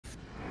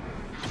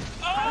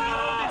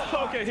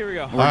Okay, here we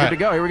go. We're good to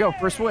go. Here we go.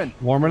 First win.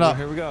 Warming up.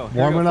 Here we go.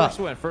 Warming up.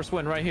 First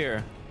win right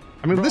here.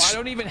 I mean, Bro, this. I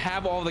don't even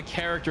have all the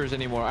characters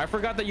anymore. I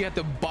forgot that you have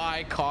to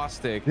buy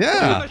caustic. Yeah.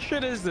 What kind of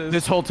shit is this?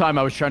 This whole time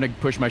I was trying to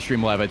push my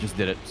stream live. I just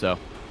did it. So.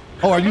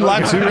 Oh, are you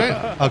live too,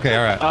 right? Okay,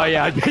 all right. Oh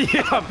yeah,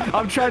 yeah.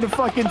 I'm trying to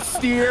fucking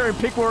steer and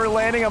pick where we're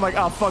landing. I'm like,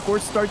 oh fuck,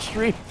 where's start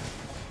stream?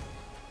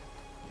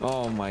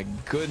 Oh my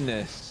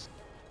goodness.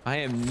 I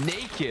am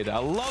naked. I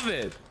love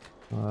it.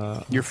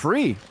 You're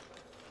free.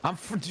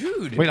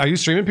 Dude. Wait, are you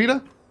streaming,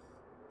 Petah?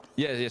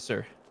 Yes,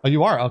 sir. Oh,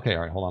 you are? Okay,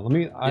 all right. Hold on. Let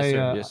me.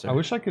 Yes, sir. I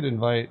wish I could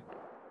invite.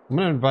 I'm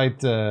gonna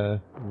invite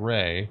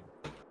Ray.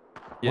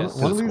 Yes.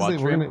 One of these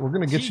days, we're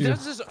gonna get you. He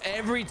does this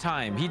every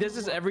time. He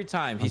says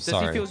he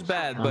says he feels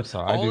bad, but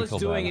all it's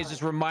doing is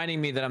just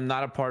reminding me that I'm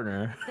not a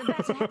partner.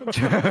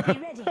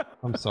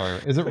 I'm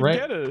sorry. Is it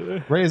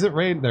Ray? Ray, is it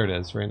Ray? There it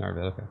is. Ray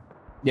Narvaez. Okay.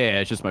 Yeah,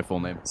 it's just my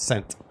full name.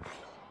 Sent.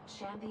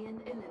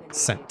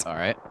 Sent. All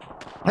right.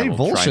 Hey,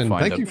 Volshin.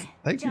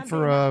 Thank you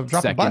for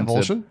dropping by,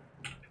 Volshin.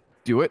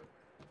 Do it.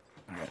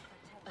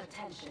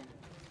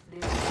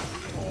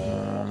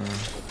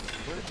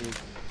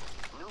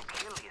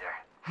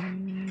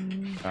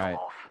 All right.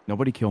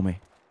 Nobody kill me.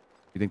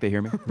 You think they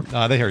hear me?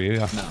 They hear you,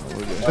 yeah. No,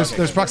 we're good.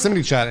 There's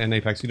proximity chat in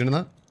Apex. You didn't know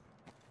that?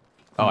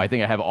 Oh, I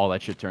think I have all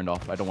that shit turned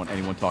off. I don't want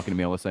anyone talking to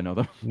me unless I know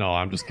them. No,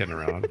 I'm just kidding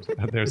around.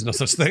 There's no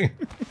such thing.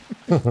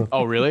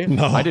 Oh, really?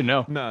 No. I didn't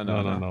know.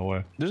 No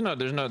way. There's no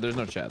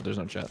chat. There's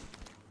no chat.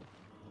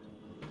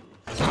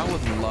 I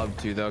would love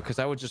to though, because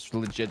I would just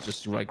legit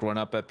just like run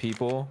up at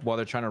people while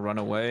they're trying to run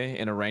away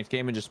in a ranked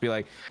game and just be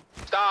like,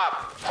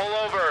 "Stop! Pull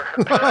over!"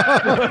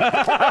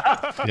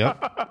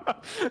 Yep.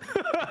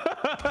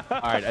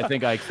 All right, I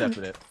think I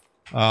accepted it.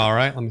 All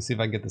right, let me see if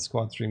I can get the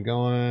squad stream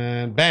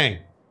going. Bang!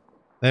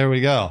 There we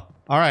go.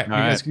 All right,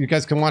 you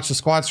guys can watch the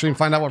squad stream,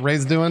 find out what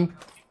Ray's doing.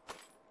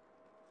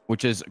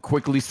 Which is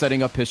quickly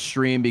setting up his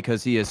stream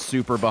because he is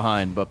super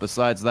behind. But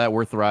besides that,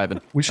 we're thriving.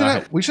 We should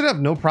have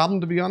no problem,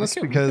 to be honest,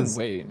 because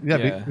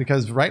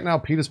because right now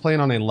Pete is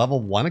playing on a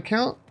level 1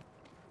 account.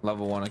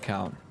 Level 1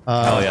 account.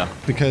 Hell yeah!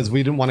 Because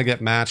we didn't want to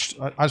get matched.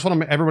 I just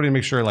want everybody to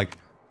make sure like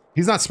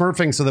he's not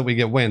smurfing so that we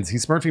get wins.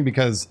 He's smurfing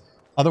because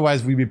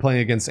otherwise we'd be playing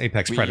against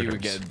Apex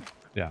Predators.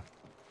 Yeah.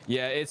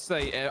 Yeah, it's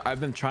like I've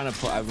been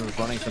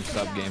running some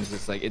sub games.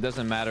 It's like it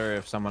doesn't matter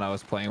if someone I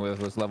was playing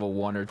with was level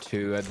 1 or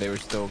 2. They were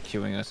still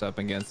queuing us up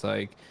against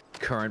like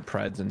current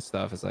Preds and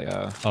stuff. It's like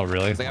oh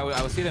really? It's like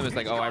I would see them. It's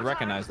like, oh, I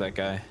recognize that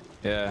guy.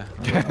 Yeah.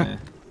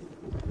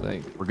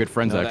 Like we're good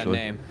friends actually.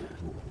 That name.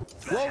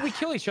 Well, we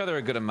kill each other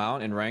a good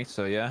amount in ranked,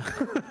 so yeah.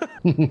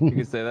 You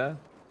can say that.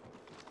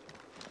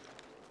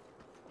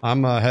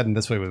 I'm heading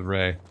this way with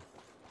Ray.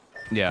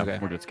 Yeah,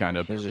 we're just kind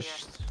of. There's a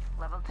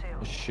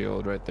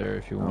shield right there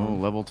if you want. Oh,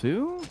 level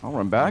 2? I'll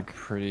run back.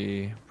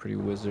 Pretty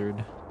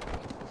wizard.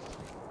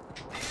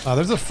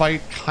 There's a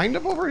fight kind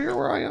of over here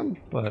where I am,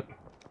 but.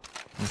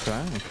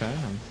 Okay.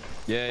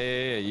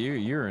 Yeah.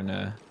 You're in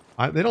a.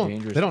 They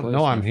don't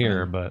know I'm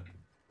here, but.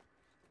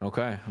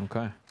 Okay.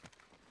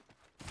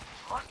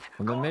 Well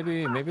then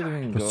maybe they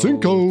can go.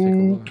 Take a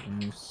look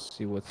and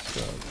see what's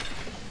up.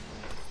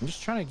 I'm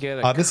just trying to get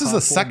a. This is the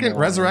second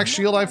resurrect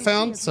shield I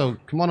found, so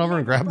come on over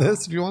and grab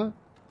this if you want it.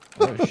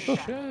 Oh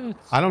shit!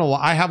 I don't know why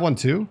I have one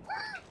too.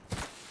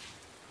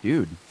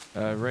 Dude,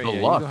 Ray,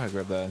 you go ahead and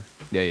grab that.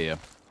 Yeah.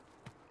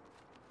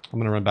 I'm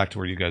gonna run back to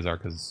where you guys are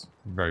because it's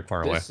very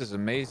far away. This is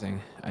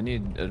amazing. I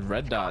need a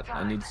red dot.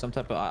 I need some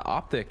type of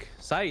optic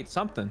sight,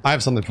 something. I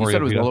have something for you. You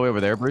said it was all the way over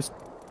there, Bruce.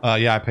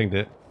 Yeah, I pinged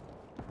it.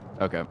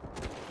 Okay.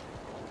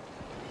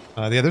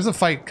 Yeah, there's a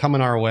fight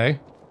coming our way.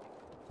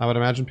 I would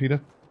imagine,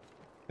 Petah.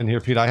 And here,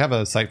 Petah, I have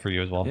a sight for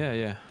you as well.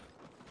 Yeah.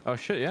 Oh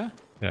shit, yeah.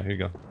 Yeah, here you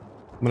go.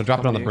 I'm gonna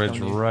drop it on the bridge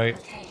right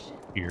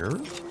here.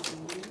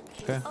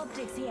 Okay.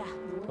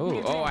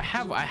 Oh,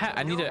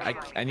 I need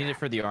it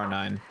for the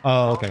R9.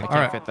 Oh, okay. I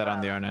can't fit that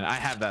on the R9. I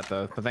have that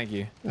though, but thank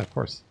you. Yeah, of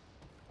course.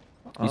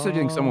 You said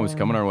you think someone was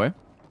coming our way?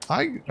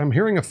 I'm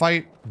hearing a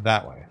fight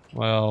that way.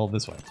 Well,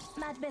 this way.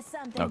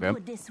 Okay.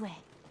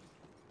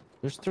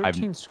 There's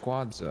 13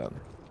 squads up.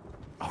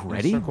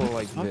 Already? Circle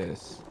like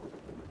this.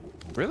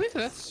 Really?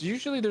 That's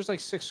usually there's like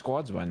 6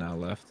 squads by now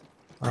left.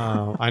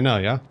 I know,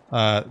 yeah.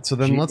 So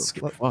then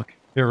fuck.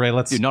 Here, Ray,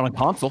 let's... Dude, not on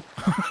console.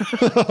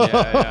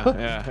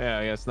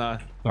 yeah, it's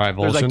not. All right,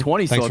 There's like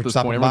 20 Thanks still for at this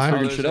stopping point. by.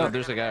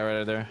 There's a guy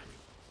right there.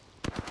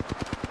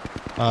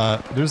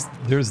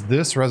 There's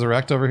this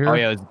resurrect over here. Oh,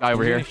 yeah, there's a guy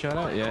over here. Shut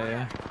up.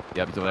 Yeah.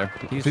 Yep, he's over there.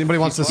 If anybody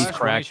wants this... He's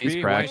cracked. He's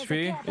cracked.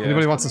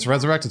 Anybody wants this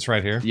resurrect? It's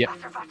right here. Yep.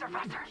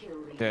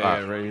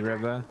 Yeah, ready to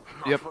grab that?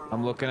 Yep.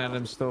 I'm looking at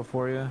him still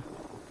for you.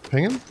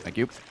 Ping him? Thank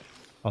you.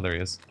 Oh, there he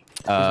is.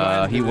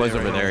 He was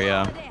over there,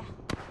 yeah.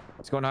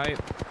 He's going height.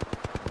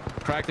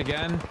 Cracked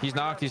again. He's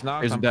knocked. There's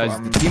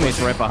teammates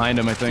right behind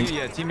him, I think.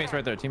 Yeah, teammates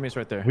right there.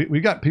 We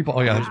got people.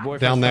 Oh yeah,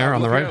 down there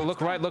on the right.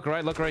 Look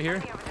right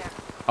here.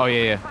 Oh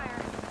yeah.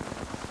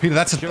 Petah,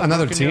 that's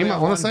another team. I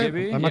want to say.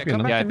 That might be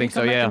another. Yeah, I think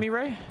so. Yeah.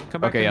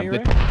 Okay.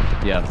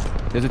 Yeah.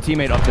 There's a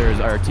teammate up there,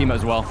 our team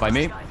as well, by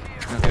me.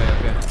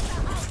 Okay.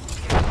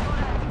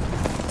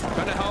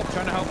 Trying to help.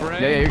 trying to help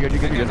Ray. Yeah, you're good.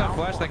 You're good. That guy's on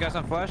flash. That guy's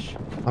on flash.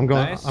 I'm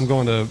going. Nice. I'm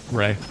going to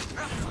Ray.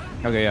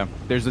 Okay, yeah.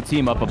 There's a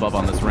team up above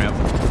on this ramp.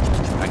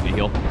 I can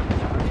heal.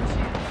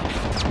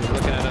 He's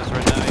looking at us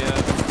right now. Yeah.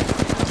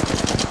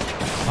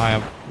 I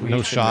have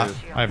no shot.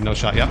 I have no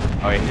shot. Yep.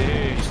 Oh, wait.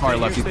 He's far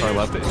left. He's far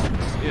left.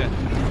 Yeah.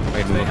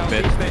 Wait a little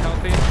bit. Stay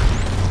healthy.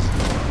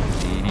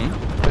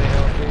 Stay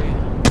healthy.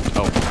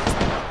 Oh,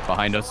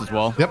 behind us as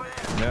well. Yep.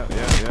 Yeah.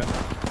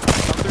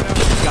 Come through now.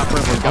 Got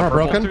purple. Got Armor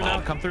broken.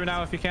 Come through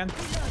now if you can.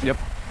 Yep.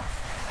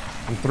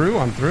 I'm through.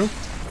 I'm through.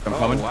 I'm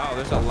coming. Wow,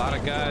 there's a lot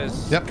of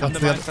guys. Yep, Come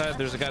that's to my the side.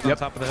 There's a guy on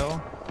top of the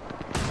hill.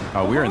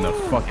 Oh, we're in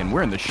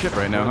the ship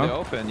right now, We're in huh? the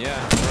open, yeah.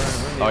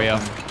 We're in the Oh,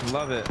 open.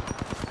 Love it.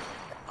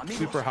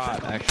 Super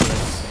hot, actually.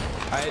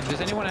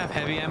 Does anyone have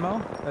heavy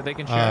ammo that they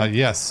can share?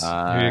 Yes.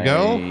 Here you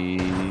go.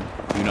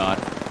 Do not.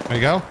 There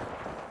you go.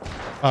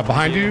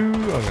 Behind you.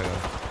 Okay.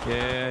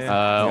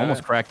 Yeah.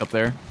 Almost cracked up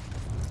there.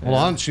 Hold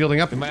on.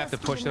 Shielding up. We might have to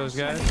push those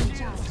guys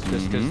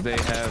just because they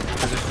have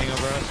positioning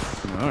over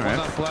us. All right. One's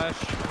on flash.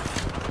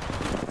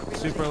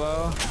 Super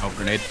low. Oh,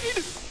 grenade.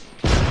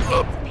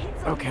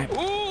 Okay.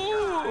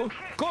 Ooh!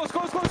 Close.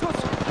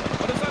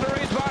 Other side of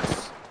Ray's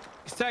box.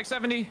 He's tag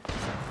 70.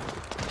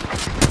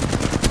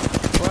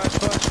 Flash.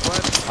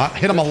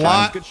 Hit him a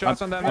lot. Good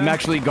shots on that man. I'm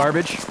actually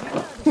garbage.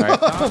 All right.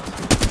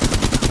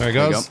 There he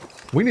goes.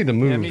 We need to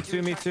move. Yeah,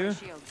 me too.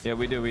 Yeah,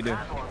 we do.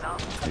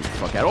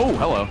 Fuck out. Oh,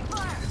 hello.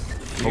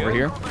 Over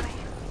here.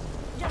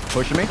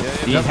 Pushing me.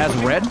 He has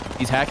red.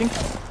 He's hacking.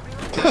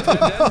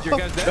 Your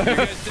guy's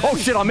dead. Oh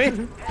shit on me.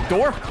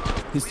 Door.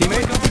 His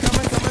teammate.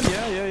 Coming.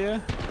 Yeah.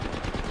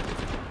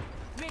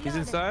 He's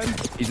inside.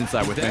 He's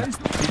inside with me. Dead?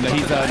 No,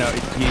 he's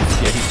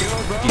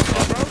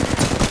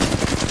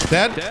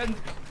Dead. Dead.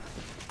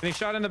 Any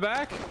shot in the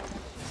back?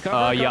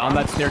 Yeah, on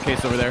that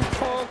staircase over there.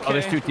 Okay. Oh,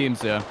 there's two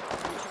teams. Yeah.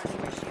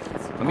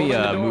 Let me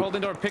move. Hold the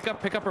door. Pick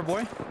up our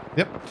boy.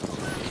 Yep.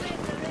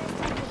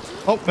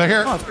 Oh, they're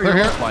here. They're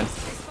here. Fine.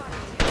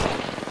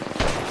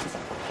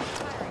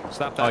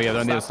 Stop that. Oh yeah,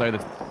 they're on the other side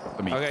of the.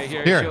 Let me. Okay,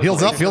 Here.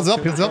 Heals up. Heals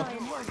up.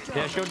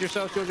 Yeah, shield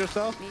yourself.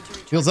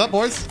 Heals up,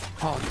 boys.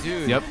 Oh,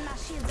 dude. Yep.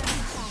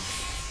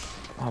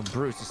 Oh,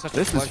 Bruce, it's such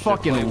This a is pleasure to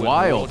fucking play with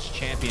wild. World's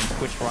champion,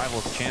 Twitch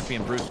Rivals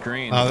champion, Bruce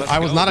Green. I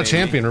was not a baby.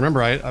 champion.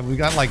 Remember, we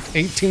got like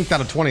 18th out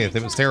of 20th.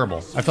 It was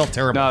terrible. I felt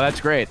terrible. No, that's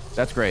great.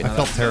 That's great. I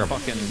felt terrible.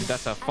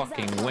 That's a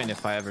fucking win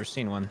if I ever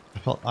seen one.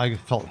 I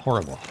felt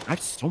horrible. I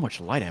have so much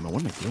light ammo.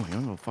 What am I doing? I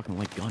don't have a fucking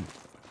light gun.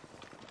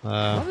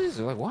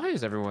 Why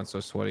is everyone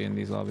so sweaty in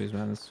these lobbies,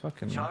 man? It's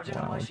fucking wild.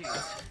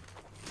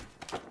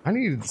 I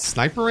need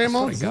sniper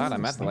ammo. Oh my god,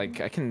 I'm at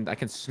like I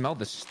can smell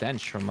the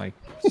stench from like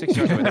 6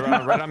 yards away. They're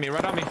right on me.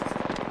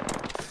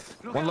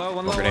 One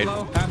low. Grenade.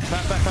 Pass.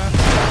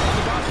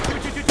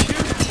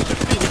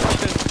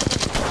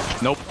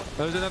 Nope.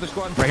 There's another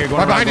squad. Right here,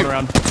 going Right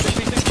around. behind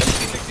you.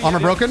 60, Armor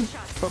broken.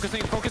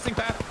 Focusing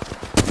path.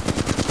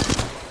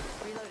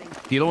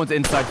 The other one's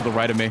inside to the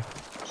right of me.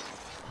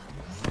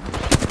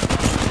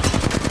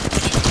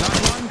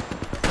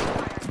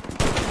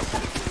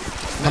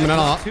 Coming in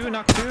on.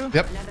 Knock two.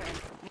 Yep.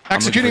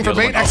 Executing for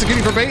bait.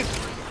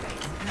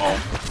 Oh,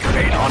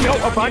 grenade on me.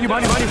 Oh, behind you.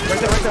 Right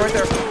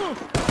there.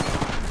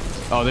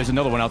 Oh, there's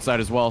another one outside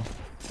as well.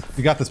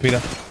 You got this,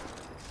 Petah.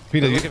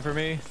 They're Petah, looking for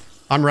me.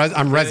 I'm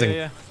rezzing.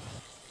 Yeah.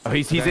 Oh,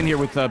 he's in here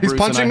with Bruce. He's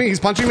punching me.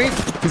 He's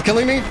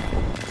killing me.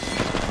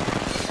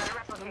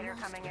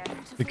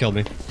 He killed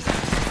me.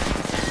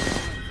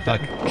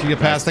 Kia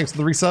pass. Thanks for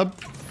the resub.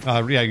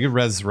 Yeah, you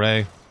res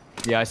Ray.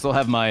 Yeah, I still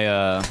have my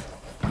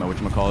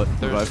whatchamacallit.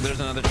 There's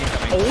another team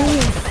coming.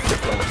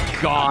 Oh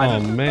god. Oh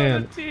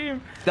man.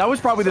 That was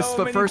probably the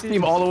So first many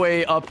team teams. all the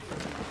way up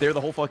there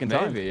the whole fucking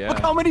time. Maybe, yeah. Look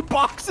how many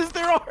boxes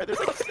there are. There's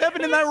like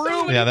 7 in that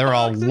room. Yeah, there were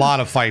a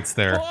lot of fights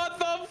there. What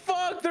the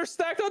fuck? They're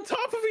stacked on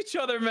top of each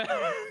other, man.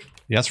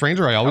 Yes,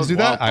 Ranger. I always do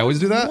that. I always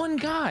do that. One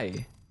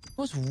guy. It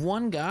was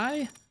one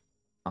guy.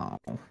 Oh,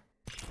 that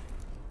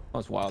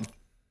was wild.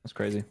 That's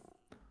crazy.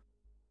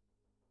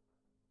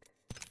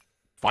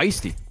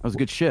 Feisty. That was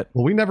good shit.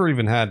 Well, we never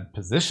even had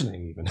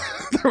positioning. Even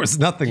there was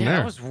nothing Yeah, there.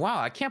 that was wow.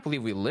 I can't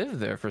believe we lived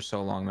there for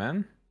so long,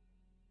 man.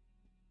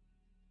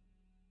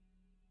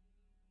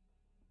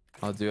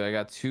 Oh, dude, I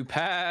got 2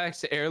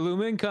 packs.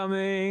 Heirloom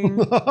incoming.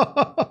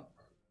 Oh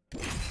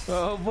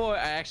boy.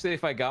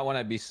 If I got one,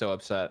 I'd be so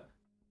upset.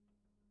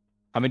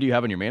 How many do you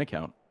have on your main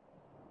account?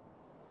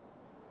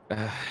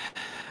 A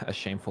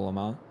shameful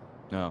amount.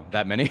 No,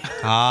 that many?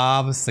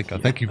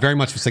 Vasinko. Thank you very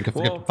much, Vasinko,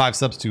 for getting 5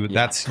 subs to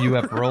That's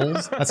UF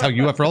Rolls. That's how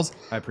UF rolls.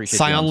 I appreciate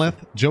Scion you.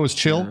 Lith, Joe is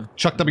chill,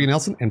 Chuck W.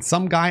 Nelson, and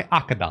some guy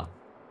Akadon.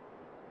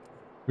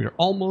 We are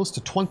almost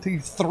to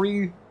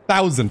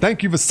 23,000.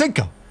 Thank you,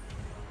 Vasinko.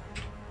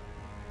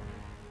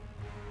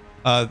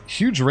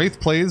 Huge Wraith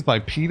plays by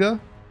Petah.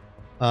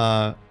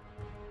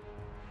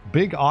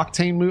 Big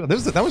Octane move.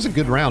 That was a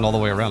good round all the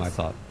way around, I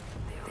thought.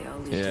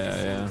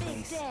 Yeah.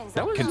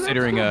 That was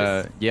Considering,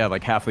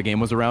 like half the game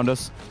was around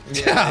us.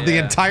 Yeah, the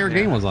entire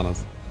game was on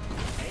us.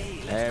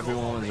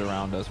 Everyone was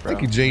around us, bro.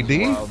 Thank you,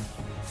 JD.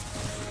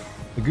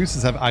 The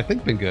Gooses have, I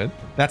think, been good.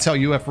 That's how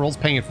UF rolls,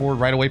 paying it forward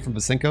right away from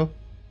Vasinko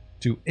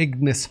to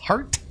Ignis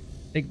Hart.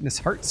 Ignis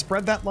Heart,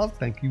 spread that love.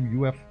 Thank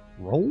you, UF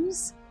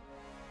Rolls.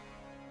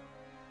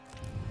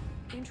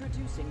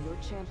 Introducing your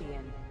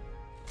champion.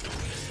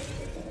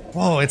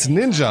 Whoa, it's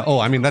Ninja. Oh,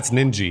 I mean that's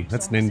Ninja.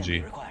 That's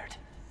Ninja.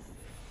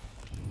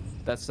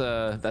 That's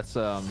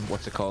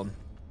what's it called?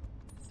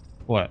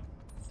 What?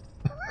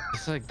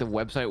 It's like the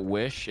website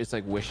Wish. It's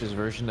like Wish's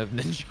version of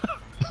Ninja.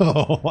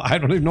 Oh, I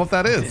don't even know what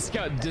that is. It's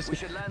got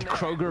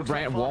Kroger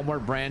brand,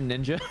 Walmart brand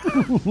Ninja.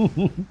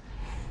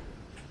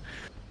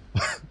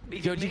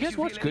 Yo, do you guys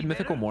watch Good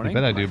Mythical Morning?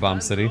 I bet I do, Bomb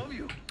City.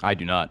 I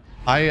do not.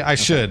 I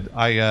should.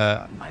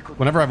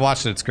 Whenever I've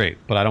watched it, it's great,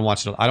 but I don't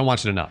watch it. I don't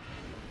watch it enough.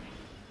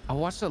 I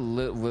watched a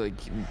little. Like,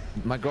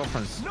 my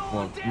girlfriend's,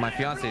 well, my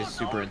fiance is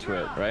super into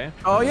it, right?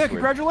 Oh yeah,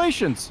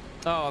 congratulations.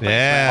 Oh, thanks,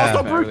 Yeah. man.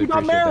 Also, Bruce, you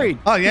got married.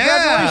 Oh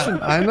yeah,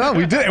 I know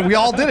we did. We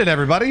all did it,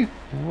 everybody.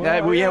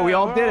 Yeah, we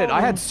all did it.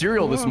 I had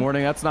cereal this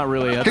morning. That's not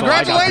really. That's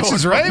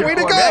Congratulations, all I got Ray. Way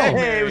to go.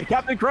 Hey, with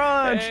Captain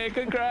Crunch. Hey,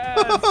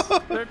 congrats!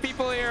 There are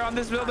people here on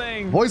this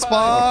building. Voice Bye.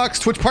 box,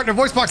 Twitch partner,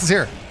 voice box is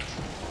here.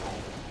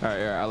 All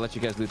right, I'll let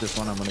you guys loot this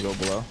one. I'm gonna go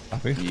below.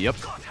 Copy. Yep.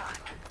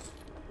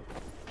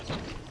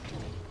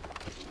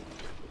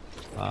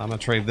 I'm gonna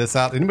trade this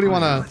out. Anybody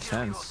wanna?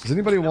 Tense. Does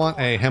anybody want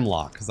a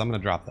hemlock? Because I'm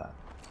gonna drop that.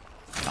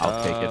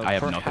 I'll take it. I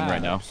have nothing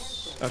right now.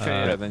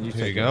 Okay, yeah, then you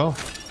Here take you go.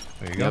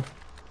 There you go.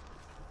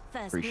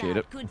 Appreciate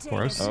it. Of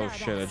course. Oh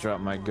shit! I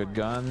dropped my good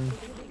gun.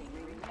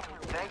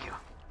 Thank you.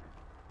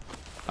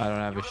 I don't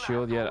have a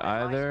shield yet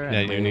either. Yeah,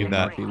 and you they need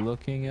that. might Be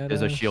looking at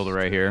There's a us. shield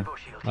right here.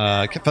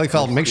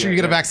 Felt, make sure you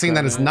get a vaccine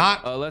that is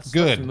not let's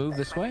good. move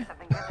this way.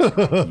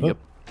 Yep.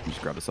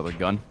 Just grab this other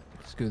gun.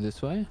 Let's go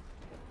this way.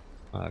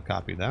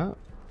 Copy that.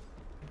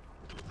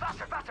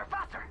 Faster, faster,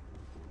 faster.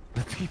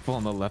 The people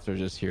on the left are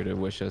just here to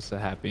wish us a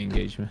happy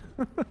engagement.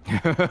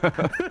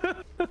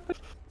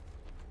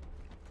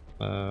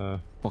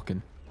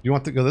 Fucking. You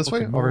want to go this way?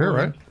 Fucking Over here,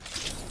 right?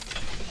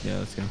 Yeah,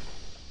 let's go.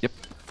 Yep.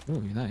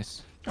 Ooh,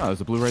 nice. Oh,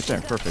 there's a blue right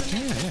there. Perfect.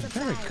 Yeah,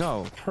 there we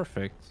go.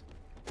 Perfect.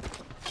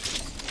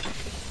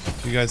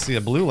 If you guys see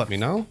a blue, let me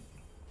know.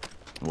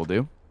 Will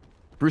do.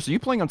 Bruce, are you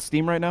playing on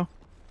Steam right now?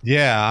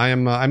 Yeah, I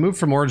am. I moved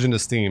from Origin to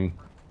Steam.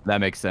 That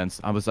makes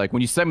sense. I was like,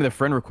 when you sent me the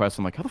friend request,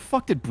 I'm like, how the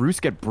fuck did Bruce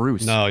get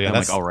Bruce? No, yeah, And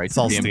that's I'm like, all right, it's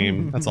all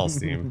Steam. That's all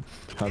Steam.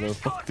 How the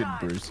fuck did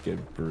Bruce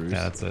get Bruce?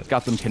 Yeah, that's it.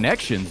 Got them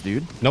connections,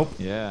 dude. Nope,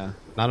 Yeah.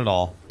 not at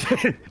all.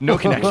 No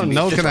connections.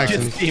 No Just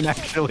connections. Steam,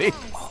 actually.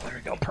 Oh, there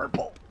we go.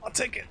 Purple. I'll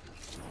take it.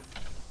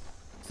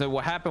 So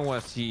what happened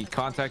was he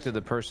contacted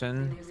the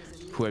person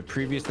who had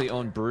previously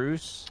owned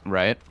Bruce,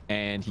 Right.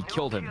 and he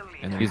killed him.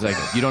 And then He's like,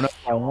 you don't know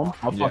how I own?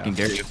 How Yeah. fucking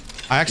dare you?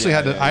 I actually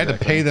had to. yeah, I had to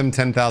exactly. pay them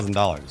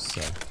 $10,000.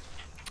 So it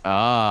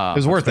Ah.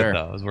 was worth fair. it,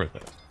 though. It was worth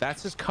it.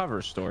 that's his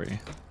cover story.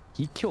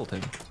 He killed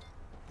him.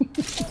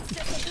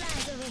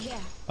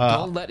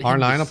 R9 let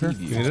him up here.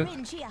 deceive You you.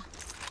 need it?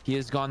 He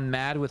has gone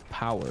mad with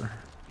power.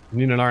 You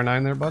need an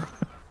R9 there, bud?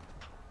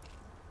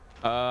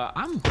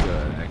 I'm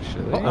good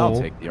actually. Uh-oh. I'll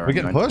take the R9. We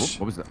getting pushed?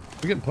 What was that?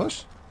 We getting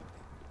pushed?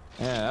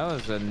 Yeah, that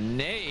was a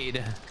nade.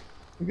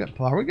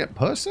 Are we getting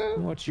pushed?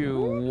 What you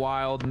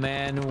wild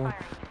man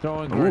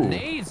throwing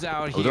grenades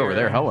out Oh, here? they're over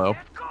there. Hello.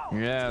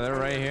 Yeah, they're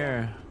right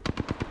here.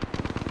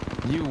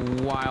 You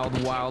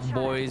wild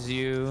boys,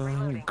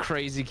 you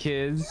crazy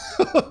kids.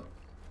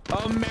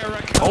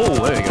 America.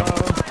 Oh, there you go.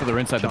 So they're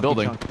inside the Chunky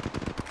building.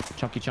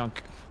 Chunky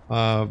chunk.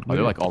 Oh,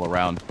 they're like all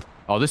around.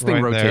 Oh, this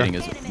thing Right there. rotating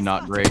is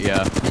not great. Yeah.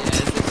 Yeah,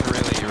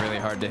 this is really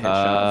hard to hit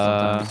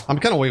shots sometimes. I'm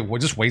kind of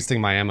just wasting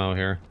my ammo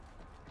here.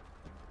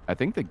 I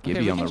think the Okay,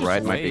 Gibby we on can the just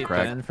right might be wait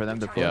cracked. then for them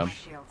to push. Yeah.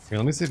 Here,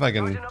 let me see if I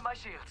can Charging up my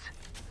shields.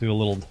 do a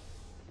little.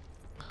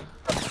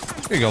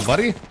 Here you go,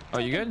 buddy. Oh,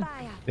 you good?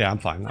 Yeah, I'm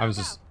fine. I was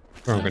just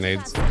throwing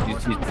grenades.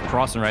 He's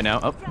crossing right now.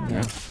 Up.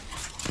 Yeah.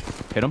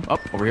 Hit him. Up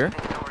over here.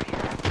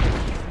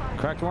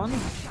 Cracked one.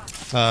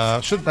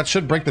 That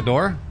should break the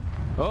door.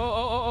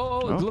 Oh,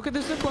 Oh. look at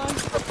this zip line.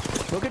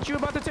 Look at you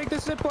about to take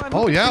this zip line.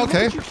 Oh, Look at yeah, you,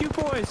 okay. Look at you cute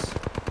boys.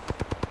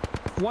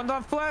 One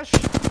on flesh.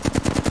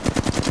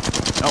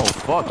 Oh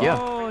fuck yeah.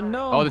 Oh,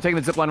 no. Oh, they're taking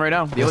the zip line right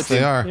now. The Yes, other team.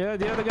 they are. Yeah,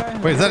 the other guy.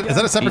 Wait, is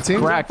that a separate He's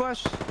team? cracked.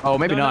 Flesh. Oh,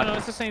 maybe No, not. No,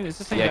 it's the same. It's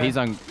the same. Yeah, guy. he's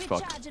on.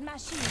 Fuck. I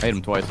hit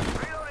him twice.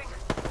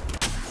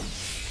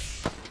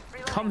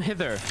 Come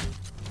hither. I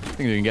think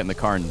they can get in the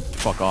car and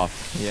fuck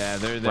off. Yeah,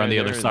 they're We're on the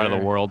other side of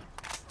the world.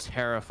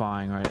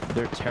 Terrifying, right?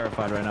 They're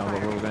terrified right now of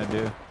what we're gonna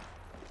do.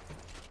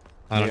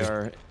 I They don't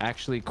are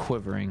actually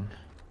quivering.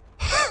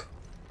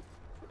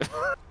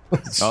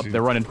 Oh,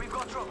 they're running.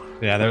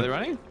 Yeah, Are they they're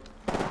running?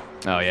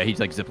 Oh yeah, he's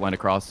like ziplined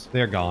across.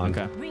 they're gone.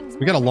 Okay.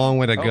 We got a long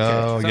way to go.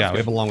 sounds Yeah, we good.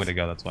 have a long way to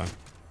go. That's why.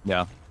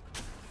 Yeah.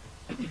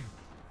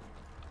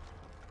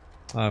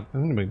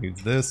 Anybody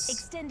needs this?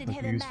 Extended Might be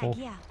heaven useful.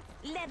 bag,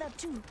 yeah. Leather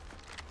too.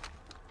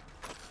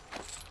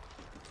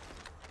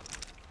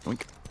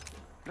 Oink.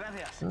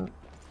 Gracias.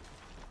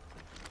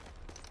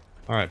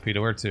 All right,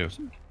 Peter, where to?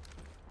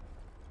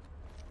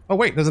 Oh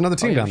wait, there's another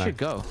team yeah, down we there. should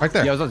go. Right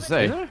there. Yeah, I was about to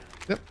say. Is there?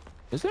 Yep.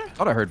 Is there?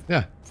 Thought I heard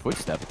Yeah.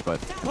 footsteps,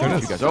 but There it you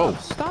is. guys. Oh,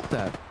 Stop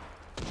that.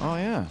 oh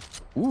yeah.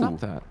 Ooh. Stop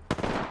that.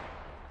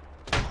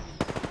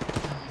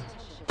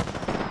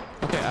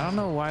 Okay, I don't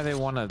know why they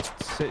want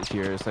to sit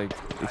here. It's like,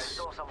 it's,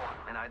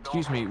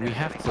 excuse me, we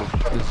have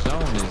to. The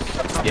zone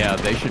is. Yeah,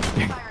 they should.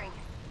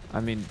 I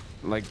mean,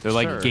 like They're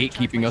like sir.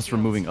 gatekeeping us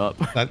from moving up.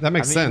 That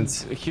makes I mean,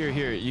 sense. Here,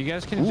 you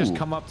guys can just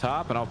come up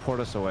top, and I'll port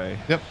us away.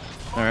 Yep.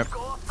 All right,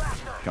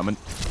 coming.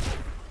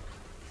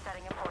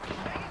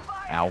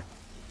 Ow.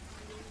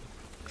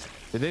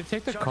 Did they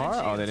take the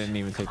car? Oh, they didn't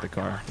even take the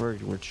car.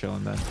 We're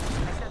chilling then.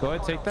 Go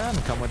ahead, take that,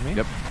 and come with me.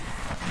 Yep.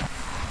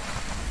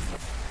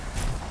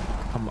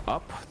 Come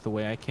up the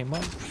way I came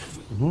up.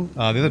 The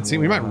other team.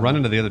 We might run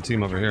into the other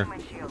team over here.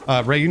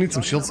 Ray, you need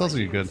some shield cells. Or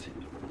are you good?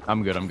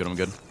 I'm good. I'm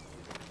good.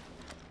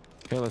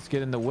 Okay, let's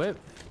get in the whip.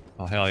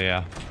 Oh hell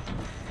yeah!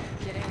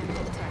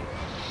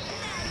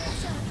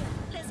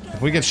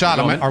 If we get shot,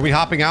 are we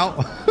hopping out?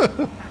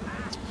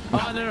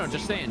 Oh no,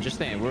 just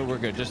staying. We're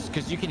good. Just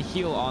because you can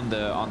heal on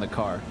the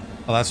car.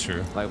 Oh, that's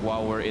true. Like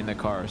while we're in the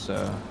car,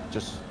 so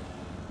just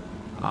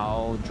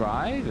I'll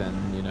drive,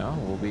 and you know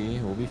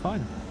we'll be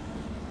fine.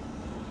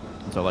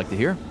 That's what I like to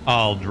hear.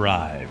 I'll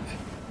drive.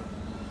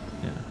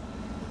 Yeah.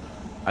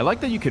 I like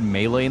that you can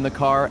melee in the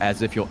car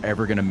as if you're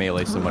ever gonna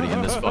melee somebody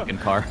in this fucking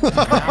car.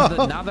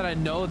 now that I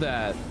know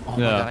that, oh my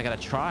Yeah. god, I gotta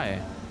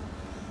try.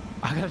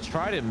 I gotta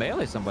try to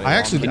melee somebody. I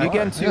actually Can you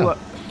get into Yeah.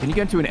 can you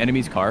get into an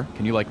enemy's car?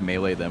 Can you like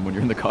melee them when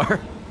you're in the car?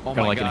 Oh Kind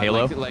of my like god, in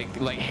Halo.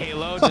 like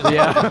Halo, just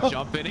Yeah.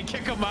 jump in and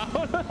kick them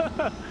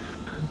out.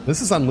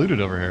 This is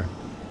unlooted over here.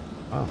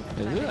 Wow.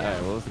 Is it? All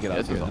right, well, let's get out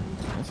This here is, then.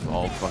 this is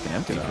all fucking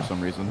empty for some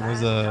reason.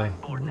 There's a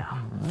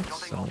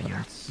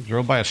Excellent.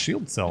 drove by a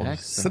shield cell Excellent.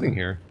 sitting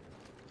here.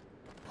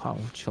 Wow,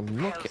 would you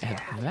look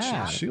at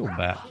that? Shield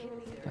bat.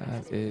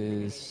 That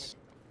is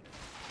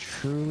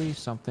truly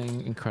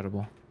something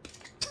incredible.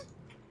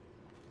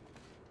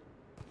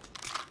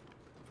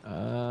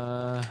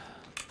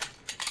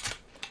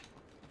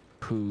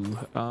 Poo.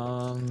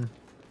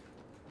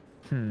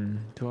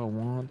 Do I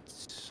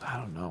want? I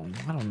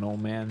don't know,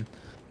 man.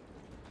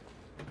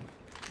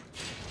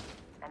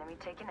 Enemy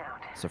taken out.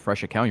 It's a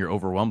fresh account. You're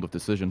overwhelmed with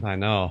decision. I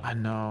know. I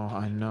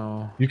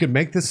know. You could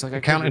make this It's like I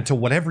account could- into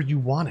whatever you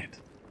wanted.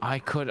 I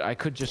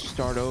could just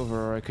start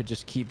over, or I could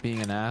just keep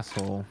being an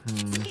asshole.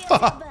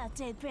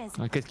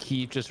 I could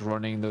keep just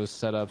running those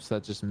setups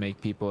that just make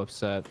people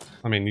upset.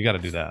 I mean, you got to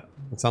do that.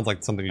 It sounds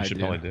like something you I should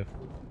do. probably do.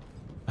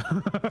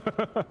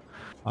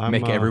 I'm,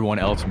 Make everyone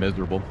else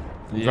miserable.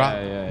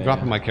 Yeah.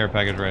 dropping my care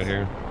package right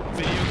here.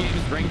 Video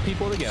games bring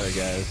people together,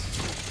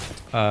 guys.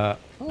 Oh,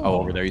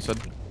 over there you said?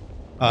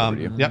 Yep,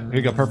 here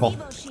you go, purple.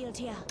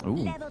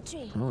 Ooh.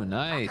 Oh,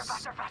 nice.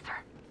 Faster.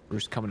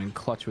 Bruce coming in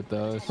clutch with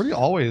those. Pretty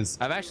always.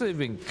 I've actually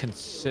been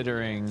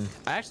considering.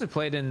 I actually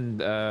played in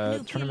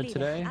tournament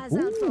today.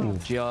 Ooh.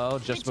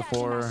 GLL just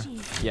before.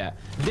 Yeah,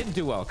 didn't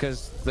do well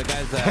because the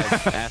guys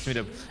that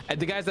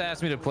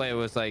asked me to play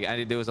was like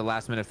there was a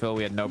last minute fill.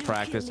 We had no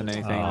practice and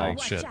anything. Oh,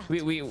 like shit.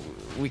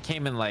 we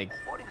came in like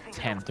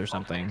 10th or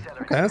something.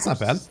 Okay, that's not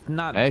bad.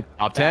 Not Hey,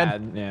 top 10.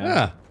 bad,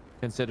 Yeah.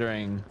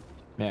 Considering,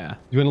 yeah.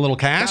 You win a little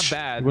cash? Not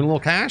bad. You win a little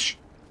cash?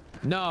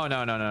 No.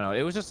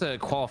 It was just a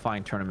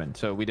qualifying tournament,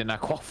 so we did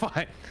not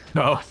qualify.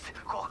 No.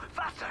 Go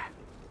faster.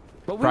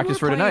 But we Practice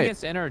were for playing tonight.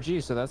 against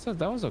NRG, so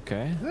that was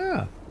okay.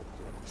 Yeah.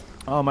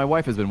 Oh, my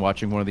wife has been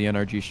watching one of the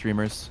NRG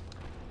streamers.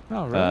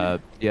 Oh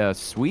really? Yeah,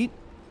 Sweet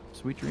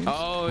Dreams.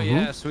 Oh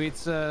yeah,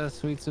 Sweet's a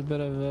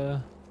bit of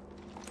a.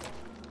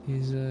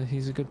 He's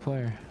a good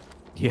player.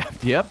 Yeah,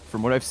 yep.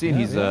 From what I've seen,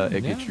 he's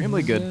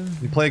extremely he's, good.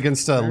 You play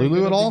against Very Lulu good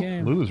at at the all?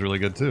 game. Lulu's really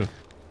good too.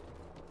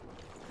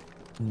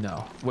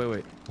 No,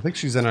 wait. I think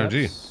she's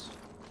NRG. Steps?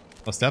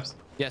 Oh, Steps?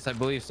 Yes, I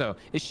believe so.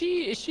 Does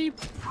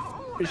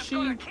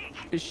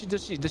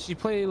she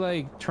play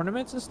like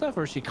tournaments and stuff,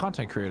 or is she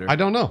content creator? I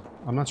don't know.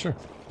 I'm not sure.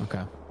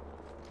 Okay.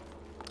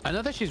 I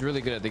know that she's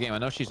really good at the game. I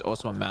know she's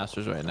also on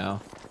Masters right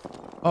now.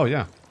 Oh,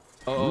 yeah.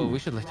 Oh, we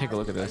should take a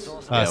look at this.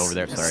 Yeah, over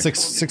there, sorry.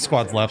 Six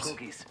squads left.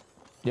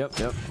 Yep.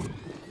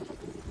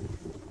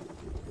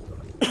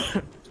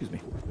 Excuse me.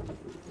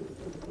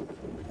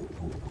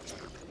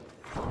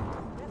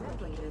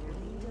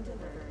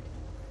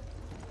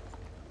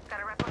 Got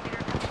a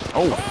replicator.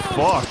 Oh,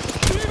 fuck.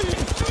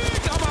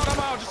 I'm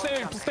out.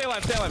 Just stay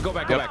alive. Go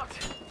back.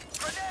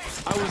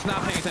 I was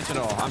not paying attention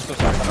at all. I'm so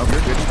sorry. Oh,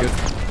 you're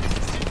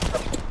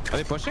good. Are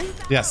they pushing?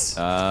 Yes.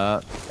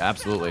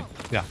 Absolutely.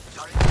 Yeah.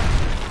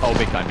 Oh,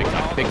 big time push.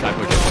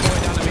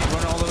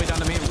 Run all the way down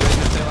to me.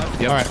 Stay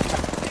alive. Yep. All right.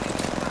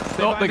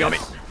 Oh, they got me.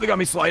 They got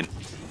me sliding.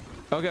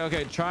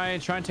 Okay. Try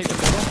and take the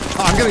middle.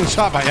 Oh, I'm getting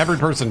shot by every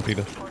person,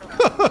 Peter.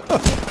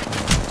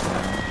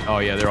 Oh,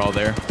 yeah, they're all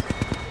there.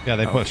 Yeah,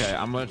 they pushed. Okay,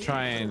 I'm gonna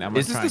try and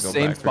Is this try the and go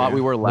same back for spot you.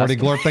 we were last Morty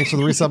time? Glorp, thanks for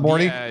the resub,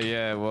 Morty.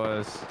 Yeah, it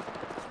was.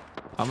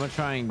 I'm gonna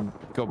try and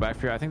go back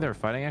for you. I think they're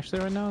fighting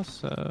actually right now,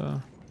 so.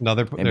 No,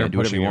 they're man, do whatever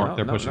pushing you you. want.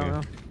 They're No, pushing no.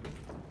 you.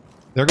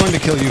 They're going to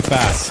kill you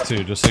fast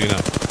too, just so you know,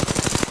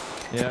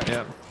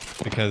 Yeah.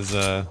 because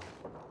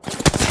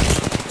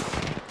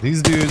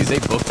these dudes They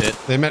booked it.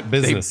 they meant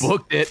business. They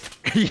booked it.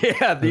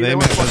 Yeah, they They weren't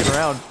meant fucking business.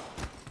 around.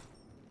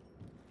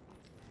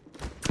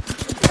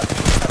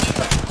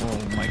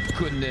 Oh my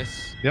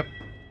goodness. Yep.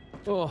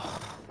 Oh.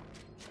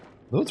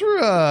 Those were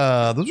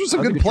some That was a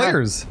good good try.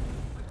 players.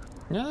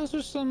 Yeah, those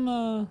are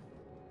some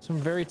some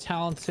very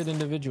talented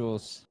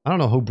individuals. I don't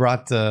know who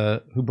brought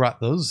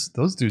those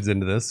dudes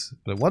into this,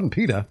 but it wasn't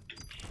Petah.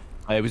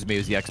 It was me. It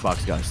was the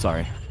Xbox guy.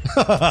 Sorry.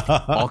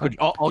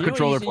 all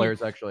controller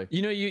players actually.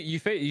 You know, you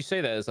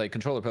say that as like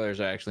controller players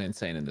are actually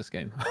insane in this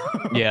game.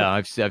 Yeah,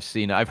 I've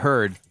seen. I've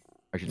heard.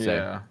 I should say.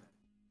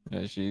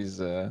 Yeah, she's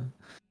yeah,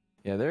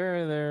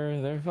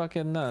 they're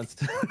fucking nuts.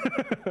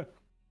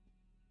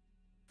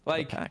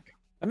 Like,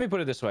 let me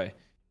put it this way.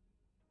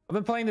 I've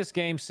been playing this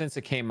game since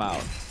it came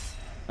out.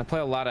 I play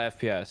a lot of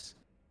FPS.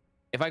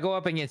 If I go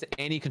up against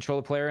any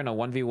controller player in a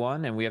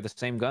 1v1 and we have the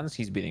same guns,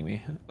 he's beating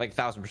me. Like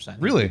 1000%.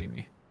 Really? Beating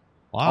me.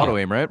 Wow. Auto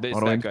aim, right? It's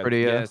Auto aim's good.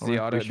 pretty. Yeah, the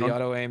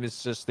auto aim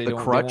is just they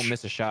won't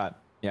miss a shot.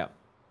 Yeah,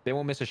 they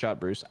won't miss a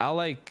shot, Bruce.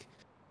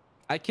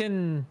 I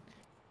can,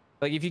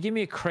 like, if you give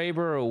me a Kraber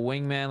or a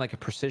Wingman, like a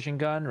precision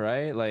gun,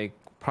 right? Like,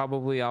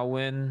 probably I'll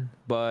win,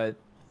 but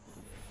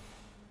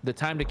the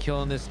time to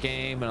kill in this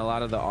game and a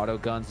lot of the auto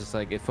guns, it's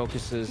like it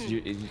focuses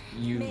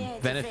you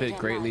benefit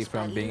greatly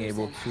from being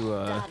able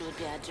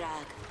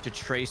to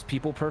trace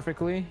people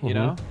perfectly, you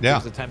know? Yeah.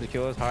 Because the time to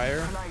kill is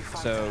higher.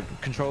 So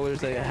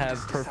controllers that have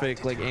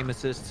perfect like aim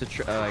assist to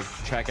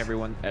track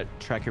everyone,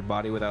 track your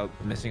body without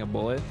missing a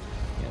bullet.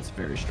 Yeah, it's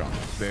very strong.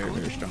 It's very,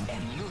 very strong.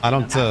 I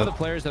don't. Half of the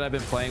players that I've been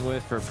playing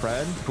with for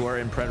Pred, who are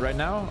in Pred right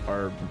now,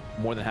 are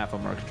more than half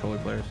of them are controller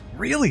players.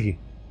 Really?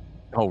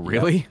 Oh,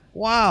 really? Yep.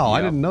 Wow, I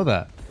Yep. didn't know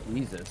that.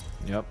 Jesus.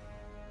 Yep.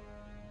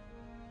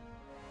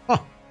 Huh.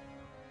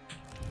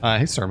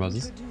 Hey, Star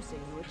Moses. Introducing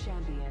your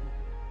champion.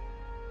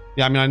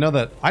 Yeah, I mean, I know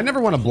that. I never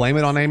want to blame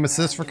it on aim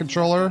assist for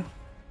controller,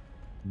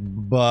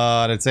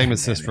 but it's aim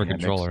assist for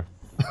controller.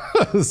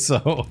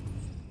 So.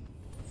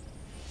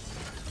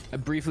 I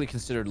briefly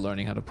considered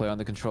learning how to play on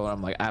the controller.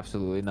 I'm like,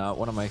 absolutely not.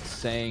 What am I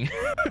saying?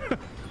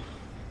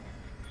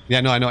 Yeah,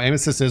 no, I know aim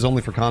assist is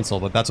only for console,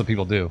 but that's what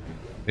people do.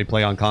 They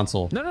play on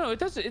console. No, it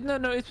doesn't. It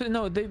does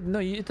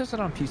it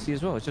on PC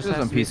as well. It just It is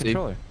has on to be a PC.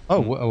 controller.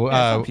 Oh,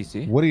 Yeah, it's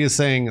on PC. Woody is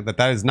saying that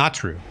is not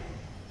true.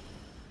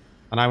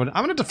 And I'm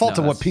going to default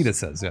to what that's- Petah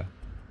says. Yeah.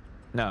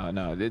 No.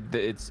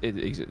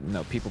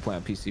 People play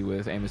on PC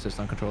with aim assist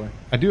on controller.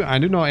 I do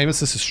know aim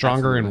assist is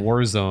stronger in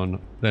Absolutely. Warzone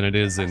than it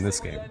is in this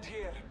game.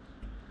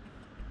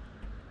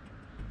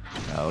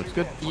 Oh, it's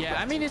good. Yeah,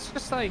 I mean, it's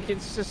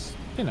just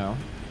you know,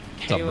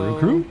 What's up, Halo,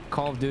 Brew Crew?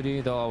 Call of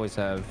Duty, they'll always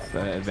have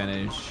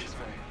advantage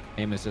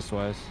aim assist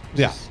wise.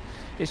 Yeah.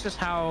 It's just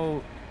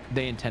how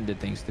they intended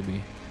things to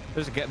be.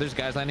 There's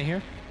guys landing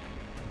here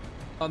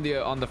on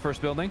the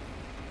first building,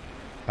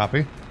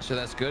 Copy. so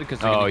that's good because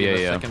Oh, the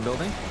yeah. second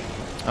building.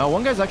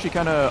 One guy's actually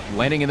kind of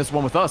landing in this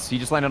one with us. He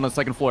just landed on the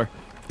second floor.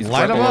 He's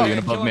Light right him below up. you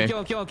and above me.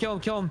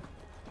 Kill him.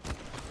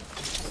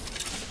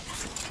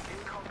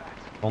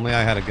 Only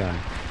I had a gun.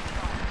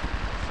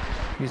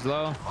 He's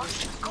low.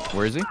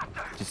 Where is he? Is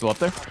he still up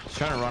there? He's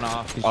trying to run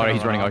off. Oh,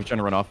 he's running off. He's trying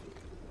to run off.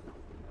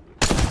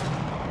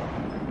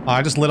 Oh,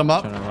 I just lit him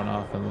up. Trying to run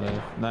off and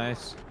live.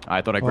 Nice.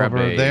 I thought I grabbed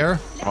Over a there.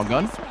 wrong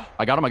gun.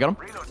 I got him.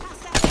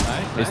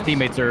 Nice. His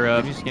teammates are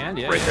Have you scanned?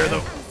 Yeah. right there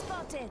though.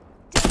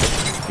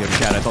 Yeah,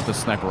 Chad, I thought this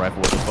sniper rifle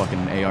was a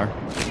fucking AR.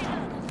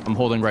 I'm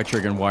holding right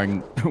trigger and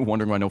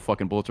wondering why no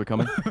fucking bullets are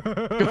coming.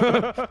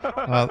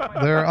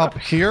 They're up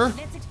here.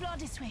 Let's explore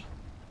this way.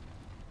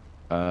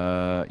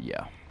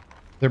 Yeah.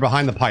 They're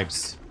behind the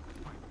pipes.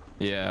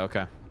 Yeah.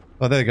 Okay.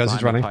 Oh, there he goes. He's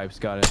Behind the running. Pipes.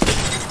 Got it.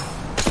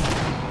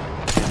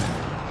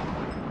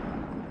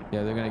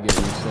 Yeah, they're gonna get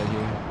reset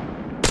here.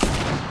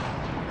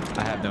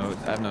 I have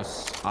no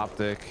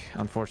optic,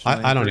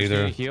 unfortunately. I don't Bruce,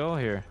 either. need a heal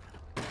here.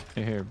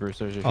 Here, Bruce.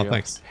 There's your Oh, heal.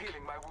 thanks.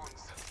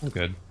 I'm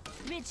good.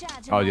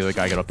 Oh, the other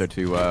guy got up there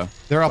too.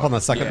 They're up on the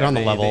second. They're on the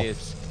level.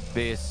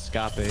 They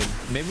escaped.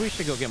 Maybe we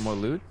should go get more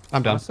loot.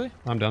 I'm done. Honestly,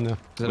 I'm done. Yeah. 'Cause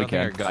I We don't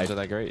think our can. guns are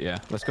that great. Yeah,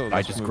 let's go. I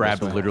let's just move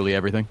grabbed this way. literally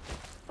everything.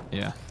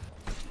 Yeah.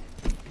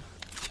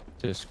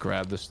 Just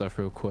grab this stuff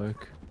real quick.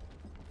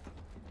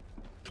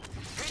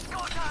 It's go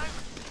time.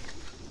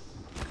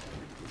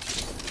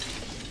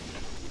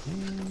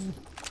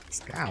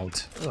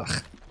 Scout.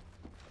 Ugh.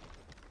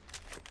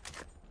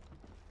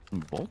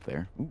 Bolt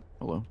there. Ooh,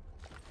 hello.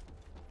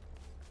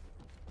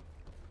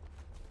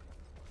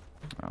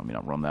 I mean,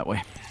 I'll run that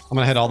way. I'm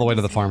gonna head all the way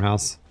to the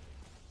farmhouse.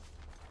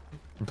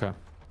 Okay.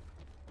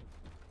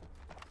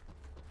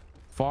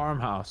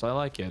 Farmhouse. I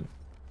like it. I'm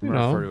You gonna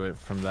know. refer to it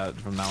from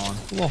now on.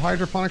 A little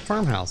hydroponic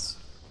farmhouse.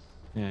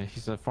 Yeah,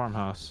 he's a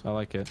farmhouse. I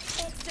like it.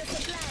 Extra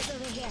supplies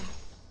over here.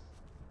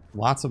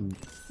 Lots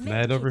of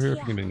med over here if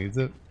anybody needs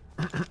it.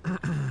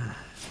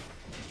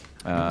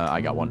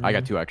 I got one. I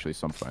got two actually,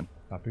 so I'm fine.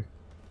 Copy.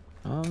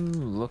 I'm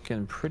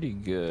looking pretty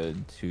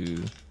good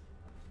to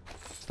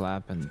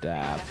slap and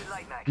dab.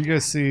 You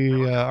guys see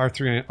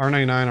R3,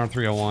 R99,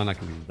 R301? I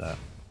can use that.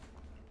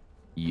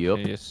 Yep.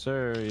 Yes,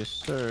 sir. Yes,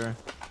 sir.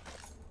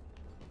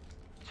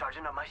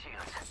 Charging up my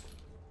shields.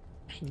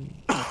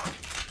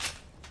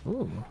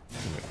 Ooh,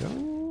 There we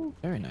go.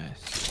 very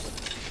nice.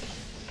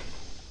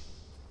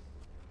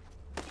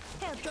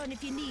 Help drone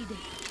if you need it.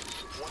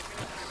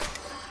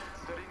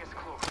 The ring is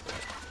close.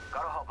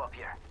 Gotta hop up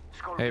here.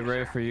 Skull Hey, Ray,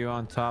 Racer. for you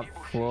on top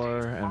floor,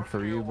 and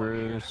for you,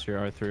 Bruce, your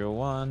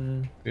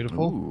R301.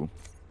 Beautiful. Ooh.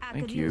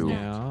 Thank could you. use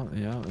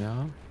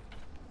that.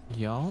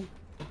 Yeah.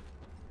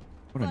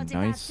 What a 45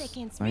 nice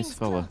seconds, nice rings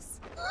fella. close.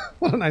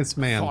 What a nice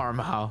man.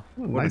 Farmhouse.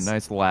 What a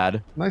nice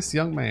lad. Nice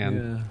young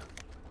man.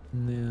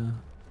 Yeah.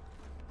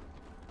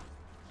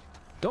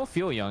 Don't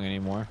feel young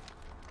anymore.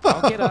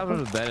 I'll get out of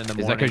the bed in the morning.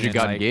 Is that because you and,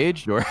 got like,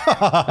 engaged, or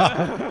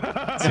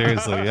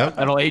Seriously, yep.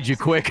 that'll age you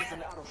quick?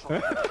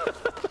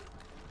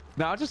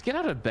 No, I'll just get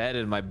out of bed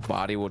and my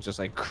body will just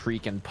like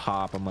creak and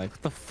pop. I'm like,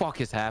 what the fuck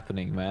is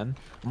happening, man?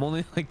 I'm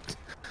only like,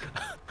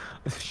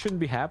 it shouldn't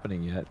be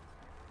happening yet.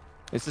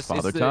 It's just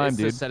Father time, it's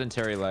dude. a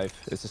sedentary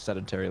life. It's a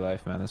sedentary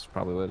life, man. That's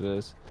probably what it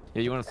is.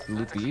 Yeah, you want to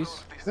loot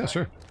these? Yeah,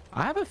 sure.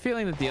 I have a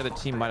feeling that the other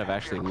team might have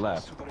actually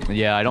left.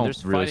 Yeah, I don't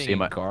There's really fighting see in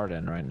my.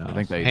 garden right now. I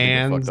think they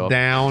Hands fucked up.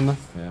 down.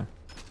 Yeah.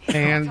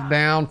 Hands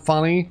down.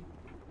 Funny.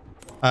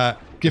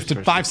 Gifted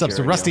For 5 subs to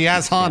security, Rusty I'll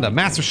As Honda,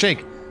 Master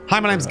Shake. Hi,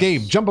 my name's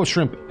Gabe, Jumbo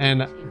Shrimp,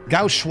 and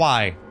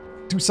Gauschwei.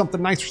 Do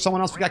something nice for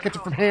someone else. We got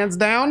gifted from Hands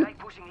Down.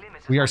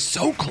 We are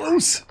so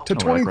close to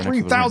Oh, right next to the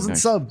 23,000 ring,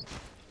 subs.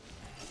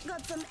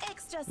 Got some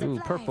extra Ooh,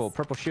 supplies.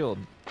 purple shield.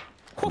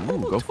 Ooh,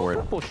 go for it.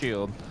 Purple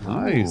shield.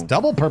 Nice.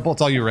 Double purple.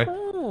 It's all you, Ray.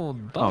 Oh,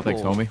 Oh,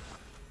 thanks, homie.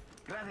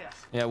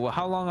 Yeah, well,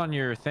 how long on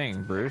your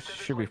thing, Bruce?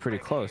 Should be pretty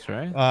close,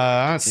 right?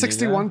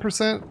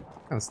 61%. Kind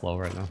of slow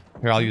right now.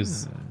 Here, I'll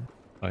use.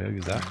 Oh, I'll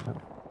use that.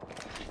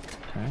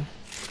 Okay.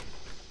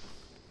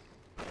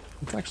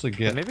 Let's actually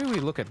Yeah, get. maybe we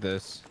look at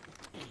this,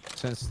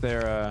 since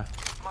they're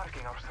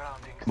Marking our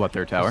surroundings. What,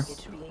 their tower?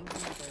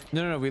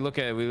 no, we look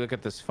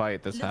at this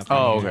fight that's happening.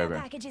 Oh, here. okay.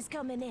 Packages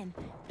coming in.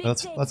 Big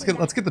Let's thanks get for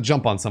let's that. get the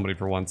jump on somebody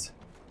for once.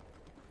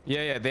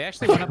 Yeah, they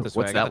actually went up this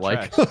way. What's I got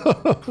that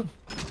the like?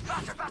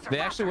 tracks. They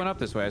actually went up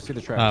this way. I see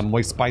the tracks.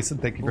 Moist Bison,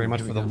 thank you very Ooh,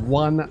 much here for we the go.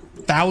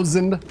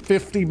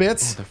 1,050 Oh,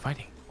 bits. they're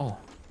fighting. Oh,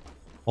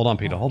 Hold on,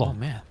 Peter. Hold oh on.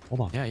 man. Hold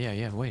on.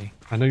 Yeah. Waiting.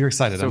 I know you're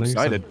excited. I So know you're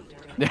excited.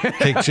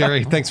 Cake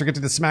Jerry, thanks for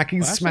getting the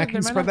smackies. Well, actually, they Smackies,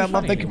 might spread not that be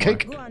love. Thank you, fighting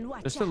Cake. Go on,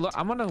 watch Just out.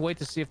 I'm gonna wait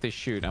to see if they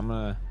shoot. I'm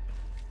gonna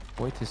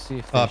wait to see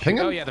if they Ping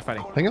shoot. him? Oh yeah, they're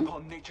fighting. Ping him?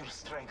 Upon nature's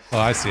strength. Oh,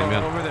 I see him,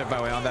 yeah. Over there, by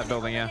the way, on that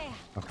building. Yeah.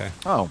 Okay.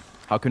 Oh,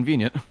 how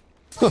convenient.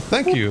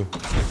 Thank you.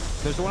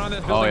 There's one on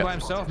this building yeah. by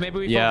himself. Maybe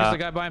we Yeah. focus the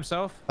guy by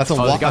himself. That's a, Oh,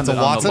 the guy that's a on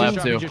the Watson. left,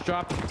 Drop, too. he just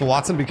dropped. It's a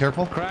Watson. Be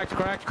careful. Cracked.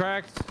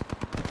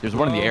 There's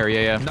one in the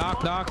area, yeah.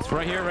 Knocked.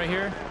 Right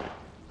here.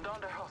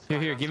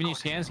 Here. Giving you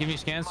scans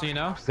so you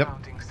know. Yep.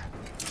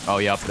 Oh,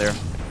 yeah, up there.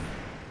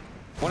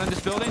 One in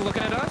this building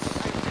looking at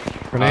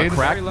us. Grenade.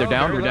 Crack. Very They're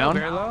down. very They're low, down.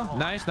 Very low.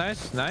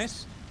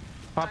 Nice.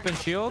 Pop in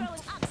shield.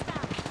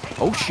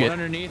 Oh, One shit.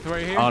 underneath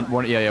right here. On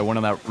one, yeah, one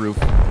on that roof.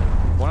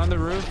 One on the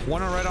roof.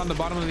 One right on the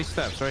bottom of these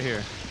steps right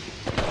here.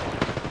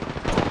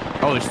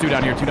 Oh, there's two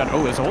down here, two down.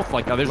 Oh, there's a whole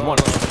flank. Now there's one.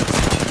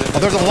 Oh,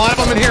 there's a lot of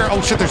them in here.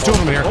 Oh shit, there's 2 of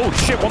them here. Oh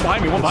shit, one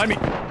behind me.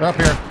 They're up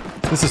here.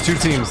 This is 2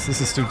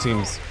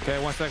 teams.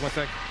 Okay, one sec.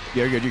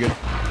 Yeah, you're good.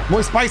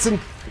 Moist Bison.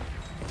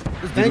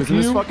 Thank was in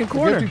this you. fucking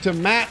corner. Thank you to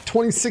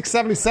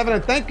Matt2677,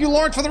 and thank you,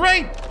 Lawrence, for the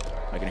raid.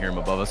 I can hear him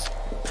above us.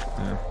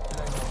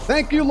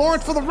 Thank you,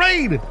 Lawrence, for the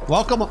raid.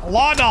 Welcome,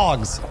 Law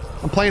Dogs.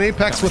 I'm playing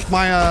Apex with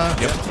my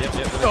Yep.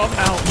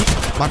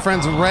 Oh, my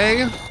friends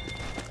Ray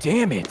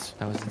damn it.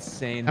 That was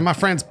insane. and my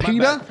friends My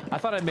Peta. bad. I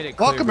thought I made it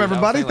clear. Welcome but I was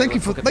everybody. saying, Thank you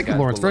let's for look at the guys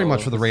Lawrence very below.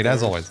 much for the raid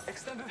as always.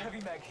 Extended heavy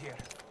mag here.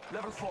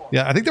 Level 4.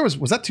 Yeah, I think there was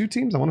that 2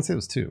 teams? I want to say it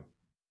was 2.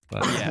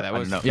 But Yeah, that I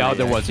was. don't know. Yeah,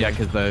 there was, yeah,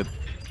 because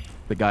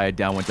the guy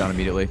down went down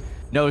immediately.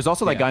 No, there's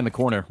also that Yeah. guy in the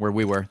corner where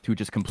we were, who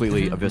just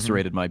completely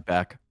eviscerated my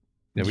back.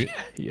 yeah, we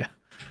Yeah.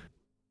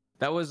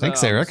 That was.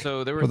 Thanks, Eric,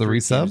 so there were for the 3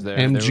 resub. teams there.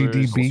 There was MGDB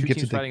 2 gifted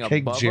teams to fighting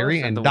Cake above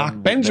Jerry us, and the Doc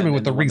one- Benjamin and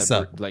with then the one that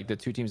resub. like the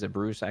 2 teams that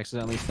Bruce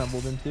accidentally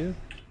stumbled into,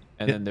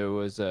 and then there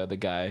was the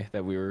guy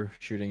that we were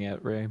shooting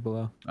at Ray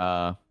below.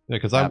 Yeah,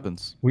 because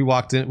Happens. we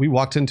walked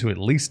into at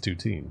least 2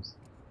 teams.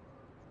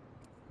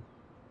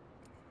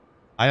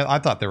 I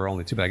thought there were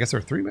only 2, but I guess there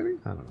were 3 maybe?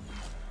 I don't know.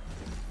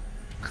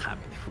 I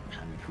mean,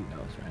 who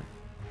knows, right?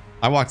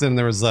 I walked in and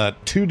there was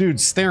 2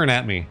 dudes staring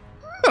at me.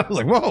 I was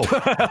like, whoa.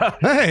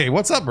 Hey,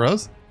 what's up,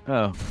 bros?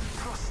 Oh.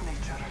 Trust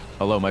nature.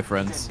 Hello, my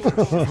friends.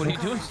 What are you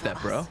doing,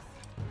 step bro?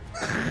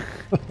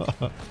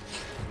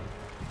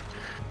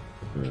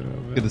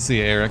 Good to see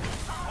you, Eric.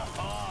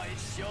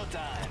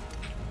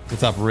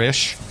 What's up,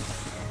 Rish?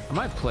 I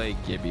might play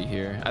Gibby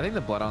here. I think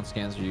the blood on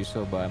scans are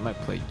useful, but I might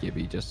play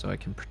Gibby just so I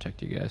can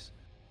protect you guys.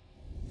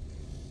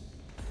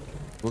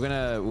 We're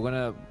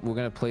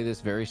gonna play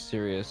this very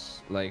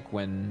serious, like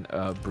when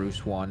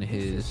Bruce won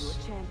his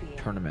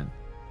tournament.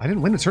 I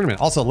didn't win the tournament.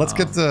 Also, let's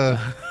get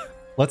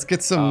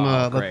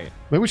some. Great.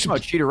 Maybe we should Oh,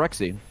 Cheater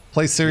Rexy.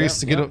 play serious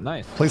to get a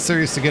nice. play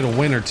serious to get a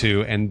win or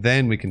 2, and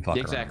then we can fuck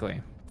around.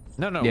 Exactly.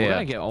 No, Yeah, we're yeah.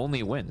 gonna get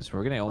only wins.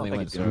 We're gonna only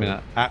wins. I mean,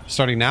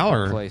 starting now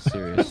or Play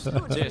serious.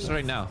 Yeah,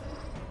 starting now.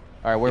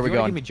 All right, where are we If you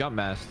wanna going? Give me jump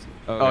mast.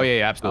 Oh,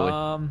 yeah,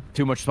 absolutely.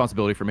 Too much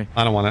responsibility for me.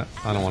 I don't want it.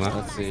 I don't want it.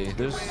 Let's see.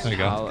 There's There you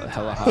go.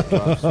 hella hot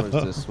drops towards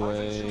this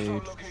way.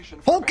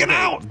 Hulking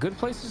out. Good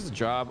places to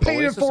drop.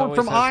 Paid it Oasis forward always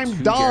from has I'm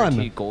 2 done.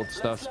 guaranteed gold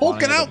stuff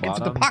spawning Hulking at out. Get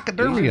to the bottom.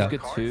 Pachydermia. These are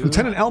good too,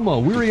 Lieutenant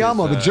Elmo,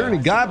 Wiriyama, because, the Journey,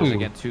 those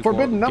again, Gabu, 2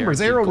 Forbidden gold- Numbers,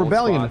 guaranteed Arrow gold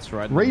Rebellion, spots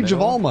right in the Rage of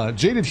middle. Alma,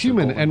 Jaded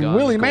Human, Golden and guns,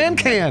 Willie golden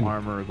Mancan.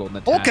 armor,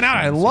 golden Hulking out, I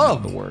attachments,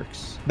 love. the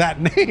works.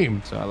 that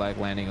name. So I like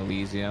landing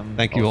Elysium.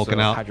 Thank you, Also,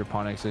 Hulking out.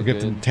 Hydroponics We're is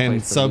getting good 10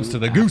 place subs to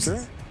loot the after.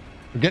 gooses.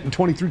 We're getting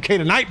 23K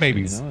tonight,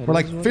 babies. You know, it We're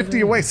like is what 50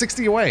 it away, is.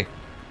 60 away.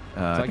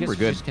 So I I think guess we're you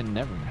good. just can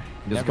never. There's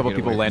a never couple get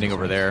people away from landing this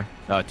over place.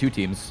 there. 2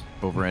 teams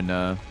over in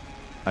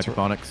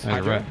hydroponics. Hey,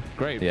 Hydro? right.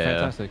 Great, Yeah.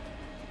 fantastic.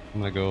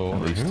 I'm gonna go At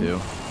over least here.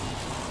 2.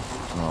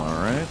 All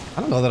right.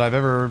 I don't know that I've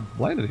ever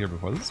landed here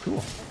before. This is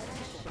cool.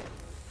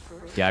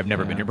 Yeah, I've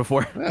never been here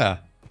before. Yeah.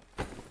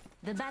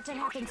 The battle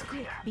happens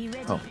quick. Be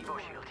ready. Oh. Evo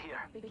shield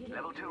here.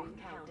 Level 2.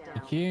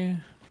 Thank you.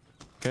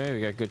 Okay,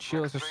 we got good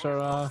shields to start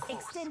off.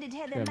 Extended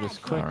header Grab this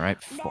mag. quick. All right.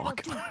 Level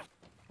Fuck. 2.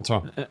 What's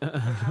wrong?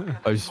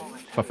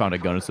 I found a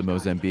gun. It's a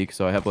Mozambique,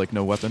 so I have like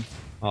no weapon.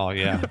 Oh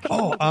yeah.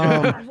 Oh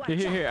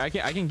Here. I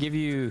can give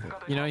you.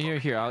 You know,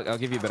 here. I'll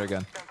give you a better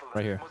gun.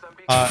 Right here.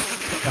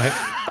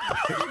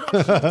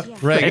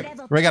 Ray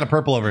got a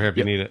purple over here if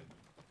you need it.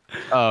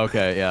 Oh,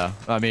 okay, yeah.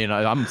 I mean,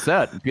 I'm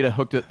set. Petah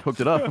hooked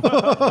it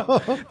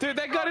up. Dude,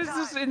 that gun is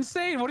just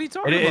insane. What are you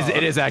talking It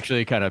about? is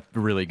actually kind of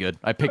really good.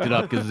 I picked it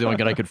up because it's the only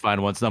gun I could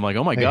find once, and I'm like,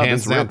 oh my Hey, god,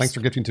 hands this down. rips. Thanks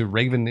for gifting to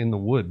Raven in the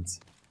Woods.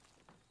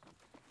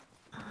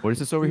 What is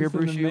this over here,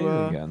 This is Bruce? an You,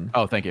 amazing gun.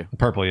 Oh, thank you.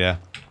 Purple, yeah.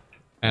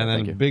 And thank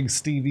then you. Big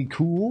Stevie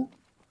Cool.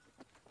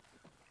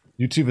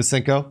 You too,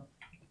 Visenko.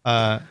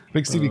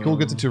 Big Stevie Cool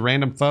gets it to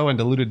Random Foe and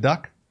Diluted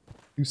Duck.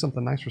 Do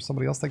something nice for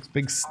somebody else. Thanks,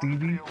 Big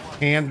Stevie.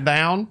 Hand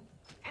down.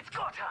 It's go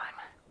time.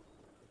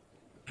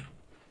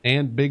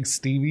 And Big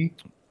Stevie.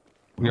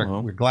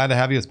 We're glad to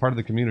have you as part of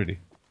the community.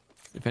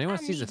 If anyone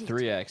sees a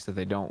 3x that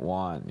they don't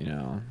want, you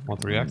know.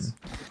 Want 3x?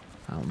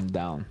 I'm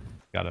down.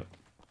 Got it.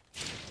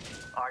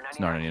 It's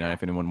an R99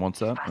 if anyone wants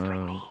that.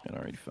 An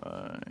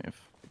R85.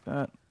 Like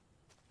that.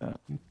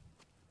 You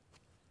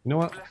know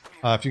what?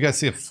 If you guys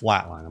see a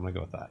flat line, I'm going to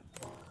go with that.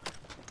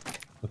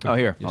 Okay. Oh,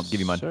 here. I'll give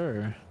you mine.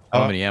 Sir. I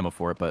don't have any ammo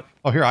for it, but...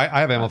 Oh, here. I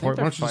have ammo I for think it.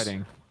 Why they're don't you just-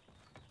 fighting.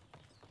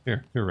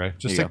 Here, Ray.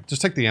 Here you go.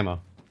 Just take the ammo.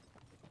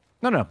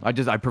 No. I would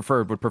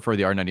prefer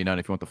the R99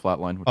 if you want the flat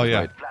line, which Oh, is yeah.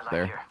 right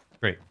there.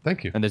 Great.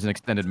 Thank you. And there's an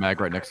extended mag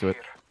right next to it.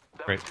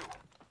 Great.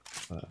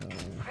 Ready,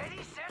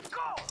 set, go.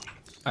 Oh,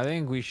 I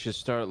think we should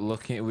start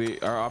looking.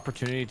 Our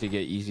opportunity to get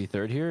easy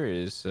third here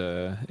is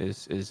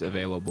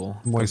available.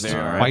 Moist They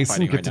are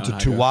Bison fighting gets right it now,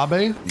 to Hydra.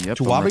 Tuwabe. Yep, I'm right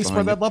Tuwabe spread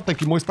behind that it. love.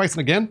 Thank you, Moist Bison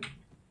again.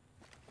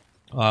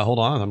 Hold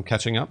on, I'm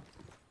catching up.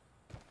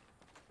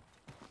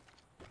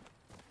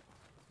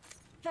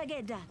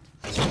 Forget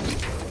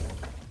that.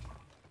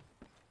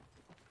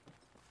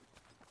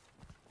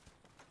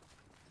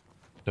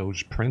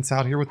 Doge Prince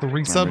out here with the I'm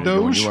resub ready to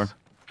go when Doge. you are.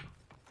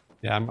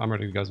 Yeah, I'm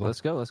ready to go as well.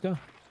 Let's go.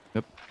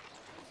 Yep.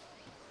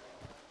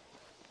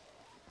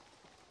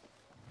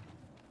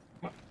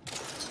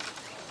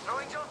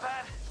 Throwing jump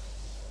pad.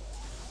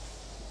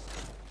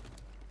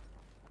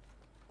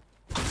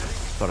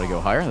 Thought I'd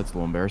go higher. That's a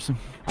little embarrassing.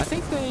 I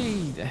think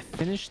they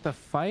finished the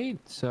fight,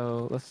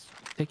 so let's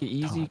take it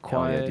easy, Hell yeah,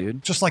 quiet.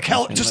 dude. Just like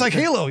hell, just like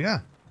Halo, yeah.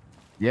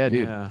 Yeah,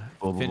 dude. Yeah,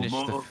 Blah, blah, finish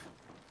blah,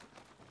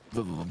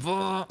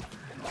 the.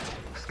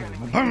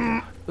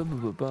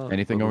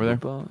 Anything over there?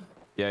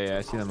 Yeah,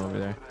 I see them over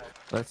there.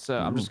 Let's.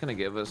 I'm just gonna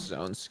give a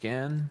zone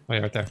scan. Oh, yeah,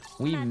 right there.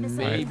 We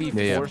may be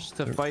Yeah. forced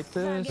to fight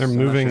this. They're I'm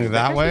not moving sure.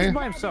 that guy way? seems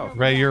by himself.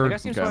 Ray, you're That guy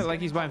seems Okay. like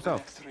he's by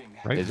himself.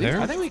 right Is he? there.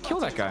 I think we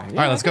killed that guy. Yeah, All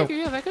right, let's go.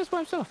 Yeah, that guy's by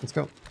himself. Let's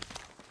go.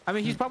 I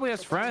mean, he's probably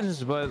has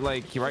friends, but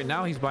like right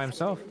now he's by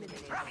himself.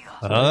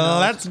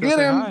 Let's go get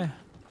say him. hi.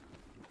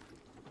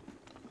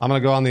 I'm gonna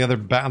go on the other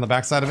on the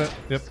back side of it.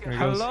 Yep, there he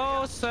goes.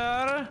 Hello,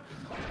 sir.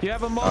 You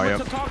have a moment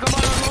yep. to talk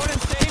about our Lord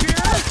and Savior?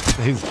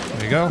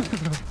 There you go.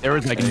 There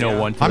was like no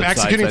one. To I'm the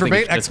executing side, so for I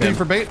think bait. it's just Executing him.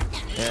 for bait.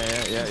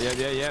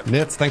 Yeah.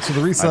 Nits, thanks for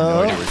the I have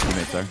no idea where resub. his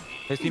teammates are.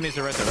 His teammates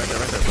are right there,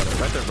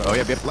 brother. Oh,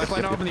 yep.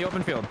 Lifeline off in the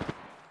open field.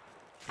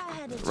 I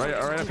had it. Right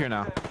up here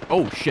now.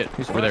 Oh shit!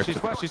 Over there. She's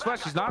flushed.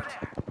 She's knocked.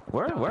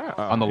 Where? Oh,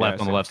 On the yeah, left.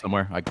 I On the left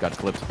somewhere. I got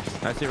clipped.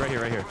 I see it right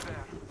here.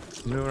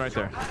 He's moving right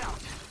there.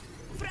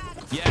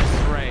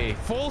 Yes, Ray.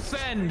 Full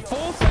send,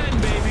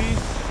 baby.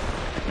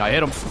 I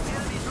hit him.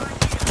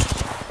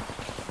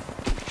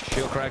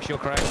 Shield crack.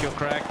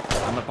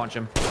 I'm gonna punch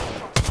him.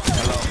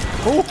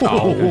 Hello.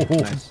 Oh,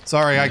 nice.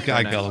 sorry, I Nice.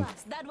 killed him.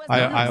 That was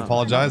I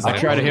apologize. I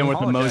tried to hit him with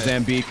the Apologize.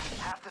 Mozambique.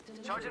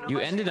 You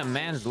ended a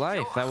man's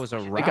life. That was a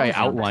round. think I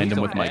outlined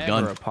him with my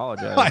gun.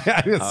 Apologize.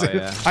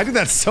 I do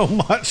that so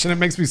much, and it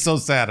makes me so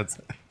sad. It's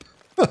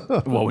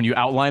Well, when you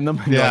outline them,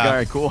 you're like, all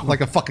right, cool. like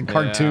a fucking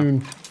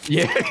cartoon.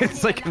 Yeah,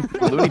 it's like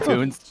Looney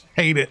Tunes.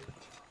 Hate it.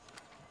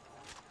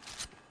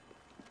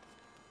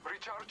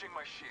 Recharging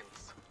my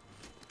shields.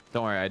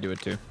 Don't worry, I do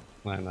it too.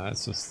 I know,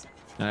 it's just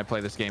And I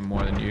play this game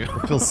more than you.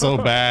 it feels so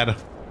bad.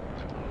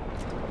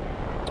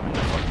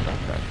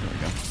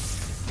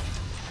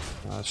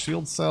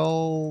 Shield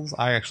cells.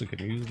 I actually can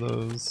use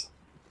those.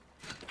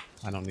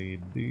 I don't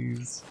need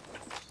these.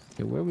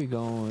 Okay, where are we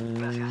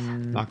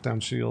going? Knockdown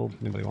shield.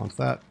 Anybody wants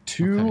that?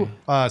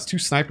 It's two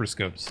sniper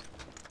scopes.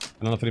 I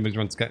don't know if anybody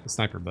runs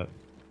sniper, but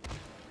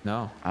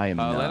No. I am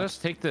not. Let us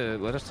take the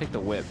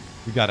whip.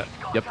 you got it.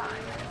 Yep.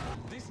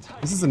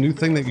 This is a new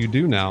thing that you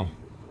do now.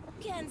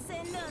 Can't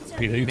say no to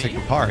Peter, you take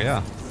the par,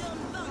 yeah.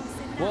 some bumps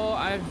in Well,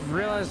 I've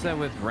realized that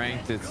with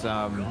ranked, there's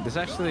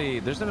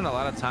been a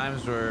lot of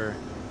times where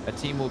a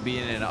team will be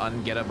in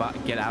an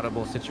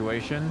get-outable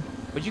situation,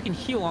 but you can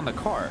heal on the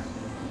car.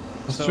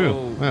 That's so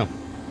true. Yeah.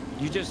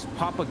 You just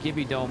pop a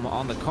Gibby Dome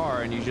on the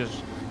car and you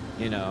just,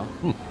 Oh,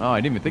 I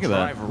didn't even think of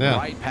that. Drive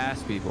right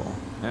past people.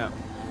 Yeah.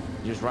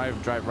 You just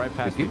drive right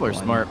past people. People are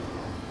smart.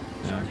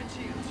 Yeah.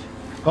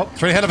 Oh,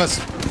 it's right ahead of us.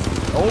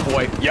 Oh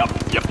boy. Yep.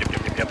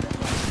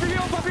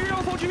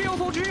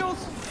 Hold your heels.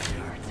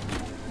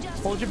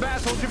 Hold your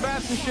bass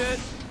and shit.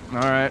 All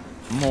right.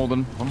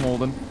 I'm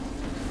holding.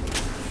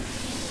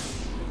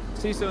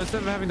 See, so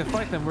instead of having to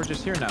fight them, we're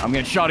just here now. I'm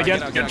getting shot again.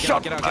 Get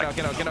out.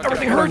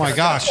 Everything hurts. Oh my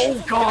gosh.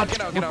 Oh god.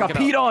 Got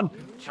peed on.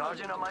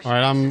 All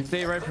right, I'm.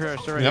 Stay right here.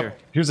 Stay right Yep. here.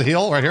 Here's a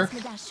heal right here.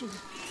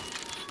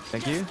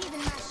 Thank you.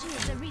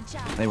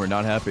 They were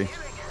not happy.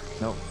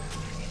 Nope.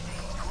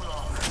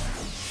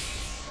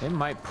 They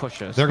might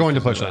push us. They're going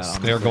to push us.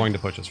 They are going to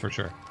push us for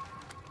sure.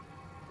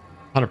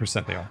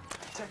 100% they are.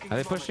 Are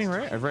they pushing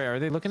right? Are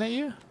they looking at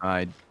you?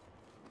 I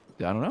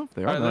don't know.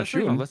 They are. All right, Not let's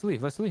leave. shooting.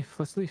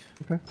 Let's leave.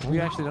 Okay. We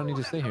actually don't need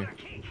to stay here.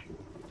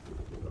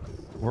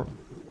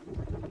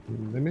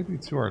 They may be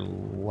to our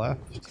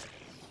left.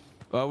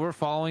 We're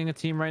following a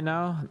team right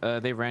now.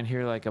 They ran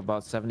here like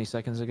about 70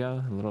 seconds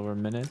ago, a little over a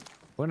minute.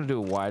 We're gonna do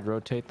a wide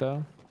rotate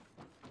though.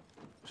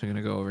 So we're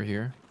gonna go over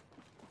here.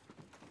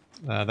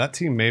 That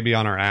team may be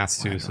on our ass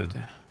too, so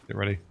get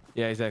ready.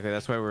 Yeah, exactly.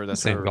 That's why we're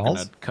St.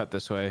 gonna cut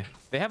this way.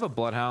 They have a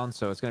bloodhound,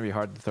 so it's gonna be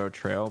hard to throw a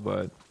trail,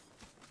 but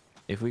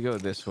if we go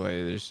this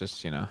way, there's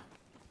just,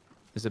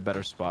 there's a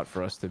better spot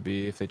for us to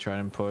be if they try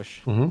and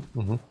push.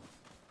 Mm-hmm.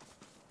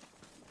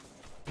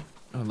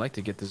 I would like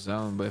to get the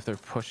zone, but if they're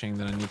pushing,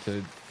 then I need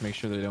to make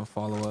sure they don't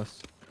follow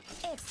us.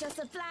 Extra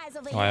supplies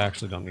over Oh, I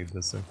actually don't need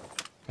this thing.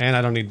 And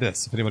I don't need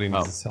this, if anybody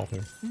needs this health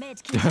here.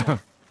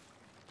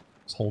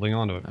 Just holding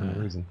on to it for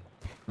no reason.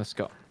 Let's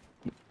go.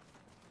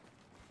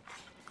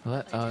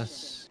 Let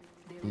us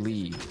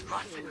leave.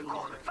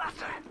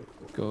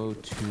 Go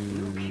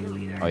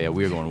to... Oh yeah,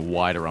 we are going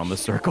wide around the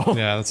circle.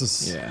 Yeah, this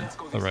is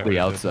the right way the to do it.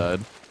 outside.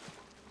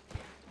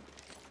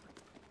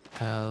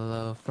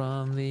 Hello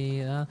from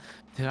the...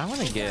 Dude, I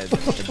want to get the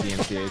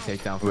DMCA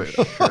takedown for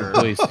sure.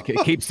 Please,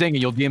 keep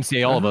singing. You'll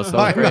DMCA all of us.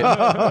 That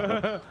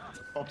was great.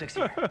 Optics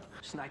here.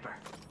 Sniper.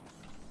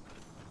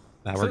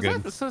 Nah, we're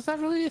good. So is that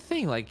really a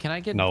thing? Like, can I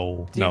get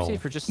No, DMCA no.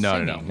 for just No.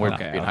 singing? We're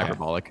okay, being okay.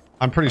 hyperbolic.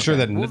 I'm pretty sure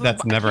that Well,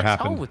 that's I never can't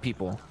tell happened. with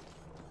people.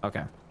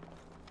 Okay.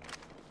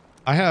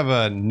 I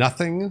have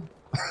nothing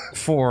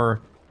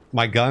for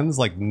my guns,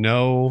 like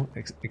no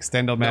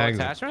extendo mags.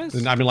 No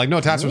attachments? I mean, like no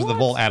attachments to the What?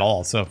 bolt at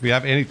all. So if you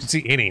have any,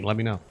 see any, let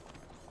me know.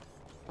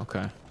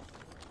 Okay.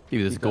 Give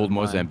you this Keep gold that in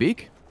mind.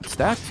 Mozambique. It's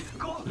stacked.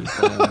 Keep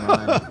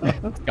that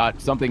in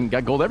mind.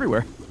 Got gold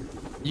everywhere.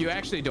 You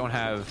actually don't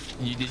have...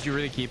 Did you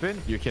really keep it?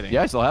 You're kidding.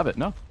 Yeah, I still have it.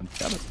 No,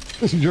 I have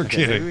it. You're Okay,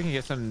 maybe kidding. we can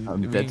get some...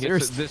 I'm we dead can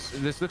get serious.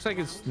 this looks like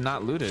it's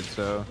not looted,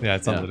 so... Yeah,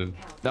 it's Yeah. unlooted.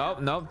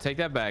 No, take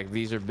that back.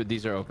 These are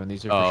open.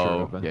 These are for Oh,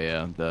 sure open.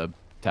 yeah. The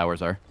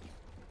towers are.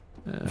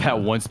 That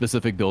one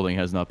specific building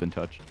has not been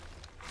touched.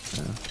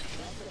 There's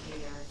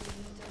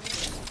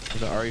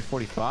a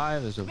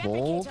RE45. There's a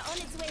Volt. Replicator on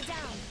its way down.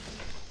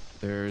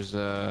 There's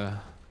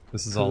a...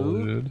 This is all Who?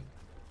 looted.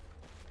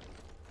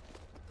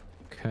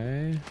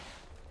 Okay.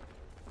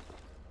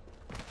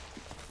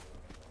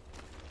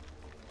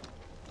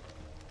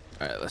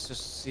 Alright, let's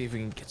just see if we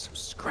can get some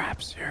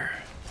scraps here.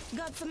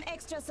 Got some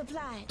extra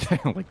supplies.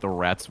 Like the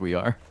rats we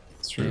are.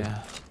 It's true.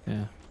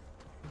 Yeah.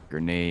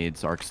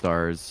 Grenades, arc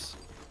stars.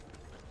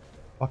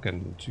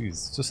 Fucking,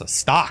 jeez, just a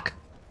stock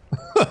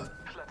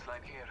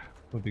Flatline here.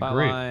 would be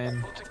great.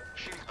 Line.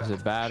 There's a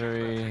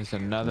battery. There's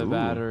another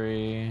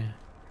battery.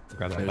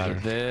 Grab that There's a battery.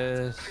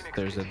 this.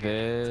 There's a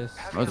this.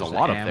 There's a There's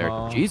lot up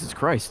ammo. there. Jesus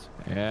Christ.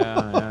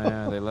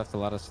 Yeah. They left a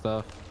lot of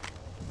stuff.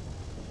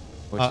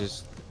 Which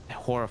is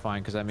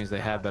horrifying because that means they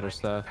have better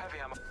stuff. Heavy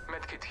ammo.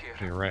 Medkit here.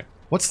 You're right.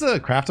 What's the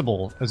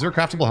craftable? Is there a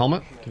craftable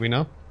helmet? Do we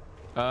know?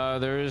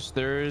 There's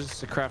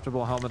a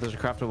craftable helmet, there's a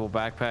craftable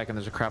backpack, and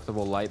there's a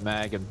craftable light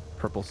mag and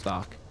purple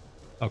stock.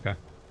 Okay.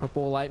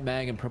 Purple light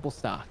mag and purple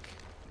stock.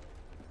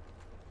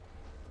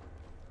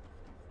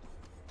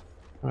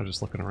 I'm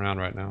just looking around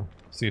right now.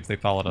 See if they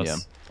followed us. Yeah.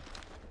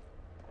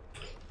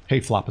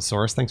 Hey,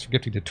 Floposaurus, thanks for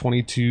gifting to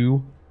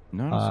 22.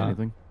 No, I don't see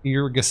anything.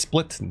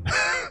 Irgasplitten.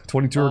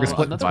 22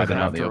 Irgasplitten. Another Buy them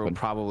out in the crafter will open.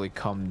 probably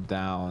come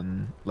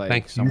down like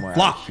Thank you, somewhere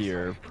Flop. out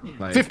here.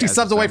 Like, 50 as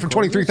subs the away sun from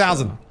closes,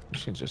 23,000. so we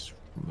should just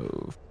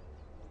move.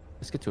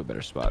 Let's get to a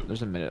better spot.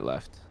 There's a minute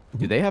left.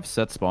 Do they have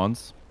set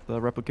spawns, the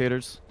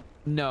replicators?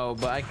 No,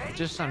 but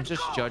I'm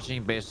just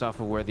judging based off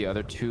of where the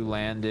other two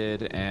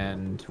landed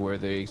and where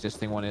the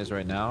existing one is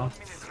right now.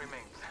 Minute remains.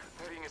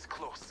 The ring is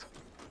close.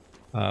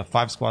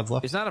 5 squads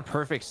left. It's not a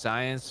perfect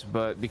science,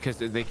 but because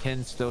they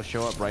can still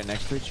show up right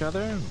next to each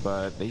other,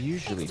 but they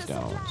usually Extra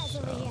don't. supplies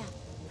over So. here.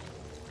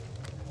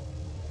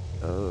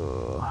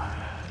 Oh,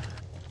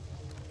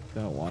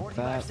 don't want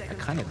that. I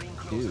kind of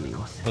do.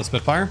 The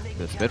Spitfire?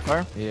 The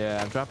Spitfire? Yeah,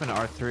 I'm dropping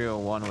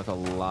R301 with a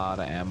lot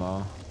of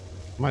ammo.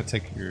 I might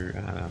take your...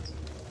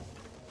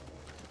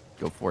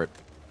 Go for it.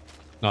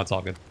 No, it's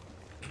all good.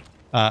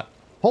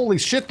 Holy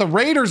shit, the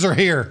Raiders are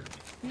here.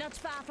 Not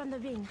far from the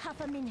ring. Half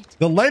a minute.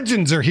 The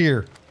Legends are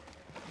here.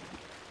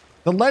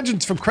 The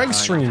Legends from Craig's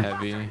stream.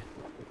 Heavy.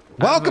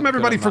 Welcome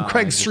everybody from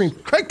Craig's stream.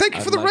 Craig, thank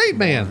you for the raid,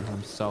 man.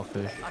 I'm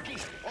selfish.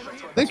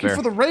 Thank you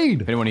for the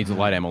raid. If anyone needs a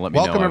light ammo, let me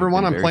know. Welcome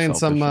everyone. I'm playing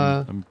some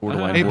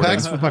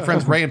Apex with my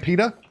friends Ray and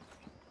Petah.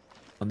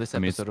 On this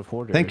episode of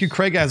Hoarders. Thank you,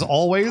 Craig, as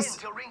always.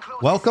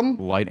 Welcome.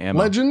 Light ammo.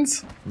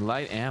 Legends.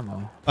 Light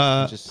ammo.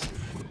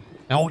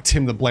 Oh,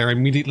 Tim the Blair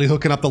immediately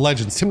hooking up the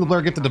Legends. Tim the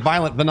Blair gifted to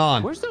Violent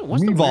Venon. What's the Meval,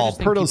 weirdest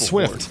thing Perdo people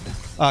Swift,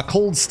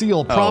 Cold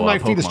Steel, Prom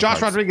Night Fetus, Pokemon Josh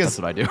cards. Rodriguez, That's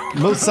what I do.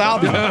 Mo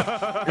Salvi,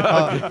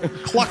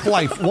 Cluck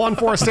Life, Juan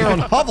Forestero,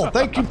 and Hubble.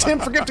 Thank you, Tim,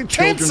 for gifting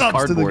 10 Children's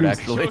subs to the cardboard, goose.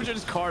 actually.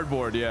 Children's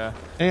cardboard, yeah.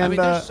 And I mean,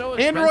 they're so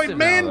Android expensive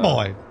Man now,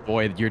 Boy,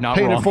 Boy, you're not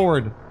paid wrong. it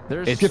forward.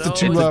 They're It's so gifted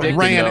to addicting,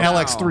 Ran though.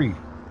 LX3.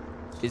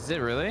 Is it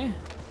really?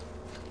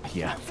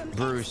 Yeah.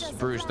 Bruce,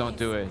 don't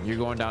do it. You're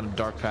going down a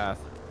dark path.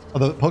 Oh,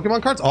 the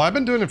Pokemon cards? Oh, I've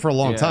been doing it for a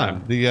long Yeah.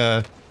 time.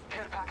 The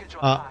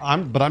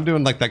I'm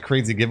doing like that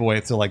crazy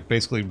giveaway. So like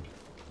basically,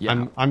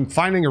 Yeah. I'm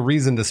finding a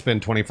reason to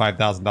spend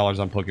 $25,000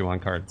 on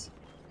Pokemon cards.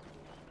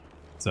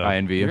 So I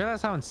envy You you.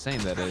 realize how insane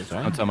that is,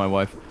 right? I'll tell my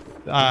wife.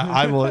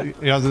 I will. I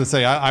was gonna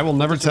say I will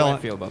never does your tell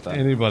wife feel about that?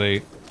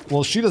 anybody.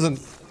 Well, she doesn't.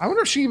 I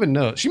wonder if she even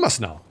knows. She must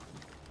know.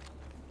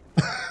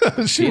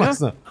 She Tina?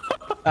 must know.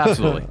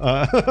 Absolutely.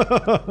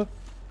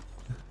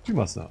 She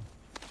must know.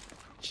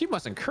 She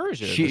must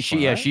encourage it. at she this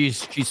point, yeah, right?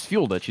 she's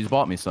fueled it. She's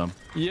bought me some.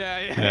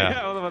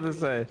 Yeah. I was about to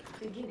say.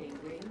 Beginning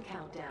ring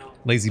countdown.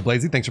 Lazy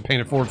Blazy, thanks for paying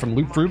it forward from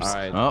Loot Froops. All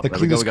right. Oh, The there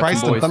we go, Cletus we got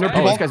Christ some and boys. Thunder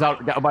Oh, this People. guy's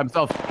out by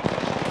himself.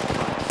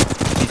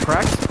 He's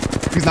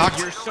cracked. He's knocked.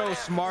 You're so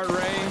smart,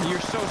 Ray. You're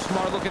so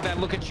smart. Look at that.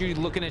 Look at you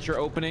looking at your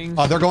openings.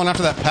 They're going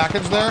after that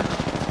package there.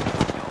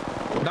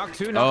 Knock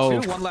two. Oh.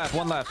 One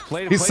left.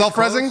 Play, He's play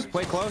self-resing? close,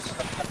 Play close.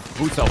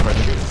 Who's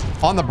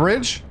self-present? On the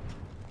bridge.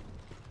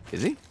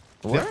 Is he?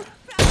 Where?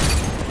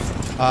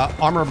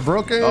 Armor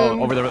broken. Oh,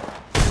 over there.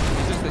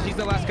 He's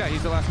the last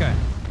guy.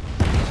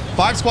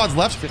 5 squads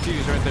left. The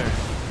fuse right there.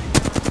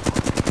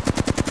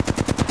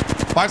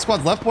 5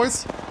 squads left,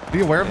 boys.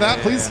 Be aware of that,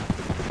 please.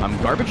 I'm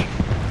garbage.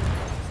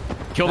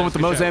 Killed him with the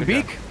Nice, good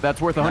Mozambique. job.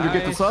 That's worth 100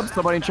 gifted Nice. subs.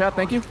 Somebody in chat,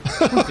 thank you.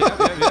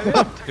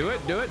 Yeah.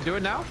 Do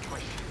it now.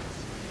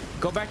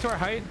 Go back to our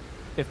height,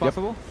 if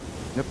possible.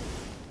 Yep.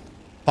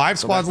 5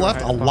 squads back to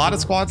left. our A height, lot of possible.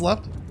 squads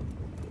left.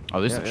 Oh,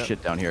 there's Yeah, some yeah.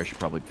 shit down here. I should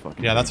probably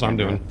fucking. Yeah, that's what I'm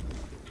doing.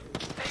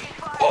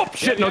 Oh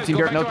shit! No team go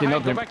here. back No to team. our No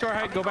height, Go team. back to our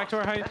height. Go back to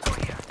our height.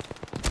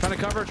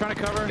 Trying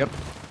to cover. Yep.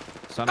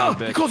 Son Oh,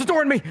 of a he bitch. closed the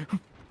door on me.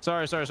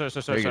 Sorry. You're good,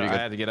 I you're good.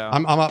 had to get out.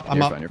 I'm up. I'm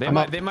You're up. fine, you're They I'm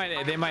might, up. they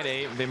might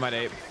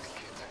ape.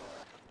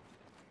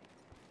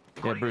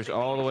 Yeah, Bruce,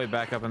 all the way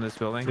back up in this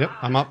building. Yep,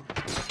 I'm up.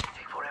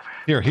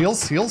 Here,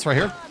 heals right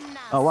here.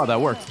 Oh wow, that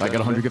worked. I got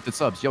 100 gifted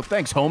subs. Yo,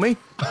 thanks, homie.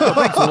 Yo,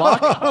 thanks,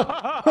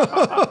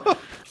 Lock.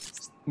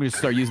 We just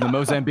start using the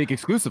Mozambique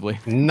exclusively.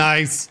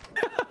 Nice.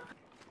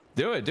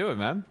 Do it,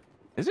 man.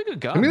 It's a good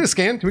gun. Can we get a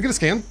scan? Can we get a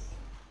scan?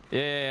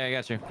 Yeah, I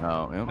got you.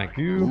 Oh, yeah. Thank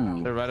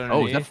you. They're right Oh, is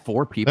underneath. that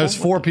 4 people? There's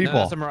 4 No, people.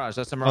 that's a mirage.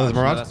 That's a mirage. there's a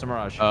mirage? No, that's a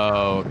mirage.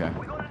 Oh, okay.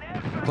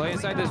 Play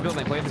inside this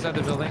building.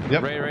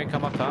 Yep. Ray,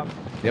 come up top.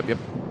 Yep. They're-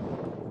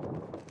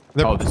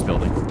 Oh, this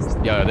building.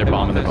 Yeah, they're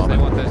bombing. They're They bombing.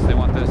 want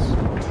this.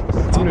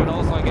 Bombing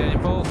also, I get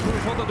info.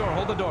 Bruce, hold the door.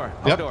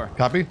 Hold Yep. door.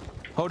 Copy.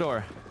 Hold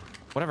door.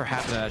 Whatever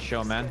happened to that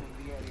show, man?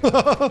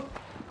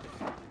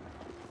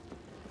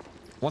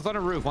 One's on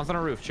a roof.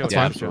 Chill.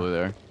 Yeah, absolutely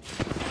there.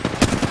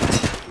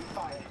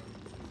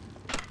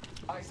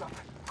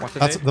 Watch the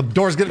That's nade. the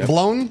door's getting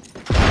blown. Watch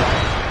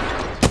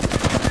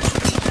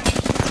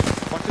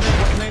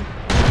the nade.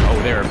 Oh,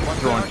 they're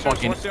throwing Watch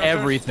fucking the archers.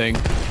 everything.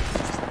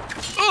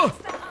 Ugh!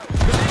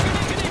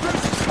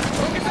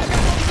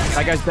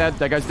 That guy's dead.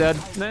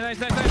 Nice.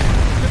 Good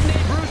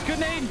nade, Bruce. Good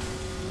nade.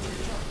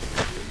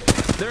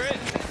 They're in.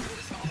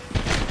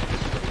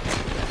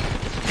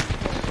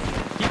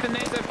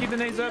 Keep the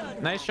nades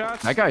up. Nice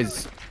shots. That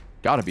guy's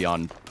gotta be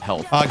on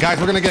health. Guys,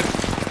 we're gonna get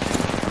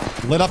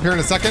lit up here in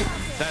a second.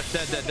 That's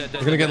dead. We're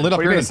gonna get lit up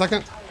What do here you in a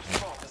second.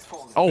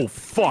 Oh,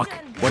 fuck.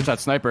 Where's that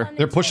sniper?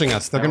 They're pushing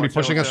us. They're gonna be watch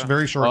out, pushing watch us out.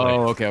 very shortly.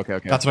 Oh, okay.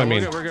 That's what I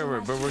mean.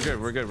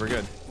 We're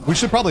good. We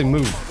should probably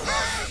move.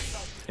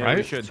 Yeah, Right?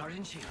 we should.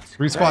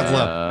 3 squads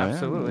left.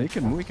 Absolutely.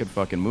 We could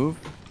fucking move.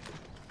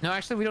 No,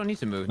 actually, we don't need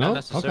to move. No? Not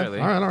necessarily.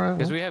 Okay. All right.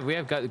 Because we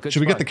have got good. Should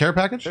we get the spot. care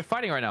package? They're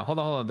fighting right now. Hold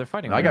on. They're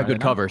fighting. I right got now. good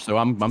cover, so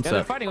I'm Yeah, they're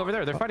set. fighting over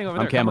there. I'm Come with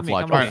me,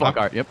 camouflaged. come with me. Fuck.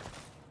 All right. Yep.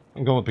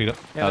 I'm going with Peter. Yeah,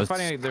 That they're was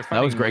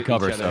fighting great with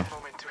cover, each other. so.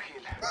 Moment to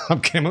heal.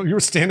 I'm camo. You were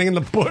standing in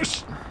the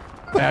bush.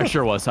 Yeah, I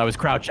sure was. I was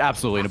crouched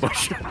absolutely in a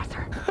bush.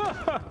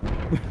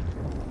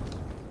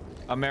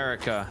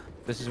 America.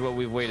 This is what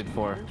we've waited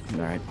for. All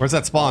right. Where's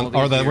that spawn?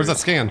 All Or these where's that years.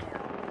 scan?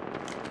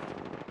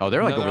 Oh,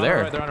 they're like No, over they're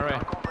there. on They're on our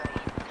way.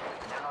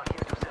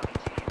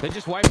 They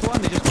just wiped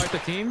one. They just wiped the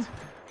team.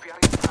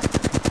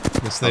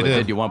 Yes, they Oh,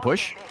 did. You want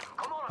push?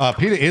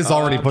 Peter is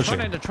already I'm pushing.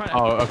 trying to-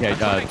 Oh, okay, I'm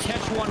trying to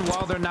catch one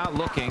while they're not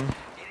looking.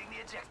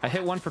 I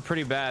hit one for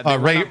pretty bad. They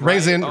Ray- went up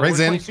Ray's right. in, Oh, Ray's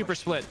we're in. playing super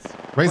split.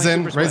 Raise Playing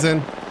in, super raise split.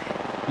 in.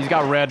 He's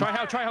got red.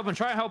 Try help him.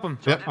 Try help him.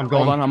 Yep, I'm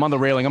going. Hold on, I'm on the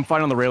railing. I'm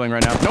fighting on the railing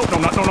right now. Nope, no,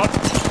 not.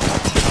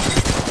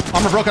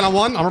 Armor broken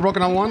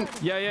on one.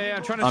 Yeah.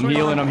 I'm trying to. I'm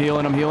healing.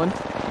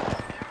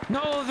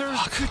 No, there's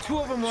two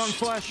of them wrong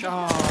flesh.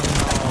 Oh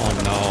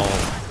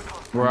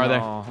Where are they?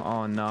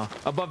 Oh no.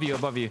 Above you. I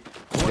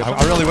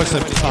really wish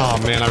that. Oh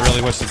man, I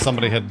really wish that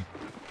somebody had.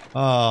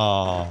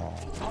 Oh.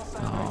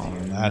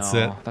 That's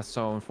it. That's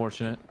so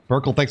unfortunate.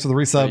 Burkle, thanks for the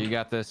resub. You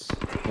got this.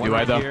 Do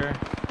I though? Here.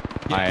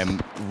 Yes. I am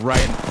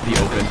right in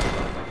the open.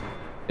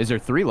 Is there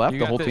 3 left?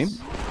 The whole team?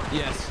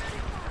 Yes.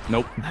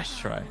 Nope. Nice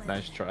try.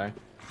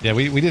 Yeah,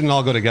 we didn't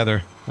all go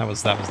together. That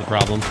was the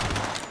problem.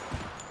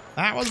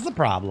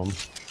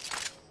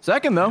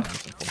 Second though.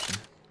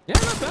 Yeah,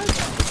 not bad.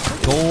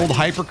 Gold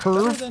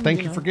hypercurve.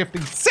 Thank you for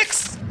gifting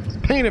 6.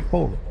 Paying it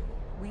forward.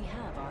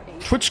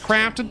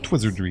 Twitchcraft and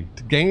Twizzardry.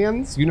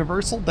 Gans,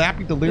 Universal,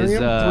 Dappy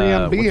Delirium,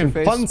 3MB, and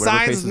Fun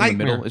Size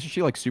Nightmare. Isn't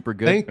she like super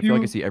good? Thank I feel you.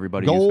 like I see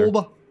everybody Gold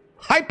use her.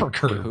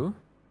 hypercurve. Who?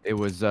 It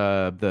was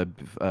the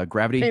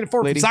gravity Paying it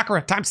forward lady. from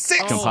Sakura times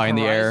 6. Comes high in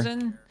the air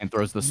Horizon? and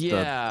throws the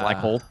black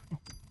hole.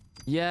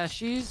 Yeah,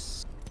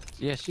 she's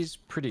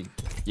pretty.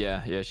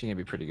 Yeah, she can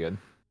be pretty good.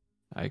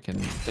 I can.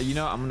 I'm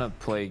gonna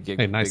play Gig.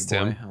 Hey, nice, Big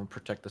Boy. Tim. I'm gonna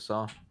protect us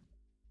all.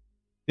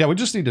 Yeah, we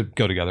just need to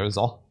go together is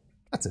all.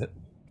 That's it.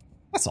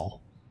 That's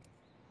all.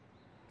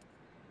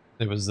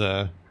 It was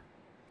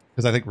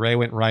because I think Ray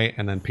went right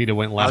and then Petah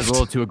went left. I was a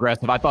little too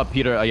aggressive. I thought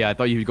Petah. I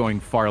thought you were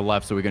going far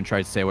left, so we can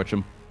try to sandwich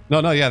him. No,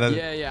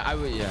 I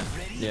would.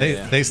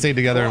 They stayed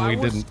together and we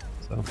was, didn't.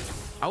 So.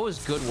 I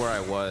was good where I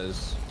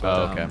was.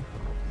 Oh, okay.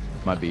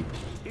 Might be.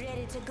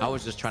 I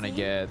was just trying to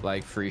get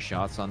like free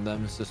shots on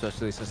them,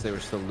 especially since they were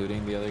still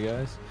looting the other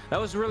guys. That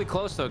was really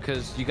close though,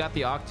 because you got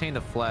the Octane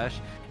to flash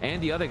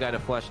and the other guy to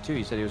flash too.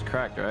 You said he was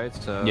cracked, right?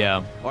 So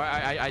yeah. Or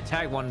I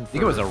tagged one. I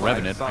think it was a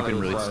Revenant. I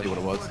couldn't really see what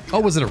it was. Oh,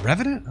 was it a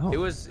Revenant? Oh. It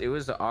was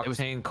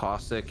Octane,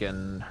 Caustic,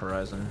 and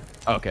Horizon.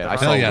 Okay. I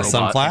saw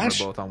some flash.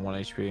 Both on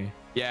 1 HP.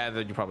 Yeah,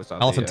 you probably saw.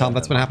 Elephant Tom.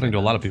 That's been happening to a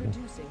lot of people.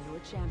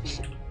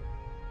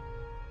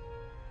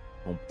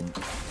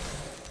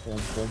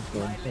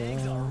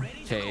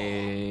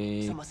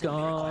 Take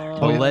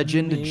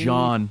Legend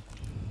John.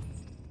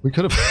 We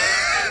could have.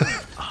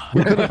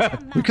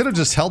 we could have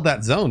just held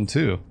that zone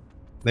too.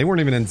 They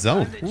weren't even in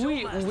zone.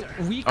 We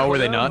oh, were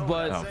they not?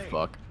 But... Oh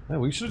fuck. Yeah,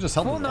 we should have just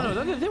held. Well,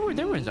 no, they were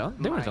in zone.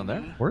 They were in zone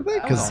there. Were they?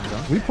 Because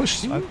we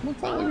pushed. I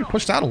felt like we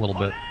pushed out a little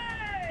bit.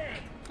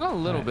 A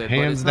little bit.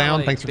 Hands down.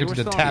 Like, thanks for giving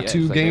the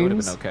tattoo like,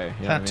 games. Okay,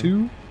 tattoo. I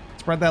mean?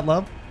 Spread that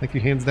love. Thank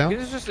you. Hands down.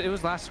 It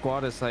was last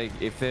squad. It's like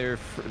if they're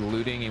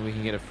looting and we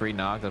can get a free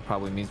knock, that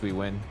probably means we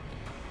win.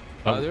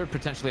 There are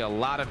potentially a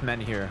lot of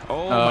men here.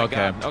 Oh my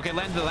god. Okay,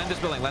 land this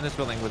building. Land this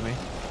building with me.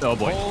 Oh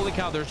boy. Holy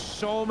cow! There's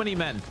so many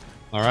men.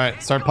 All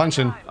right, start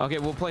punching. Okay,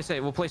 we'll play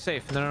safe.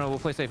 No, we'll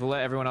play safe. We'll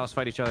let everyone else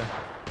fight each other.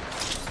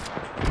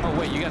 Oh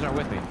wait, you guys aren't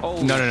with me.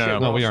 Oh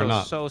no, we are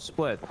not. So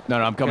split. No,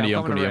 I'm coming to you.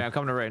 I'm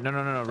coming to Ray. No,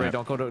 Ray, right.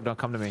 Don't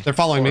come to me. They're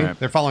following me.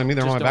 They're following me.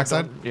 They're on my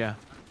backside. Yeah.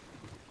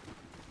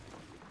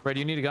 Ray, do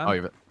you need a gun?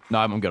 Oh, no,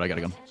 I'm good. I got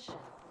a gun.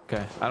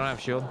 Okay, I don't have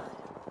shield.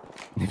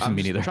 Me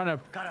neither.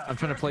 I'm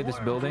trying to play this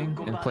building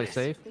and play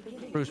safe.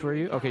 Bruce, where are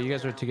you? Okay, you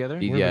guys are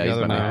together. Yeah, he's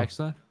now.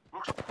 Excellent.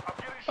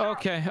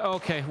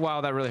 Okay.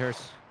 Wow, that really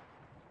hurts.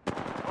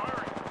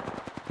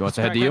 You want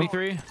to head to you?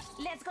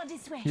 Let's go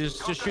this way. You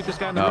just shoot this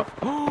guy in the roof.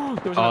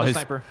 There was another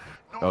sniper.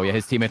 Oh yeah,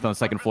 his teammate's on the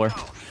second floor.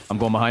 I'm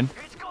going behind.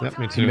 Yep,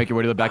 me too. Can you make your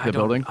way to the back of the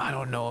building? I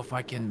don't know if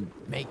I can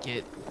make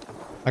it.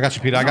 I got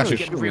you, Petah. I got you.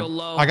 Real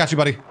low. I got you,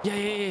 buddy. Yeah.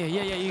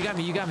 You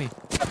got me.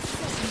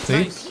 See?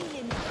 Nice.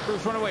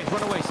 Bruce, run away.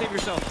 Save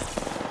yourself.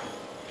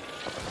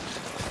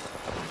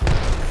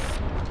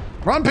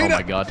 Run, Petah. Oh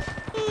my god.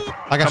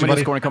 I got you,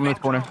 buddy. Come in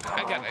this corner.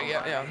 I got it.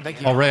 Yeah.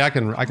 Thank you. Oh, Ray, I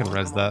can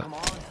res that.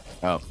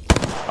 Oh,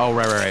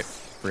 right.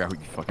 Forgot who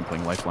you fucking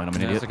playing Lifeline. I'm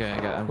an idiot. Okay,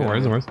 I'm No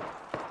worries.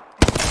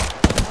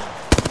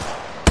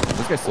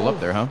 This guy's still up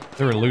there, huh?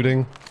 They were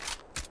looting.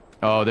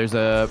 Oh, there's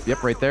a...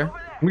 Yep, right there.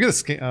 Let me get a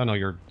scan. Oh, no,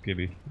 you're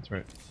Gibby. That's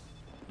right.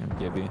 I'm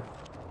Gibby.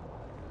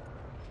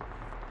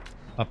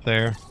 Up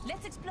there.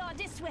 Let's explore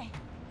this way.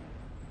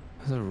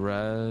 The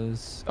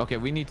res. Okay,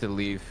 we need to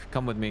leave.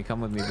 Come with me,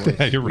 boys.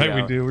 Yeah, you're right.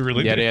 We do. We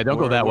really do. Yeah, don't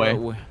go that way.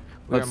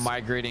 We're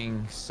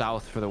migrating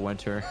south for the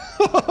winter.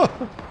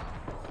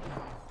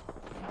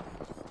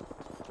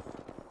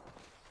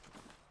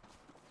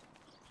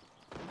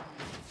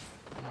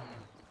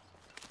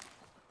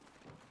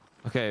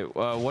 Okay,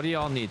 what do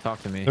y'all need?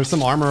 Talk to me. There's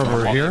some armor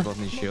over here. Both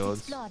need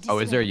shields. Oh,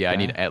 is there? Yeah, I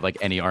need like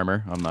any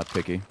armor. I'm not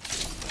picky.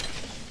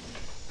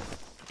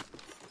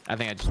 I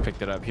think I just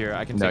picked it up here.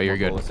 I can No, take you're more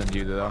good. bullets than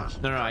you though.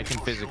 No, I can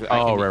physically. Oh, I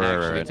can right,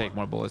 actually right. take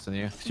more bullets than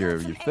you. You're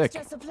thick.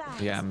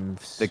 Yeah, I'm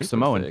Thick super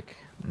Samoan. thick.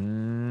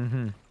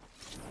 Mm-hmm.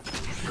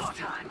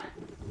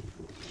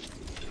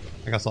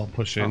 I guess I'll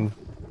push in.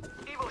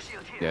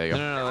 Yeah, you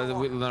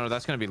go. No,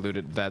 that's gonna be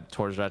looted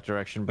towards that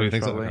direction. Oh, you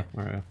think so? Probably. Okay.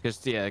 All right.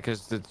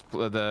 Because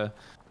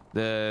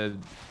the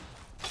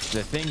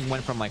thing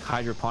went from like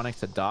hydroponics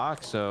to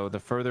dock, so the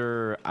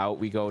further out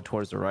we go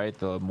towards the right,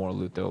 the more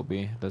loot there will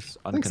be. That's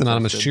Thanks,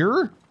 Anonymous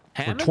Cheerer.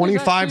 We're Hammond is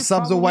 25 actually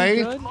subs probably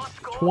away. good.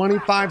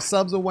 25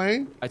 subs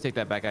away. I take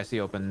that back. I see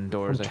open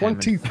doors. From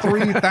at Hammond.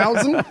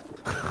 23,000.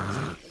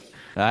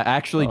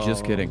 Actually,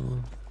 just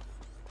kidding.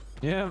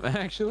 Yeah,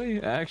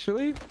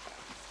 actually,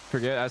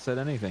 forget I said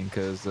anything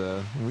because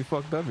we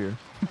fucked up here.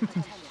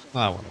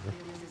 Ah, whatever.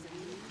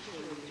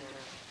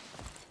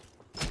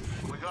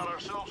 We got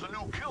ourselves a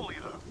new kill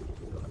leader.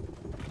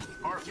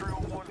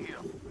 R301 here.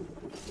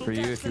 For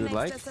you, if you would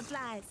like.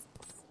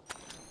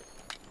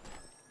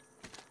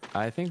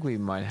 I think we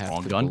might have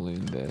Long to gun?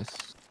 balloon this.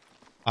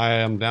 I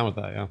am down with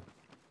that, yeah.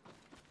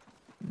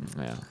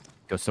 Yeah.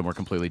 Go somewhere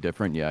completely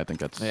different. Yeah, I think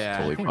that's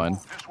totally fine.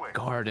 This way.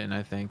 Garden,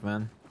 I think,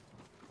 man.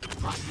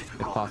 If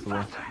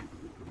possible.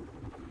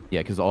 Yeah,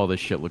 because all this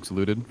shit looks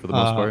looted for the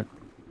most part.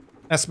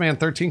 S-Man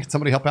 13. Can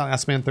somebody help out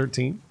S-Man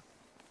 13?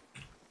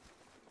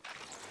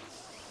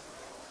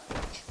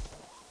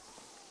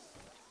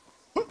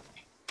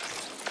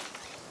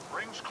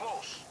 Rings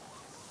close.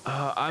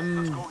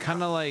 I'm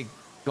kind of like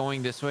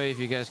going this way if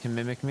you guys can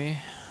mimic me.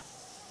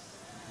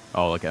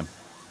 Oh, okay.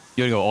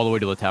 You gonna go all the way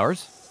to the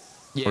towers?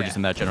 Yeah. Or just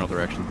in that general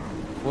direction?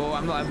 Well,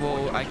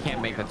 well, I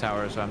can't make the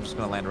tower, so I'm just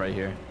gonna land right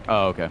here.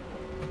 Oh, okay.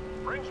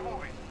 Rings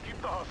moving.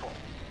 Keep the hustle.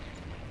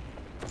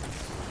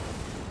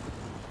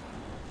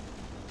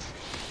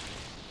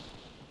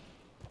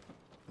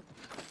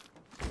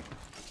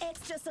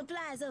 Extra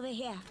supplies over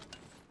here.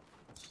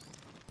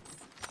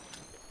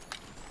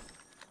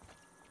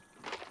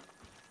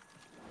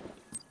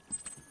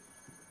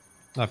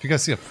 If you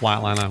guys see a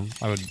flat line,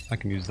 I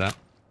can use that.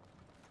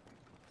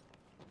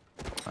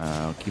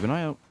 Keep an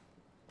eye out.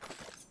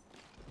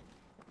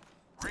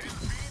 Reading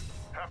speed.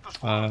 Half the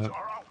squads are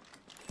out.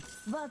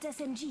 Vault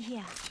SMG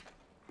here.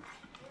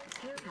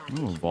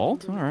 Ooh,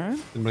 vault? Alright.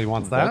 Anybody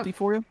wants that? Vaulty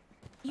for you?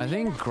 I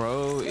think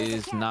Grow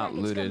is not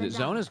looted.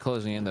 Zone is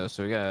closing in though,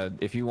 so we gotta.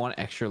 If you want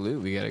extra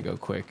loot, we gotta go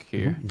quick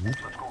here. Let's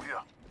go here.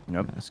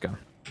 Yep. Let's go.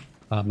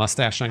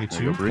 Mustache 92.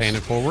 There you go, Bruce. Paying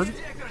it forward.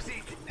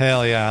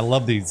 Hell yeah, I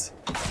love these.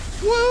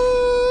 Woo!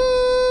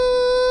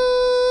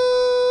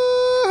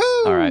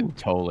 Alright,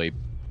 totally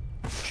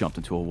jumped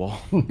into a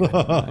wall.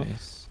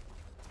 Nice.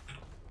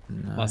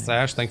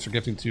 Mustache, thanks for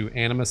gifting to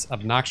Animus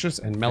Obnoxious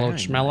and Mellow Very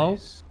Schmellow.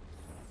 nice.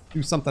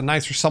 Do something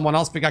nice for someone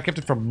else. We got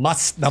gifted from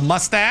the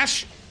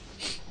Mustache.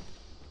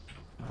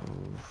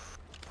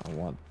 I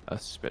want a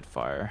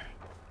Spitfire.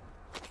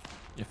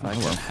 If I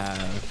can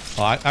have.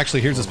 Oh,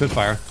 actually, here's a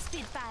Spitfire.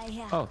 Spitfire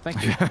here. Oh,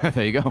 thank you.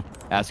 There you go.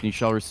 Asking you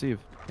shall receive.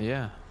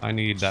 Yeah. I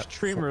need that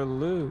Streamer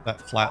loot.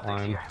 that flat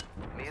line.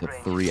 It's a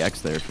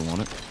 3x there if you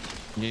want it.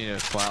 You need a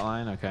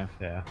flatline? Okay.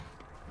 Yeah.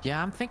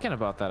 Yeah, I'm thinking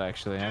about that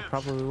actually. I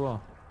probably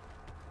will.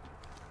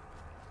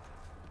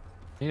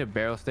 Need a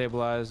barrel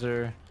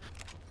stabilizer.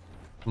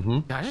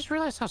 I just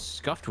realized how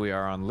scuffed we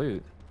are on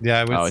loot.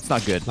 Yeah. Oh, it's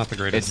not good. Not the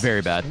greatest. It's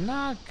very bad.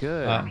 Not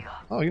good.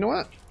 Oh, you know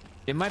what?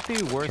 It might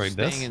be worth Trade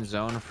staying this. in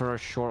zone for a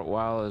short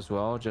while as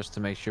well, just to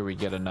make sure we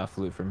get enough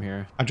loot from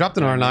here. I dropped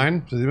an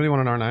R9. Does anybody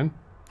want an R9?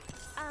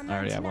 I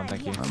already have one,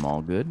 thank you. I'm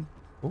all good.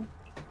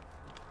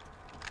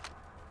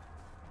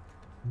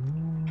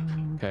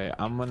 Okay,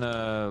 I'm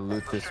gonna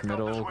loot this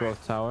middle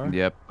growth tower.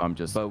 Yep, I'm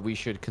just. But we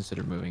should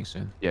consider moving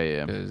soon.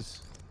 Yeah.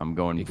 Because I'm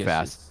going because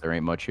fast. There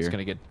ain't much here.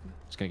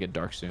 it's gonna get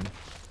dark soon.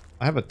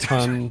 I have a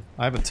ton.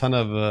 I have a ton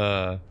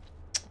of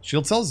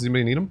shield cells. Does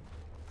anybody need them?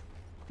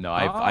 No,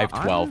 I have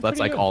 12. I'm That's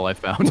pretty like good. all I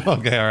found.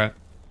 Okay, all right.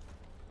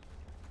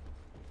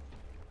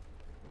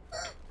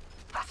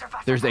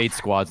 There's 8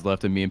 squads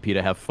left, and me and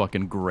Petah have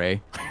fucking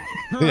gray.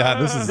 Yeah,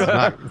 this is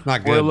not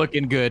good. We're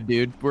looking good,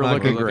 dude. We're Not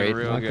looking good. great.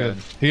 Real Not good.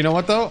 Hey, you know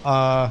what though?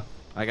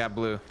 I got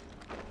blue.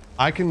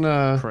 I can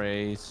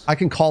Praise. I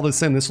can call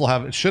this in. This will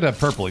have. It should have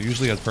purple. It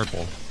usually has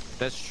purple.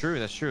 That's true.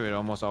 That's true. It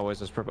almost always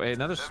has purple. Hey,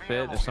 another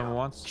spit if someone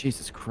wants.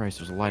 Jesus Christ,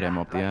 there's a light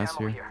ammo up the ass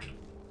here.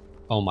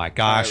 Oh my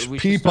gosh, We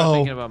should start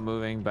thinking Peepo. about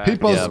moving back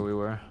People's- to where we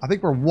were. I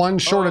think we're one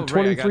short of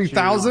Ray, I got you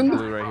 23,000.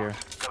 blue right here.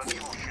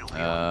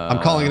 I'm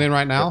calling it in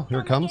right now. Here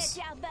it comes.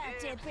 Get your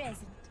birthday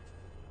present.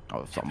 Oh,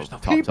 it's almost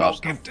top.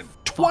 Peepo gifted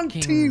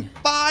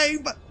 25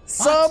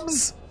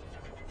 subs.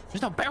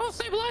 There's no barrel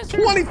stabilizer.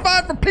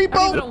 25 for Not even a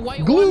Peepo.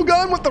 white Glue one.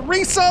 gun with the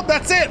resub.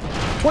 That's it.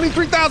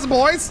 23,000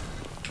 boys.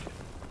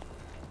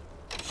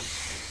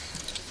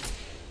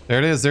 There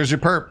it is. There's your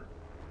perp.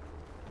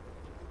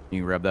 You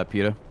can grab that,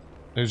 Petah.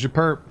 There's your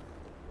perp.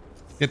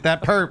 Get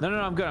that perp. No,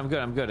 I'm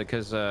good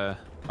because All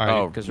right.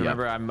 Oh, because yeah.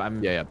 remember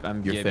I'm Yeah.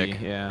 I'm You're giddy.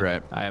 thick. Yeah.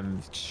 Right. I am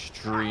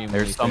extremely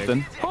There's thick.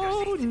 something.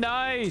 Oh,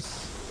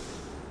 nice.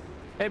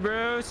 Hey,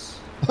 Bruce.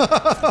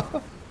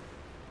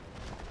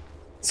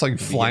 It's like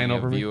flying Getting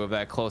over a me. view of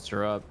that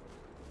closer up.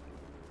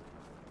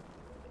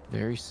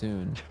 Very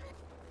soon.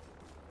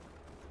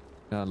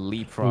 Gonna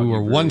leapfrog. Ooh, you,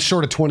 we're one Bruce.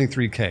 short of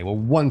 23K. We're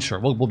one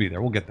short. We'll be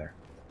there. We'll get there.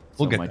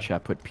 We'll So get my there.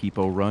 chat put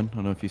Peepo run. I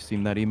don't know if you've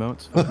seen that emote.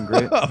 It's fucking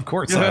great. Of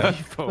course. I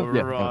have.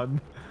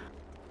 Overrun.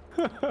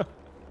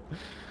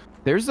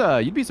 There's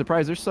you'd be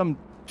surprised. There's some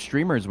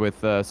streamers with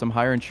some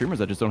higher end streamers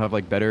that just don't have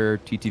like better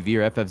TTV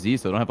or FFZ,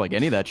 so they don't have like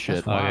any of that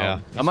shit. Oh, yeah.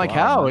 I'm like, wild,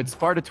 how? man. It's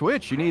part of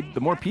Twitch. You need the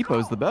more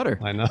Peepos, the better.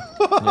 I know.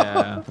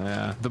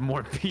 Yeah. The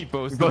more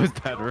peoples, the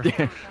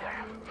better.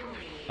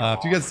 All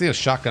If you guys see a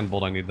shotgun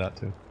bolt, I need that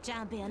too.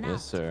 Champion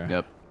Yes, sir.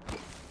 Yep.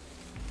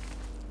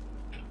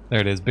 There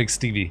it is, Big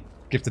Stevie.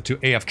 Gifted to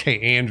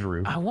AFK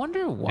Andrew. I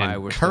wonder why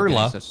And we're still Curla.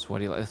 getting such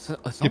sweaty. It's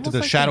Gifted almost to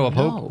like Shadow they of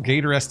know. Hope,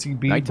 Gator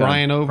STB, Nighttime.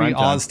 Brian Ovi, Prime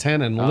time.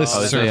 Oz10, and Melissa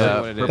is Server.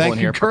 that what it is? Thank in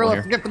you, here, purple Curla,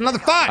 here. for gifting another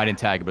 5. I didn't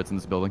tag it, but it's in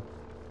this building.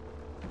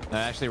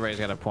 Actually, Ray's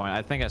got a point.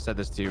 I think I said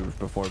this to you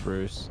before,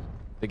 Bruce.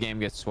 The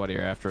game gets sweatier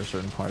after a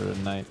certain part of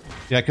the night.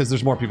 Yeah, because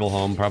there's more people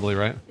home, probably,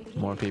 right?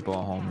 More people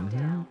at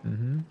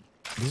home.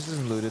 This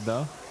isn't looted,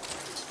 though.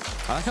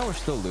 I like how we're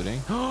still looting.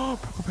 Oh,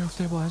 purple barrel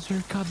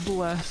stabilizer. God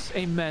bless.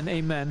 Amen.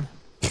 Amen.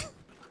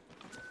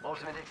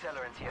 Ultimate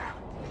accelerant here.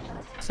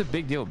 It's a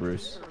big deal,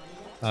 Bruce.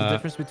 It's the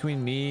difference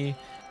between me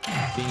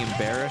being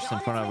embarrassed in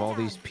front of all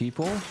these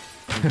people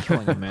and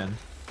killing a man.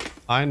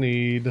 I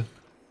need...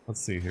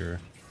 Let's see here.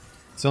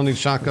 Still need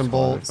shotgun That's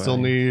bolt. qualifying. Still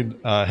need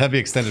heavy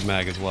extended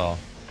mag as well.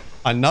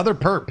 Another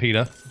perp,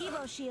 Petah.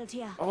 Evo shield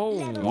here. Oh,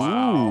 Level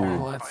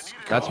wow. Let's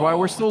That's why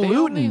we're still They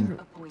looting.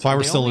 That's why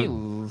we're they still only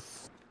looting.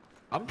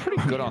 I'm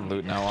pretty good on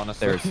loot now,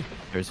 honestly.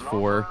 There's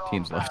 4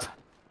 teams left,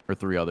 or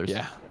 3 others.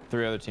 Yeah,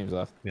 3 other teams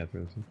left. Yeah,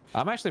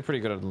 I'm actually pretty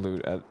good at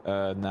loot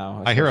at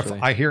now. I hear especially.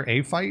 I hear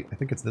a fight. I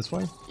think it's this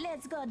way,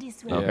 Let's go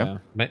this way. Okay.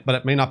 Yeah. but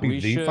it may not be We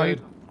the should- fight.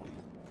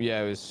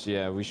 Yeah, it was.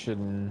 Yeah, we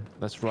shouldn't.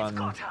 Let's run.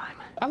 Time.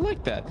 I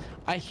like that.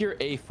 I hear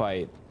a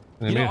fight.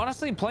 I You know, mean-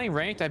 honestly, playing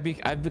ranked,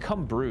 I've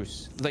become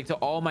Bruce. Like to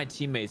all my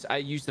teammates, I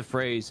use the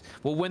phrase,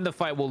 "We'll win the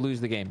fight, we'll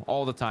lose the game,"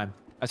 all the time.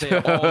 I say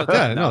it all the time.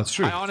 Yeah, no, now. it's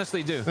true. I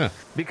honestly do. Yeah.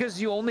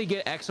 Because you only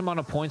get X amount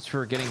of points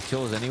for getting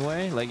kills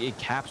anyway. Like it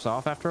caps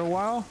off after a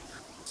while.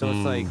 So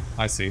it's like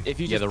I see. if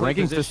you Yeah, just the play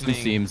ranking system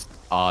positioning- seems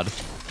odd.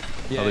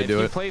 yeah, how they if do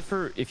you it. play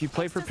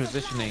for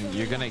positioning,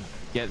 you're gonna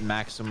get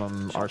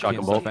maximum RP Shotgun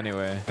and bolt. stuff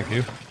anyway. Thank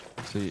you.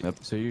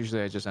 So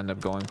usually I just end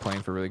up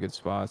playing for really good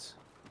spots.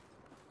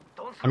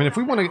 I mean, if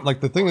we want to, like,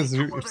 the thing is,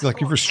 it's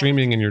like if you're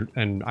streaming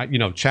and you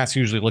know, chat's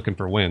usually looking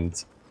for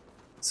wins.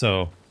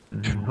 So,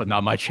 But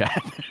not my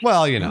chat.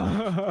 well, you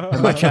know,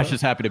 My chat's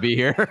just happy to be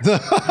here.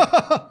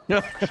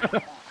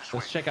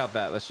 Let's check out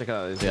that. Let's check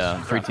out. Is Yeah,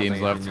 this 3 crap teams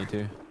thing left. we need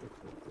to?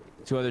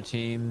 2 other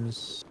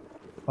teams.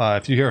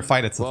 if you hear a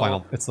fight, it's the Well-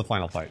 final. It's the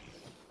final fight.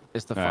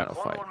 It's the All right.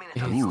 final fight.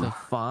 It's Ooh. the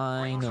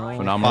final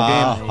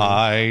Phenomenal game.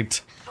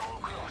 Fight.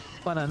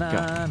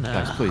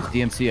 Guys, please,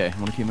 DMCA. I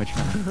want to keep my chat.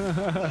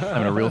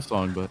 Having a real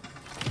song, but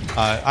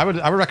I would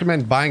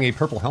recommend buying a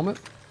purple helmet.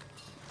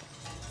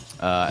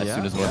 as Yeah,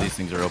 soon as one of yeah. these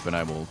things are open,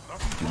 I will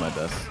do my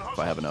best if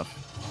I have enough.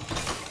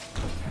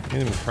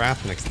 Can't even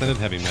craft an extended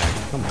heavy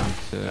mag. Come on.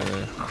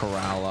 to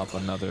corral up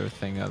another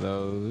thing of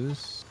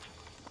those.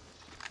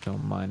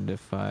 Don't mind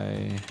if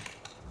I.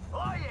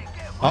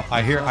 Oh,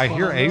 I hear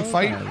a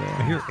fight.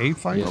 I hear a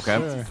fight. Yes, Okay.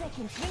 sir. Second,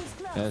 rings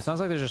close. Yeah, it sounds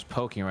like they're just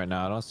poking right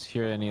now. I don't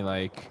hear any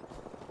like.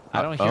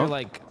 I don't hear oh.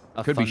 like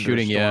a Could be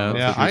shooting, yeah. thunderstorm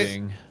Yeah, of I-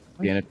 shooting.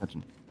 Paying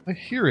attention. I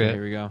hear it,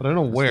 Here we go. but I don't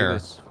know Let's do where.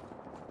 this.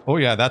 Oh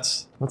yeah,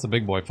 that's a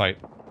big boy fight.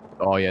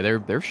 Oh yeah,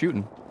 they're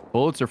shooting.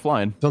 Bullets are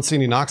flying. Don't see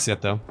any knocks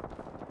yet though.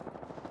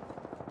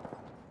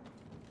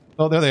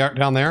 Oh, there they are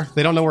down there.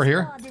 They don't know we're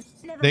here. Squad is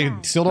level They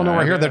 9. still don't know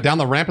we're here. They're down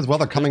the ramp as well.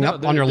 They're coming no-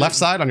 up on your there- left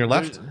side. On your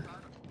left. there's-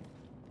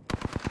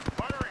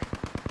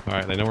 All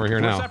right, they know we're here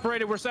We're now.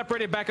 separated. We're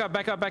separated. Back up.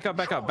 Back up. Back up.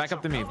 Back up. Back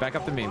up to me. Back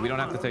up to me. We don't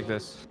have to take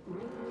this.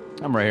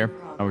 I'm right here.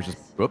 I was just.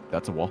 Whoop,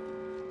 that's a wall.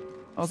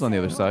 I was on the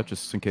other side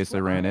just in case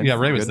they ran in. Yeah,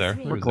 Ray We're was good. there.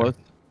 Ray We're was close.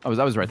 I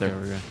was right There there.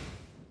 we go.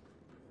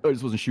 I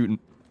just wasn't shooting.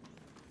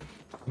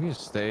 We can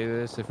stay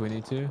this if we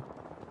need to.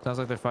 Sounds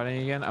like they're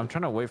fighting again. I'm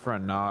trying to wait for a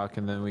knock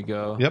and then we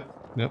go.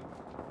 Yep. Yep.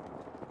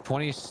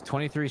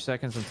 23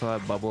 seconds until I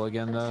bubble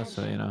again though,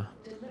 so you know.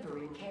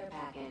 Delivering care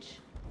package.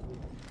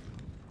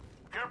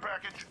 Care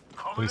package.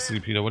 What do you Coming see,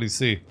 in. Peter? What do you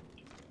see?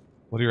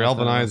 What do your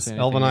Nothing, elven I don't eyes? see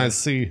Elven anything eyes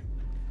see.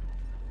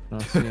 I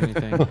don't see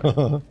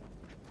anything.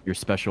 Your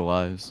special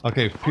eyes.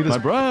 Okay, Peter's My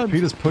brand.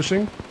 Peter's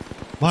pushing.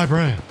 My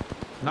brand.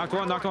 Knocked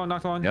one, knocked one,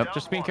 knocked one. Yep.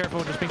 Just being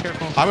careful, just being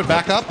careful. I would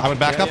back up. I would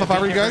back Yeah, up yeah, if I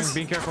be were you careful, guys.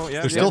 Being careful. Yeah,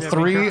 There's yeah, still yeah,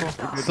 three. being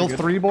careful. Still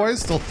three boys.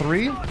 Still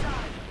three.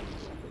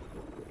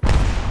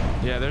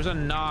 Yeah, there's a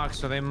knock,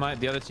 so they might.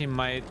 The other team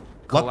might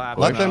Let, collapse.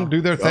 let now. them do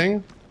their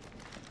thing.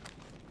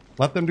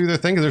 Let them do their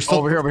thing. 'Cause there's still.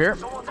 Over here, over here,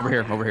 over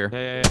here, over here. Yeah,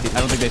 yeah, yeah. I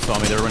don't think they saw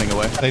me. They were running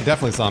away. They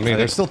definitely saw me.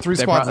 There's still 3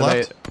 they squads pro- they-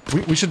 left.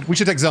 We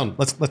should take zone.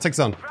 Let's take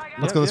zone.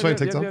 Let's go this way and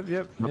take zone.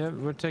 Yep.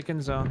 We're taking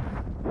zone.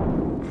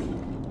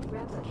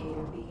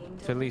 Replicator being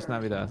Feliz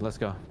Navidad. Let's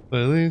go.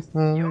 Feliz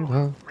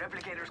Navidad.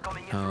 Replicators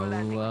coming in Oh, for a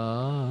landing.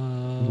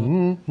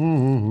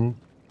 Mhm.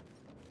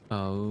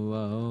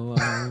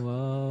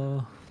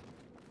 oh.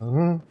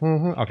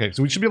 Okay,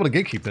 so we should be able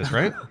to gatekeep this,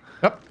 right?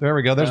 Yep. There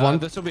we go. There's one.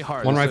 This will be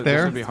hard. One right This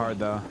there. will be hard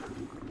though.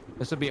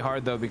 This will be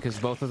hard though because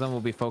both of them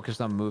will be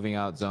focused on moving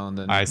out zone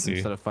than I see.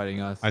 instead of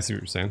fighting us. I see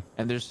what you're saying.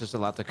 And there's just a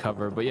lot to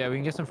cover. But yeah, we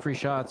can get some free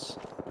shots.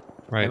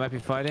 They Right. might be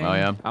fighting. Oh,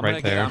 yeah. I'm Right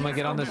gonna there. I'm gonna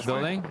get on this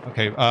building.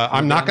 Okay.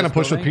 I'm not on gonna this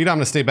push with building? Peter. I'm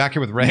gonna stay back here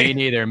with Me Ray.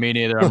 neither. Me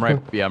neither. I'm right.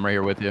 Yeah, I'm right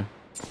here with you. I'm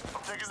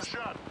taking the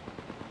shot.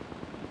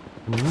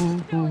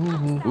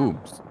 Ooh.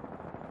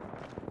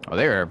 Oh,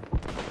 they're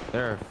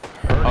They're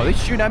Oh, they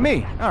shoot at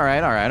me. All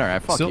right.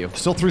 Fuck you.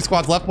 Still 3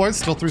 squads left, boys.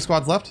 Still 3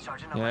 squads left.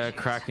 Yeah,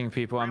 cracking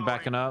people. I'm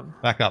backing up.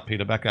 Back up,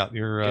 Petah. Back up.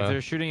 You're. If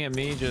they're shooting at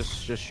me,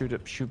 just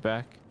shoot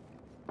back.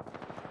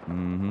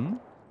 Mm-hmm.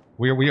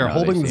 We are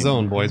holding the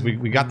zone, boys.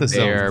 We got this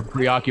zone. They're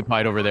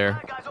preoccupied over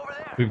there. Guys over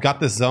there. We've got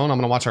this zone. I'm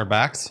gonna watch our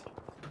backs.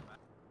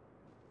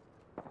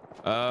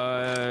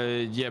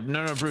 Yeah,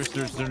 no, Bruce.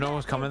 There's no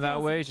one's coming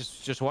that way.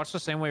 Just watch the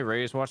same way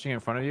Ray is watching in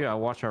front of you. I'll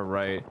watch our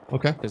right.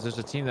 Okay. Because there's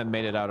a team that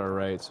made it out our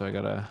right, so I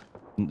gotta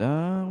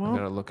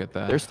Well, look at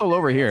that. they're still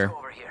over here.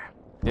 Over here.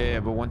 Yeah,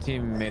 but one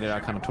team made it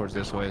out kind of towards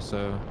this way,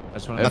 so I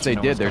just want to. If they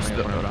did, they're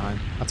still behind.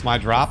 That's my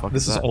drop.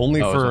 This is that?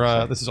 only Oh, for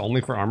it's this is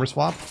only for armor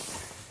swap.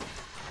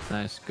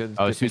 Nice, good.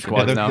 Oh, good it's 2 feature.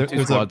 squads now. 2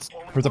 there's squads.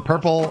 There's a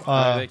purple.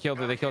 They killed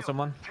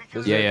someone.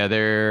 This is Yeah, it. yeah,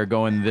 they're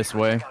going this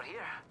way. Out here.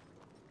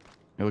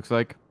 It looks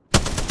like.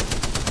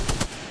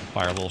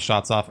 Fire little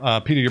shots off.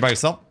 Petah, you're by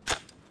yourself.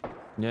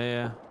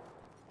 Yeah.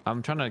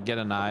 I'm trying to get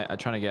an eye. I'm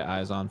trying to get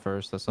eyes on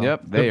first. That's all.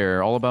 Yep, they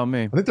are all about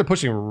me. I think they're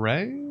pushing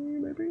Ray,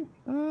 maybe.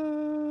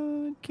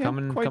 Can't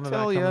Coming quite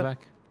tell back, yet. coming back.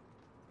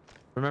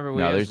 Remember, we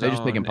No, have they're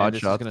just taking zone, pot and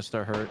this shots. is gonna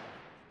start hurt.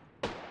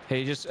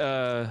 Hey,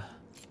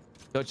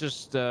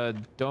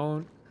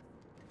 don't.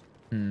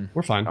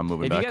 We're fine. I'm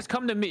moving If back. you guys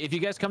come to me, Yeah, I'm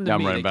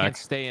they running can't back.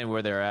 stay in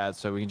where they're at,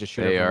 so we can just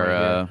shoot. They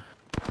everyone are. right here.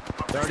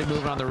 They're already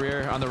moving on the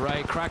rear, on the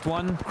right. Cracked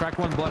one,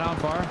 Bloodhound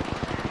far.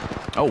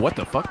 Oh, what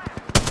the fuck?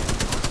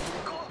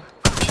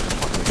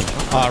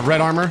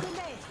 Red armor.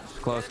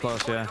 Close,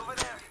 yeah.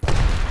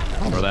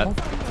 Throw that.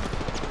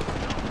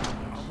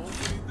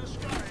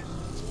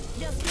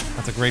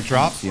 That's a great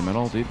drop. See him at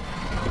all, dude.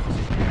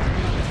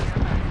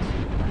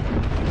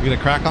 You get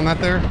a crack on that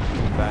there?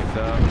 Backed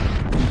up.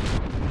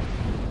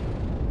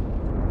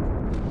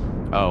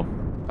 Oh,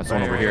 I saw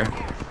one over here.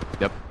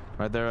 Yep.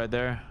 Right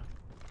there.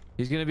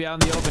 He's gonna be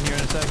out in the open here in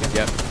a second.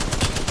 Yep.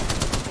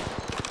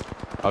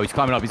 Oh, he's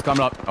climbing up.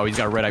 Oh, he's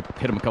got a red. I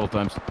hit him a couple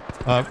times.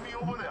 Enemy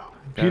over there.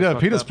 Guys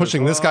fucked Petah's up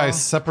pushing as this guy well.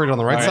 separated on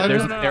the right All right, side.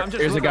 there's- No, there- I'm just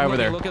there's a looking, guy over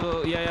there. Look at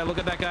look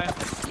at that guy.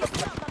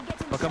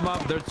 Look him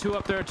up. There are two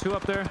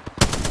up there.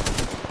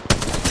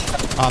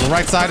 On the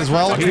right side as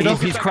well. Oh, Petah.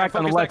 he's cracked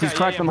on the left. He's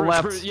cracked on the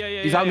left.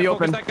 He's out in the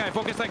open.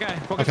 Focus that guy.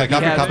 Okay,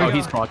 copy, Yeah, copy. oh,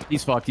 he's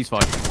fucked. He's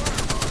fucked.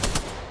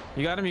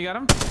 You got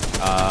him?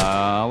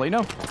 I'll let you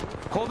know.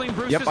 Holding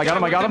Bruce. Yep, I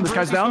got him. This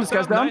guy's down.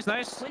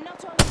 Nice. We're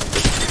not on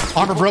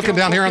Armor broken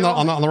down here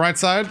on the right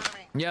side.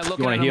 Yeah, You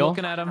wanna heal?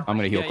 looking at him. I'm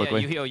gonna heal Yeah,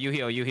 quickly. You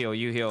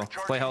heal.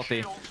 Play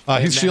healthy.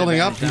 He's shielding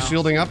up. Advantage He's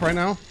shielding up right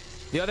now.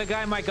 The other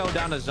guy might go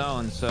down the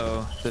zone,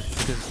 so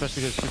especially because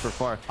it's super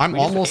far. I'm We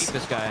just almost- ate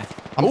this guy.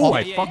 Oh,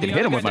 I Yeah, fucking the hit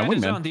other him with guy my died to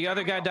wingman. zone. The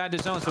other guy died to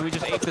zone, so we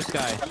just ate this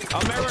guy.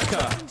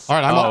 America. All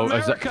right, I'm Oh, up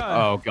is that, America.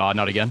 oh god,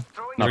 not again.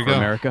 Here Not we for go.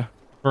 America.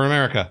 for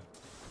America.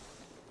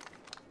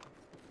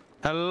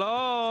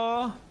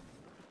 Hello.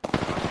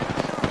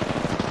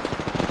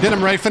 Get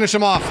him, Ray. Finish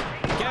him off.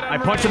 Get him, I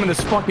punched him in Ray.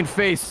 his fucking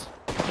face.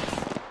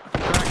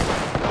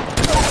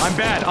 I'm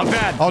bad.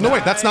 Oh no,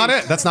 wait, that's not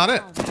it. That's not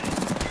it. That's it.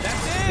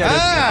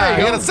 Ah,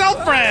 you got a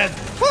self friend.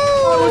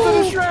 That was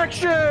a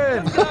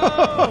distraction. We've taken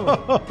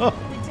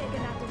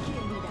out the kill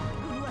leader.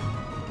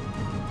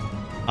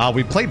 Good work.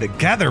 We played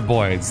together,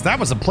 boys. That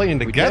was a playing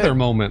together did.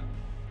 moment.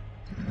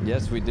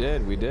 Yes, we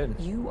did.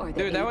 You are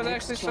the Dude, that was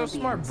Apex actually so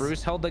smart. champions.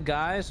 Bruce held the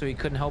guy so he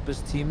couldn't help his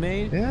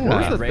teammate. Yeah.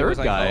 Where's the Ray third was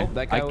like, guy? oh,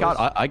 that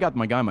guy I got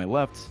my guy on my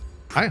left.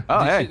 Hi.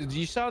 Oh, hey.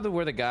 You saw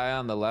where the guy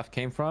on the left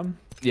came from?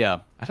 Yeah.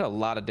 I did a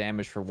lot of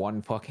damage for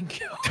one fucking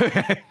kill.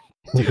 Hey,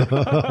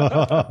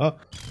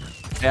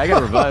 I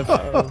got revived.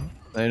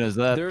 I knows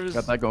that. There's-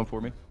 Got that going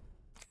for me.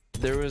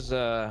 There was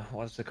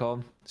what's it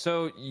called?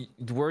 So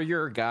were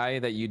your guy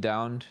that you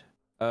downed,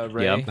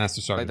 Ray? Yeah.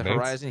 Master Sergeant Like the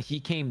Bates. Horizon, he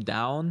came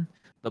down.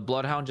 The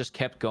Bloodhound just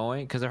kept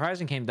going because the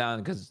Horizon came down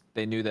because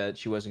they knew that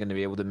she wasn't going to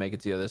be able to make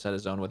it to the other side of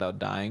zone without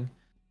dying.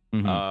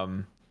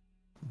 Mhm.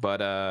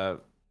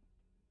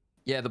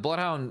 Yeah, the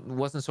Bloodhound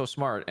wasn't so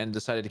smart and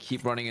decided to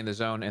keep running in the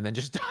zone and then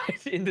just died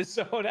in the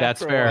zone. That's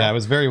after a fair. Yeah, it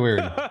was very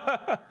weird.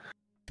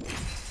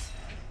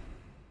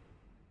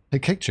 Hey,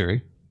 Cake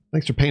Cherry.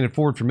 Thanks for paying it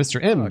forward for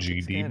Mr.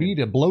 MGDB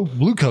to blow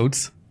blue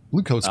coats.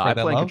 Blue coats I spread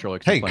that play love. controller.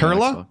 'cause I'm Hey, playing on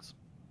Kurla. Xbox.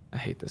 I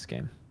hate this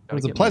game. It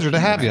was a Gotta get pleasure my to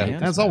have you,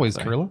 hands as on always,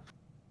 that. Kurla.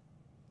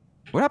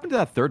 What happened to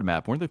that third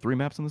map? Weren't there 3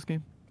 maps in this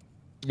game?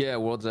 Yeah,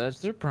 World's Edge.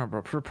 They're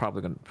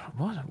probably gonna.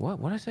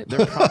 What did I say?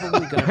 They're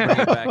probably gonna bring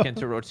it back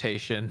into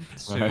rotation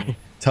soon. Right.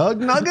 Tug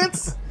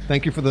Nuggets.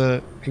 Thank you for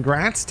the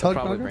congrats, Tug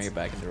Probably bring Nuggets. it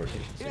back into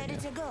rotation soon. Ready Yeah.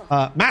 to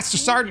go. Master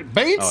Sergeant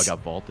Bates. Oh, I got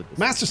vaulted.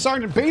 Master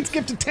Sergeant Bates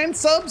gifted 10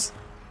 subs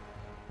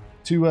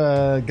to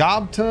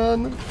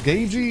Gobton,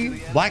 Gagey,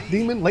 Black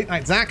Demon, Late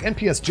Night Zach,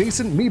 NPS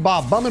Jason, me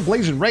Bob Bummin,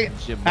 Blasian Ray,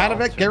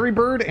 Adavec, Gary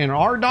Bird, and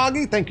R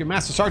Doggy. Thank you,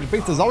 Master Sergeant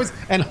Bates, as always.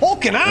 And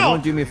Hulking Everyone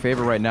out. do me a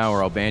favor right now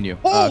or I'll ban you.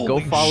 Go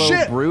Holy follow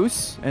shit.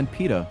 Bruce and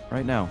Petah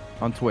right now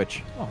on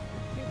Twitch. Oh,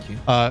 thank you.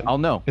 I'll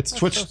know. It's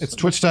Twitch. It's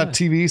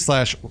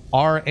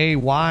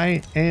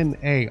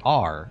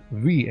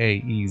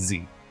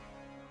twitch.tv/RAYNARVAEZ.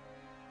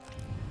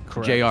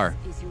 Correct. JR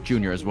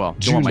Junior as well.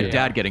 Don't want my Junior.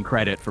 dad getting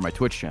credit for my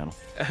Twitch channel.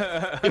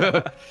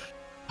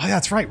 Oh,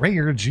 that's right. Ray,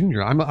 you're a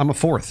junior. I'm a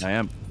fourth. I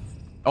am.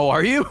 Oh,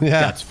 are you?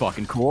 Yeah. That's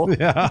fucking cool.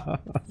 Yeah.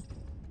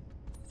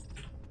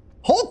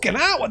 Hulking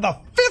out with a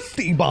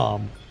 50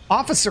 bomb.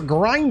 Officer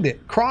Grind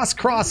It, Cross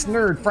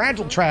Nerd,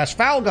 Fragile Trash,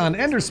 Foul Gun,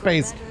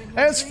 Enderspace,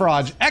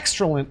 Esfrog,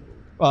 Extralent,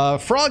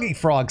 Froggy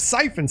Frog,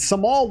 Siphon,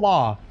 Samal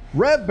Law,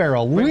 Red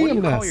Barrel,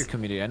 Liam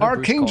Ness,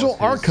 Archangel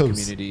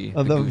Arcos,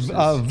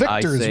 the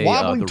Victors,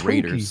 Wobbly the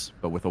Raiders,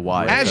 but with a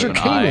Y. Azure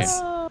Canis,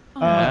 the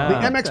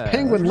MX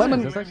Penguin,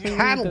 Lemon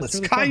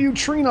Catalyst, Caillou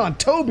Trinon,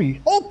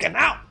 Toby, Hulking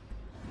out.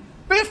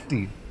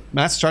 50.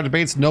 Master Star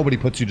Debates, nobody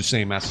puts you to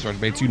shame, Master Star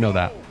Debates, you know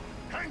that.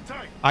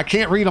 I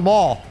can't read them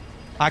all.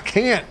 I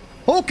can't.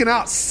 Hulking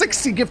out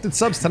 60 gifted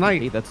subs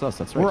tonight. Hey, that's us.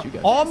 That's right. We're you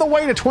guys. on the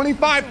way to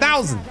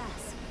 25,000.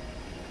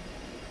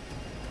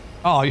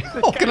 Oh, you're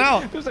hulking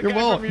out.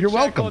 You're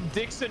welcome.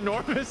 Dixon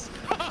Norvis.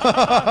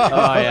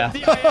 Oh yeah.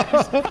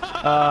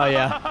 Oh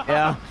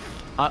yeah.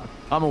 Yeah.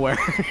 I'm aware.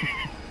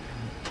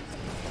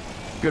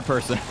 Good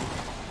person.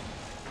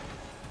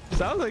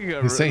 Sounds like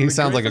a. He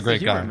sounds like a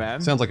great humor, guy.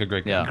 Man. Sounds like a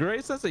great guy. Yeah.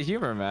 Great sense of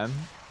humor, man.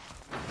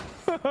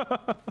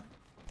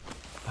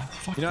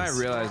 You know, I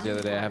realized the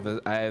other day I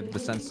have the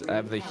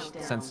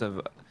sense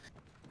of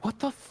what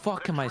the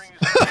fuck am I?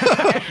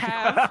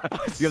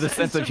 You have the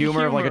sense of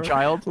humor of like a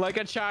child. Like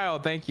a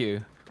child. Thank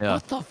you. Yeah.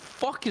 What the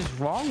fuck is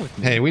wrong with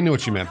me? Hey, we knew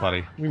what you meant,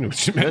 buddy. We knew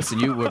what you meant.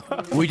 Listen,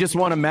 we just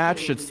want a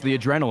match. It's the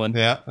adrenaline.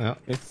 Yeah.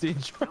 It's the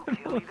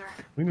adrenaline.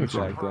 We knew what you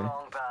meant. Exactly.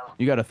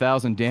 You got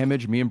 1,000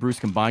 damage. Me and Bruce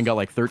combined got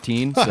like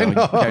 13. So you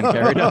kind of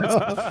carried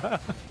us.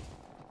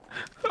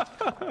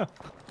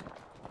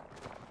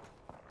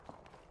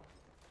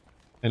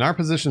 In our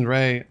position,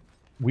 Ray,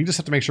 we just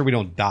have to make sure we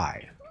don't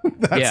die.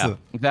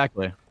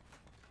 Exactly.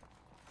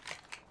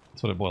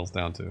 That's what it boils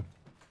down to.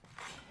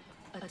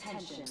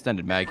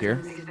 Extended mag here.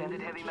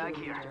 Extended heavy mag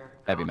here.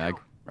 Heavy mag,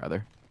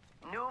 rather.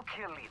 New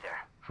kill leader.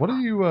 What do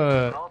you,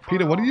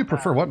 Petah, what do you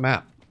prefer? What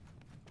map?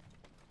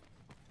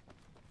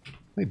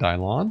 Hey,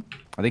 Dylon.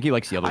 I think he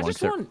likes the other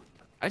one.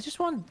 I just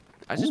want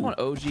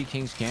OG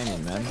Kings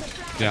Canyon, man.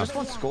 Yeah. I just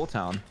want Skull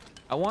Town.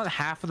 I want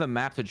half of the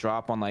map to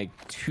drop on like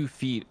 2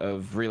 feet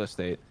of real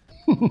estate.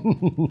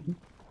 That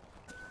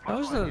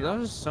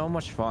was so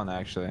much fun,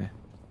 actually.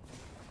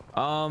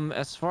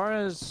 As far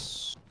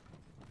as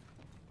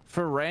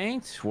for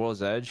ranked,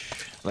 World's Edge,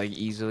 like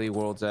easily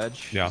World's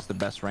Edge. Yeah. It's the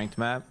best ranked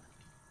map.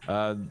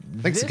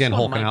 Thanks again,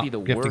 Hulking out. Might be the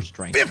worst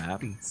ranked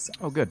map.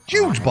 Oh, good.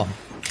 Huge bump.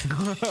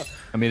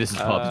 I mean, this is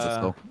pubs.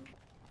 Still.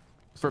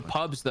 For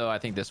pubs, though, I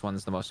think this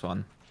one's the most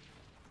fun.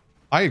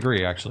 I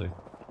agree, actually.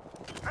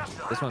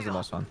 This one's the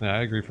most fun. Yeah,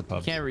 I agree for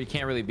pubs. You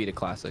can't really beat a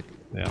classic.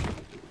 Yeah.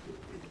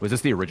 Was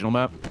this the original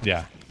map?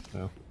 Yeah.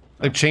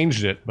 They've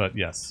changed it, but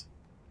yes.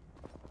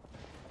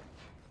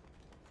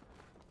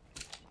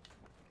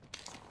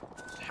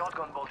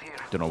 Shotgun bolt here.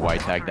 Don't know why I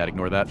tagged that.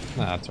 Ignore that.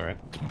 Nah, that's all right.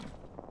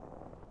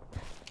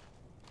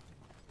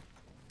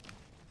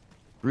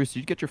 Bruce, did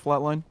you get your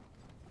flatline?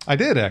 I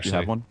did, actually. You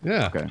have one?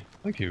 Yeah. Okay.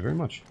 Thank you very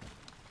much.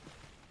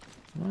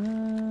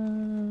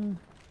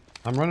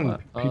 I'm running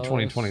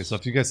P2020, so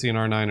if you guys see an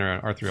R9 or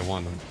an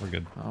R301, then we're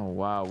good. Oh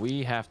wow,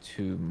 we have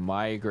to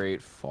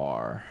migrate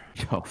far.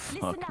 Oh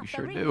fuck, we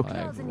sure do.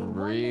 Like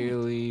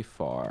really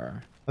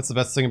far. That's the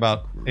best thing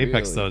about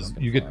Apex, Really though, is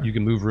fucking you far.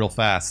 can move real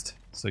fast,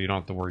 so you don't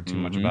have to worry too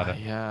much about it.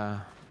 Yeah.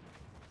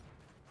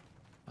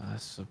 I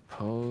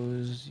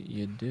suppose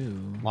you do.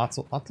 Lots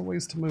of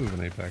ways to move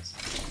in Apex.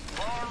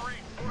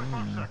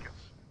 Seconds.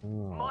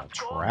 Oh,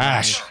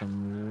 trash.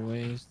 Some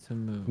ways to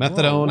move.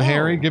 Methadone Whoa.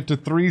 Harry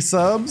gifted 3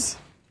 subs.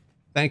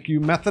 Thank you,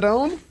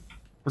 Methadone, for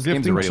This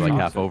game's gifting already to like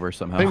half over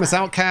somehow. Famous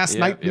Outcast, Yep,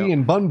 Night yep. D,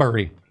 and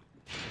Bunbury.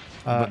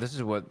 But this is,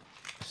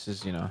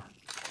 you know.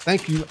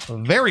 Thank you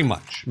very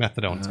much,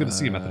 Methadone. It's good to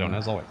see you, Methadone,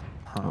 as always.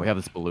 We have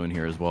this balloon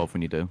here as well if we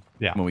need to.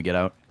 Yeah. When we get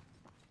out.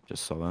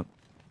 Just saw that.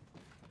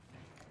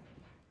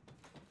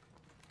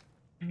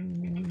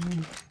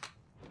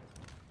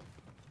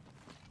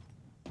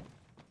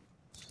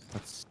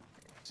 Let's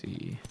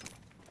see.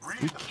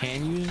 We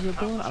can use the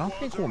balloon. I don't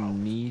think we'll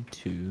need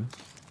to.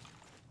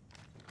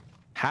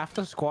 Half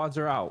the squads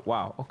are out.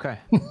 Wow. Okay.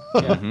 Yeah.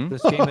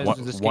 This game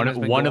is this game has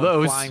been one of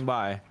those. flying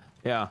by.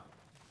 Yeah.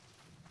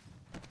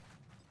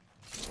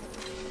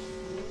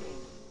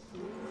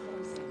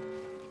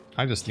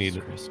 I just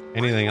need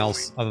anything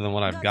else other than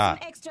what I've got.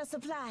 Some extra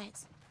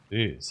supplies.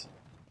 Jeez.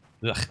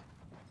 Ugh.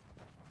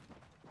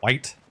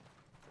 White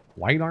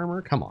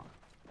armor? Come on.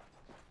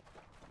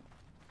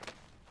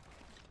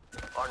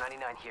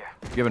 R99 here.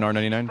 You have an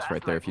R99? It's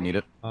right there if you need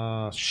it.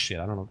 Shit.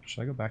 I don't know.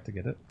 Should I go back to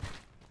get it?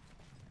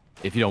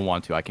 If you don't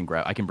want to, I can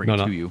bring it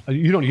to you.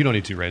 You don't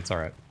need to, Ray. It's all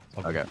right. It's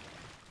all good. Okay.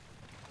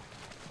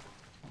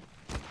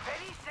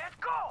 Ready, set,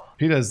 go!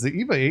 Petah, is the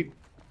EVA 8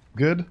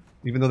 good,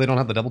 even though they don't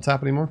have the double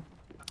tap anymore?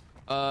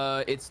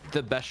 It's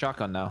the best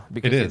shotgun now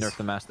because It they is. nerfed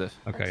the Mastiff.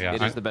 Okay, yeah.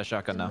 It is the best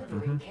shotgun now.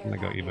 I'm gonna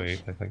go EVA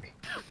 8, I think.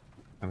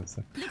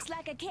 Honestly. Looks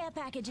like a care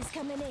package is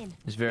coming in.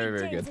 It's very,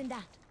 very Details good. in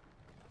that.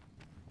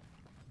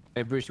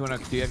 Hey Bruce, do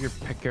you have your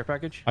care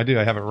package? I do.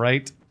 I have it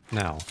right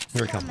now.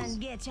 Here it Come comes.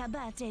 and get your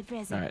birthday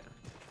present. All right.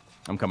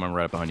 I'm coming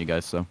right up behind you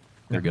guys, so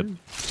they're good.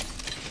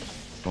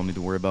 Don't need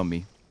to worry about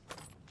me.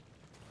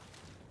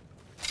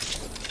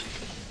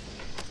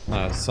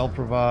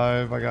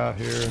 Self-revive I got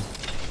here.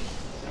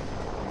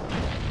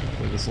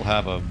 This will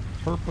have a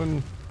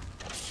perpin.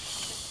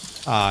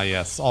 Ah,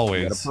 yes,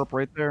 always. Got a perp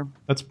right there.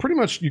 That's pretty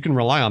much, you can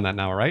rely on that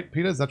now, right,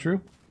 Petah? Is that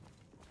true?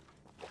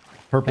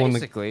 Purple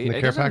Basically, in the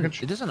care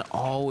package? It doesn't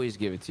always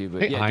give it to you,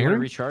 but Hey, yeah, do you Iron? want to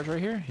recharge right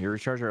here? You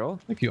recharge your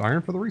ult? Thank you,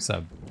 Iron, for the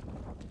resub.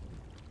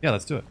 Yeah,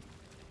 let's do it.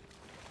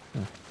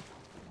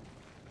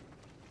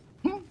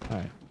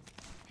 Alright.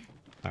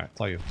 Alright, it's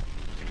all you.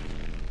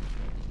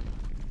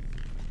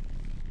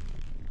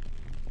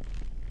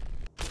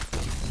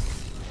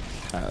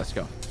 Alright, let's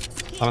go.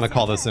 I'm gonna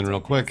call this in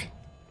real quick.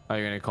 Oh,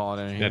 you're gonna call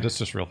it in here? Yeah,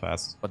 just real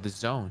fast. But the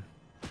zone.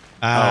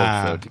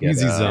 Ah, so to get,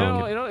 easy It'll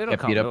zone. come,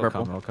 Get beat up, it'll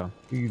purple? come, it'll come.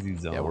 Easy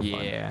zone. Yeah, we're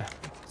fine. Yeah.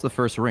 It's the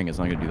first ring. It's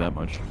not gonna do that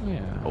much. Yeah.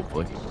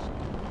 Hopefully.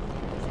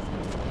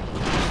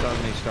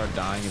 Suddenly start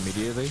dying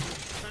immediately.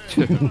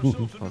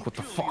 Like, what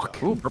the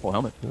fuck? Ooh, purple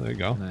helmet. There you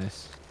go.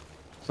 Nice.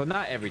 So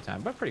not every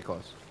time, but pretty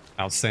close.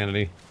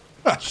 Outsanity.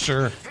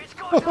 Sure. It's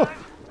go time.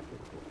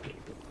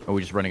 Are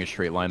we just running a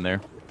straight line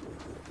there?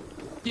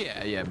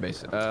 Yeah, yeah,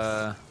 basically.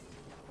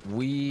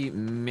 We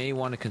may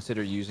want to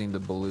consider using the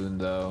balloon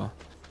though,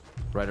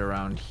 right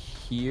around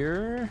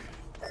here,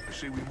 I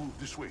say we move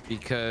this way.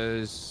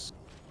 because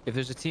if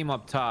there's a team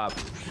up top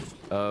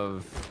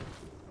of,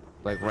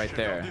 like right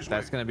there,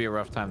 that's gonna be a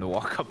rough time to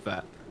walk up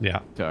that. Yeah.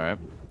 It's alright.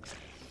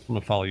 I'm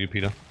gonna follow you,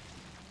 Petah.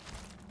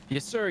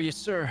 Yes, sir. Yes,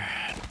 sir.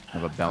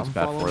 Have a bounce Come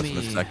pad follow for us in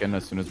a me. second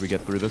as soon as we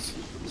get through this.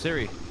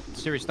 Siri,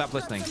 stop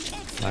listening.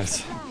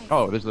 Nice.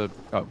 Oh, there's a.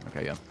 Oh,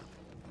 okay, yeah.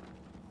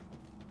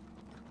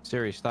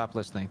 Siri, stop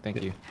listening.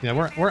 Thank you. Yeah,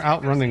 we're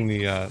outrunning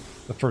the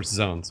first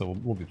zone, so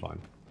we'll be fine.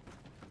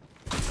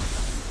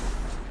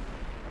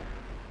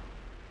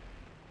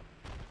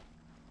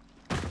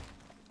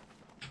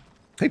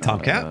 Hey,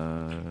 Tomcat.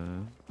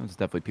 There's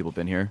definitely people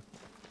been here.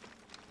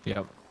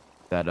 Yep.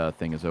 That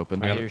thing is open.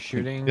 Right here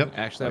shooting. Yep.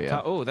 Actually, Oh, up yeah.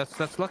 top. Oh,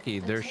 that's lucky.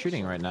 They're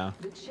shooting right now.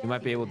 You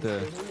might be able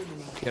to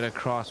get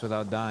across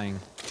without dying.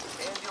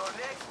 And your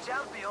next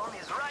champion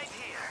is right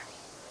here.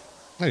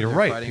 No, you're They're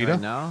right, fighting Petah.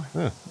 right now.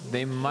 Yeah,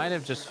 They might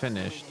have just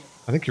finished.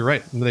 I think you're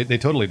right. They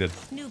totally did.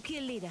 New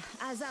kill leader.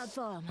 Eyes out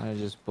for him. I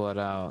just bled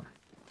out.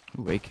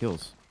 Ooh, 8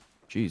 kills.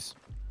 Jeez.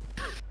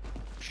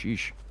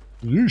 Sheesh.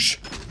 Yeesh.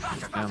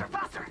 Yeah.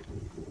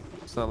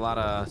 It's a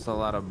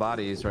lot of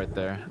bodies right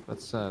there.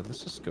 Let's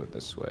just go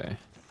this way.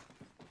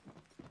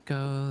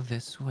 Go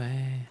this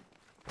way.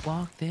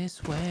 Walk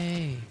this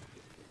way.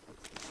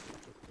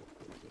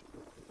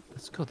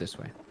 Let's go this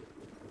way.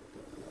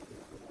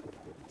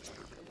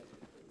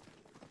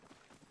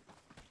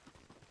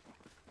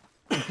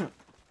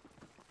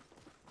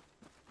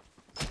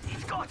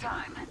 It's go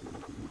time.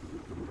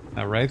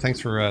 Ray, thanks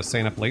for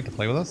staying up late to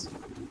play with us.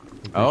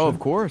 Oh, of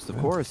course, of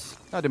course.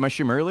 I did my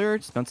stream earlier.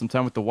 Spent some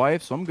time with the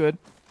wife, so I'm good.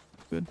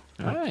 Good.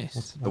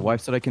 Nice. The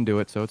wife said I can do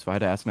it, so it's fine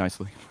to ask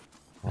nicely.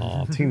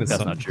 Oh, Tina's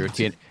That's so, not true.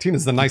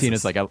 Tina's the nicest.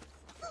 Tina's like,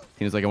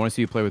 I want to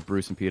see you play with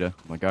Bruce and Petah.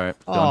 I'm like, all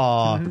right, done.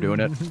 Aw. We're doing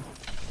it.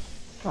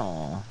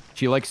 Aw.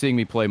 She likes seeing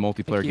me play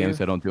multiplayer Thank you.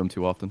 games. I don't do them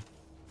too often.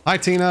 Hi,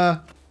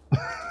 Tina.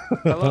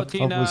 Hello,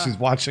 Tina. Hopefully she's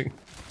watching.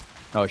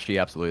 Oh, she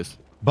absolutely is.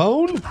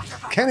 Bone?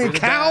 Kenny You're the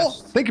Cow?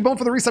 best. Thank you, Bone,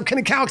 for the resub.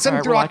 Kenny Cow All extended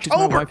right, through relax, she's my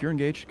October. wife. You're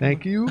engaged.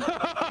 Thank you.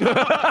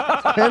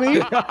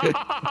 Kenny.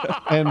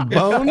 And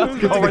Bone.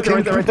 Get to Oh, right the there, King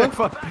right there, right there.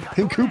 Koopa.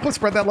 King Koopa,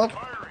 spread that love.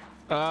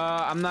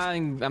 I'm not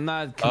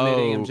committing.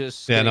 Oh. I'm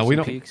just Yeah, no, getting we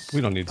some don't. peeks,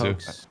 We don't need to.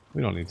 pokes.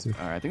 We don't need to.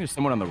 All right, I think there's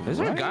someone on the Is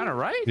there a right. guy on the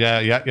right? Yeah.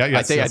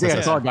 I think I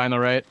yes. saw a guy on the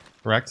right.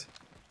 Correct.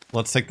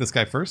 Let's take this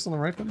guy first on the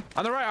right then.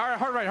 On the right.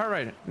 Hard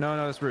right. No,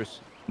 that's Bruce.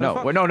 No,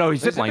 fuck? wait, no,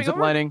 he's Is he ziplining,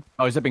 zipping over? ziplining.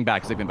 Oh, he's zipping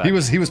back. He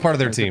was part of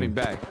their Zipping team.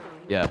 back.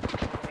 Yeah.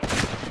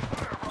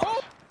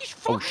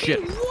 Oh shit.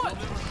 What?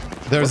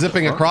 They're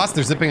zipping across.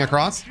 They're zipping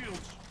across.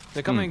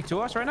 They're coming to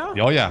us right now?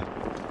 Oh yeah.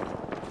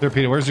 There,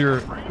 Peter. Where's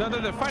your? No,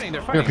 they're fighting.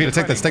 They're Here, fighting. Peter.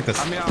 they're Take this. fighting. Take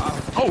this. I mean,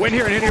 Oh, in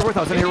here with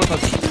us. In here with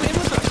us.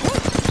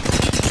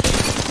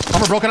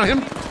 Armor broken on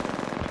him.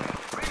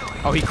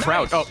 Oh, he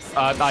crouched. Oh,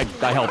 I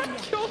helped.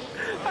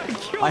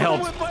 I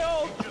helped. With my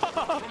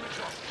ult.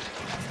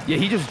 Yeah,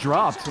 he just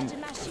dropped. To my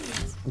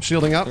shields. I'm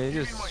shielding up. Yeah, he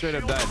just straight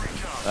up died.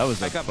 That was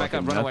Back up, back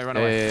up, fucking run away, nuts. run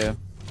away. Yeah.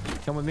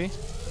 Come with me.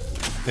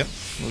 Yep.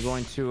 We're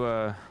going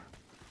to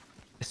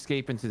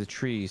escape into the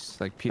trees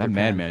like Peter That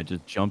Pan. madman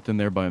just jumped in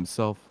there by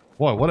himself.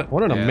 Boy, what an Yeah,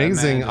 that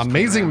amazing, man just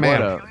amazing came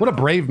man. out. What a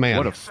brave man.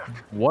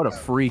 What a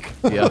freak.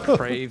 Yeah.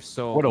 Brave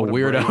soul. What a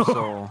weirdo. brave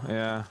soul.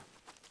 Yeah.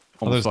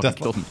 Oh, Almost there's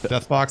fucking killed him.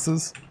 death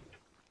boxes.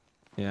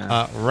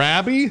 Yeah.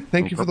 Rabby,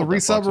 thank you for the purple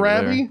death resub, box over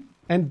there. Rabby.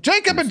 And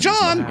Jacob and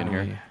John. in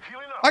here. Healing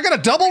up. I got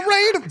a double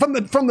raid from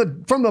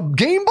the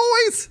Game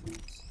Boys.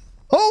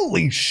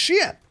 Holy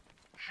shit!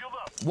 Shield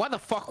up. Why the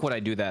fuck would I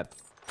do that?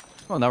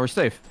 Oh, now we're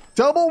safe.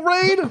 Double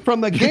raid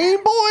from the Game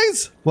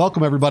Boys.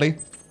 Welcome everybody.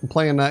 I'm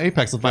playing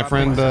Apex with my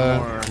friend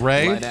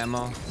Ray Light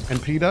ammo. and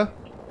Petah.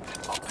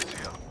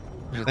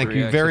 There's Thank 3x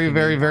you very, if you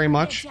very, need. very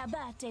much It's your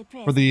birthday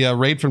present. for the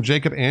raid from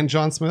Jacob and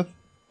John Smith.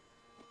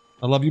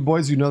 I love you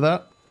boys. You know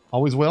that.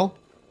 Always will.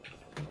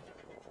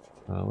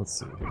 Let's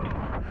see.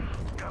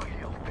 Gotta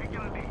heal. Taking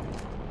a knee.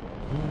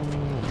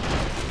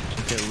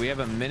 Okay, we have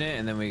a minute,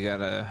 and then we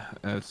gotta.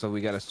 So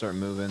we gotta start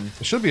moving.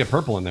 There should be a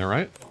purple in there,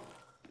 right?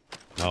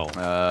 No.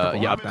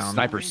 Yeah, down.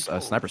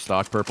 sniper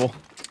stock purple.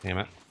 Damn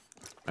it.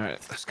 All right,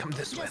 let's come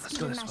this way. Let's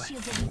go this way.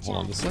 Hold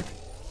on this way.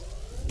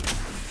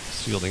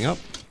 Shielding up.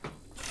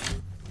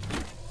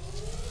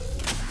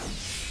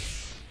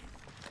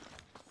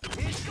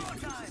 It's go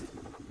time.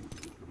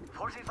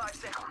 45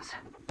 seconds.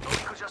 We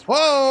could just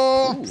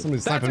Whoa!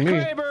 Somebody's That's a sniping me.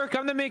 Kraber.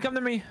 Come to me. Come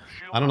to me.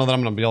 I don't know that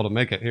I'm gonna be able to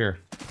make it here.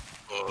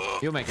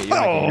 You'll make it. You'll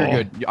make it.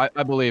 You're good.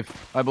 I believe.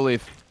 I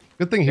believe.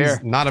 Good thing he's Here.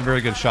 not a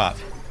very good shot.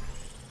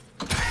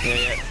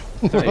 Yeah.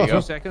 There you 2 go.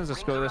 seconds.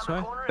 Let's go this way.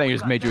 I think it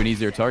just made you an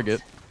easier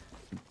target.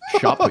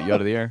 Shot put you out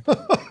of the air.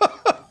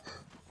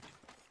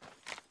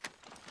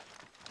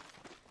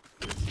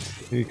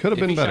 He could have If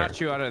been he better. shot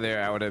you out of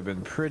there, I would have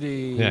been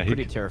pretty Yeah,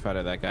 terrified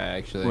of that guy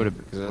actually. Would have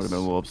because been that's a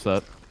little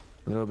upset.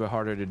 a little bit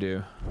harder to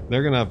do.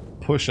 They're gonna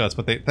push us,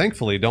 but they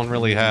thankfully don't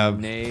really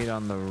have. Nade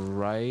on the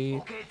right.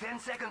 Okay, 10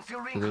 seconds till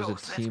ring So there's a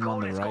close. Let's team go,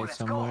 on the let's go, right let's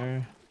go.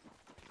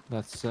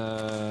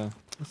 somewhere.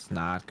 Let's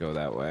not go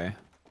that way.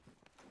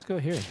 Let's go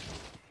here.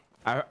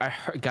 I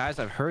heard, guys,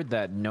 I've heard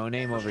that No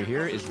Name over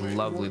here is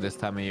lovely this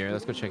time of year.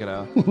 Let's go check it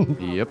out.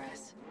 Yep.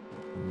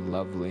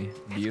 Lovely,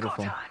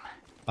 beautiful.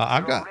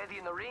 I've got.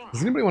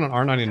 Does anybody want an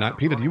R99?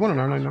 Peter, do you want an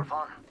R99?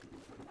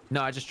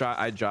 No, I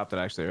dropped it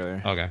actually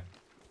earlier. Okay.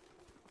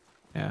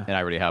 Yeah. And I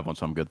already have one,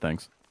 so I'm good.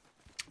 Thanks.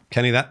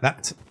 Kenny,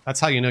 that's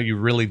how you know you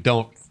really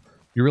don't.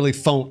 You really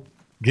don't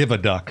give a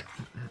duck.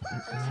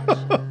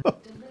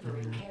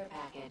 Delivering care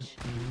package.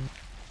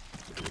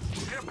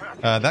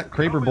 That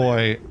Kraber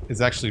boy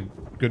is actually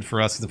good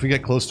for us. 'Cause if we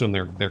get close to him,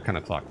 they're kind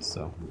of fucked.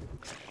 So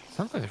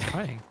Sounds like they're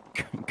fighting.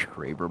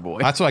 Kraber boy.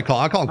 that's what I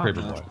call him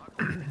Kraber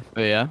boy.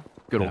 Oh, yeah.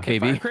 Good old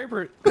KB.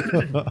 Kraber.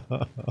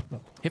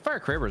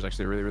 Hipfire Kraber is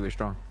actually really, really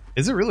strong.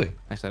 Is it really?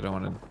 Actually, I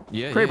don't want to.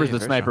 Yeah. Kraber's yeah,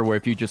 the sniper where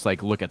if you just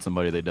like look at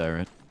somebody, they die,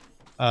 right?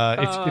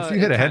 If you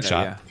hit a kinda, headshot,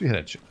 yeah. if you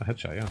hit a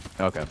headshot,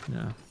 yeah. Okay.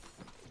 Yeah.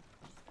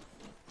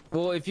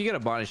 Well, if you get a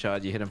body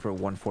shot, you hit him for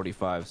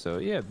 145. So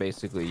yeah,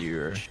 basically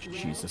you're.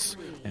 Jesus.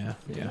 Yeah.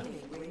 Yeah.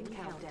 Ring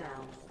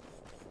countdown.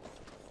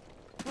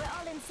 We're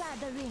all inside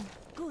the ring.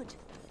 Good.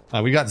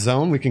 We got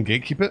zone. We can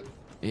gatekeep it.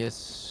 Yes,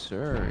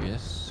 sir.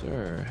 Yes,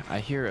 sir. I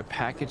hear a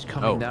package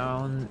coming Oh.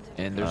 down,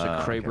 and there's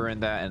a Kraber okay. in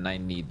that, and I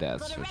need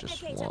that. So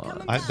just one.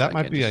 That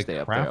might second. be a Just stay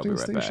up there, I'll be crafting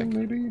right station, back.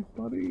 maybe,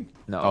 buddy.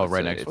 No. Oh, it's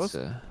right a- next to it's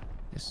us?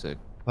 It's a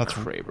That's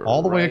Kraber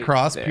all the way right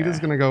across. there. Peter's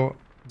gonna go.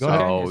 Go It's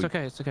ahead. okay. Oh. It's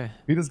okay. It's okay.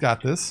 Peter's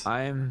got this.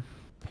 I'm.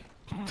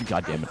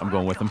 God damn it. I'm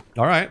going with him.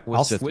 All right.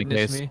 I'll Just in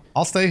Witness case. me.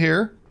 I'll stay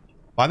here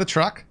by the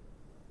truck.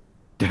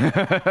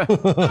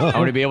 I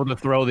want to be able to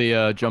throw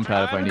the jump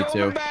pad if I I'm need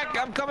going to. back.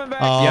 I'm coming back.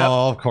 Oh, Yep.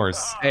 of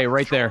course. Hey,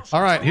 right there.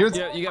 All right. Here's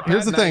Yeah, you got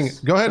here's the pad, thing. nice.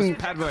 Go ahead That's and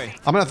pad boy.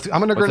 I'm gonna What's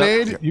up?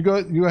 grenade. You go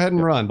ahead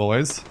and run,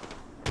 boys.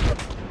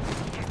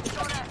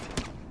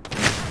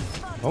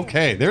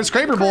 Okay. There's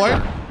Kraber boy.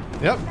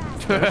 Yep.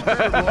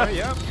 Kraber boy.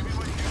 Yep.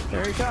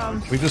 There he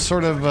comes. We just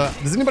sort of.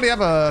 Does anybody have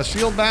a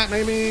shield bat,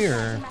 maybe,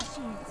 or?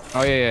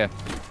 Oh, yeah.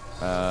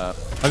 I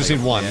just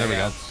need one. Yeah, There we yeah,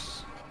 go. it's-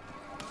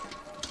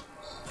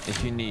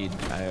 If you need,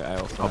 I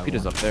also. Oh, have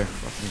Peter's one. up there.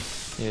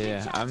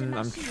 Yeah.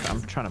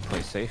 I'm trying to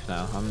play safe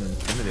now. I'm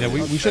intimidated. Yeah,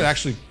 we should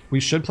actually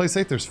play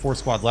safe. There's 4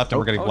 squads left, and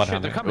we're getting Oh shit!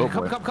 bloodhound. They're there. coming! Oh,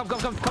 boy. Come!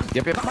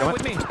 Yep, Come come on.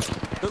 with me.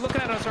 They're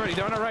looking at us already.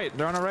 They're on our right.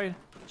 They're on our right.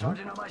 On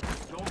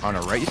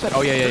our right, you said?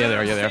 Oh, yeah, they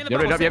are. Stay in the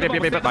Yep. bubble, stay in the bubble,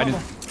 stay in the I bubble.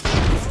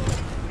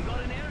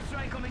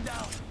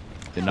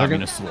 did not mean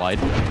to slide.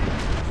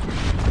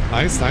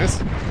 Nice.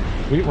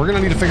 We're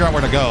gonna need to figure out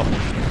where to go.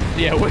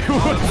 Yeah, what's the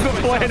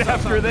plan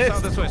after this?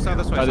 South this way.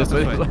 Oh, this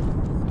way.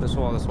 This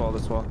wall.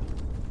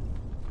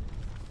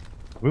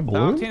 We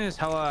balloon? Valentine is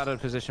hella out of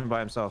position by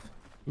himself.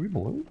 We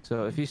balloon?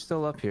 So if he's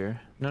still up here,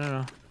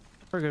 no.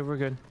 We're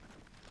good.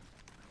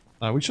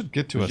 We should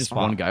get to There's a just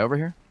spot. one guy over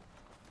here?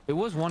 It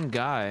was one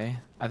guy.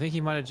 I think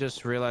he might have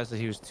just realized that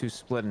he was too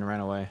split and ran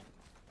away.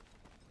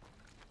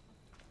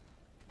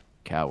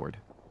 Coward.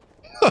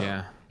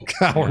 Yeah.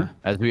 Coward.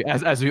 As we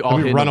all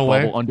we hit run a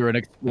away? bubble under an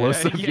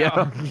explosive.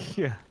 Yeah.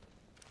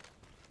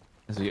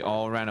 As we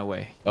all ran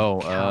away.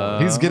 Oh,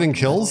 He's getting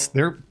kills.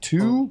 There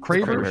 2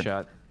 Kraber Kraber.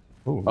 shot.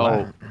 Ooh, Oh,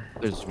 wow.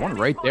 there's one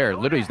right there.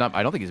 Literally, he's not.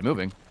 I don't think he's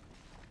moving.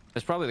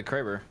 That's probably the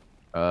Kraber.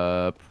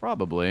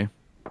 Probably.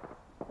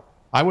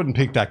 I wouldn't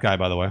peek that guy,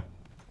 by the way.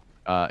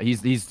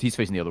 He's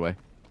facing the other way.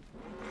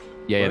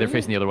 Yeah, they're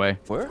facing the other way.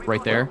 Where?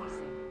 Right there.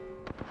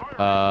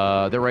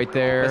 They're right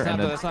there.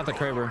 That's not the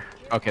Kraber.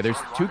 Okay, there's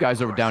 2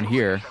 guys over down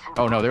here.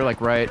 Oh no, they're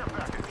like right.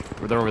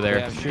 They're over there.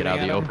 Yeah, Get shooting out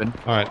of at the him. open.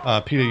 All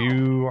right, Peter,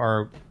 you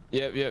are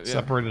Yep.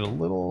 separated a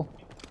little.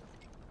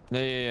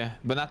 Yeah.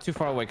 But not too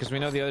far away because we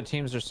know the other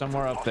teams are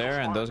somewhere up there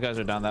and those guys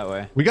are down that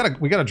way. We got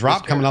a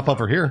drop coming up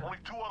over here. Only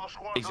 2 other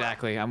squads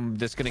Exactly. I'm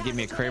just gonna give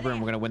me a Kraber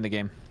and we're gonna win the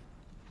game.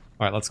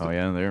 All right, let's go. Oh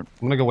yeah, they're. I'm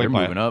gonna go wait They're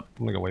by moving it. up.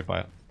 I'm gonna go wait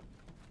by it.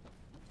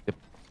 Yep.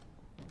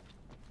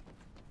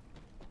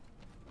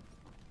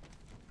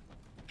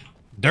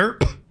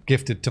 Derp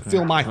gifted to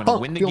feel my I'm gonna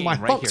funk. win the Feel game my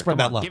right funk. here. Spread Come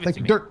that on, love. give it Thank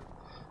to you, me.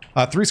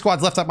 Derp. 3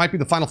 squads left. That might be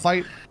the final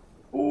fight.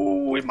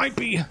 Ooh, it might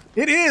be.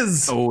 It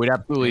is. Oh, it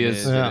absolutely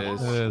is. Yeah, It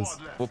is. it is.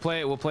 We'll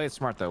play it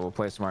smart though. We'll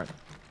play it smart.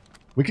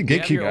 We can Do you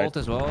have gatekeep. your ult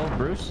as well,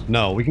 Bruce?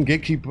 No, we can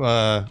gatekeep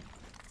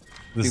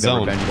the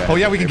zone. revenge guy Oh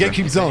yeah, has we can favor.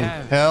 gatekeep zone.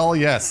 have. Hell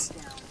yes.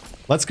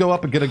 Let's go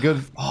up and get a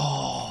good.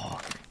 Oh,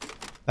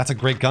 that's a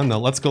great gun though.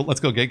 Let's go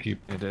gatekeep.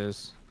 It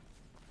is.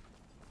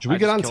 Should we I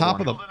get just on killed top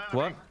one. of the?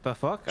 What the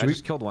fuck? I we-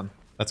 just killed one.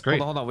 That's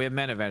great. Hold on. We have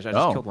man advantage. I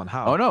just killed one.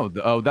 How? Oh no.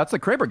 Oh, that's the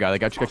Kraber guy that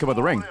got killed by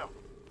the ring.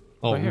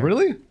 Oh Right here.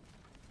 really?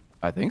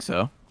 I think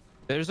so.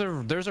 There's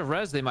a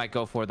res they might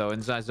go for though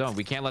inside zone.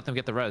 We can't let them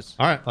get the res.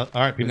 All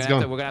right, Peter's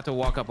going. We're gonna have to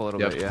walk up a little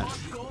Yep. bit. Yeah.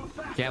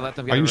 Can't let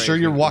them get. Are a you res. sure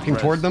you're We- walking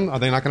res. toward them? Are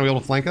they not going to be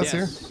able to flank us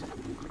Yes.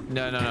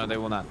 No, they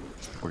will not.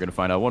 We're gonna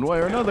find out one way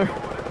or another. here?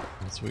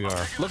 Yes, we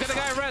are. Look at the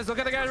guy res. Look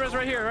at the guy res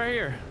right here. Right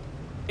here.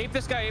 Ape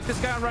this guy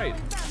on right.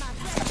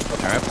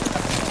 All right.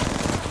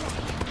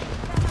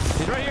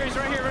 He's right here.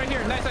 Right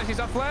here. Nice. He's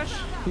on flash.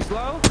 He's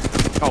low.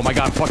 Oh my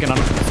god, fucking on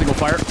single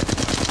fire.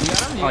 You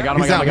got him. Oh, I got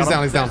him. He's down.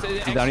 He's down.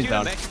 He's Execute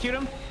down. Execute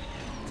him.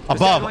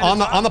 Above, on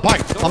the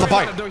pipe, Don't on the worry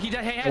pipe. about him. He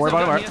has Worry no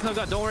about gun. him, He has no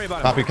gun. Don't worry about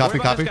him. Copy, Worry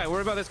about copy. this guy.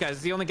 Worry about this guy. This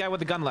is the only guy with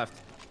the gun left.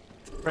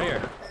 Right here.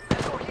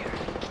 50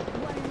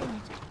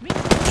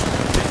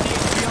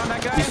 HP on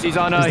that guy. He's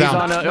on. He's He's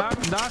down.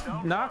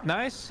 on. Knock.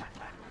 Nice. All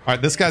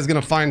right, this guy's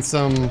gonna find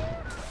some.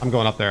 I'm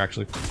going up there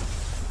actually.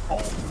 I'm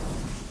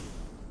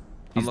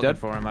He's looking dead.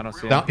 for him. I don't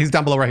see him. Down, he's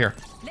down below right here.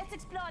 Let's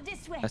explore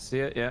this way. I see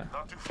it. Yeah.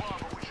 Not too far,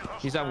 but we should hustle.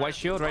 He's at white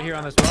shield right here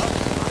on this rock.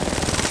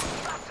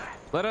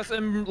 Let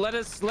him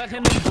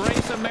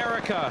embrace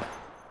America.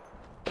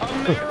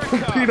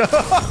 America.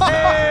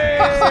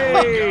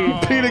 Hey!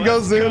 Peter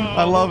goes in.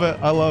 I love it.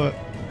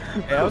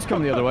 Yeah, I was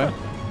coming the other way.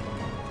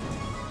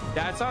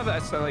 Yeah, I saw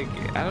that. So like,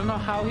 I don't know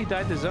how he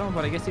died the zone,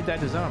 but I guess he died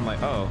the zone. I'm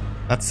like, oh.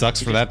 That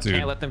sucks for that dude.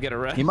 Can't let them get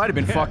arrested. He might have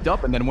been fucked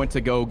up and then went to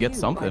go get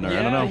something, or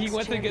I don't know. He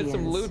went to get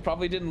some loot.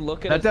 Probably didn't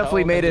look at That his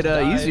definitely health made and it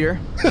just died.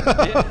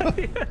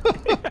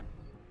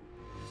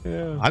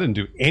 easier. I didn't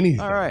do anything.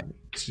 All right.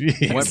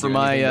 Jeez. Went for Didn't do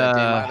anything that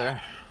game my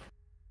either.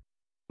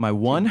 my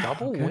one.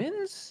 Double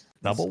wins.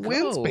 Double Let's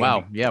wins, go. baby.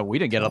 Wow. Yeah, we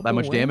didn't get that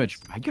much Double damage.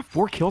 I get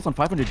 4 kills on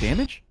 500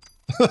 damage.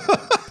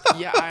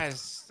 Yeah.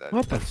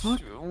 What the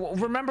fuck?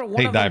 Remember one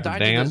Hey, of them Diver died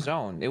Dan. in the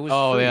zone. It was.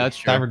 Oh free. yeah, that's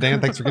true. Diver Dan,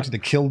 thanks for getting to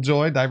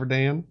Killjoy. Diver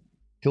Dan.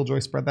 Killjoy,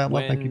 spread that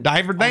love. Thank you.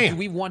 Diver Dan.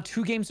 We won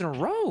 2 games in a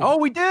row. Oh,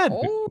 we did.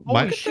 Oh,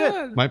 Might- look at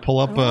that. Might pull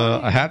up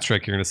a hat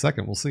trick here in a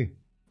second. We'll see.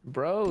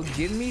 Bro,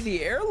 give me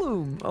the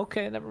heirloom.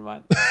 Okay, never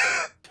mind.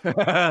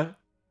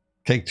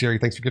 Cake Jerry,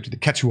 thanks for getting to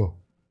Quechua.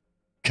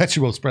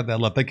 Quechua, spread that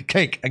love. Thank you.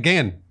 Cake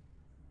again.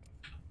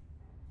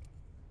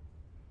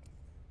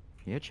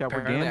 Yeah, chat, we're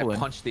Apparently I gambling.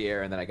 punched the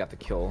air and then I got the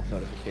kill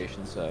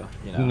notification, so,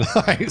 you know.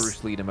 Nice.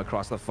 Bruce lead him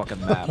across the fucking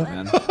map,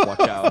 man. Watch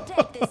out.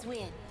 Take this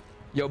win.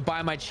 Yo,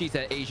 buy my cheats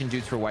at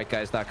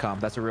AsianDudesForWhiteGuys.com.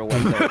 That's a real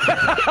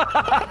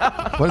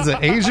website. What is it?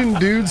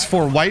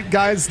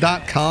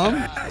 AsianDudesForWhiteGuys.com?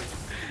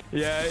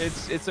 Yeah,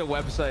 it's a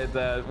website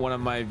that one of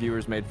my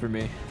viewers made for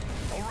me.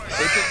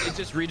 It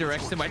just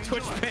redirects to my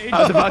Twitch page. I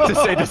was about to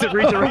say, does it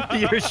redirect to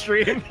your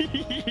stream?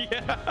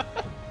 Yeah.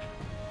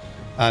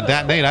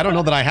 That Nate, I don't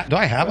know that I do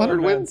I have 100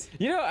 wins?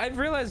 You know, I've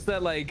realized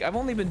that like I've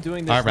only been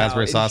doing this. All right,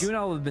 raspberry now. sauce. In June,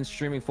 I'll have been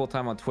streaming full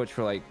time on Twitch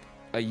for like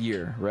a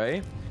year,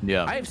 right?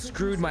 Yeah. I've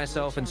screwed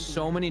myself in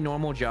so many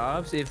normal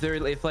jobs. If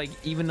like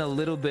even a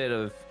little bit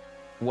of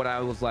what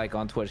I was like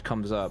on Twitch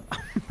comes up,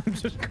 I'm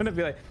just gonna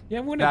be like, yeah,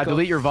 I'm gonna Yeah, go.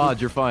 delete your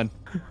VODs. You're fine.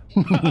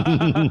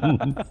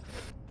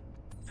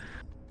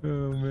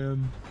 Oh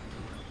man.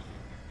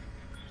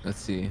 Let's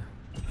see.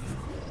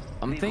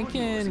 I'm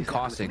thinking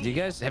Caustic. Have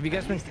you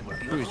guys been?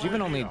 Bruce, you've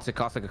been only to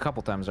Caustic a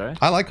couple times, right?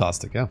 I like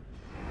Caustic, yeah.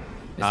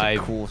 It's a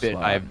cool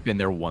spot. I've been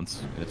there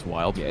once. And it's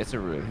wild. Yeah, it's a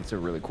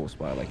really cool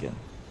spot. I like it.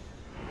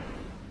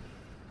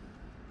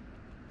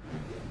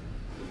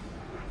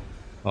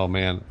 Oh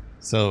man.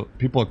 So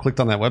people have clicked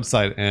on that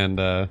website and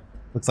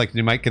looks like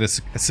you might get a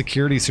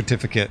security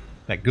certificate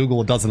that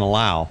Google doesn't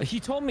allow. He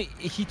told me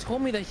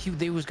that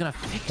they was gonna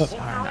fix it.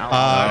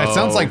 It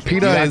sounds like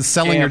PETA got is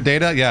selling your scammed.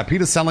 data. Yeah,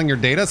 PETA's selling your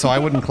data, so I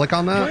wouldn't click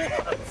on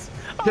that.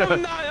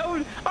 I'm not.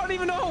 I don't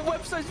even know how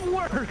websites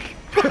work.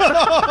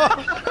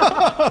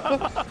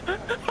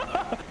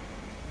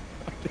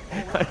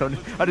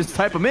 I just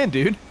type them in,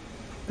 dude.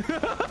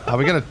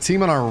 We got a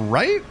team on our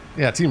right?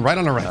 Yeah, team right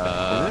on our right.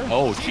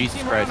 Oh, Jesus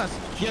Team around Christ.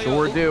 us. Yeah,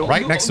 Sure do.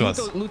 Right next to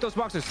us. Loot those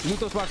boxes. Loot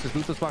those boxes.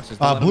 Loot those boxes.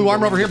 Don't let Blue them go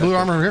armor over in here. the Blue best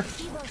armor over here.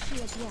 Evo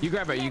shield here. You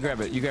grab it. You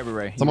grab it. You grab it,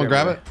 Ray. You Someone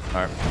grab it.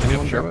 All right.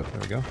 Anyone sure. grab it?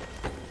 There we go.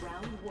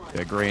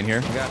 Yeah, gray in here.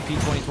 I got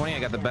P2020. I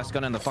got the best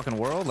gun in the fucking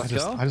world. Let's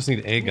go. I just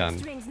need a gun.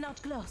 Strings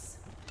not close.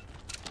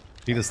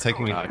 PETA's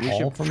taking it We all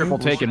should from triple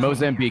me. take in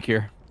Mozambique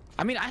here.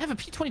 I mean, I have a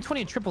P2020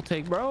 and triple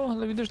take, bro. I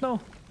mean, there's no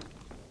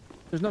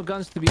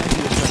guns to be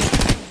empty this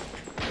time.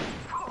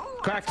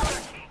 Cracked.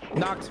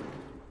 Knocked.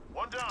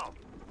 One down.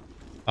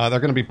 They're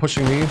going to be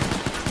pushing me.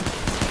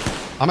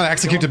 I'm going to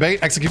execute debate.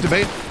 Execute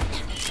debate.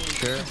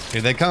 Sure.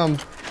 Here they come.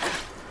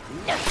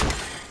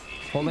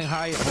 Holding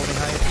high. Holding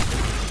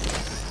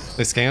high.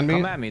 They scanned me.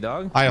 Come at me,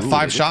 dog. I have Ooh, 5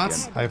 they did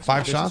shots. scan. I have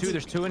 5 shots.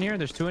 There's two in here.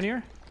 There's two in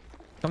here.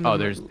 Come Oh, to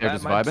they're just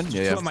vibing? Yeah,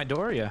 Two yeah. at my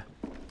door. Yeah.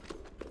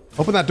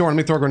 Open that door and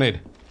let me throw a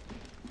grenade.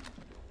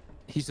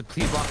 He's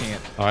blocking it.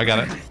 Oh, I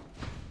got it.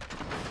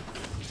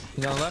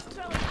 He's on the left.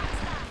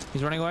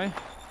 He's running away.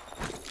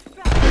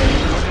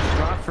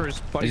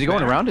 Is he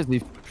going around? Is he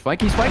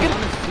flanking? He's flanking?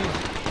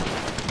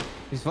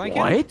 He's flanking.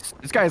 What?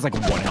 This guy has like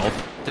 1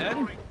 health. Dead?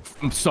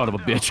 Son of a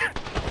bitch.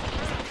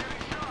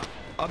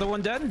 Other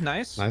one dead.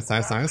 Nice. Nice,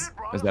 nice, nice.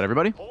 Is that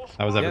everybody? That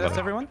was everybody. Yeah, that's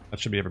everyone. That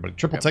should be everybody.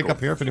 Triple take up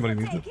here if anybody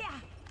needs it.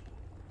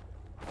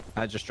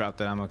 I just dropped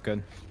it. I'm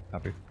good.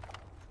 Happy.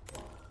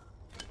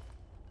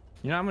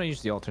 You know, I'm gonna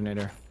use the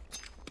alternator.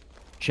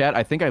 Chat,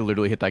 I think I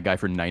literally hit that guy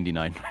for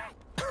 99.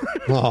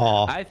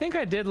 Aw. I think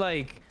I did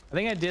like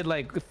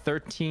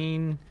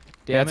 13 damage.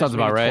 Yeah, that sounds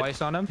about right.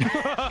 Twice on him.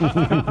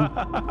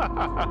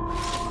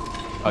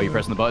 Oh, you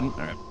pressing the button? All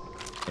right.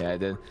 Yeah, I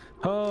did.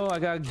 Oh, I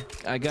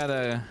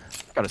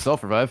gotta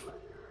self-revive.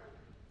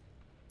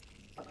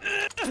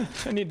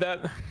 I need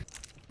that.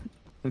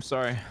 I'm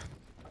sorry.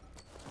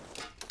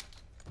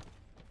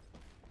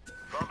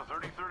 Found a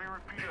 30-30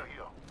 repeater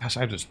here. Gosh,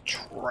 I have just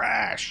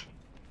trash.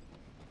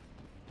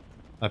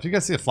 If you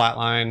guys see a flat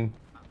line,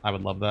 I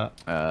would love that.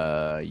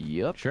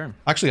 Yep. Sure.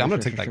 Actually, I'm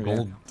gonna Sure, take that sure,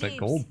 gold. yeah. That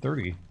gold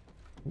 30.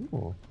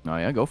 Ooh. Oh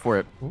yeah, go for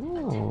it.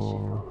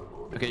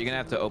 Ooh. Okay, you're gonna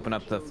have to open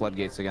up the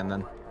floodgates again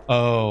then.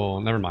 Oh,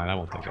 never mind. I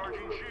won't take it.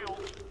 Charging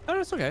shield. Oh,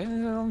 it's okay.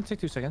 It'll only take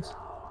 2 seconds.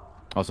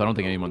 Also, I don't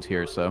think anyone's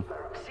here, so.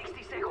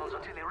 60 seconds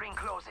until the ring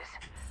closes.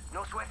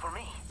 No sweat for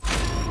me.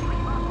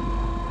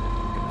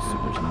 Goodness,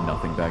 there's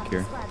nothing back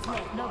here. Squads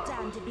mate, no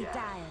time to be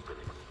tired.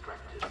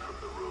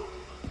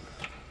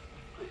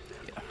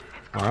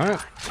 All right.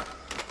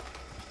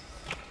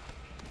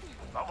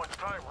 Not much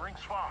time. Ring's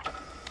far.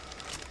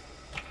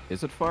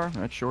 Is it far?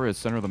 That sure is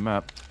center of the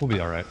map. We'll be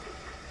all right.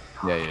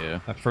 Yeah.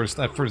 That first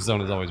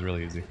zone is always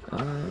really easy. Oh,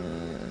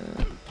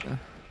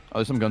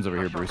 there's some guns over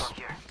here, Bruce.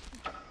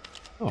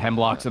 Oh, 10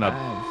 blocks and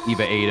a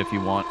EVA 8 if you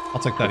want. I'll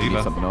take that If you need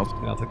Eva. something else.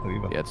 Yeah, I'll take that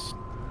Eva. Yeah,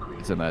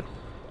 it's in that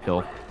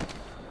hill.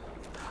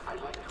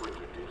 I'd like to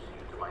introduce you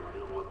to my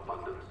new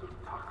abundance of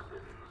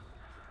toxins.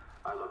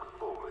 I look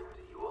forward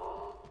to you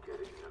all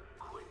getting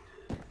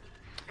acquainted.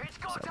 It's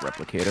go That time.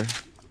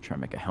 replicator. Try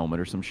and make a helmet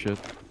or some shit.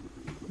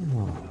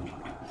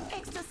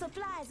 Extra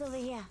supplies over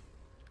here.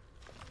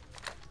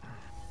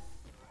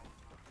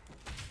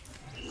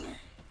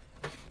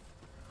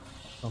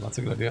 Oh, that's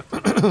a good idea.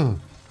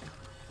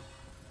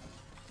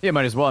 Yeah,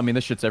 might as well. I mean,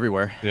 this shit's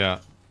everywhere. Yeah.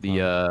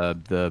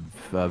 The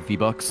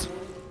V-Bucks,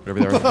 whatever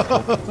they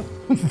are.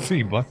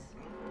 Feeble.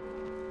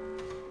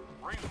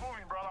 Ring's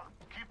moving, brother.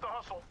 Keep the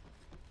hustle.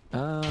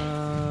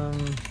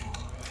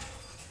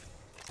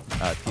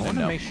 I Tina, want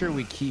to no. make sure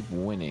we keep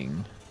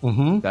winning.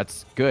 Mm-hmm.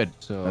 That's good.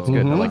 So- That's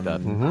good. I like that.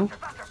 Mm-hmm.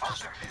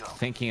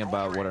 Thinking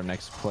about what our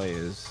next play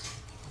is.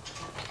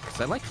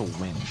 Cause I like to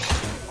win.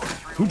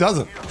 Who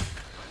doesn't?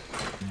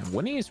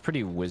 Winning is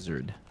pretty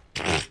wizard.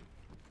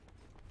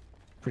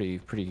 Pretty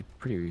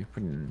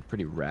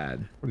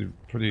rad.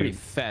 Pretty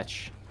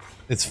fetch.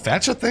 Is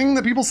fetch a thing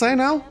that people say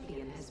now?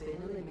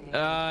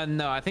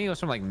 No, I think it was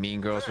from like Mean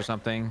Girls or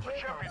something.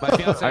 My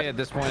fiance at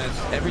this point,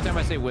 every time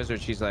I say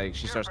wizard, she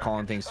starts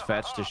calling things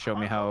fetch to show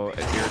me how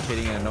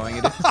irritating and annoying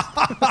it is.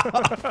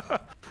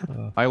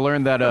 I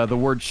learned that the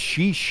word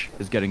sheesh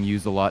is getting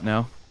used a lot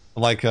now.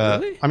 Like,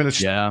 Really? I mean,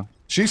 Yeah.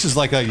 sheesh is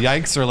like a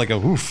yikes or like a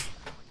woof.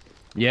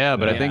 Yeah,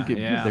 but I Yeah, think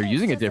yeah. they're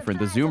using it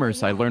different. The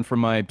Zoomers, I learned from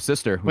my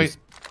sister. Who's Wait,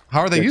 how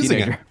are they a using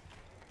teenager.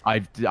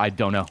 it? I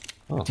don't know.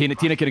 Oh. Tina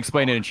can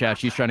explain it in chat.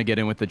 She's trying to get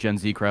in with the Gen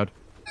Z crowd.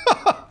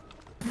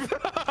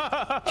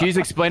 She's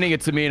explaining it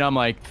to me, and I'm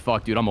like,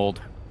 "Fuck, dude, I'm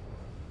old."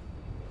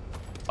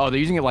 Oh, they're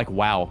using it like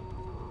WoW.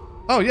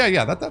 Oh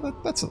yeah, that's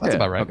Yeah,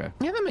 about right. Okay.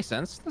 Yeah, that makes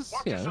sense.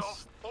 Watch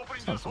yourself.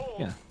 Opening this hole.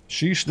 Yeah.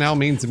 Sheesh now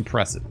means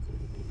impressive.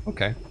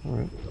 Okay, all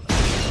right.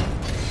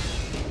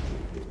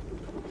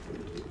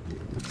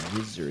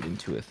 Wizard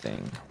into a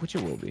thing, which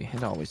it will be.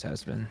 It always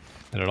has been.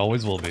 And it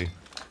always will be.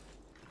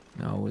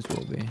 It always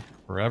will be.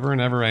 Forever and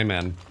ever,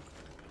 amen.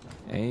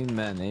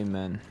 Amen.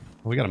 Amen.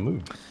 We gotta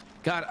move.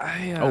 God,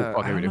 I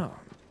okay, I we don't do. know.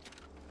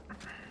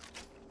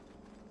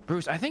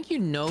 Bruce, I think you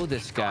know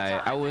this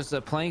guy. I was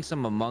playing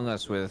some Among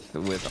Us with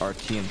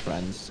RT and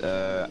friends.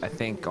 I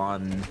think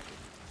on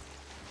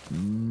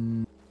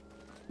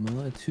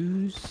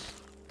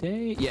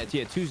Tuesday. Yeah,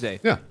 Tuesday.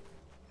 Yeah.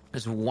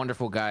 This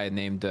wonderful guy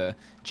named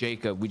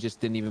Jacob. We just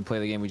didn't even play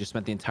the game. We just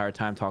spent the entire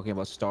time talking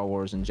about Star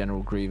Wars and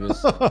General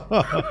Grievous.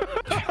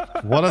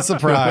 What a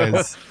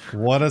surprise.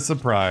 What a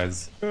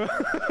surprise.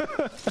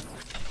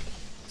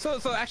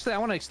 So actually, I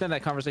want to extend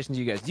that conversation to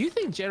you guys. Do you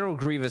think General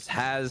Grievous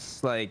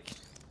has like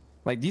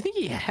do you think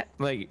he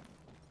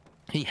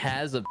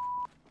has a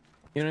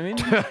you know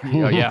what I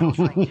mean? Oh yeah.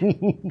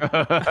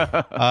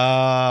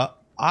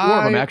 Four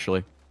of them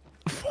actually.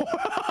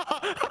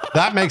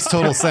 That makes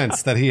total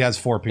sense that he has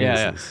 4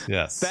 penises.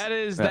 Yeah. Yes. That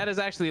is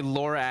actually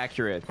lore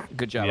accurate.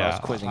 Good job. I was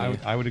quizzing you.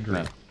 I would agree.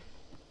 Yeah.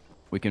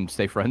 We can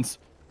stay friends.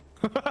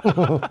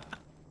 All right,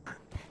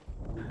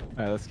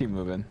 let's keep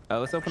moving.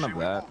 Let's open up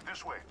that. Move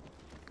this way.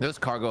 Those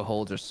cargo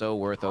holds are so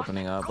worth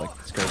opening up. Like,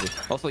 it's crazy.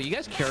 Also, you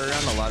guys carry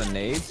around a lot of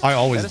nades. I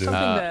always that is do.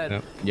 Something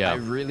that yeah. I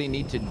really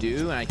need to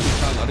do, and I keep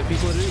telling other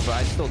people to do, but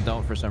I still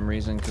don't for some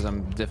reason because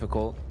I'm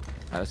difficult.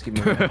 Let's keep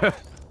moving.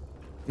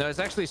 No, it's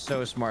actually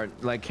so smart.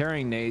 Like,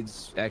 carrying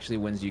nades actually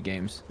wins you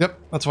games. Yep,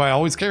 that's why I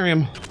always carry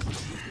him.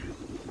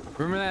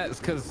 Remember that? It's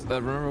because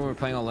remember when we were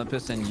playing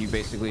Olympus and you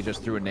basically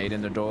just threw a nade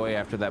in the doorway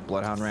after that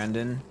Bloodhound ran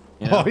in?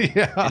 You know? Oh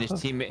yeah. And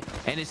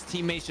his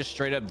teammates just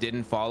straight up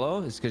didn't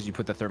follow. It's because you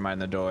put the thermite in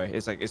the doorway.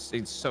 It's like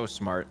it's so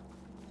smart.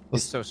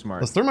 It's so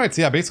smart. Those thermites,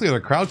 yeah, basically they're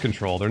crowd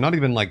control. They're not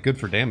even like good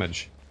for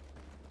damage.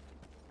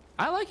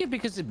 I like it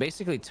because it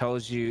basically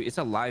tells you it's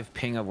a live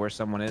ping of where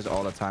someone is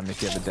all the time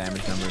if you have the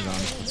damage numbers on.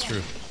 That's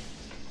true.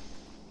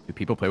 Do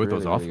people play with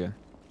those off? Good.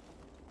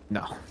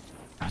 No.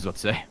 I was about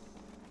to say.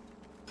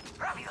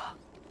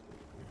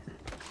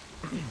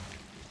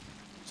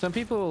 Some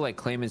people like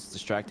claim it's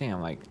distracting.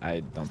 I'm like,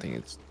 I don't think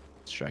it's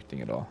distracting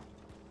at all.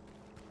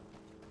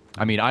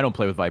 I mean, I don't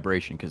play with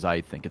vibration because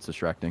I think it's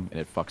distracting and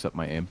it fucks up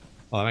my aim.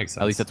 Oh, that makes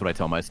sense. At least that's what I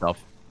tell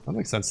myself. That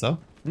makes sense though.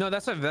 No,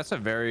 that's a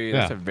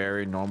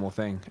very normal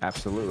thing.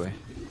 Absolutely.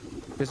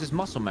 This is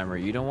muscle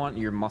memory. You don't want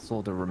your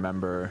muscle to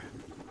remember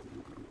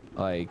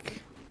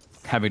like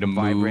having to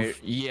move.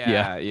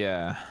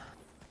 Yeah.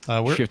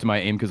 Shift my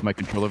aim because my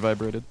controller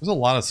vibrated. There's a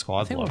lot of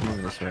squads I think left. we're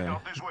moving this way.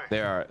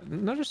 There are.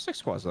 No, there's 6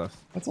 squads left.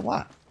 That's a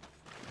lot.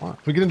 Wow.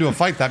 If we get into a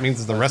fight, that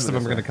means the rest of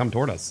them are going to come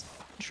toward us.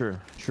 True.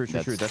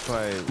 That's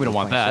why we don't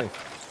want that.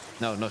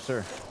 Safe. No,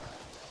 sir.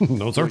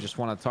 No, sir. We just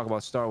want to talk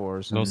about Star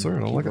Wars. No, sir. I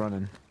don't like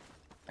running. it.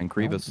 And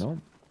Grievous. No,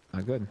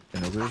 not good.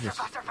 And no Grievous.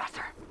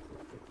 Faster.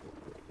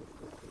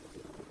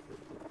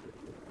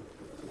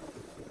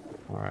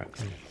 All right.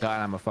 God,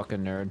 I'm a fucking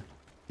nerd.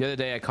 The other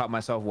day, I caught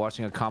myself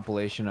watching a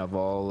compilation of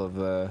all of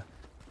the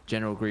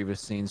General Grievous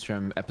scenes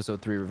from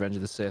Episode 3, Revenge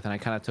of the Sith, and I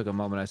kind of took a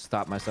moment. I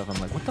stopped myself. I'm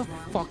like, what the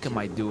fuck am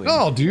I doing?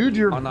 Oh, dude,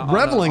 you're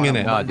reveling in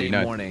it. Monday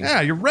morning. Yeah,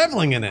 you're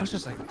reveling in I it. was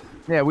just like,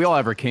 Yeah, we all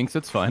have our kinks.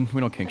 It's fine.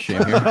 We don't kink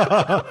shame here.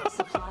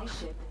 Supply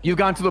ship. You've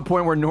gotten to the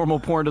point where normal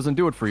porn doesn't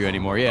do it for you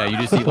anymore. Yeah, you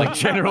just eat like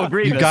General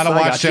Grievous. You gotta I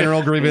watch gotcha.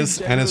 General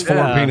Grievous and his 4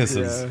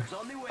 penises.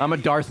 I'm a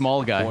Darth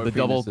Maul guy. Four The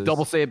double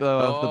penises. saber,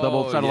 the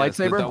double shot yes,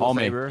 the lightsaber. double All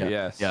me. saber, Yeah.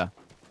 yes. Yeah.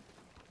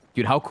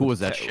 Dude, how cool was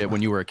that shit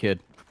when you were a kid?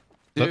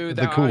 dude,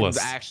 the coolest.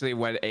 I actually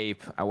went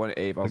ape. I went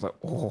ape. I was like,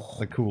 oh,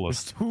 The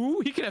coolest.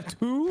 2? You can have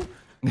 2?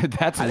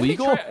 That's I think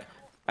legal?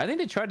 I think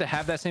they tried to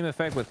have that same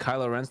effect with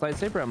Kylo Ren's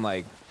lightsaber. I'm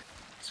like,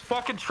 it's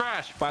fucking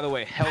trash. By the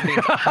way, Wait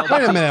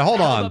a minute,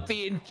 hold on.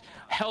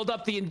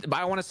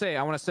 I want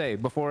to say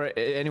before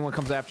anyone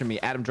comes after me,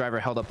 Adam Driver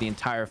held up the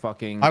entire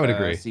fucking I would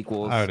agree.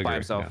 sequels I would by agree.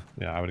 himself.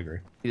 Yeah, I would agree.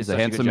 He did He's a such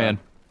handsome good man.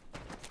 job.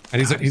 And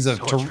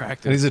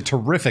he's a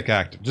terrific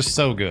actor. Just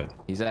so good.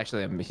 He's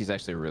actually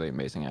a really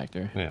amazing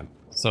actor. Man,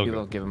 so People good.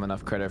 don't give him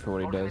enough credit for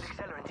what he does.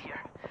 Accelerant here.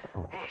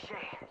 Hey, Shay,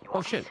 you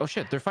Oh shit! Oh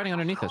shit! They're fighting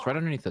underneath us, right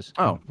underneath us.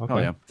 Oh, Okay. oh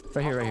yeah.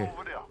 Right here, right here.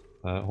 Over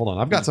there. Hold on,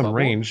 I've got some Bubble?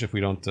 range. If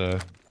we don't,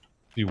 if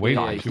you wait,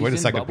 Yeah, if you wait a he's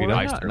in second, bubble Peter.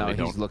 right now? I certainly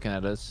No, he's don't. looking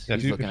at us. Yeah,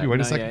 if He's you looking wait a at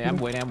no, second, yeah, I'm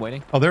Peter.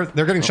 waiting. Oh, they're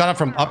getting shot at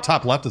from up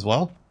top left as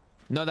well.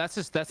 No, that's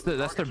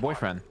their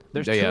boyfriend.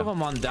 There's Yeah, 2 yeah. of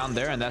them on down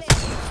there, and that's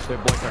their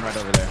boyfriend right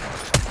over there.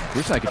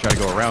 Wish I could try to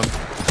go around.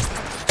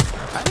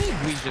 I think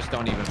we just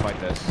don't even fight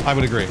this. I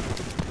would agree.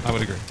 I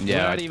would agree. We're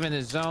Yeah. not even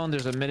in zone.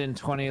 There's a mid and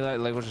 20.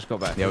 Like we'll just go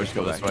back. Yeah, we'll just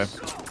go this way.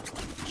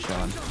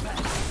 Chilling.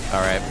 All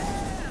right.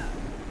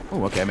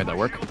 Oh, okay. I made that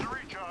work. To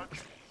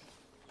recharge.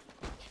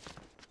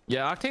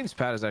 Yeah, Octane's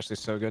pad is actually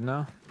so good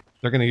now.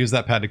 They're gonna use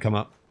that pad to come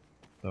up.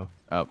 So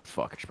Oh,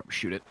 fuck. I should probably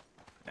shoot it.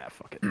 Ah,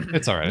 fuck it.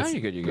 it's all right. No, It's-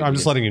 you're good. You're good. I'm you're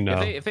just good. letting you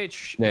know. If they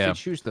Yeah.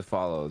 choose to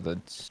follow,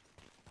 that's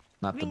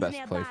not the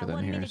best play for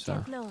them here.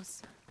 So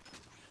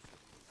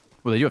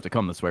Well, you have to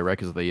come this way, right?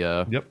 Because of the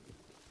Yep.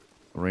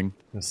 ring.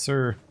 Yes,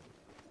 sir.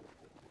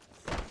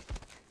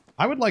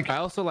 I would like. I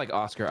also like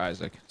Oscar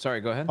Isaac.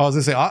 Sorry, go ahead. I was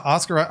gonna say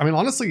Oscar. I mean,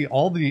 honestly,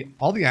 all the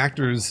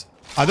actors.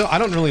 I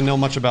don't really know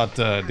much about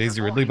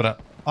Daisy Ridley,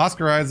 but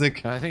Oscar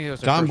Isaac, I think it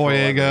was their John first role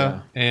Boyega,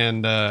 ever,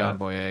 and John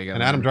Boyega,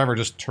 and Adam Driver,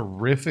 just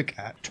terrific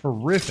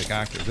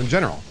actors in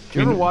general. Did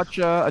you ever watch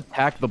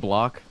Attack the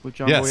Block with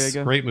John Yes,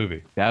 Boyega? great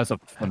movie. That was a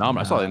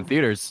phenomenal. I saw it in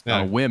theaters Yeah.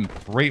 on a whim.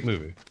 Great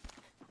movie.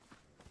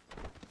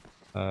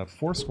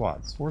 4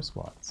 squads.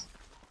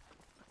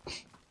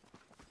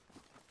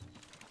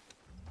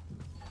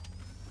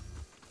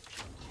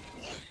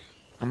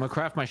 I'm gonna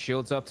craft my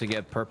shields up to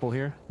get purple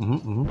here.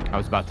 I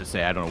was about to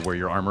say, I don't know where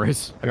your armor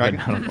is. I've Right. been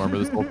out of armor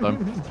this whole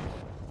time.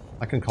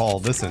 I can call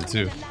this in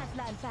too.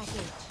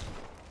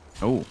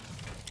 Oh,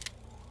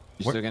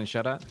 You still getting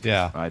shot at?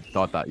 Yeah, I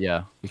thought that.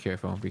 Yeah, Be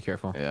careful. Be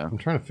careful. yeah. I'm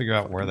trying to figure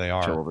out where they Chill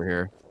are. over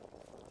here.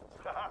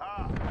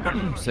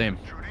 Same.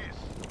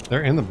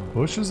 They're in the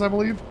bushes, I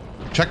believe.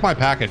 Check my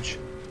package.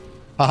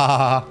 Ha ha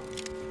ha.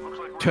 Looks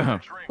like we're in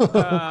next ring.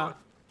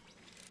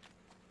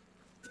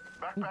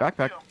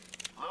 Backpack. here.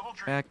 Level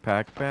 3.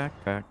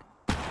 Backpack.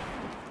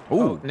 Oh,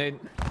 Oh. Nate.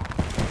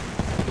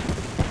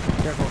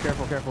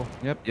 Careful.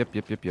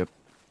 Yep.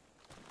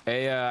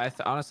 Hey, I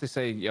honestly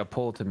say, yeah,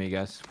 pull to me,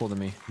 guys. Pull to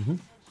me.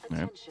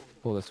 Attention.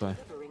 Pull this way.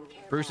 Delivering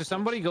care Bruce, if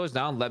somebody goes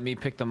down, let me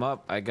pick them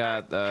up. I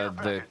got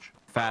the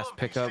fast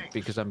pickup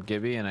because I'm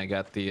Gibby, and I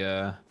got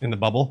the in the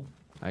bubble.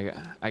 I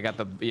got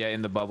the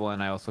in the bubble,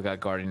 and I also got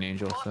Guardian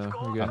Angel, so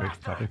we're good.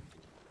 Copy.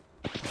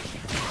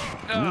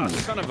 Oh,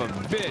 son of a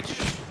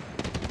bitch!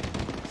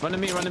 Run to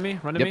me, run to me,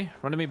 run to me,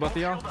 run to me, both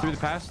of y'all. Through the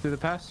pass, through the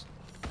pass.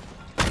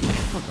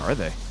 What are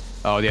they?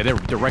 Oh yeah, they're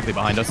directly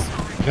behind us.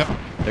 Yep.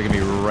 They're gonna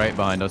be right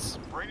behind us.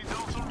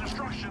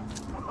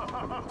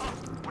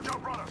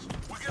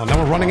 Oh,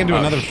 now we're running into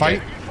another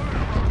fight.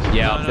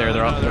 Yeah, up there.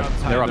 They're up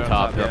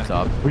top. They're up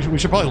top. We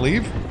should probably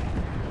leave.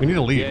 We need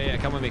to leave. Yeah,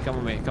 come with me, come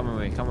with me, come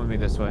with me, come with me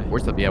this way.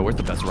 Where's the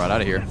best route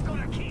out of here?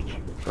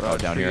 Oh,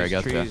 down here, I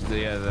guess. Trees,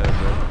 the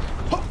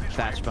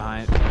thatch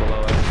behind,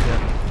 below us.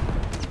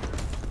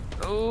 Yeah.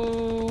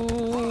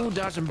 Oh,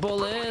 dodging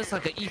bullets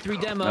like an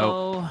E3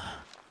 demo. Nope.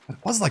 It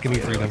was like an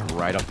E3 demo.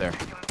 Right up there.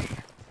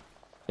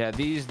 Yeah,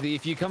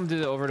 if you come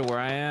over to where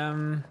I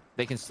am,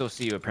 they can still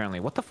see you apparently.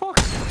 What the fuck?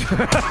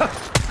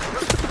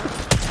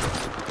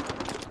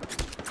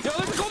 Yo,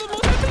 let's go to bro.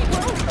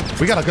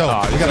 We gotta go.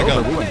 We gotta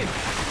go.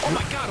 Oh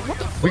my god, what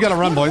the fuck? We gotta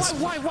run, boys.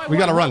 We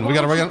gotta run. We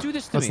gotta run.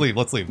 Let's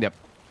leave. Yep.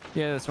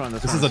 Yeah, let's run.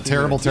 This is a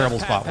terrible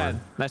spot. Pad.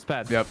 Nice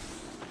pad. Yep.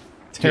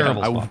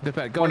 Terrible spot. Good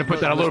pad. I want to put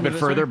that a little bit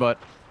further, but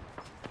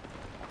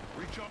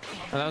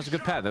oh, that was a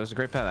good pad. That was a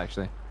great pad,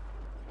 actually.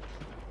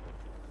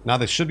 Now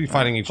they should be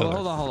fighting each other.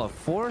 Hold on.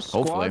 4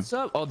 squads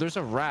up. Oh, there's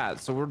a rat.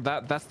 So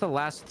that's the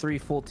last 3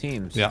 full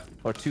teams. Yeah.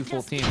 Or 2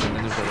 full teams, and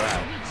then there's a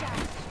rat.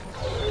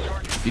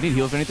 Do you need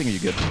heals or anything? Or are you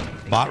good?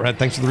 Bot red.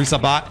 Thanks for the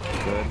reset, bot.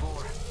 Good.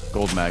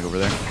 Gold mag over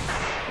there.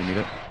 You need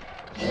it?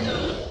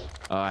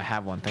 I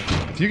have one. Thank you.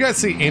 If you guys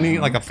see any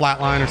like a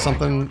flat line or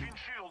something,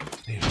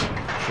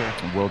 Sure.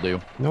 Will do.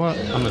 you know what?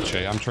 I'm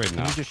trading Can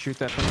now. you just shoot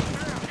that from?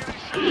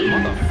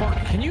 What the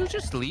fuck? Can you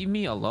just leave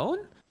me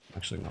alone?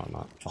 Actually, no, I'm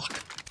not.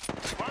 Fuck.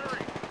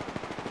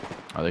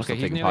 Are they Okay, still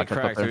he's taking nearly pockets up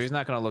cracked, so there? he's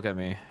not gonna look at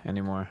me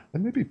anymore. They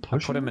may be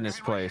pushing. Put him in his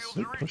place. Are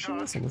they pushing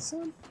us on this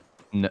side?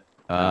 No,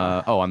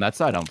 oh, on that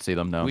side, I don't see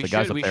them. No, the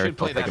guys up there are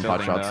still taking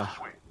pot shots.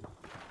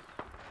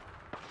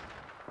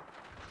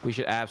 We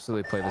should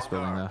absolutely play this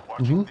building though.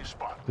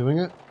 Doing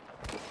it.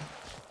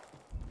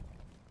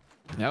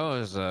 That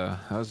was a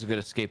good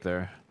escape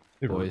there,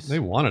 boys. They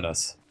wanted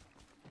us.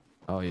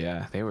 Oh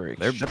yeah, they were.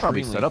 They're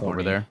probably set up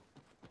over there.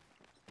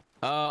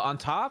 On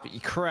top,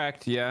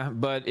 correct, yeah.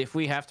 But if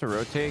we have to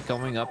rotate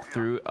going up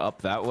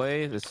that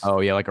way, this.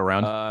 Oh yeah, like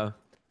around.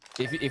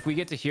 If we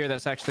get to here,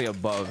 that's actually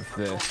above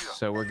this,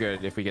 so we're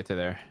good if we get to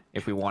there.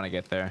 If we want to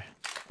get there,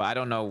 but I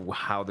don't know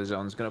how the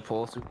zone's gonna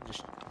pull. So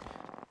just.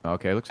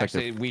 Okay, looks like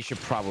actually we should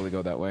probably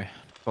go that way.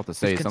 About to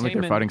say, it sounds like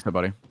they're fighting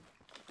somebody.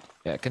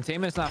 Yeah,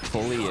 containment's not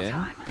fully in.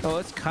 Oh,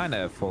 it's kind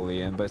of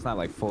fully in, but it's not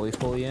like fully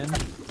in.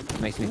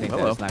 Makes me think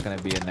that it's not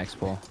gonna be a next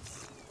pull.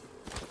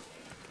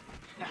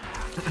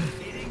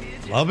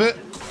 Love it.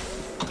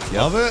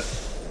 Love it.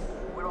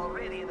 We're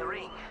already in the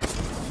ring.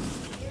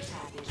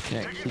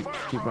 Yeah,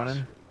 keep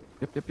running.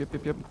 Yep.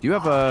 Do you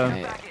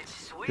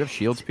have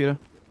shields, Petah?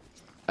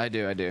 I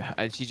do.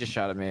 He just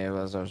shot at me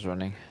as I was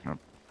running. Oh.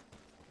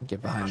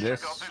 Get behind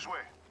this.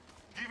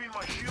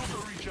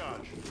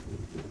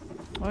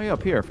 Oh yeah,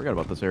 up here. I forgot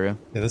about this area.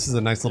 Yeah, this is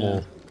a nice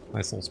little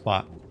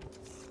spot.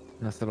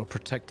 Nice little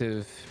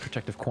protective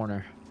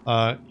corner.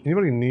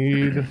 Anybody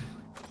need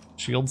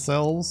shield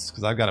cells?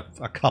 Because I've got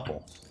a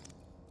couple.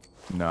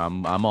 No,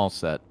 I'm all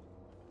set.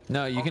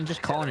 No, you can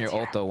just call on your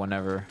ult though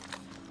whenever.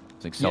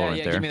 It's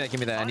accelerant there. Give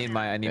me that. I need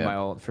my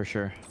ult for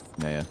sure.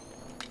 Yeah.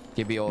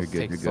 Gibby ult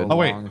takes so long. Oh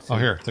wait. To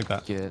here, take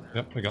that. Get.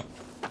 Yep, we go.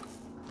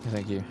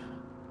 Thank you.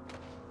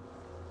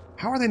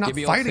 How are they not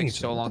Gibby fighting? Takes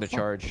so long to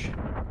charge.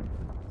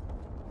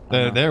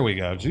 There we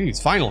go.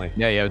 Jeez, finally.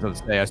 Yeah. I was about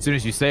to say, as soon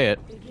as you say it,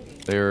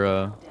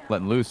 they're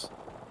letting loose.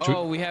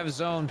 Oh, we have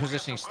zone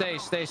positioning. Stay.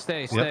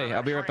 Yep.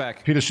 I'll be right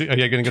back. Petah, are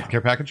you gonna get the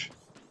care package?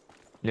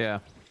 Yeah.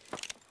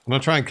 I'm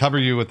gonna try and cover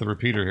you with the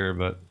repeater here,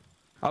 but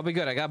I'll be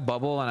good. I got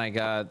bubble and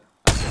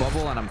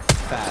I'm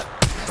fat,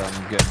 so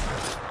I'm good.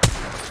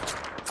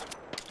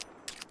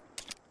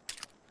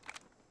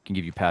 Can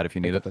give you pad if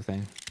you need it. The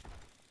thing.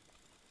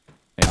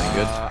 Anything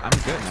good? I'm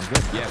good.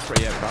 Yeah,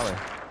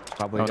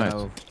 probably.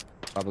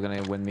 Probably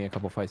gonna win me a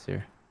couple fights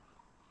here.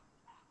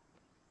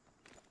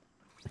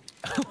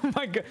 Oh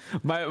my god,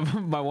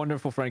 my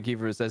wonderful friend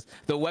Kiefer says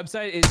the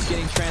website is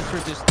getting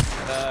transferred to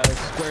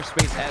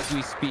Squarespace as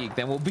we speak.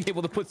 Then we'll be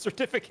able to put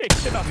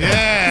certification on.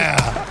 Yeah.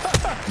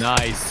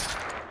 Nice.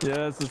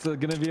 Yes, it's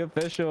gonna be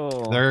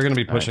official. They're gonna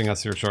be pushing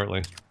us here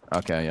shortly.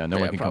 Okay, yeah, no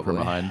one can come from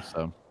behind,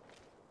 so.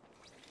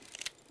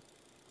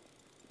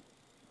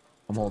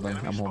 I'm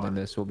holding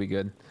this. We'll be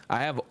good. I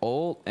have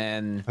ult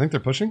and I think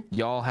they're pushing.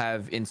 Y'all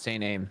have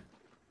insane aim.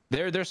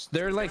 They're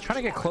like trying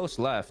to get close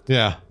left.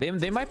 Yeah.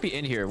 They might be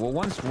in here. Well,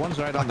 one's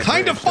right on the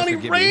Kind of Funny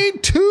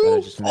raid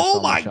too. Oh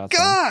my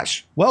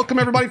gosh! Welcome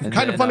everybody from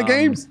Kind of Funny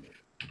Games.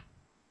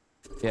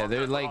 Yeah,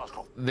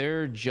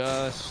 they're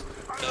just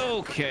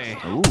okay.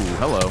 Ooh,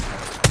 hello.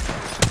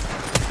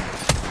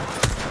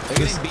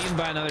 They're getting beaten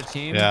by another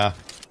team. Yeah.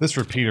 This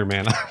repeater,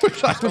 man. I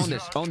wish I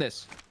was... Own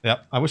this.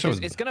 Yep. I wish I was...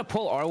 It's going to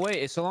pull our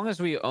way. So long as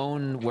we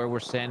own where we're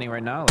standing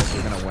right now, like,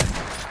 we're going to win.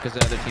 Because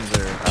the other teams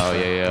are... Oh,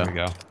 yeah. There we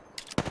go.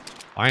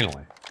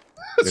 Finally.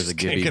 There's a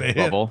gibby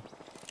bubble.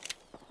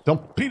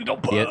 Peter,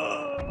 don't push.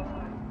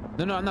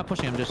 No, I'm not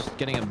pushing. I'm just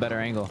getting a better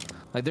angle.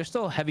 Like, they're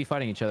still heavy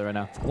fighting each other right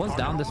now. One's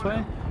down this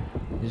way.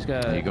 You just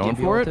got... You going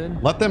for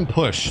it? Let them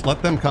push.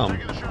 Let them come.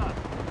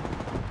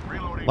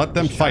 Let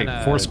them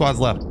fight. 4 squads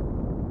left.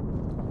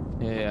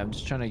 Yeah, I'm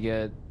just trying to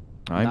get...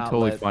 I'm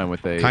totally fine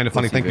with a... Kind of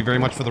funny. Thank you very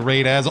much for the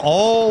raid, as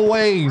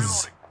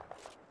always.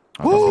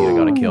 Oh, I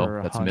got a kill.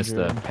 That's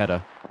Mr.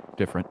 Petah.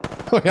 Different.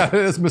 Oh, yeah, it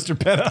is Mr.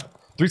 Petah.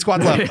 3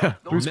 squads left. Yeah.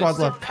 3 squads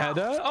left.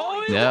 Petah?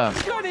 Oh, yeah.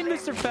 Got him,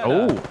 Mr. Petah.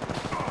 Oh.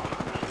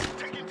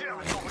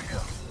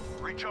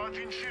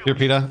 Here,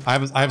 Petah.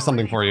 I have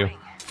something for you.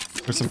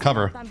 There's some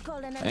cover.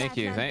 Thank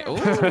you. Oh,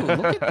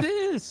 look at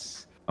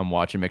this. I'm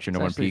watching. Make sure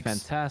no one peeks.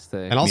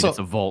 Fantastic. And also, it's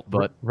a vault,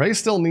 but Ray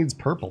still needs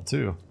purple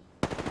too.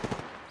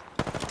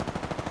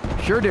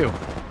 Sure do.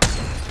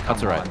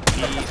 That's alright.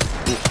 We're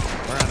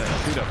gonna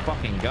shoot a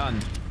fucking gun.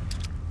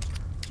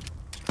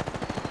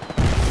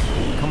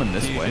 Coming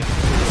this way.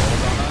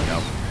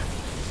 No.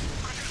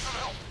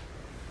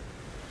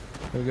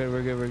 We're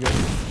good.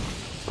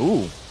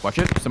 Ooh, watch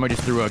it. Somebody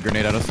just threw a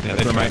grenade at us. Yeah,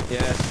 they tried.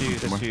 Yeah, it's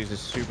fuse.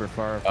 It's super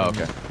far. Oh,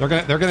 okay.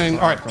 They're getting.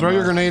 All right, throw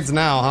your grenades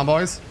now, huh,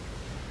 boys?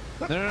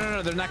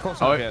 No, they're not close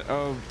enough yet.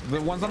 Oh,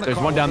 the one's on the car.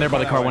 There's one down there by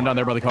the car. One down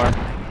there by the car.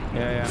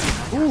 Yeah.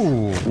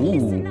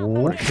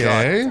 Ooh.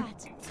 Okay.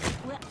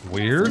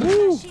 Weird.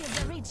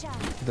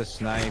 The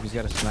snipe. He's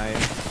got a snipe.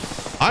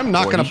 I'm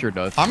not gonna. He sure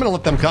does. I'm gonna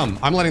let them come.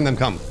 I'm letting them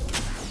come.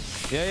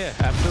 Yeah,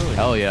 absolutely.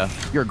 Hell yeah.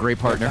 You're a great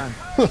partner.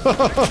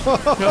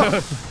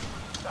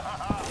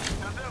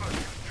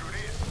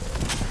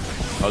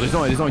 Oh, there's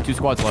only 2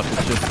 squads left.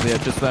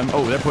 It's just them.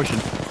 Oh, they're pushing.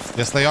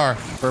 Yes, they are.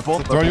 Purple.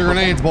 Throw your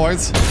grenades,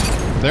 boys.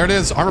 There it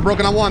is. Armor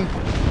broken on 1.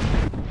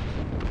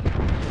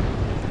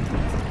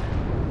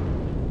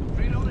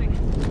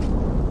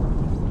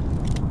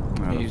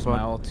 I used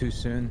my ult too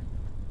soon.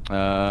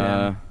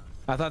 I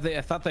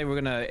thought they were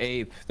gonna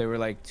ape. They were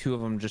like 2 of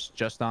them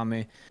just on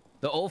me.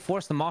 The ult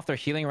forced them off. They're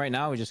healing right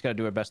now. We just gotta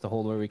do our best to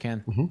hold where we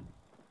can.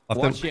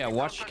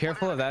 Watch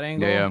careful of that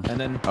angle. Yeah. And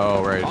then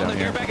right on down the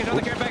here.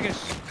 care package.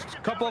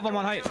 A couple of them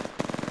on height.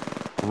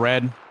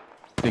 Red.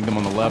 I think them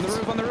on the left.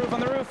 On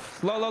the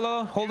roof.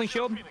 Low. Holding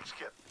shield.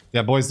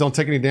 Yeah, boys, don't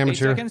take any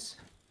damage 8 here. seconds.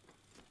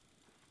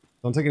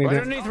 Don't take any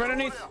damage. Right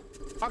underneath.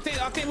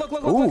 Octane, look.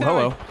 Ooh, look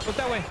hello. Look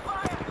that way.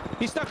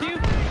 He stuck you?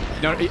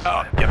 No,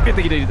 yeah, I think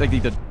he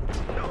did.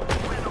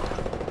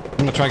 I'm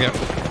gonna try to get.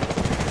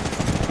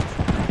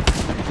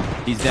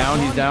 He's down.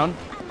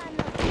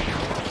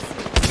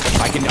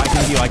 I can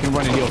heal. I can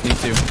run and heal if need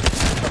to.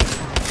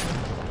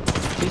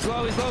 He's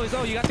low.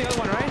 You got the other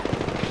one, right?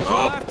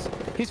 Oh. Left.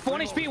 He's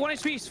 1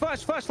 HP.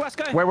 Flash, last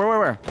guy. Where?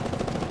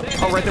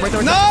 Oh, right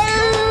there. No!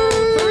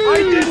 I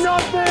did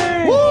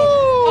nothing! Woo!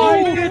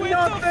 I did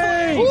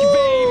nothing!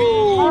 Baby!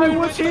 I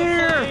was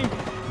here!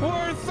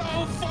 We're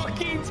so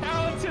fucking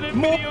talented in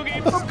video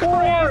games. It's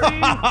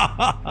crazy.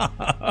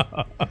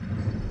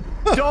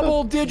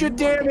 Double-digit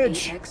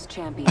damage.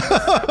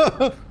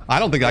 I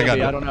don't think I got.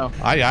 I don't know.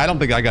 I don't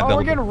think I got. Oh,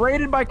 we're getting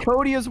raided by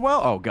Cody as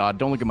well. Oh God,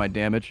 don't look at my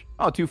damage.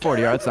 Oh,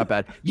 240. All right, that's not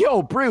bad.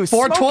 Yo, Bruce,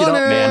 420, smoke it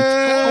up,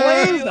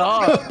 man. Blaze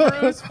up,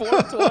 Bruce.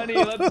 420.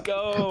 Let's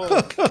go,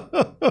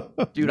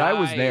 dude. Nice. I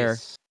was there.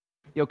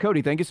 Yo,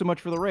 Cody, thank you so much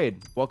for the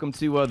raid. Welcome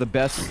to the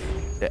best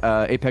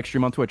Apex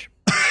stream on Twitch.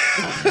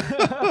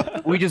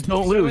 We just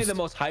don't lose. Certainly the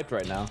most hyped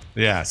right now.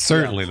 Yeah,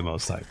 certainly the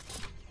most hyped.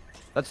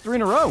 That's 3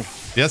 in a row.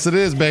 Yes, it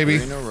is, baby.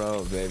 3 in a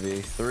row, baby.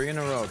 3 in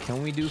a row.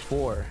 Can we do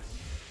 4?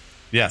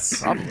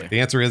 Yes. Probably. The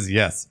answer is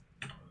yes.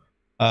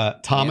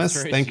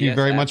 Thomas, thank you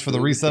very much for the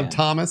resub,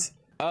 Thomas.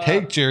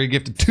 Cake Jerry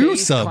gifted 2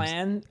 subs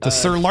to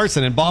Sir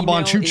Larson and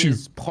Bonbon Choo Choo.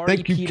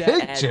 Thank you,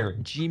 Cake Jerry.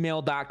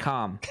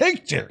 gmail.com.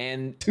 Cake Jerry.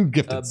 And 2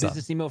 gifted subs.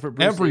 Business email for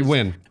Bruce. Every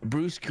win.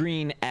 Bruce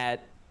Green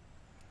at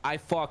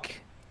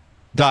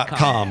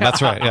ifuck.com.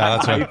 That's right. Yeah,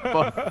 that's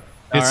right.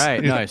 All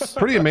right, nice. It's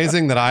pretty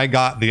amazing that I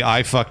got the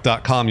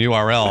ifuck.com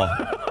URL.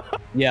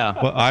 Yeah.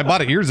 Well, I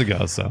bought it years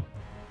ago, so.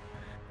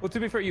 Well, to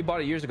be fair, you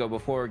bought it years ago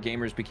before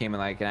gamers became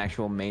like an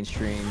actual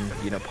mainstream,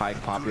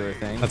 popular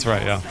thing. That's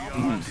right, yeah.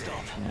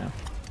 Yeah.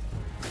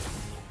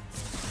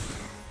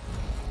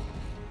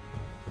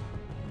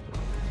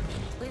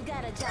 We've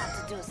got a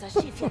job to do,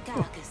 so shift your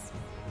carcass.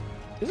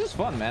 This is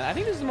fun, man. I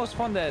think this is the most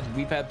fun that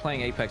we've had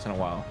playing Apex in a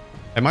while.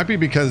 It might be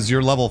because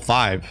you're level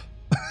 5.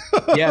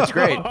 Yeah, it's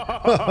great.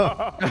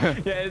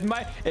 Yeah,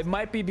 it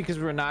might be because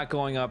we're not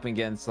going up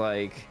against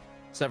like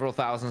several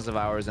thousands of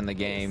hours in the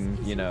game,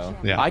 Yeah.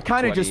 I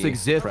kind of just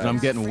exist and I'm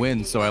getting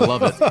wins, so I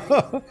love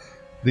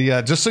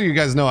it. Just so you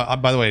guys know,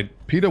 by the way,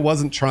 Petah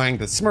wasn't trying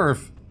to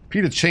smurf.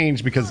 Petah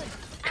changed because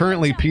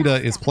currently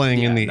Petah is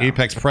playing in the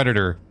Apex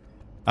Predator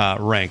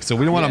rank. So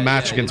we don't want to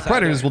match against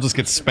Predators. We'll just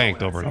get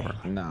spanked over and over.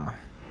 No.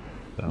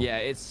 So.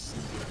 Yeah,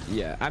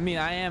 yeah. I mean,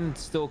 I am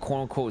still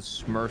quote unquote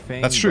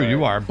smurfing. That's true,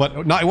 you are,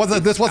 but no, it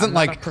wasn't. This wasn't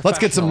like let's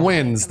get some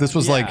wins. This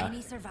was like,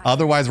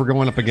 otherwise we're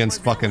going up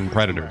against fucking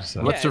predators.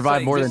 So. Let's survive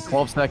like more than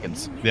 12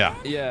 seconds. Yeah.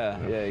 Yeah,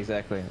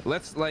 exactly.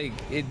 Let's like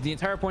the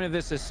entire point of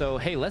this is so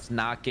hey, let's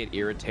not get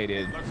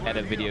irritated at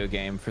a video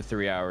game for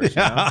 3 hours.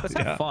 Yeah, you know? Let's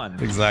have fun.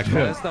 Exactly.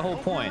 That's the whole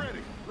point.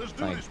 Let's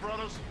do this,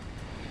 brothers.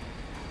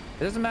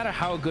 It doesn't matter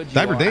how good you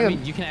Diver are. Dan. I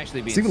mean, you can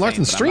actually be Steven insane,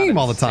 Larson but I'm stream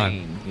not all the time.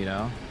 insane, you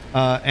know.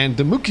 And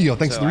Demukio,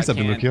 thanks for the reset,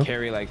 I can't Demukio.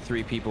 carry like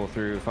 3 people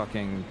through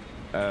fucking.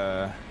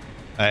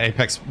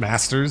 Apex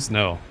Masters,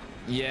 no.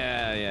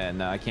 Yeah,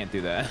 no, I can't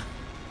do that.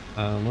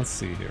 Let's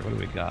see here. What do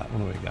we got?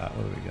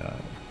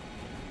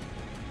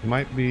 He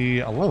might be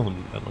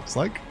alone. It looks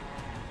like.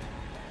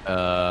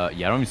 Yeah, I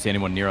don't even see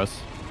anyone near us.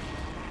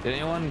 Did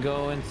anyone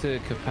go into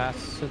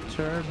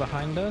capacitor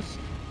behind us?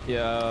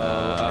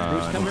 Yeah,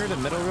 Bruce, come here to the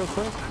middle real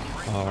quick.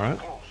 All right.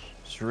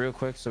 Just real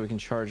quick so we can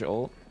charge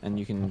ult and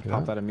you can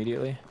pop that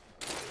immediately.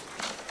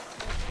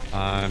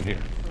 I'm here.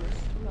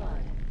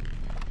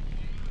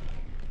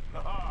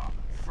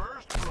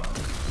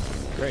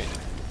 Great.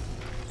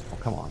 Oh,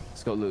 come on.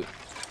 Let's go loot.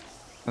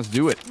 Let's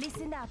do it.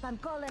 Listen up, I'm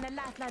calling a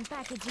lifeline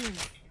packaging.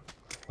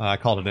 I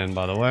called it in,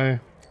 by the way.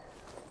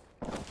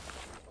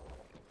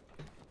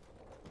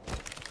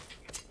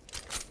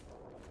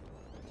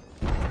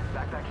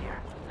 Backpack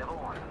here. Level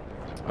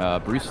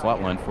 1. Bruce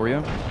flatline for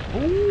you.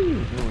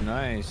 Ooh,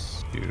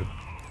 nice. Dude.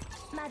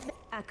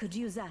 I could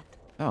use that.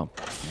 Oh,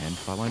 and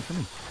flatline for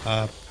me.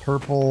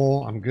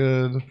 Purple. I'm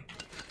good.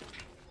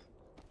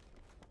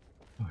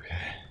 Okay.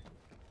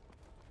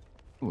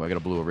 Ooh, I got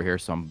a blue over here,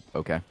 so I'm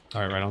okay.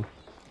 All right, right on.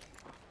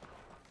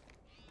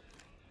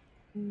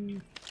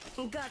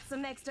 Got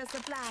some extra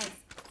supplies.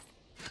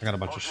 I got a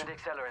bunch of Ultimate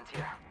accelerant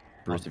here.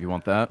 Bruce, if you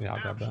want that. Yeah,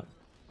 I'll grab that.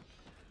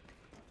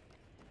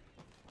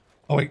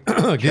 Oh, wait.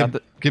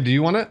 Gib, do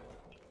you want it?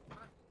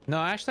 No,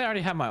 actually I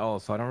already have my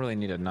ult, so I don't really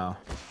need it now.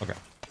 Okay.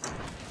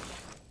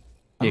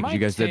 Yeah, 'cause you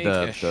guys did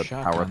the power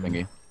shotgun.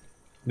 thingy.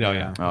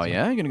 Yeah. Oh,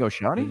 yeah? You're gonna go We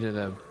shotty? did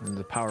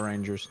the Power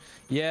Rangers.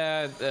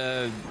 Yeah,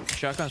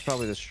 shotgun's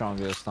probably the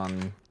strongest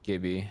on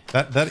Gibby.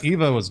 That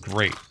Eva was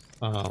great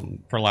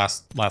for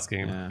last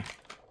game. Yeah.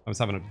 I was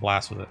having a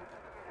blast with it.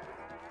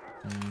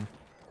 I'm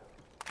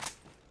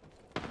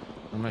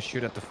gonna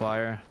shoot at the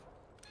flyer.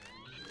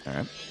 All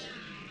right.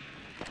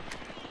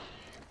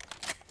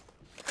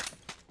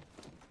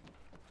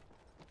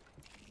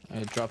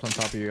 It dropped on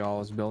top of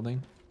y'all's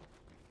building.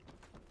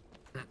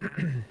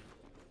 I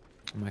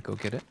might go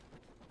get it.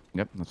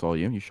 Yep, that's all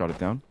you. You shot it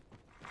down.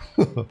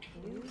 Got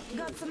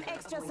some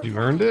extra supplies. You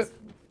earned it.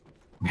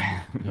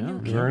 Yeah,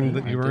 You earned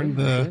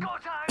the Go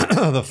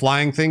time! the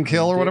flying thing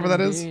kill or whatever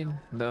that is.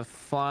 The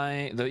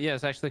flying. Yeah,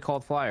 it's actually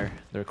called flyer.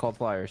 They're called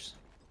flyers.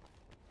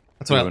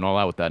 That's We're what. doing all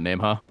out with that name,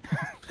 huh?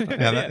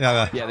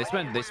 Yeah.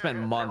 They spent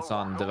months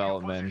on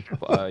development.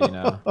 You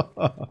know,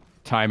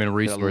 Time and did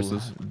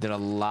resources. did a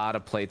lot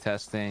of play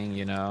testing.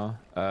 You know,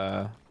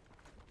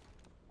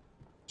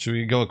 Should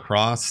we go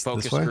across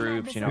focus this way?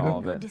 groups. You know, all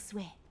of it. This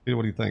way. Peter,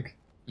 what do you think?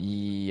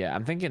 Yeah,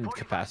 I'm thinking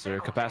capacitor.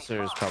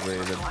 Capacitor is probably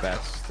the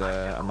best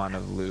amount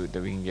of loot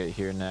that we can get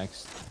here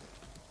next.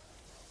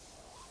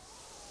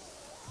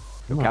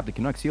 Come on. Captain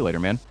Canuck, see you later,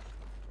 man.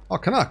 Oh,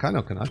 Canuck. I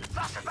know Canuck.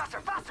 Faster!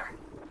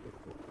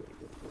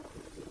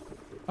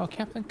 Oh,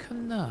 Captain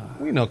Canuck.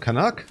 We know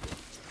Canuck.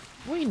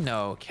 We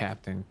know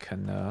Captain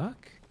Canuck.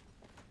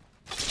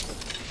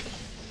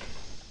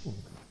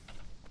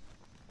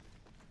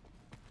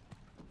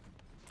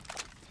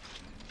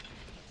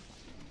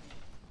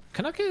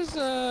 Canuck is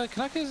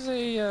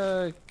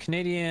a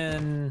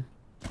Canadian.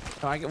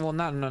 Oh, well,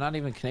 not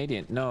even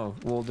Canadian. No,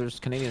 well, there's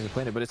Canadians that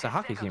play it, but it's a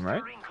hockey team,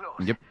 right?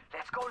 Yep.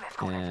 Let's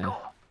go. Yeah.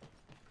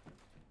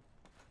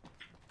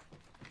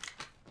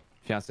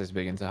 Fiance's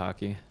big into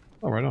hockey.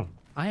 Oh, right on.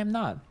 I am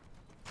not.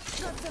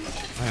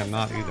 I am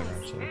not either,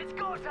 actually. It's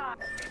go time!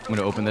 I'm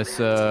gonna open this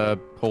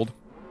hold.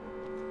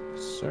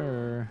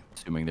 Sir.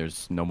 Assuming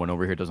there's no one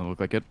over here, doesn't look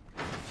like it.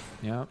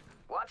 Yep.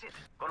 Watch it.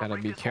 Gonna Gotta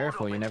break be this hold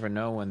careful. You open. never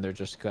know when they're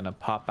just gonna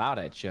pop out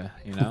at you.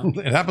 You know?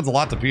 It happens a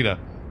lot to Peta.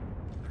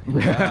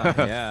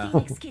 Yeah.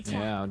 Phoenix Kitchen.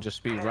 Yeah. I'll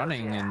just be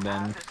running and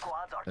then The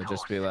squads are they'll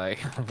just close. be like,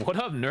 "What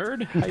up,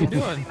 nerd? How you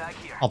doing?" Back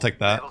here. I'll take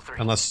that. Level 3.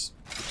 Unless.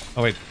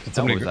 Oh wait, did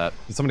somebody was that?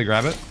 Did somebody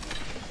grab it?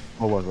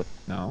 What was it?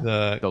 No.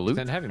 The loot?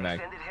 Send heavy mag.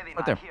 Extended heavy Right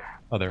mag there. here.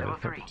 Oh, there it Level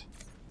is. 3. Perfect.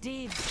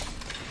 Dibs.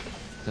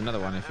 There's another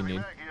one if you need.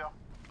 Back here.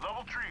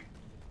 Level 3.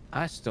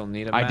 I still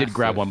need a I did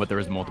grab massive. one, but there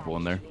is multiple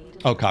in there.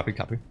 Oh, copy.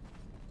 Care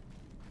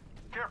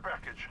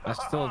package. I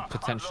still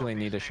potentially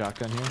need a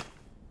shotgun here.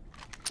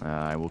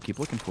 I will keep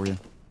looking for you.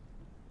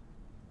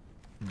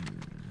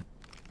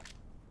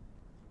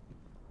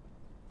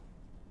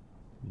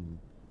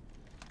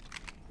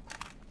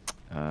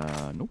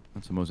 Nope,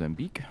 that's a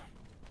Mozambique.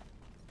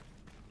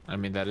 I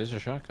mean, that is a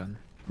shotgun.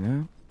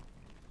 Yeah.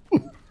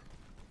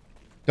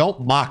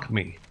 Don't mock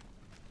me.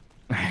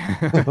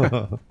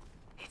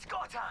 It's go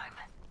time.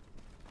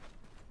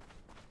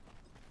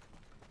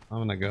 I'm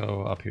gonna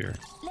go up here.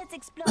 Let's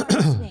explore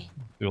this way.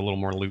 Do a little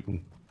more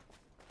looting.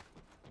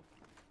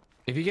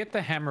 If you get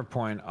the hammer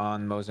point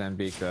on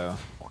Mozambique, though,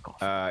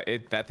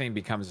 that thing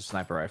becomes a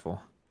sniper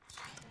rifle.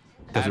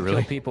 Does it I've really?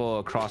 killed people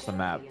across the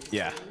map.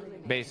 Yeah,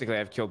 basically,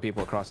 I've killed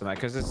people across the map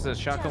because it's the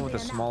shotgun with the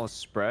smallest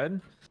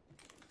spread.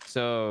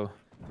 So,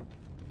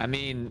 I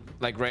mean,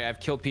 like, right, I've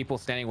killed people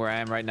standing where I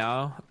am right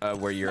now,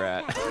 where you're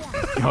at.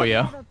 Oh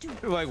yeah.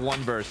 Like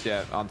one burst,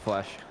 yeah, on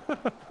flash.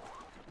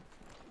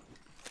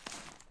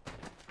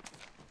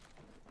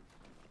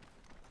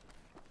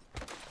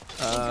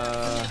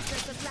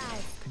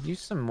 Could use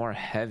some more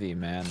heavy,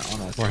 man.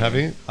 Honestly. More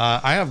heavy.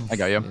 I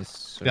got you.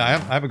 Yeah,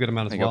 I have a good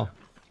amount as well.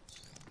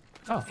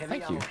 Oh,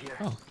 thank you.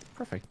 Oh,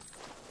 perfect.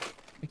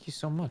 Thank you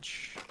so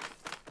much.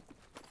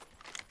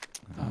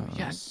 Oh,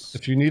 yes.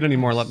 If you need any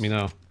more, let me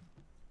know.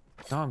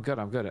 No, I'm good.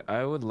 I'm good.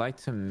 I would like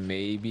to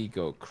maybe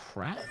go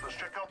craft. Let's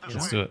check out this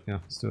Let's way. do it. Yeah,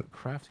 let's do it.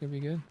 Craft could be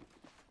good.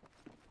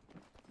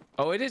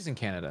 Oh, it is in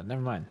Canada.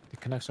 Never mind. The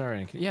Canucks are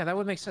in. Yeah, that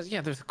would make sense.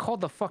 Yeah, they're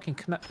called the fucking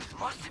Canucks.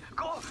 Must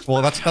go.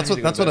 Well, that's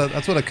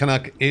what a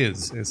Canuck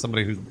is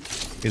somebody who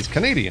is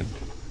Canadian.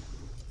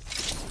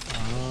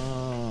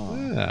 Oh.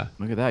 Yeah.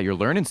 Look at that. You're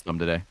learning some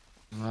today.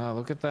 Wow,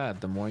 look at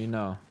that. The more you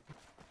know.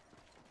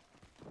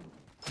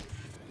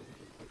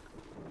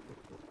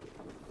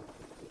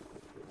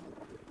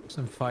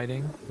 Some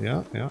fighting,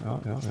 Yeah.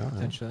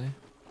 potentially.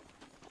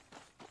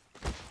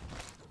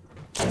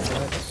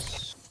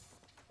 Let's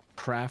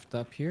craft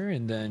up here,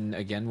 and then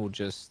again, we'll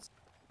just...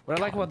 What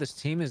I like about this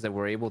team is that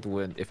we're able to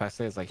win. If I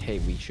say it's like, hey,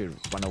 we should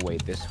run away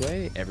this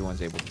way,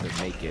 everyone's able to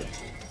make it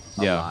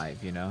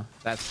alive, you know?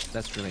 That's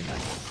really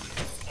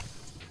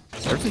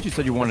nice. Ever since you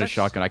said you wanted a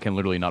shotgun, I can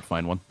literally not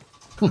find one.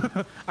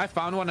 I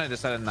found one, I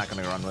decided I'm not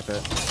gonna run with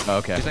it. Oh,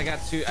 okay. Because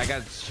I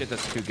got shit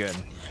that's too good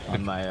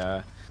on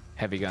my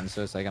heavy gun,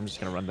 so it's like I'm just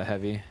gonna run the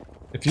heavy.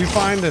 If you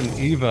find an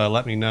Eva,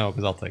 let me know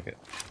because I'll take it.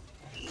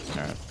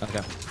 All right.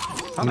 Okay.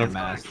 I'm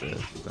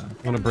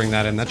gonna bring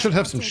that in. That should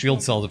have some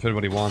shield cells if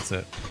anybody wants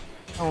it.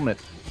 Helmet.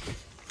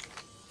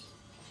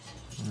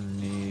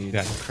 Need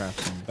Yeah. to craft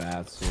some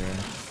bats here.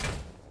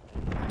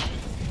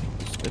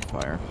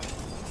 Spitfire.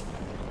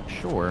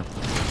 Sure.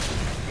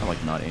 I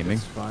like not aiming.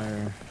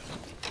 Fire.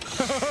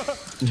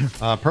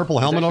 Purple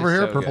helmet over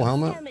here. so Purple good.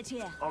 helmet. Helmet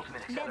here.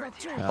 Ultimate Level accelerator.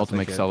 2. Yeah, I'll Ultimate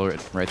take it.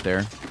 accelerate right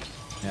there.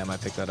 Yeah, I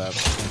might pick that up.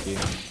 Thank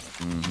you.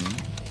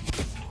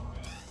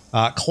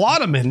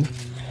 Clodaman.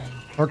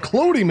 Or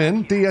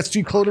Clodyman.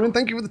 DSG Clodyman.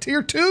 Thank you for the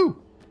tier 2.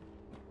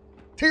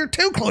 Tier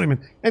 2 Clodyman.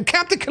 And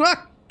Captain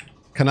Canuck.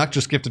 Canuck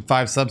just gifted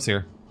 5 subs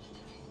here.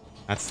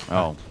 That's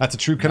a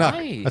true Canuck.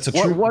 Nice. That's a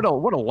true What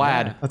a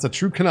lad. Yeah. That's a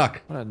true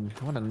Canuck.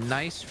 What a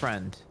nice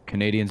friend.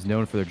 Canadians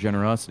known for their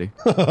generosity.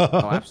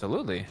 Oh,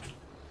 absolutely.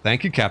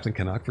 Thank you, Captain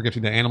Canuck, for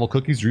gifting the Animal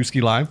Cookies,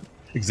 Drewski Live,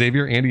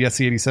 Xavier, Andy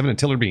SC87, and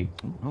Tiller Bean.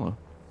 Oh, hello.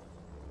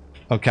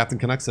 Oh, Captain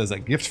Canuck says a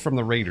gift from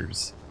the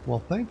Raiders.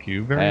 Well, thank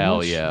you very Hell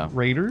much, yeah.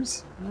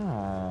 Raiders. Aww.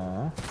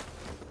 All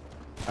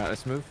right,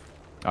 let's move.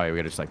 Oh, yeah, we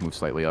gotta just like move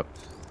slightly up.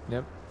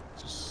 Yep.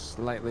 Just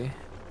slightly.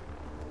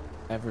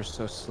 Ever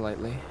so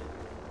slightly.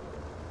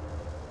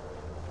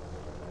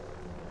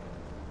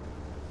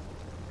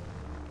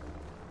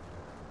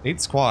 Eight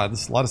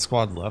squads. A lot of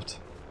squads left.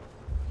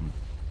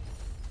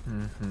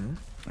 I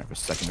have a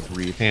second to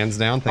breathe. Hands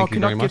down. Thank you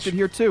Canuck very much gifted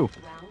here too.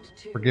 Round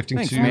 2. for gifting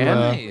Thanks, to man.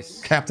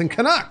 Nice. Captain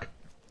Canuck.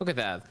 Look at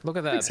that. Look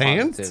at that Thanks,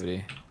 hands.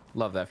 positivity.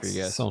 Love that for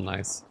you guys. So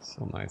nice.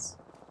 So nice.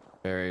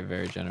 Very,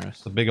 very generous.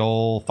 It's a big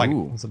old fight.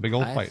 Ooh. It's a big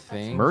old I fight.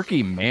 think...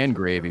 Murky Man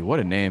Gravy. What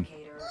a name.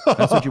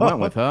 That's what you went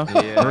with, huh?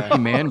 Yeah. Murky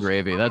Man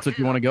Gravy. That's what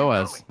you want to go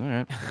as. All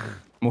right.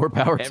 More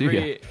power to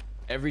you.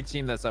 Every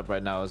team that's up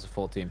right now is a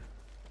full team.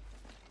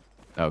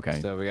 Okay.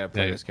 So we gotta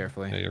play Yeah, this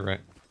carefully. Yeah, you're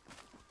right.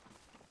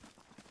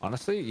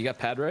 Honestly, you got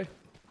pad Ray?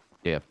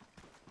 Yeah.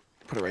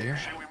 Put it right here.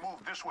 Say we move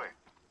this way.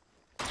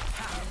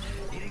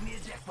 Hitting the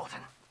eject button.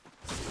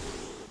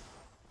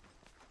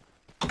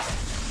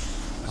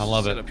 I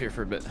love Sit it. up here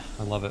for a bit.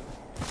 I love it.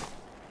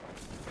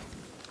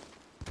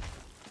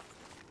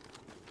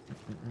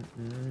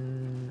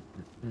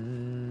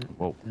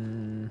 Whoa.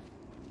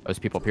 There's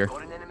people up here.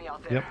 Got an enemy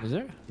out there. Yep. Is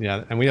there?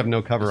 Yeah, and we have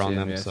no cover I see on him,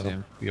 them, yeah, I so see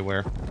him. be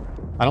aware.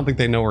 I don't think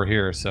they know we're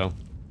here, so.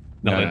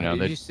 No, they- no, If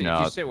they- you sit, no.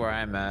 if you sit where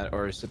I'm at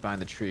or sit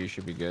behind the tree, you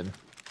should be good.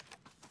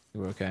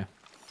 We're okay.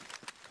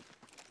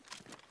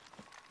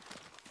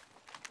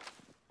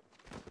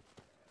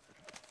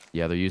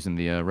 Yeah, they're using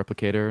the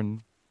replicator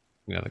and.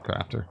 Yeah, the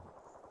crafter.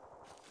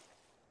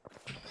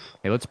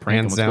 Hey, let's prank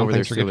them. Hands Let's go down. over there,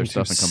 Thanks for steal their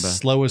gifting stuff, to and come back.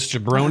 Slowest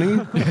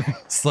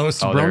Jabroni.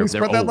 Slowest Oh, Jabroni.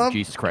 Spread that oh, love.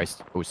 Jesus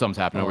Christ. Oh, something's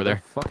happening over they're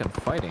there. fucking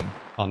fighting.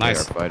 Oh,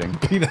 nice. They are fighting.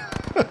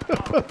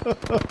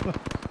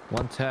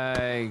 One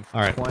tag.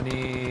 All right.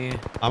 20. I'm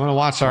gonna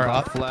watch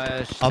our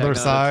flesh. tag other another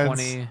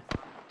sides. 20.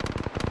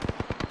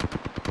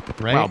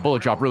 Ray. Wow,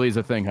 bullet drop really is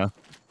a thing, huh?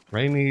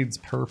 Ray needs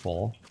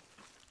purple.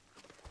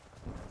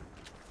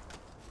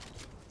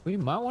 We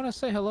might want to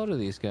say hello to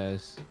these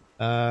guys.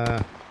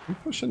 We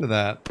push into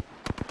that.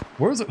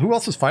 Where was it? Who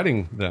else was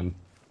fighting them?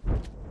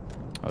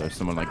 Oh, there's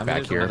someone like I mean, back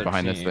there's here another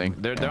behind this team. thing.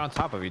 They're on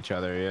top of each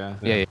other. Yeah.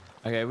 Yeah, yeah.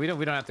 Okay, we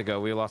don't have to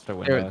go. We lost our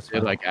window. They're, That's they're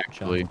fine. like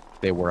actually,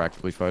 they were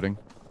actively fighting.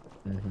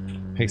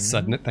 Hey,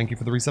 Sudnit, thank you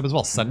for the resub as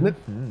well. Sudnit.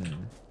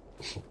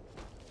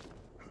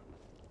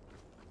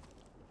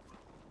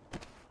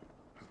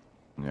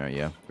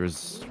 Yeah.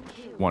 There's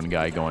one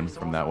guy going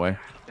from that way.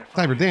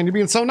 Cyber Dan, you're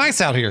being so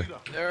nice out here.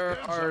 There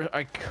are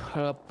a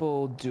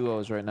couple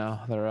duos right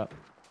now that are up.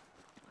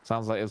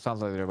 Sounds like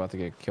they're about to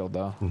get killed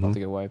though. About to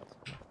get wiped.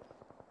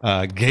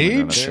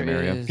 Gage.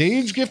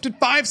 Gage gifted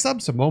 5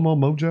 subs to Momo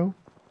Mojo,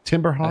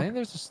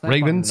 Timberhawk,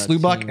 Raven,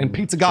 Slubuck, and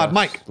Pizza God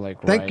Mike.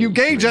 Like Thank you,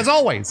 Gage, as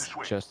always.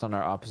 Just on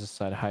our opposite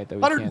side height that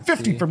we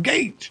 150 can't see. from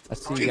Gage. I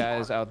see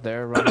guys out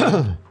there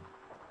running.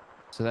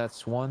 So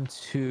that's 1,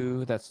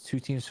 2. That's 2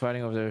 teams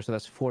fighting over there. So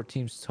that's 4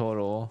 teams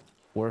total.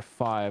 We're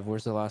 5.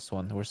 Where's the last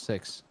one? We're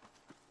 6.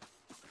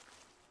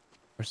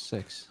 We're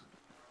 6.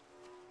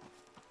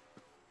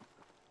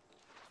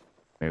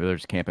 Maybe they're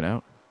just camping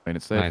out. Playing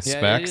it safe. Nice Yeah,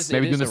 specs.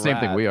 Maybe doing the same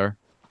thing we are.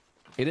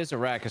 It is a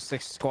rat because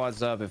 6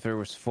 squads up. If it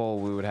was full,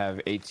 we would have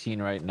 18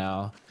 right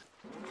now.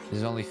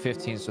 There's only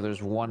 15, so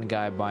there's one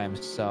guy by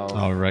himself.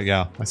 Oh, right.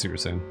 Yeah, I see what you're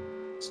saying.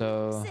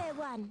 So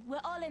We're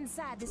all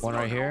inside this one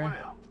right here.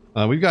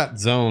 We've got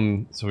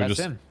zone, so we That's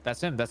just. him.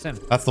 That's him. That's him.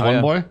 That's the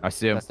one boy. I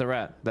see him. That's the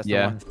rat. That's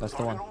Yeah. the one. That's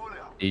the one.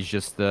 He's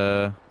just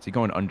is he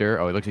going under?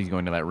 Oh, he looks like he's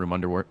going to that room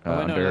under. Oh, wait, no,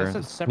 under. that's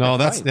a separate No,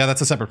 that's fight. yeah,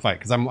 that's a separate fight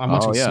because I'm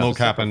watching yeah. smoke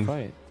Separate happen.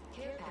 fight.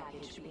 Care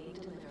package being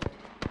delivered.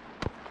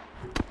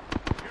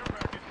 Care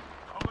package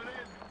coming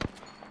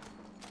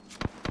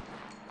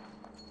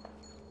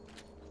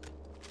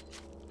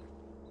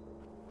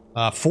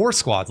in. 4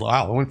 squads.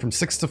 Wow, it went from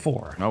 6 to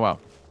 4. Oh wow.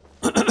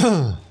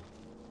 I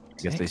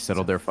guess they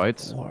settled their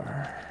fights. Enemy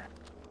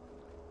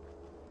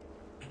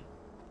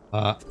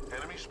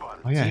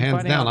spotted. Oh yeah, Team hands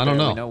fighting down. out I don't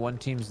there. know. We know one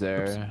team's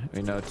there.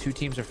 We know 2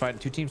 teams are fighting.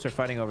 2 teams are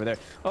fighting over there.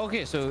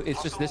 Okay, so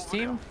it's just this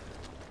team.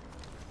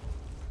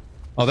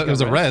 Oh,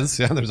 there's a res.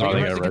 Yeah, there's a We got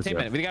they res. got res and res,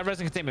 containment. We got res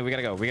and containment. We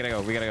gotta go. We gotta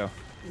go. We gotta go.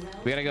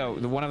 We gotta go.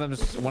 One of them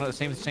is one of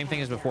the same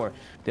thing as before.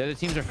 The other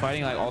teams are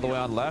fighting like all the way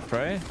on left,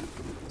 right?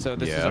 So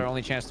this is Yeah. our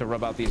only chance to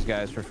rub out these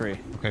guys for free.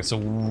 Okay, so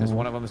Because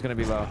one of them is gonna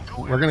be low.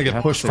 we're gonna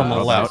get pushed from the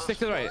Wow. left. Stick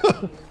to the right.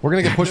 We're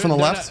gonna get pushed from the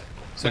No, no, left.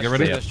 So That's get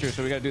ready. true, that's true.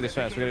 So we gotta do this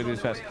fast. We gotta do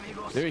this fast.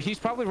 He's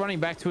probably running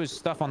back to his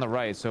stuff on the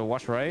right. So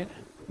watch right.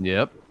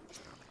 Yep.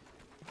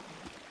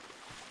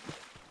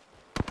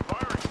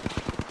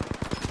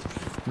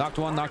 Knocked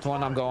one. Knocked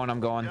one. I'm going. I'm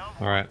going.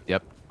 All right.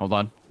 Yep. Hold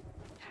on.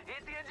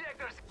 Hit the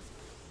injectors.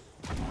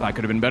 That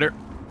could have been better.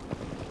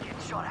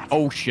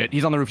 Oh shit.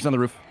 He's on the roof. He's on the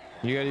roof.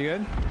 You good? You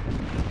good?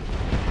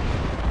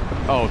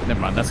 Oh, never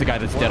mind. That's the guy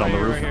that's dead on the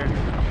roof. Right here.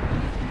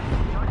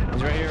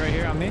 He's right here. Right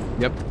here on me.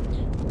 Yep.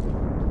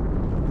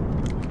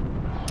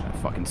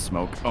 Fucking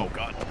smoke. Oh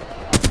god.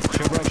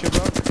 Chill, bro. Chill,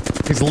 bro.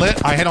 He's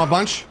lit. I hit on a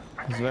bunch.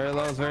 He's very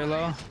low. He's very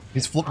low.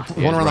 He's he's one around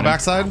the running.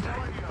 backside.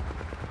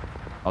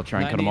 I'll try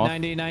and 90, cut him off.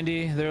 90,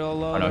 90. They're all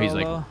low. Oh, no, they're he's all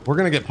like- low. We're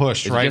gonna get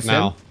pushed Is it right just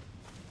now. him?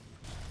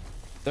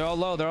 They're all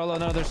low. They're all low.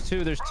 No, there's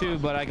 2. There's 2,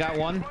 but I got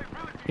one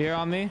here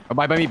on me. Oh,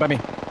 by me. By me.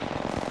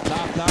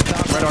 Knock, knock,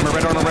 knock. Red armor.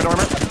 Red armor. Red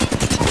armor.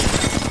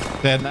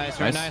 Dead. Nice,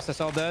 very Nice. nice.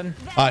 That's all dead.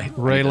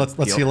 Ray, let's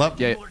heal up.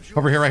 Yeah.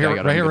 Over here, right here, Yeah, I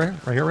got right here, him.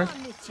 right here, right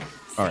here.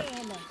 All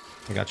right.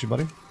 I got you,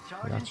 buddy.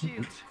 I got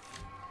you.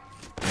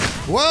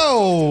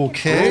 Whoa.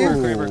 Okay.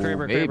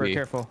 Kraber, maybe.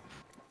 careful.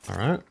 All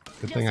right.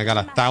 Good thing I got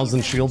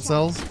 1,000 shield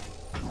cells.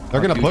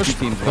 They're gonna push. two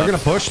teams They're gonna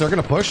left. push. They're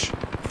gonna push. They're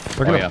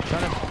Oh gonna. yeah.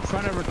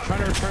 Trying to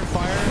return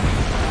fire.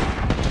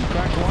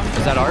 Cracked one.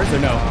 Is that ours or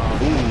no?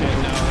 Shit,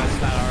 no,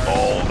 that's not ours.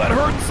 Oh, that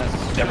hurts.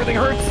 Everything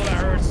hurts. Oh, that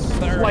hurts.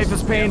 That hurts. Life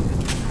is pain.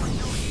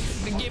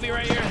 Give me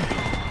right here.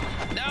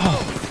 No.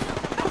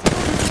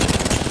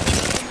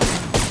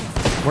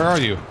 Where are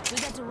you?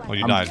 Oh,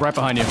 you I'm died. right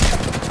behind you.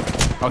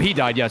 Oh, he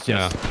died. Yes,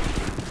 yes.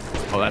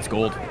 Oh, that's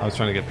gold. I was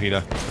trying to get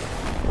Petah.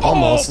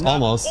 Almost, Not-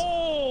 almost.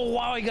 Oh,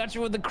 wow, I got you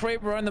with the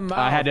Kraber in the mouth.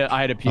 I had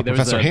to pee. There was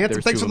Professor Hanson, there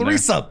was thanks two for the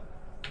of them there. resub.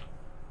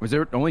 Was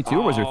there only 2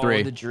 or was there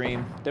 3? The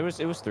dream. It was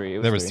 3. It was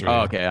There was 3. three.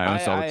 Oh, okay. I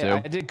only saw the 2.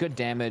 I did good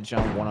damage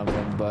on one of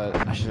them, but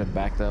I should have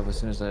backed up as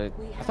soon as I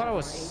thought I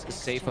was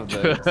safe of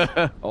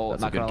the. Oh,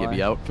 That's a not good gonna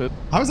Gibby lie. outfit.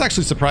 I was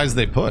actually surprised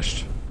they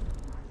pushed.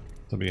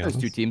 To be There's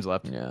honest, 2 teams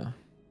left. Yeah,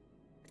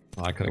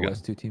 Oh, I could there have was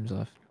got, 2 teams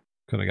left.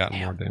 could have gotten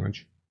more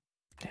damage.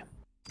 Damn.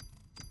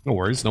 No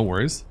worries, no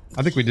worries.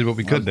 I think we did what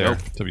we could there. Nope.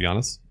 To be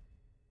honest.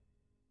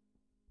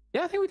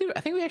 Yeah, I think we did. I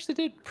think we actually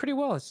did pretty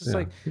well. It's just Yeah,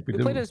 like I think we we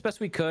did. played it as best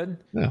we could.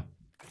 Yeah.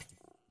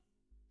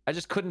 I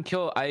just couldn't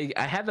kill. I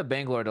had the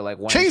Bangalore to like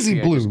one. Chasey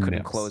HP, I just Blue couldn't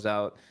Nips. close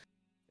out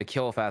the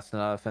kill fast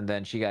enough, and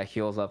then she got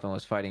heals up and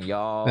was fighting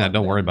y'all. Yeah, and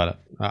don't worry then- about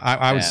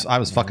it. I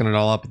was fucking it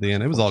all up at the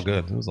end. It was all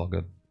good. It was all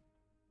good.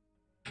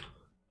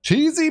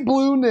 Cheesy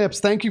Blue Nips,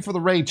 thank you for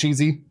the raid,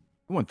 Cheesy.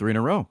 We won 3 in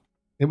a row.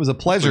 It was a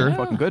pleasure. Yeah.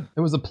 Fucking good.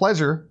 It was a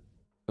pleasure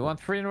We won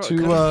 3 in a row. To,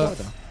 Could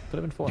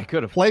have been 4. You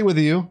could have. play with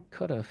you.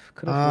 Could have.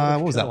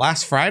 What was that?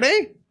 Last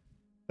Friday?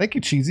 Thank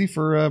you, Cheesy,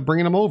 for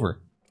bringing them over.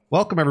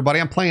 Welcome, everybody.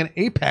 I'm playing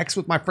Apex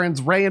with my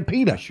friends Ray and The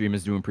Petah. stream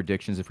is doing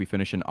predictions if we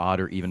finish in odd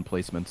or even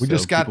placements. We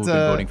just got, people have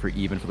been voting for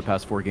even for the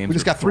past 4 games. We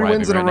just are got 3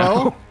 wins in a thriving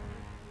right row.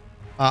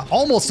 now.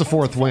 Almost a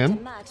 4th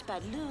win.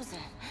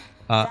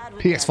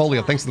 PX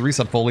Folio, thanks to the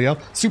resub Folio.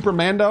 Super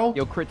Mando,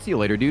 Yo, crit, see you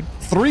later, dude.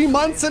 3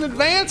 months in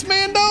advance,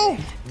 Mando.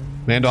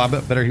 Mando, I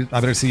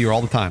better see you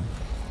all the time.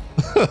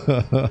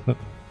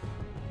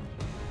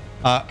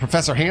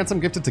 Professor Handsome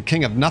gifted to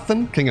King of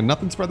Nothing. King of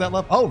Nothing spread that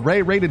love. Oh,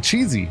 Ray rated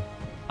cheesy.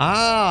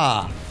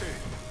 Ah,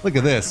 look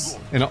at this.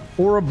 An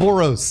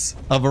Ouroboros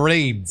of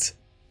raids.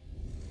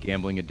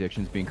 Gambling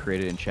addictions being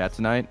created in chat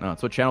tonight. Oh,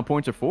 that's what channel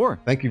points are for.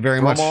 Thank you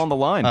very much. All on the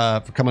line.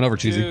 For coming over,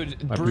 cheesy. Dude,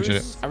 I appreciate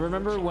Bruce, it. I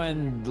remember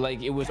when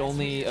like it was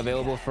only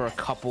available for a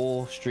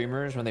couple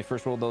streamers when they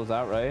first rolled those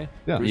out, right?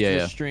 Yeah. Bruce Yeah, did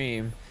a yeah.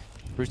 stream.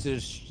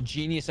 Bruce's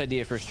genius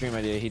idea for a stream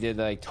idea. He did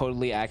like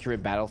totally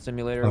accurate battle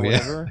simulator or Oh, yeah.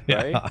 whatever,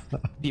 Yeah. right?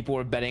 People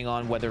were betting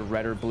on whether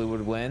red or blue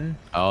would win.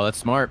 Oh, that's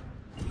smart.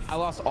 I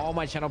lost all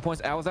my channel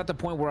points. I was at the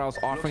point where I was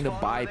offering to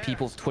buy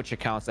people's Twitch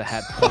accounts that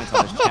had points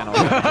on his channel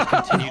and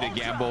continue to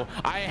gamble.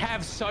 I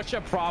have such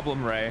a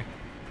problem, Ray.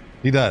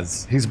 He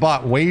does. He's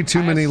bought way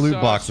too many loot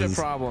boxes. Such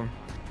a problem.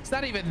 It's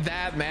not even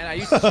that, man. I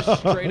used to just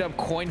straight up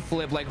coin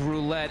flip like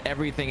roulette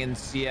everything in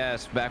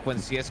CS back when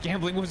CS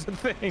gambling was a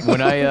thing. When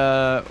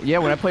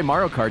I play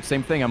Mario Kart,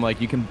 same thing. I'm like,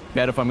 you can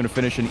bet if I'm going to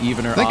finish an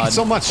even or odd. Thank you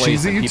so much, place,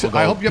 cheesy. and people go,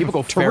 I hope you have people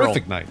a go feral.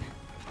 terrific night.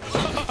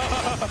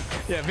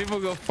 Yeah, people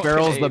go fucking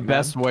Feral's the ape,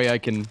 best man. way I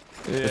can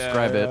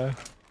describe it.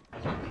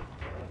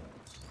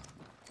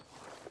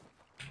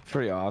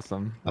 Pretty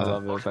awesome. I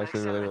love it. It's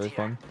actually really, really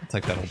fun. I'll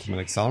take that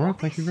ultimate accelerant.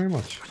 Thank you very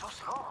much.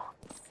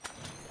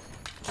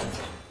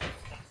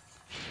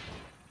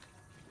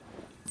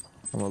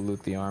 I'm gonna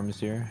loot the arms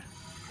here.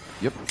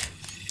 Yep.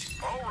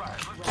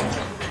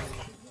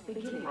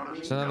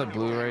 There's another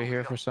blue right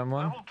here for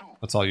someone.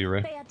 That's all you,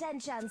 Ray. Pay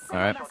attention. All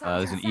right.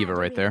 There's an Eva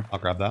right there. I'll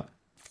grab that.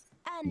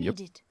 I need Yep.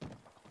 it.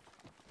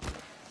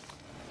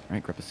 All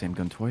right, grab the same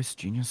gun twice.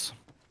 Genius.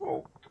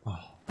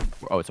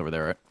 Oh, it's over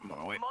there, right?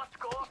 Oh, wait. Must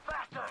go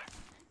faster.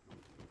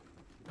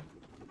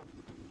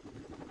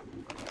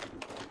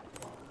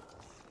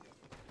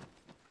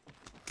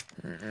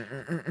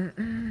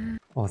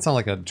 Oh, that sounded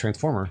like a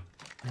transformer.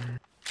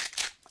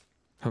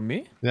 Who,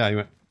 me? Yeah, you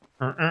went.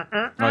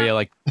 Oh yeah,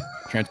 like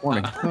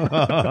transforming.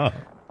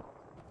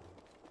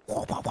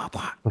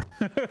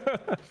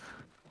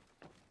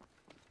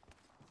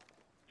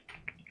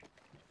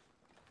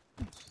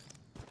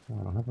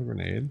 I don't have a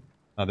grenade.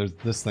 There's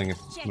this thing if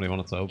somebody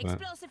wants to open it.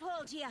 Explosive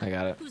hold here. I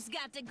got it. Who's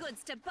got the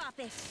goods to pop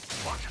it?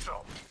 Watch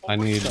yourself. I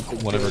need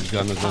whatever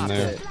gun is in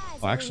there.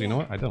 Oh, actually, you know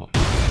what? I don't.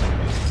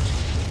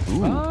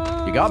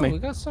 Ooh, you got We me.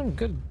 got some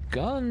good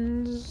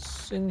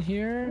guns in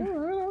here.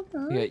 You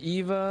got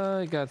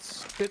Eva, you got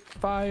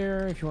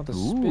Spitfire. If you want the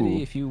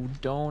Spitty, if you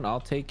don't, I'll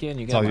take it. And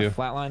you got all my you.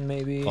 flatline,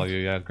 maybe. Oh,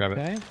 yeah, grab it.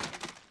 Okay.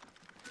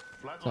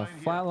 So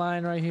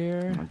flatline right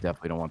here. I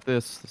definitely don't want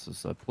this. This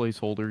is a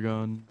placeholder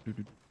gun.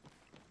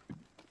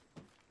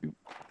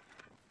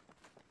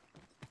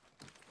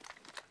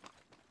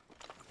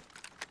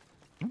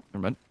 Never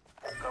mind.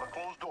 Got a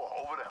closed door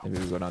over there.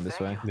 Maybe we go down this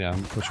way. Yeah,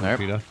 I'm pushing Alright.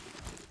 Petah.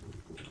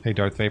 Hey,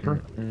 Darth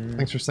Vapor.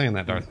 Thanks for saying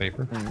that, Darth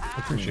Vapor. I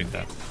appreciate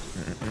that.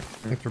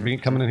 Thanks for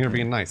coming in here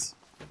being nice.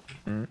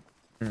 I'm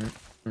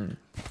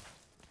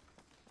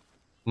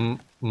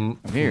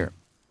here.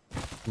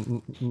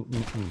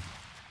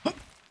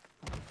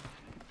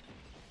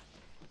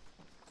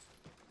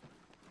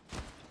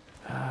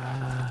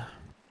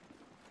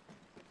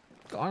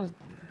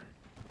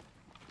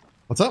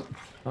 What's up?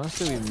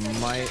 Honestly, we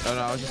might. Oh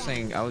no, I was just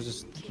saying. I was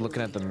just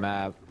looking at the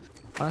map.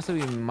 Honestly,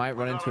 we might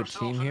run into a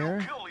team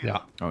here. Yeah.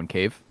 Oh, in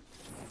cave.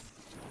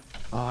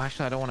 Oh,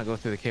 actually, I don't want to go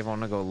through the cave. I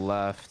want to go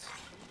left.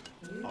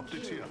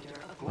 Optics here.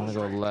 I want to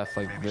go left,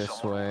 like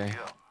this way. Here.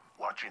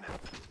 Watching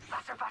it.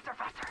 Faster, faster,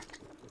 faster.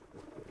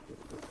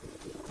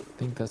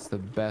 I think that's the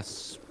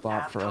best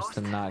spot for us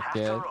to not Have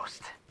get to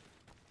roast.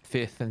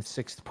 5th and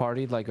 6th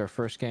partied like our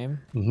first game.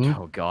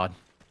 Oh God.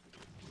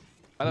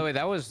 By the way,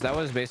 that was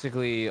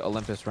basically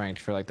Olympus ranked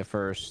for like the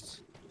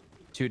first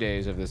 2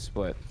 days of this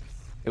split.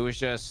 It was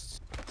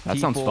just That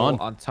sounds people fun.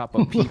 on top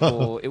of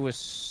people. It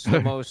was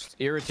the most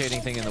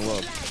irritating thing in the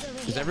world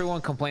because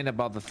everyone complained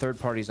about the third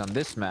parties on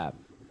this map.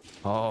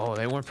 Oh,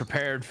 they weren't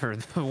prepared for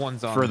the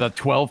ones on For the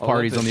 12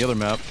 parties on the other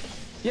map.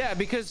 Yeah,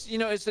 because you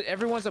know it's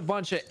everyone's a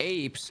bunch of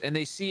apes and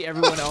they see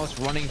everyone else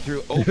running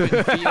through open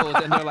fields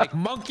and they're like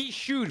monkey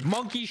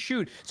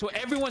shoot, so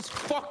everyone's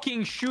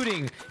fucking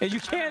shooting and you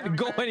can't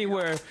go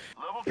anywhere.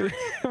 It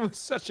was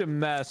such a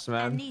mess, I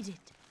man. need it.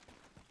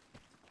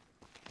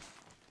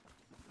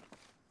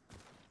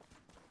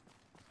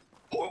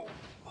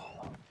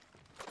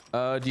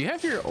 Do you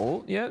have your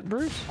ult yet,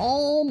 Bruce?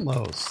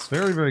 Almost.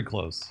 Very, very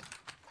close.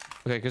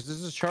 Okay, because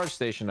there's a charge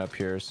station up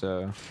here,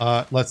 so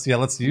Let's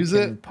use you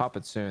it. can pop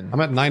it soon. I'm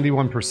at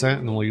 91%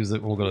 and then we'll use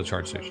it when we'll go to the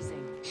charge station.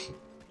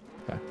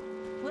 Okay.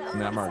 Well, I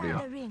mean, I'm already-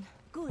 outside the ring.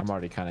 Good. I'm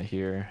already kind of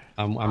here.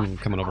 I'm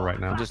coming over right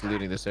now. I'm just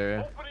looting this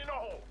area. Opening the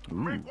hole.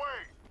 Great way.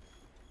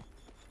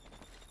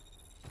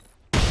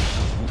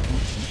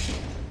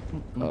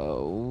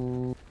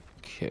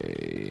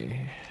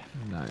 Okay.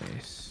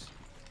 Nice.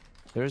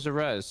 There's a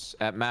res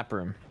at map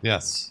room.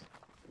 Yes.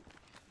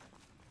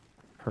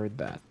 Heard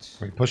that.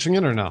 Are you pushing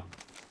it or no?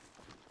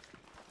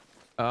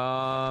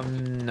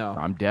 No.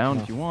 I'm down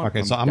if you want.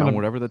 Okay, so I'm down gonna-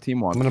 whatever the team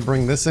wants. I'm gonna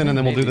bring this in and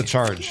then we'll do the Maybe.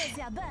 charge. Here's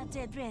your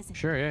birthday present.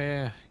 Sure,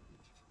 yeah.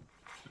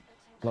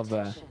 Love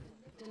that.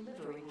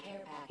 Delivering care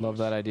package. Love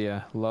that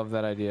idea. Love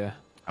that idea.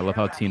 I love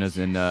how Tina's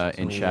in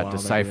chat wild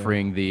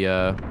deciphering the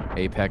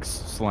Apex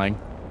slang.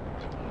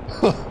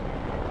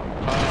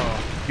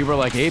 People are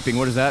like, aping,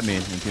 what does that mean?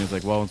 And Tina's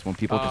like, well, it's when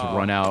people just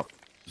run out.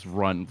 Just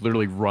run,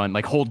 literally run,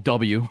 like hold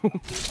W.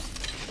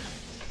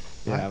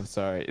 Yeah, I'm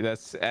sorry.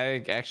 That's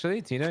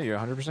actually, Tina, you're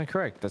 100%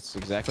 correct. That's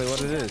exactly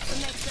what it is.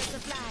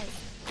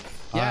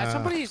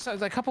 Yeah,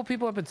 a couple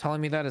people have been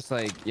telling me that. It's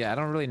like, yeah, I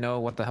don't really know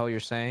what the hell you're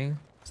saying.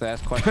 So I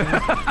ask questions. All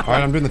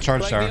right, I'm doing the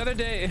charge tower.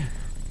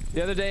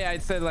 The other day,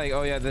 I'd said like,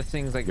 oh yeah, this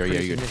thing's like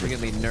pretty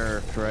significantly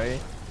nerfed,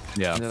 right?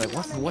 Yeah. And they're like,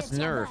 what's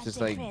nerfed?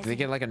 It's like, did they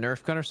get like a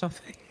Nerf gun or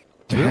something?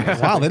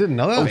 Wow, they didn't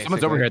know that. Oh,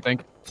 someone's over here, I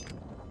think.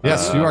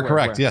 Yes, you are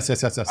correct. Where?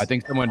 Yes. I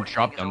think someone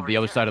dropped on the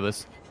other side of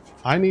this.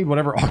 I need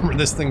whatever armor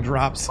this thing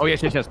drops. Oh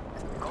yes.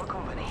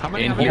 How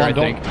many? In here, I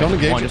think. Don't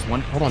engage. Just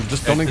one. Hold on,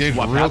 just don't engage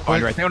real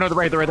quick. Right. Oh no, they're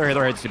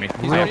right. See me.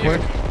 Real quick.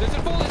 There's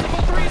a full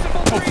three.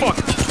 Oh fuck!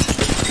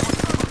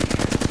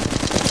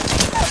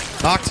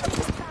 Knocked.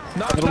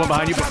 Another one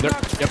behind you. But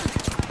yep.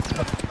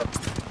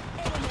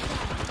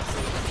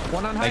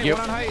 One on height. Thank you.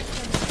 One on height.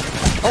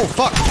 Oh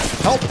fuck!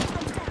 Help!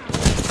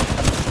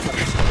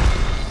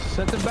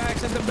 Send them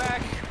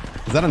back.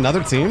 Is that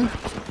another team?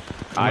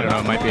 I don't know.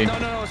 It might be.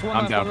 No. It's one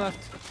I'm left. down. One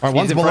left. All right,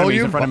 one's below you.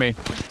 He's in front of me.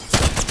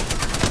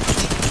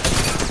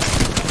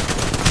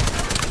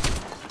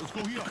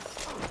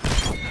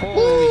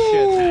 Holy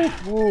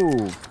shit.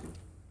 Ooh.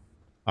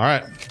 All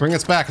right, bring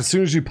us back as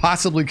soon as you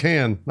possibly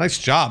can. Nice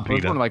job,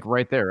 There's one Petah. like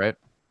right there, right?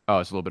 Oh,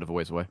 it's a little bit of a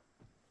ways away.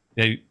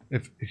 Yeah,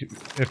 if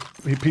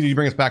Petah, you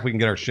bring us back, we can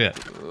get our shit.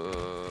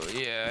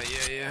 Yeah.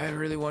 I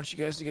really want you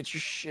guys to get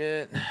your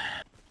shit.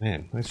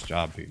 Man, nice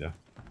job, Petah.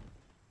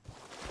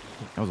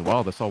 That was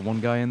wild. I saw one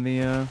guy in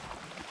the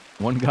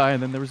one guy,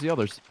 and then there was the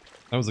others.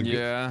 That was a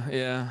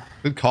Yeah.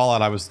 good call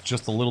out. I was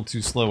just a little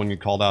too slow when you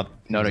called out.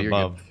 He was you're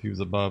above. He was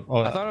above.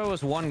 Oh, I thought it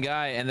was one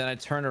guy, and then I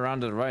turned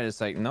around to the right.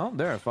 It's like, no,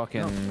 there are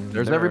fucking.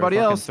 There's there are everybody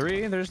fucking else.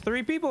 There's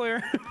three people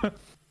here.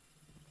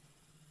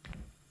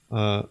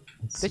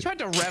 let's They see. tried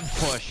to rev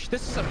push.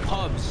 This is a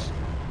pubs.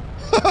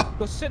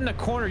 Go sit in the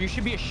corner. You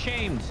should be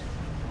ashamed.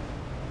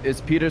 Is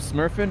Peter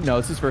smurfing? No,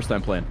 it's his first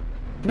time playing.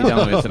 He No,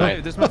 downloaded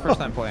tonight. this is my first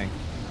time playing.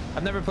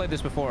 I've never played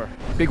this before.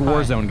 Big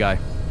Warzone guy.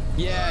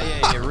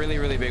 Yeah.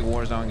 Really big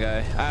Warzone guy.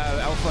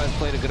 Also, I've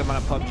played a good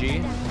amount of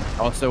PUBG.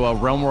 Also,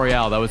 Realm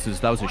Royale. That was his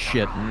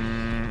shit.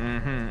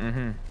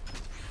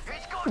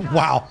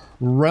 Wow,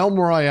 Realm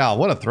Royale.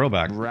 What a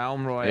throwback.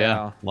 Realm Royale.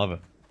 Yeah. Love it.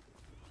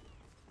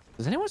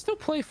 Does anyone still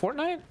play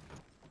Fortnite?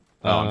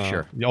 Oh, I'm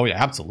sure. Oh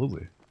yeah,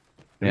 absolutely.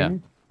 Yeah.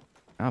 Mhm.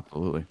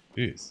 Absolutely.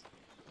 Jeez.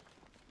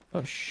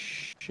 Oh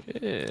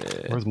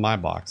shit. Where's my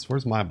box?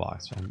 Where's my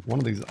box? I'm one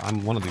of these.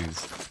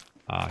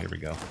 Ah, here we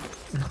go.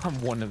 I'm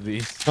one of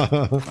these. I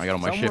got all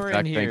my shit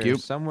back. Thank you.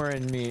 Someone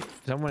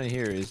in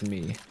here is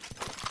me.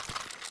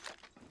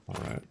 All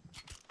right.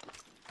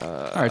 All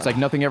right. It's like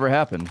nothing ever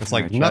happened. It's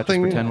like All right, chat, just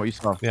nothing. Pretend what you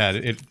saw. Yeah,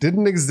 it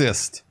didn't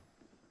exist.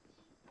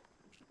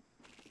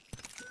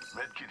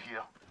 Medkit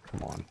here.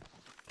 Come on.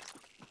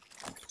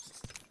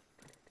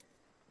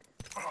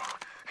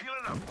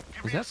 Healing up. Give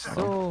Is me a that sec.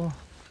 still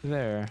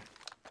there?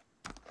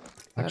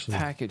 Actually- That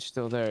package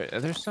still there. Are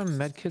there some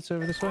med kits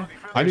over this way?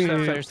 I mean-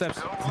 Your steps.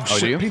 Oh, do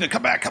Shit, you? Petah,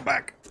 come back. Come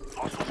back,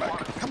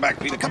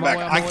 Petah, come back.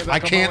 I'm on my way back, I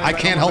I'm on can't. my way I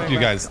back, can't I'm on help my you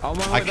way guys. back. I'm on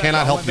my I way back, cannot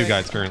I'm on help my you way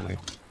guys back. currently.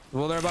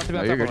 Well, they're about to be No,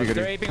 on you're top good. of us. You're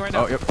They're good. aping right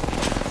Oh, now. yep.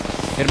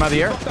 Hit him out of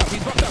the air.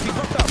 He's buffed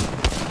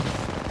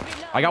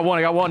up. I got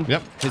one.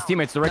 Yep. His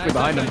teammate's directly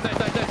Nice, behind him.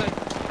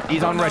 nice.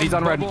 He's on red. He's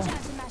on red. Bubble.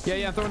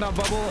 Yeah, I'm throwing down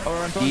bubble, or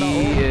I'm throwing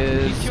He down.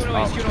 is- He's queuing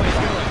away. oh. He's queuing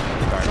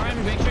away. Try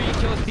and make sure you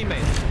kill his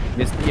teammate.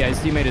 His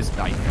teammate is.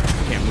 I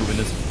can't move in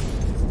this.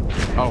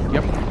 Oh,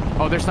 yep.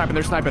 Oh, they're sniping.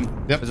 Yep.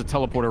 There's a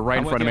teleporter right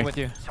I'm in front with of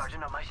you. me. I'm with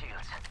Charging up my shields.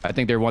 I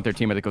think they want their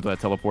teammate to go to that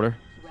teleporter.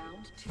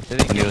 you. Did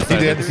they kill He He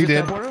did. him? He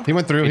did. He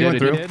went through. He went He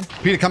through. did.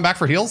 Petah, come back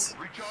for heals.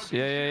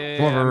 Yeah.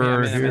 Come over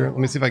I'm in. here. Let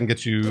me see if I can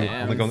get you.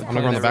 Yeah, I'm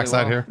gonna go on the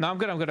backside here. No, I'm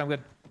good.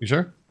 You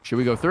sure? Should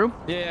we go through?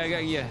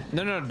 Yeah.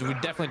 No, we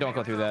definitely don't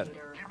go through that.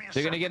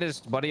 They're gonna get his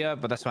buddy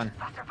up, but that's fine.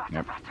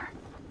 Yep.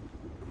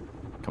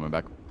 Coming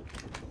back.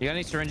 You got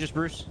any syringes,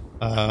 Bruce?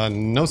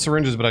 No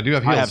syringes, but I do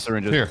have heals. I have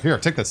syringes. Here,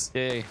 take this.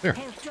 Yeah. Here.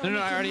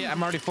 No,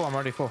 I'm already full.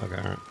 Okay,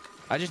 all right.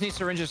 I just need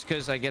syringes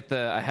because I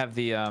have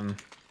the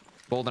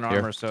golden Here.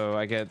 armor, so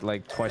I get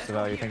like twice the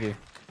value. Thank you.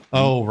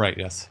 Oh, right.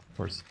 Yes, of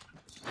course.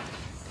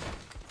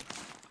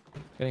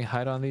 Getting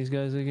hide on these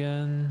guys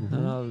again.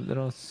 No, they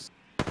don't.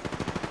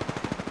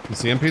 You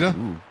see him,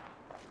 Petah?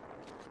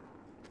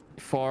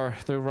 Far.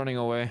 They're running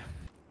away.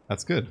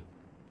 That's good.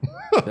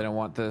 They don't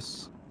want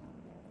this.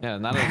 Yeah,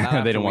 not They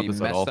after don't want we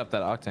this at messed all. up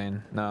that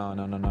octane.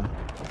 No.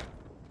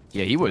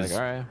 Yeah, he was Like,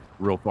 all right.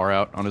 real far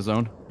out on his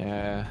own.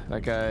 Yeah,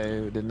 that guy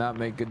did not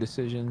make good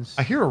decisions.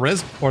 I hear a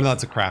res. Or no,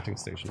 that's a crafting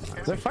station.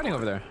 They're fighting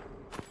over there.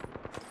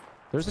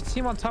 There's a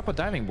team on top of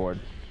diving board.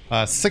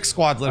 6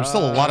 squads left. There's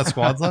still a lot of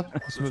squads left.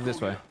 Let's move this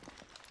way.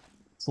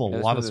 Still a Yeah,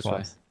 let's lot move of this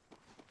way. squads.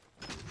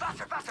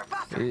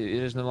 It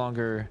is no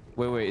longer.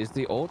 Wait. Is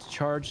the ult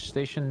charge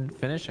station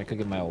finished? I could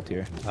get my ult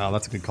here. Oh,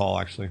 that's a good call,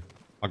 actually.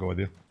 I'll go with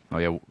you. Oh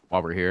yeah,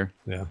 while we're here.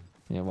 Yeah.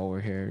 Yeah, while we're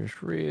here,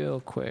 just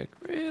real quick.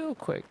 so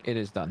quick. It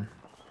is done.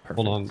 Perfect.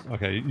 Hold on.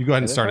 Okay, you go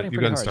ahead and they're start it. fighting You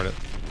go ahead and pretty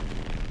start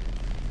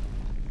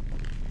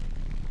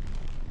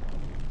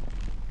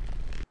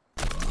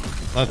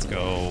it. Let's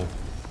go.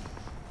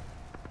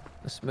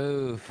 Let's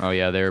move. Oh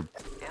yeah, they're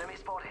Enemy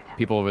spotted.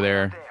 people over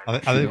there. Are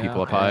they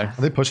People up high. are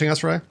they pushing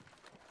us, Ray?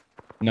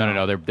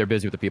 No. They're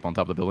busy with the people on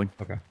top of the building.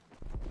 Okay.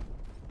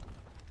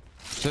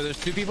 So there's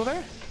 2 people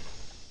there?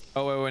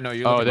 Oh, wait, no.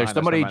 You're Oh, looking there's behind us.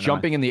 somebody Never mind,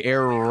 jumping in the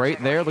air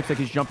right there. Looks like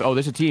he's jumping. Oh,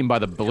 there's a team by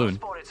the balloon.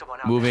 Spotted someone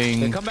out Moving.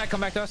 never mind. Come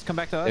back to us. Come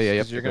back to us. Yeah.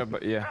 'cause You're gonna,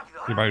 yeah.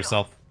 You're by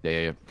yourself.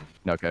 Yeah.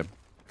 Okay.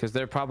 Because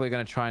they're probably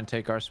gonna try and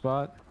take our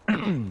spot, or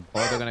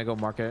they're gonna go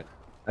market.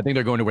 I think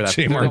they're going to where that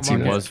Jay team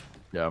Martinez. was.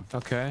 Yeah.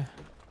 Okay.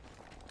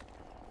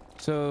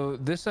 So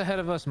this ahead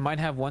of us might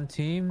have 1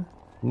 team,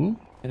 Hmm?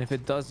 and if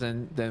it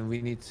doesn't, then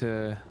we need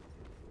to.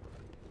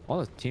 All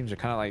the teams are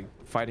kind of like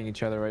fighting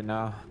each other right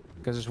now.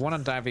 Because there's one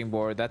on diving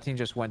board. That team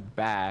just went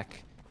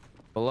back.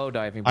 Below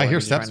diving board. I hear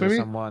he's steps, trying to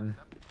maybe? Someone.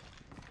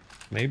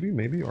 Maybe,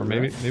 or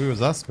maybe it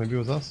was us. Maybe it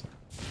was us.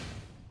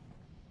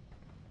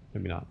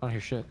 Maybe not. I don't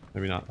hear shit.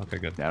 Maybe not. Okay,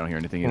 good. Yeah, I don't hear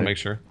anything I want either. to make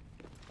sure.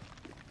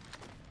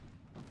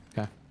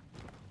 Okay.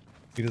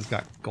 Peter's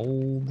got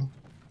gold.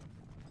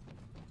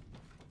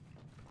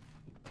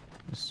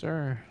 Yes,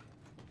 sir.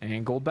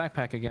 And gold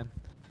backpack again.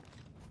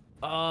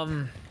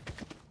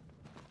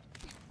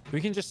 We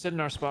can just sit in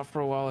our spot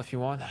for a while if you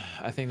want.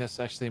 I think this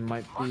actually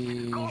might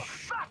be.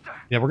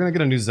 Yeah, we're gonna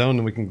get a new zone,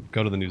 and we can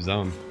go to the new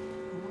zone.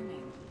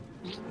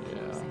 Yeah.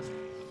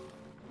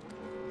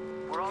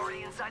 We're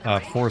already inside the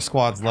 4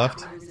 squads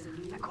left.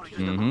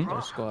 Mm-hmm.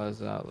 4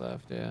 squads out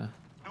left. Yeah.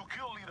 New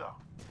kill leader.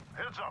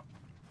 Heads up.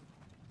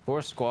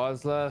 4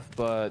 squads left,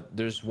 but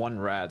there's 1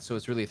 rat, so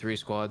it's really 3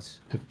 squads.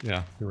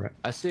 Yeah, you're right.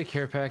 I see a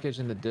care package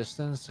in the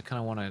distance. I kind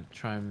of want to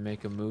try and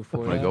make a move for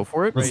Want it. to go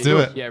for it? Let's do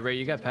it. Yeah, Ray,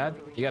 you got pad?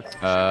 You got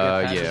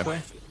pad yeah. this way?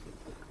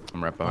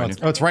 I'm right Oh, behind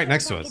you. it's right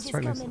next to us. It's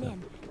right next to us.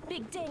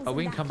 Oh,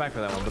 we can come back for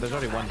that one, but there's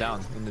already 1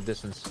 down in the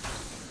distance.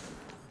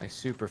 Like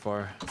super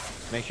far.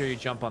 Make sure you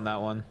jump on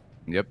that one.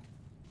 Yep.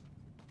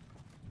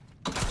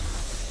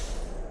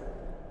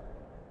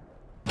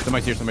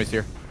 Somebody's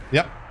here.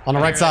 Yep, on the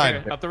right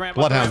side. Up the ramp.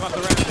 Bloodhound. Up the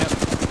ramp. Yep.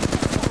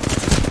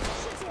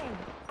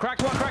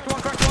 Cracked one.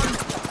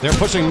 They're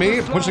pushing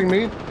me.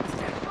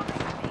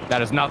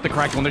 That is not the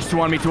correct one. There's 2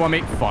 on me.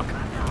 Fuck.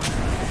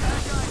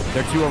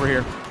 There are 2 over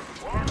here.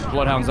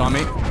 Bloodhound's on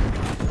me.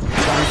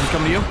 Zombie's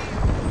coming to you.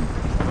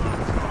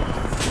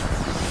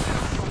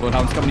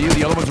 Bloodhound's coming to you.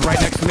 The other one's right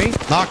next to me.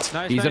 Knocked.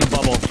 Nice, He's nice. in a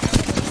bubble.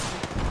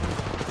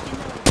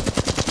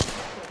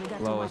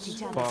 Low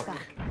as fuck.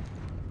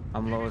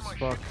 I'm low as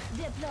fuck.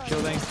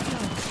 Shielding.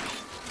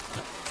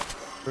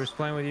 Bruce,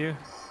 playing with you.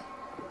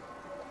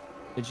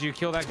 Did you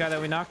kill that guy that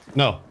we knocked?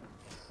 No.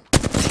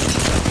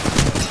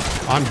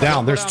 I'm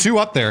down. There's 2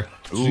 up there.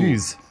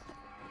 Jeez.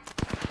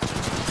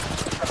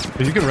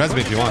 But you can res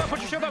me if you want. Put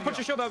your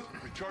shield up.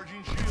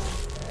 Recharging shield.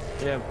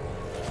 Yeah.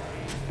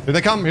 Here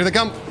they come.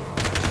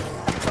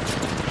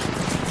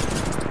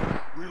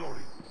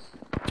 Reloading.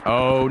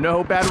 Oh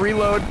no, bad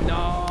reload.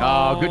 No.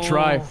 Oh, good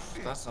try.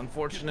 That's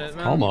unfortunate,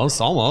 man. Almost.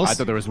 I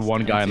thought there was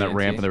 1 guy on that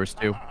ramp and there was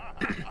 2.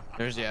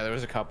 There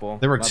was a couple.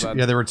 There were My 2. bad.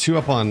 Yeah, there were 2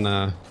 up on.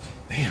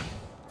 Damn.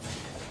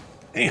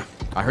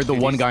 I heard the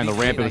Dude, one these- guy on the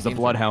these ramp. It was the games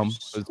are Bloodhound. His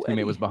sweaty.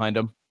 teammate was behind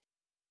him.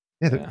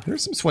 Yeah,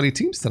 there's some sweaty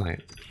teams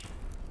tonight.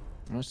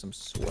 There's some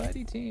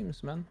sweaty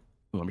teams, man.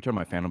 Ooh, let me turn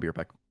my fan. I'll be right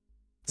back.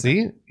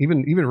 See,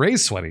 even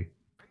Ray's sweaty.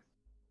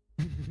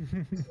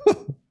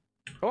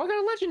 Oh, I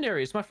got a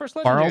legendary. It's my first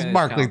legendary. Farrell's in this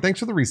Barkley, count. thanks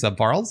for the resub,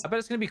 Farrell's. I bet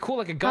it's gonna be cool,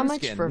 like a gun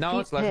much skin. for No, feet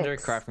it's legendary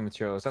pics? crafting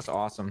materials. That's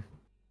awesome.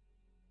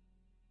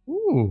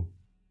 Ooh.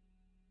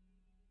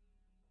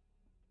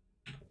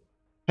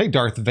 Hey,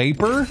 Darth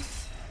Vapor.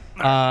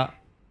 $1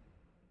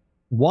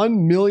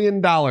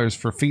 million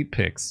for feet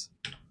pics.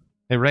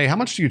 Hey, Ray, how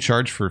much do you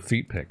charge for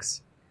feet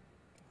pics?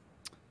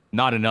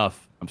 Not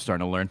enough. I'm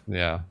starting to learn.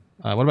 Yeah.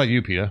 What about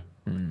you, Peta?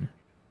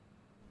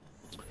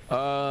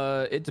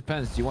 It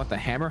depends. Do you want the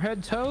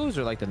hammerhead toes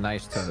or like the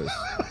nice toes?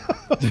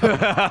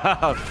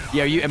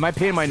 Yeah, am I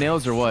painting my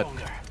nails or what?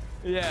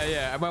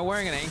 Yeah. Am I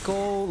wearing an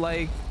ankle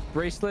like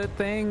bracelet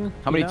thing?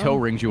 How many toe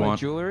rings you Like want?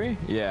 Jewelry?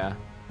 Yeah.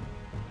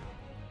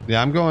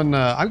 Yeah, I'm going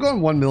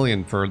 1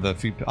 million for the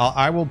feet.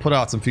 I will put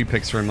out some feet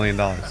pics for $1 million.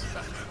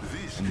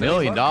 $1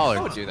 million. I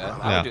would do that.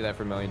 I Yeah. would do that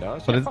for $1 million.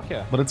 But Yeah, fuck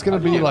yeah. but it's gonna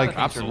I'd be do a lot like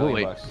of things for $1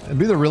 million bucks. it'd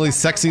be the really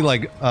sexy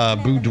like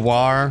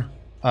boudoir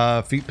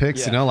feet pics.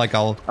 Yeah. You know, like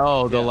I'll.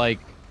 Oh, the like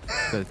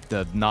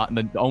the not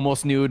the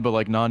almost nude but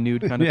like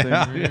non-nude kind of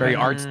Yeah. thing. Very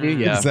artsy.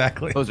 Yeah,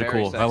 Exactly. Those are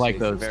Very cool. sexy. I like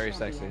those. Very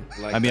sexy.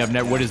 Like I mean, I've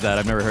never. What is that?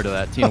 I've never heard of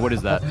that. Tina, what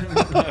is that?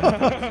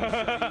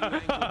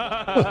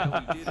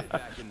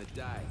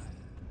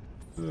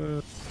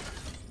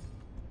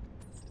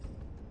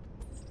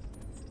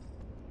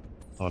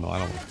 Oh no, I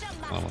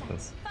don't want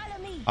this.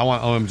 I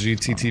want OMG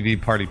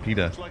TTV Party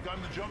Peta. It's like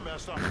I'm the jump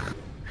master.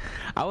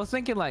 I was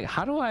thinking like,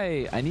 how do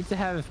I need to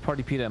have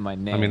Party Peta in my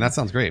name. I mean, that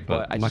sounds great,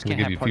 but I I'm not just going can't to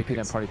give have you Party feet Peta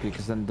and pics. Party Peta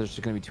because then there's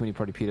going to be too many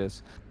Party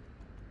Petas.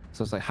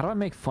 So it's like, how do I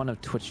make fun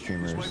of Twitch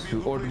streamers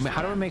who, or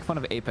how do I make fun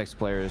of Apex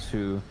players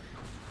who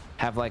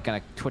have like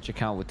a Twitch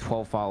account with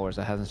 12 followers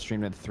that hasn't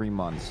streamed in 3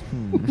 months.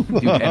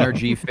 Dude,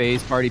 energy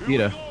phase party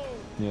Petah.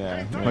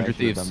 Yeah. 100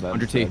 thieves.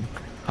 100 T.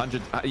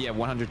 100. Yeah,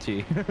 100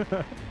 T.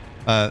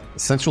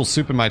 Central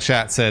Soup in my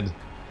chat said,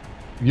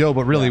 "Yo,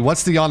 but really,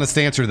 what's the honest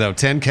answer though?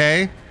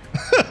 10K?"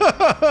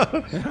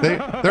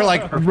 they're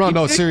like,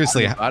 no,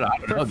 seriously. I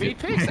don't know, feet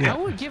pics? I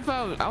would give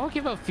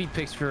out feet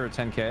pics for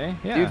 10K.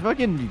 Yeah. Dude,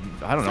 fucking,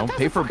 I don't know.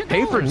 Pay for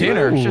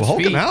dinner. Ooh, Just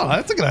hulking feet. out.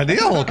 That's a good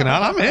idea. Hulking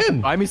out. I'm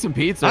in. Buy me some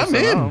pizza. I'm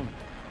in.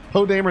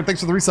 Poe Damer,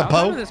 thanks for the resub, I was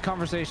having Poe. this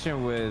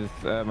conversation with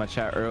my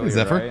chat earlier,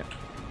 Zephyr. right?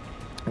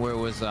 Where it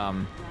was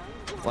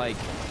like.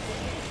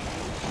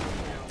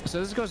 So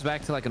this goes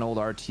back to like an old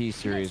RT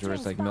series where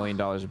it's like $1 million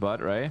a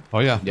butt, right? Oh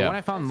yeah. The one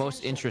I found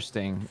most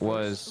interesting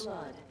was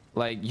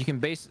like you can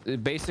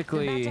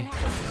basically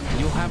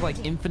you'll have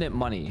like infinite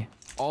money.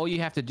 All you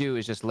have to do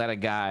is just let a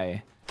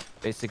guy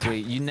basically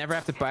you never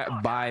have to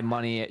buy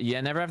money.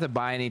 You never have to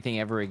buy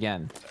anything ever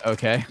again.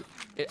 Okay.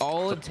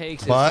 All it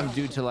takes is some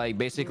dude to like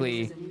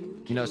basically,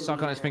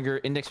 suck on his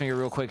index finger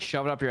real quick,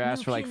 shove it up your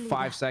ass for like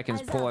 5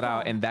 seconds, pull it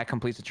out, and that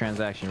completes the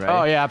transaction, right?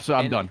 Oh yeah,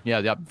 absolutely. I'm done.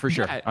 Yeah, for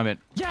sure. I'm in.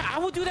 Yeah, I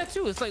would do that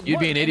too. It's like You'd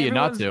be an idiot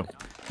not to.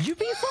 You'd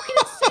be fucking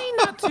insane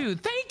not to.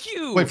 Thank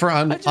you. Wait, for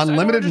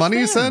unlimited money,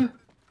 you said?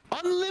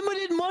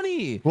 Unlimited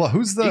money. Well,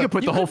 who's the? You could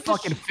put the whole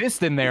fucking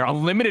fist in there.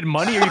 Unlimited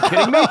money? Are you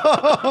kidding me?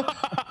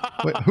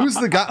 Wait, who's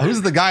the guy?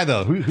 Who's the guy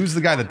though? Who's the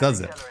guy that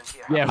does it?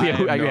 Yeah,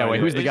 wait.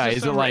 Who's the guy?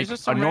 Is it like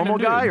a normal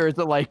guy or is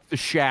it like the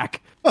Shaq?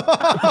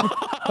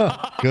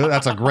 Good.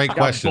 That's a great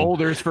question.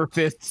 Boulders for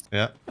fists.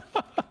 Yeah.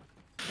 I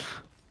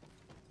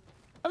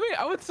mean,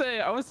 I would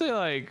say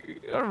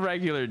like a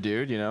regular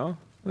dude,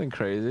 nothing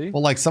crazy.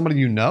 Well, like somebody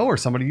you know or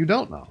somebody you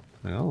don't know.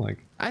 Like.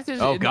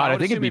 Oh God, I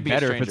think it'd be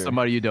better if it's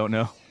somebody you don't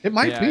know. It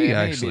might be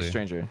actually. Be a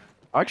stranger.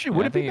 Actually,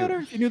 would it be better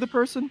if you knew the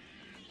person?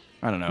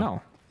 I don't know.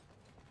 No.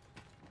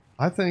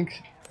 I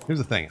think here's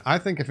the thing. I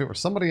think if it were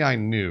somebody I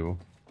knew,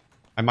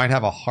 I might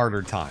have a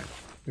harder time.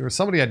 If it was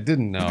somebody I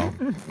didn't know,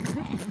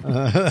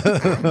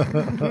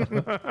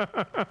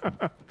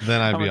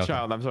 then I'd be I'm a okay.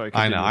 child. I'm sorry.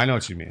 I know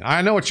what you mean.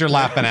 I know what you're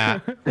laughing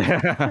at.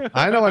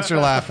 I know what you're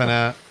laughing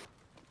at.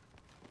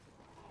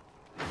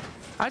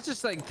 I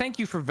just like thank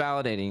you for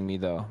validating me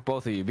though,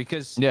 both of you,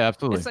 because yeah,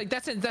 absolutely. It's like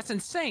that's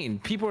insane.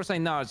 People are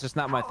saying no, it's just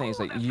not my thing. It's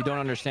like you don't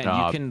understand.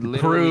 Nah, you can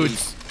literally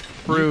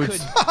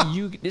prudes.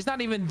 It's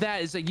not even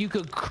that. It's like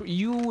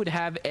you would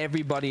have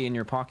everybody in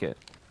your pocket.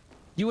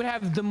 You would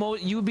have the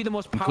most. You would be the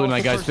most powerful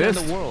person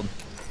in the world.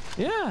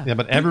 Yeah. Yeah,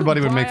 but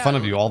everybody would make fun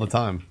of you all the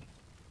time.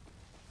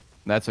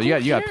 That's what you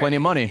got plenty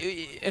of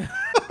money.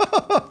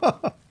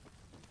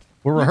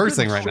 We're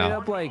rehearsing right now.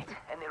 Up, like,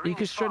 you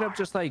could straight up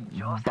just like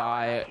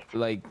buy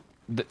like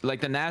the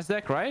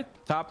Nasdaq, right?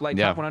 Top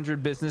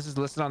 100 businesses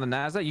listed on the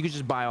Nasdaq. You could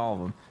just buy all of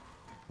them.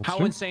 How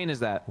insane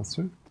is that? That's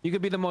true. You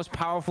could be the most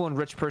powerful and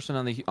rich person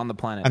on the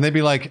planet. And they'd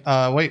be like,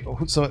 wait,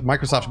 so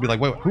Microsoft would be like,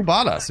 wait, who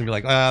bought us? And be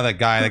like, that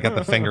guy that got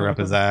the finger up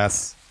his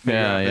ass.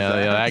 Yeah,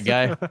 that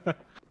guy.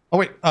 Oh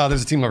wait,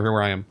 there's a team over here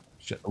where I am.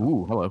 Shit.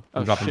 Ooh, hello.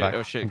 I'm dropping back.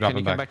 Oh shit. I'm Can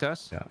you back. come back to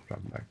us? Yeah, I'm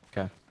dropping back.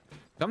 Okay.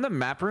 Come to the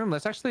map room.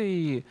 Let's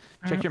actually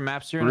check your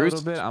maps here in a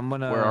little bit. I'm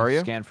gonna where are you?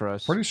 scan for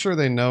us. Pretty sure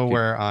they know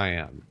where I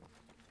am.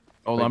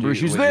 Hold on,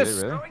 Bruce. Use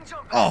this. Really?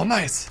 Oh,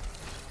 nice.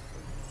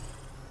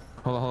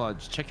 Hold on.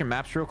 Just check your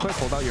maps real quick.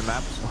 Hold out your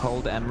maps.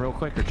 Hold M real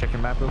quick, or check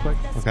your map real quick.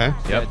 Okay.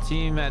 Yeah,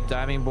 team at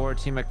diving board,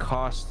 team at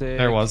caustic.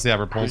 There was, yeah,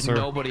 There's repulsor.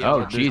 nobody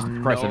Oh, else. Jesus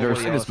Christ, I've never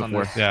seen this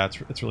before. Yeah,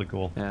 it's really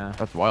cool. Yeah.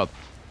 That's wild.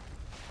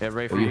 Yeah,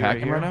 right Are for you you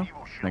hacking here. right now?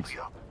 Thanks.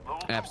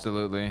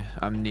 Absolutely.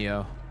 I'm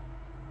Neo.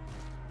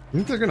 You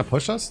think they're gonna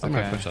push us? They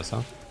might Okay. push us,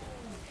 huh?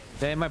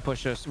 They might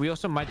push us. We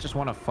also might just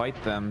want to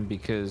fight them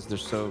because they're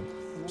so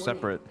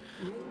separate.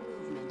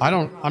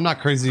 I'm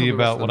not crazy Cool,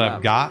 about what the I've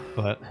map. got,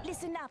 but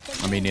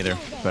I mean, neither.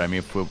 But I mean,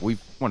 if we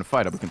want to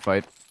fight it, we can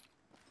fight.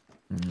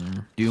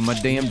 Do my We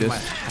damnedest. might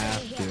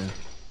have to.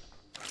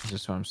 That's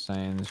just what I'm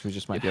saying. We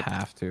just might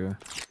have to.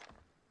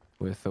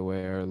 With the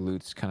way our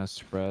loot's kind of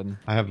spread.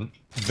 I have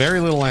very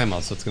little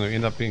ammo, so it's gonna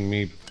end up being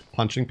me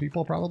punching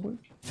people probably.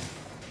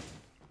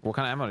 What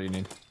kind of ammo do you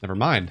need? Never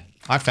mind.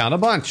 I found a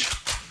bunch.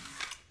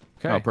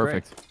 Okay, Oh,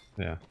 perfect.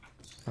 Yeah.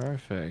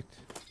 Perfect.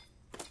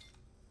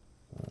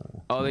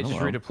 Oh, they just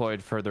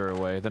redeployed further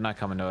away. They're not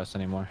coming to us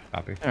anymore.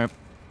 Copy. All right.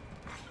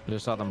 I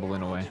just saw them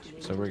balloon away,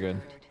 so we're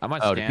good. I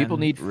might Oh, scan do people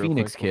need real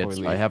Phoenix quick before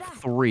kits? we I leave. have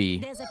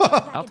 3.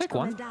 I'll take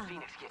one.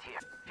 Phoenix kit here.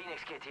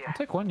 Phoenix kit here. I'll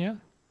take one, yeah.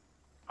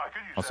 I could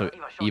use Also, that.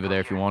 Eva there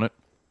if you want it.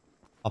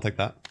 I'll take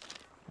that.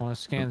 Want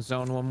to scan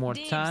zone one more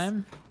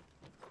time?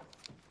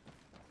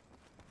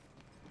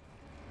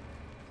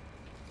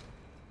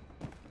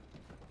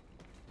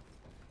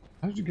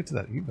 How did you get to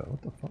that Evo?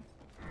 What the fuck?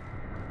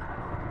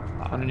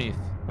 Underneath,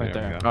 right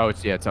There we there. go. Oh,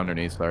 it's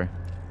underneath. Sorry.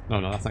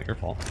 No, that's not your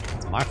fault.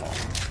 It's my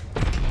fault.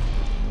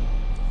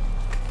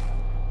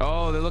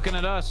 Oh, they're looking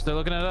at us. They're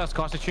looking at us.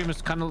 Caustic stream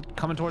is kind of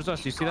coming towards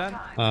us. Do you see that?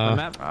 On the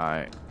map? All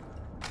right.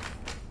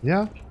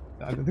 Yeah.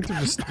 I think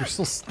they're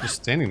still just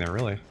standing there,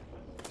 really.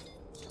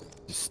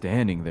 Just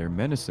standing there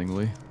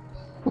menacingly.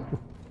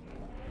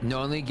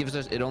 No,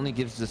 it only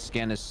gives the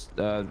scan is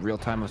real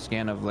time of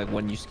scan of like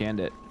when you scanned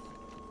it.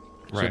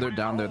 So they're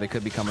down there. They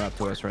could be coming up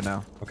to us right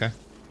now. Okay.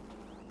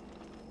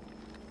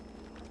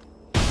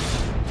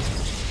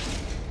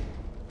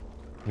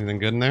 Anything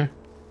good in there?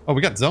 Oh,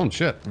 we got zone.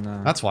 Shit.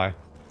 No. That's why.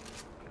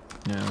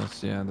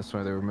 Yeah, that's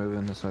why they were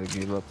moving. That's why they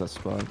gave up that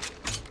spot.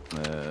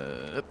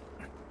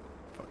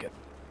 Fuck it.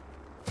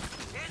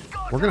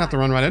 We're gonna have to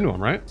run right into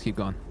them, right? Let's keep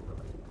going.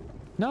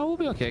 No, we'll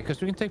be okay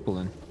because we can take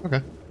balloon.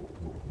 Okay.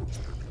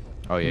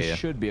 Oh yeah, We yeah.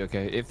 should be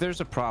okay. If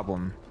there's a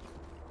problem,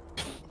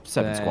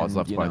 7 squads then,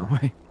 left, you by know. the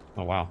way.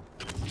 Oh wow.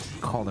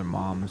 call their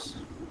moms.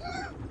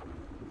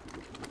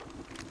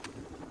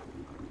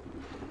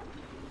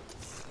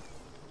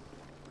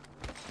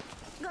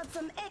 Got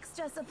some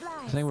extra I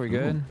supplies. think we're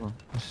good.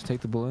 Let's just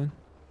take the balloon.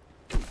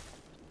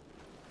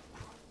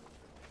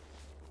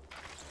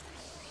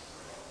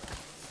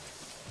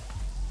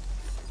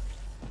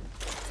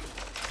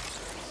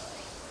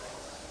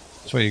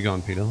 Which way are you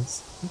going, Peter?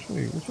 Which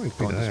way is Peter?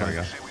 Going this There we way.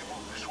 go. Say we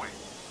move this way.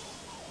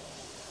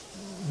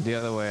 The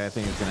other way, I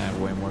think, is gonna have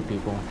way more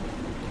people.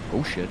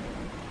 Oh shit.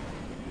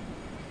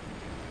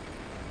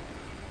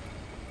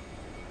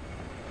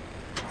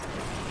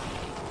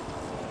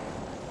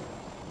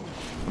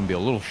 I'm gonna be a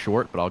little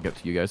short, but I'll get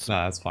to you guys.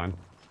 Nah, that's fine.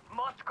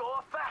 Must go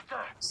faster.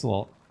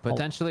 Still,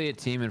 Potentially a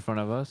team in front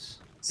of us.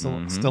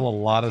 still a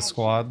lot of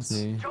squads.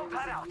 See? Jump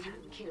that out.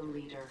 Kill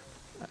leader.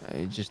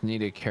 I just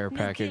need a care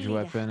package leader.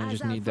 weapon. I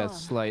just Eyes need on that fire.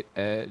 slight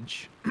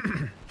edge.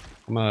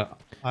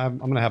 I'm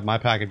gonna have my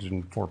package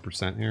in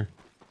 4% here.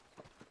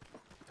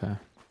 Okay.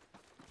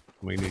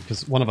 We need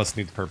because one of us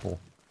needs purple.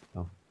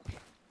 Oh.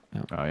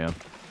 Oh yeah.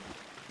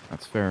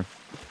 That's fair.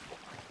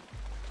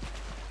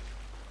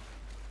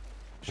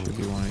 Should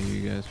be one of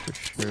you guys for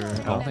sure. I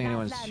don't think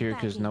anyone's here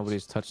because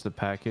nobody's touched the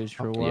package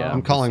for a while. Yeah.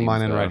 I'm calling seems,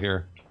 mine in right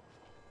here.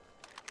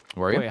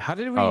 Where are you? Wait, how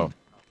did we? Oh.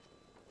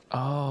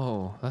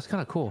 Oh, that's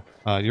kind of cool.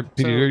 You're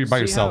Peter. So, You're by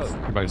see yourself.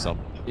 how- You're by yourself.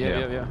 Yeah, Yeah.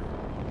 yeah, yeah.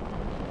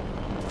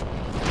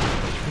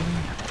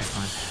 Okay,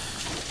 fine.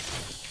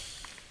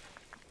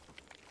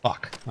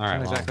 Fuck. All right.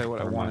 Not well, exactly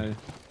what I never mind.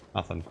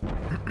 wanted. Nothing.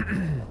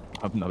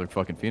 Another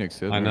fucking Phoenix,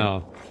 dude. I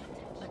know.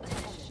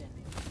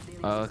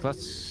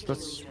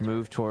 Let's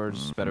move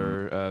towards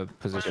better Hey,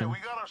 position. we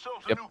got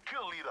ourselves a Yep. new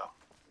kill leader.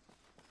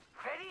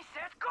 Ready,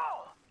 set, go.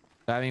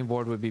 Diving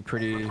board would be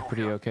pretty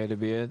okay to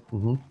be it.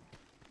 Mm-hmm.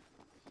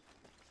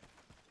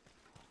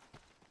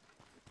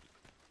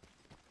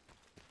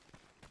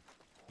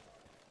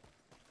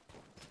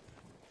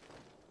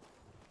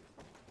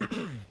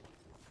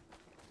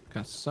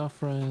 Got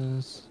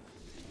sufferers.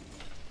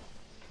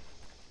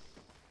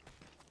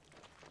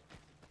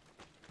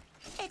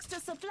 Extra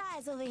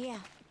supplies over here.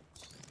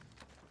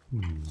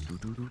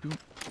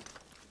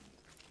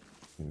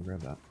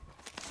 Grab that.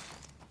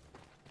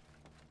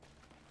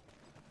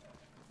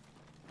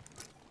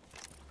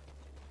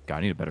 God,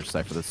 I need a better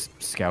sight for this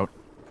scout.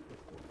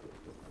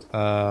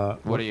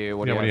 What do you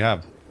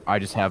have? I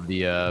just have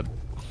the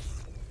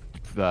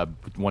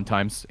 1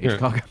 times Here,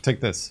 HCOG. take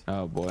this.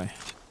 Oh boy.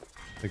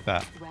 Take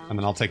that, and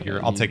then I'll take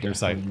your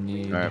sight.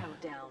 Need, Alright.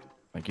 Countdown.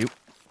 Thank you.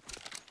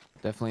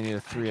 Definitely need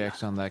a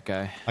 3x on that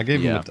guy. I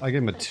gave Yeah.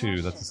 him a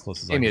 2. That's as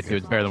close as I Give me a can 2.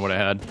 It's better than what I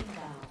had.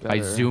 I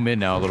Better. zoom in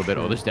now a little bit.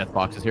 Oh, there's death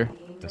boxes here.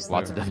 Yes,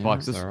 Lots of there- death yes,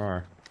 boxes. There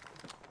are.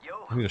 Yo,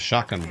 I need a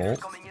shotgun bolt.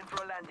 coming in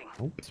for a landing.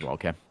 Well,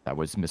 okay. That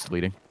was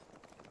misleading.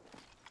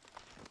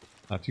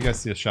 If you guys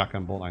see a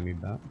shotgun bolt, I need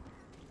that.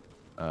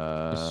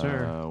 Yes,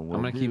 sir. I'm will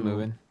gonna keep do.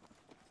 moving.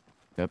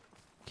 Yep.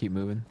 Keep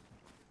moving.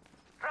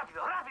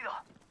 Rápido, rápido.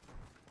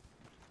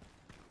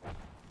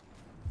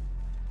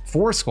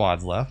 4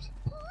 squads left.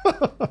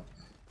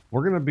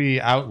 We're gonna be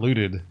out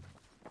looted.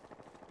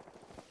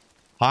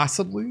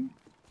 Possibly.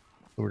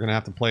 But we're gonna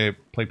have to play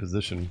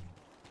position.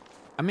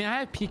 I mean, I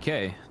have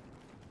PK.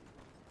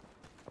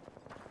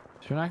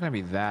 So we're not gonna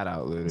be that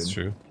outlooted. That's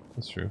true.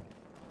 That's true.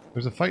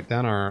 There's a fight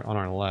down on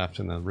our left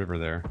in the river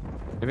there.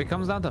 If it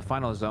comes down to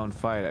final zone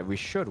fight, we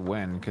should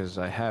win because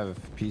I have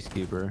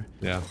Peacekeeper.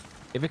 Yeah.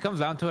 If it comes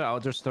down to it, I'll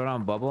just throw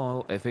down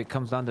bubble. If it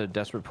comes down to a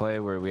desperate play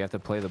where we have to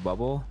play the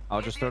bubble,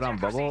 I'll just throw down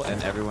bubble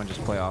and everyone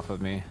just play off of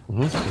me.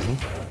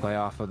 Play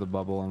off of the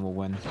bubble and we'll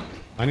win.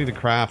 I need to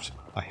craft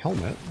a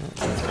helmet.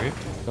 That's great.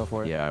 Go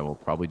for it. Yeah, I will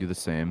probably do the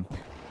same.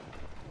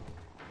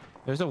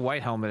 There's a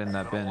white helmet in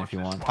that bin if you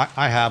want.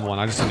 I have one.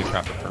 I just need to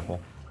craft a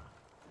purple.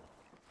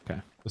 Okay.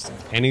 Just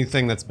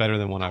anything that's better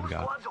than what I've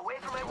got. Squads away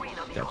from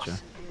arena, amigos. Gotcha.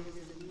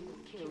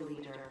 Kill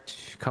leader.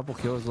 Couple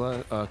kills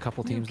left. A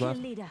couple teams Kill left.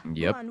 leader.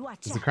 Yep. Go on,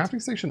 watch Is the out.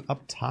 crafting station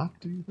up top,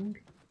 do you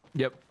think?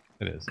 Yep.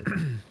 It is.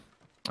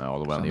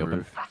 All the way on the open.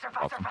 roof. Faster,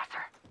 faster, Awesome. faster.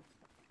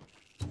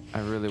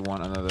 I really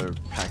want another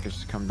package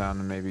to come down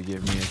and maybe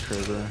give me a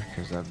Kribber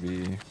because that'd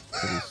be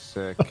pretty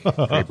sick.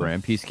 Great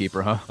brand.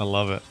 Peacekeeper, huh? I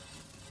love it.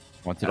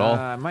 Wants it all?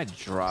 I might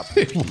drop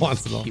He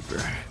wants it all.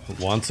 Peacekeeper.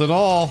 Wants it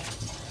all.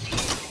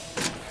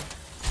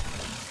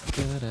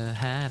 Coulda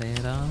had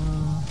it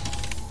all.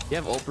 You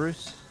have ult,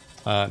 Bruce?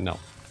 No.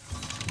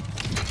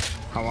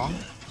 How long?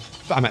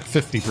 I'm at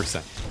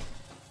 50%.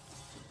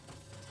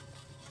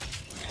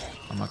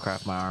 I'm gonna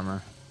craft my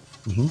armor.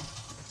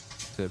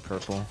 To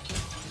purple.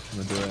 I'm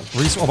gonna do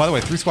it. Oh, by the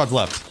way, 3 squads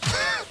left.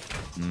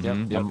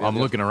 I'm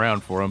looking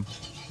around for them.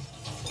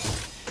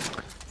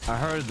 I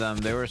heard them.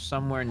 They were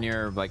somewhere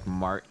near like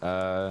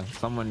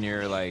someone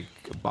near like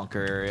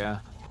bunker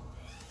area.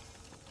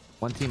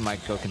 One team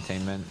might go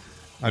containment.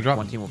 I dropped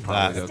One team will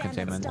probably go Stand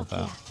containment. up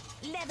here.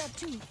 Level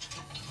 2.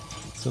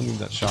 Still need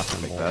that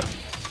shotgun bolt. That.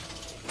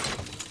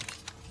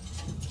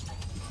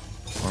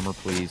 Armor,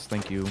 please.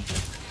 Thank you.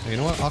 Hey, you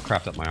know what? I'll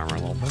craft up my armor a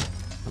little bit.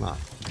 Why not?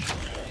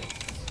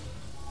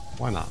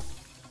 Why not?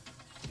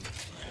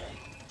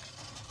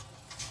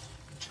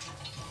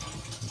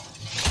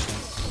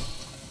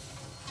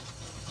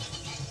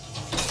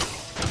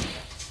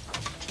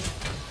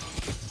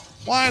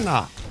 Why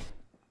not?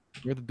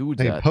 Where the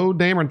dudes Hey, at? Poe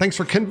Dameron, thanks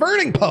for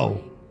converting,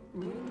 Poe.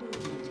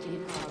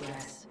 In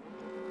progress.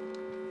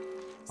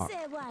 All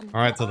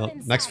right, so the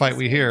next fight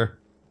we hear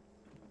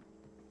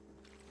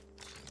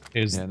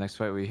is next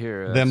fight we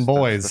hear. them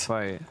boys. That's the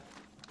fight.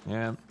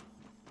 Yeah.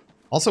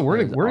 Also, we're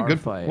in a good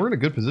fight. we're in a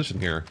good position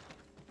here.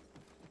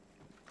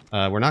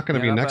 We're not going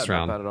to be next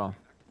round, not bad at all.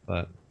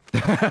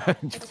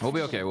 but We'll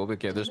be okay. We'll be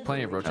okay. There's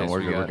plenty of rotations.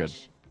 we're good. We're good.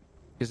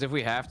 Because if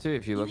we have to,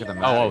 if you look at the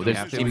map, Oh, if we there's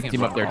have to, we can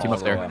team up run there. Team all up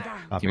the there. way.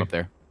 Copy. Team up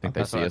there. I think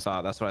they That's what see I us.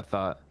 thought. That's what I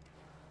thought.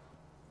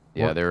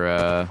 Yeah, they're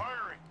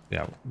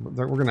yeah,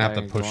 we're going to have to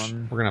Okay, push.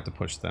 one. We're going to have to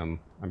push them.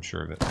 I'm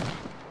sure of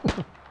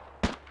it.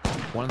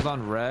 One's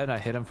on red. I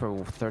hit him for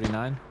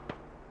 39.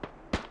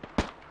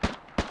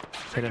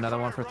 Hit another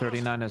one for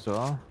 39 as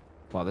well.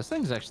 Wow, this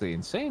thing's actually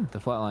insane. The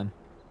flatline.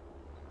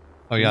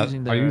 Oh yeah,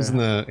 using are you using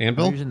the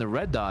anvil? I'm using the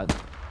red dot.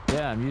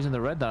 Yeah, I'm using the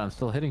red dot. I'm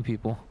still hitting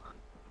people.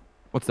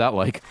 what's that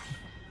like?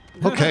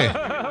 Okay,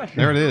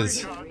 there it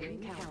is.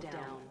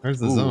 There's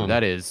the Ooh, zone.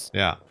 that is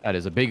Yeah,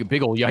 a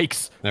big old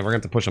yikes. yeah, we're going to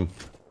have to push them.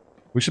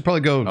 We should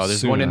probably go. Oh, there's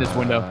soon. one in this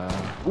window.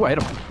 Ooh, I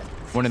hit him.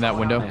 One in that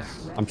window.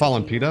 Nice. I'm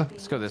following Petah.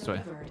 Let's go this way.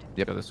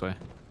 Yep. Go this way.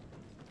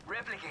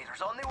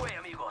 Replicators on the way,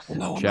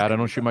 amigos. Chad, I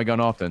don't shoot my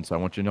gun often, so I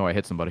want you to know I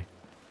hit somebody.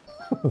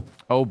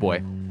 Oh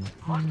boy.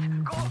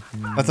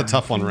 That's a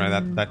tough one, right?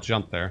 That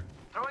jump there.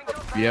 Throwing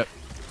down Yep.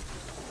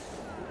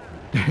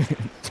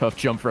 Tough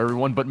jump for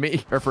everyone but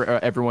me, or for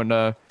everyone,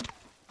 or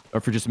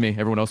for just me.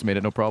 Everyone else made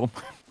it, no problem.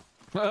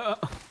 All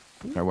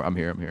right, I'm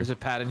here. There's a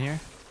pad in here.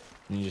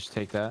 Can you just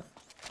take that?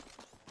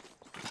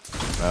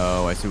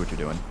 Oh, I see what you're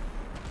doing.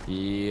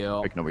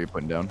 Yep. Picking up what you're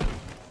putting down.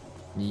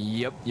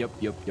 Yep.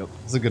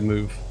 It's a good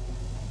move.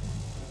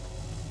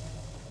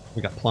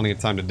 We got plenty of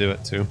time to do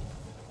it too.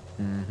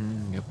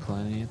 Got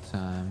plenty of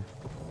time.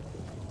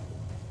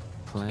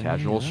 Plenty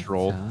Casual of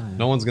stroll. time.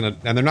 No one's gonna,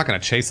 and they're not gonna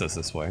chase us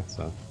this way.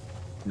 So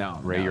No,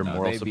 Ray, no, your no,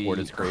 moral they'd support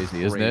be is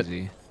crazy, isn't it?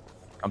 crazy.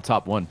 I'm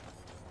top 1.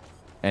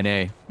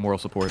 NA, moral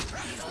support.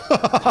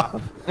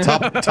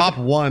 top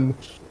one.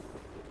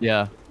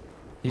 Yeah.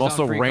 He's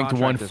Also on free ranked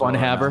 1 contract as fun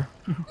well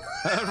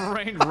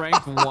haver.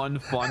 ranked 1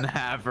 fun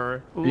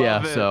haver. Love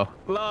Yeah, it. so.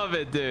 Love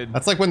it, dude.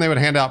 That's like when they would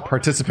hand out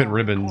participant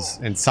ribbons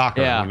in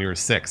soccer Yeah. when you were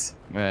 6.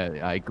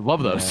 I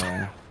love those.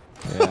 Yeah.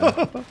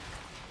 Yeah.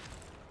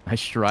 I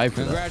strive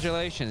for that.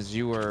 Congratulations,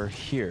 you were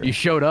here. You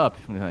showed up.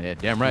 Yeah,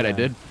 damn right I Yeah.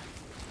 did.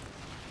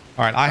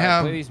 All right, I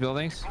have play these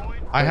buildings. I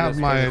Play have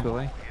this- play this my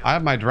building. I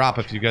have my drop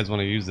if you guys want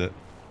to use it.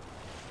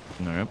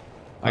 All right.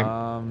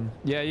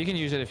 Yeah, you can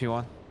use it if you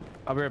want.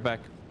 I'll be right back.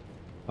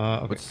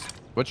 Okay.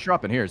 What's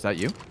dropping here? Is that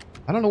you?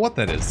 I don't know what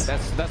that is.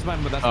 That's my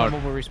Oh.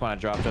 mobile respawn I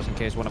dropped just in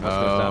case one of us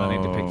goes down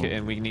and, Oh.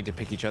 and we need to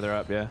pick each other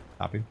up. Yeah.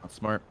 Copy. That's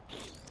smart.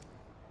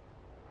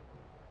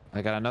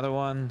 I got another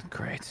one.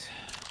 Great.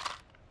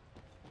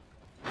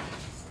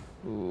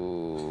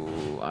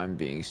 Ooh, I'm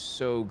being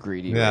so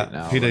greedy Yeah, right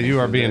now. Peter, Let me you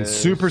are do being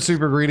this. super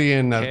greedy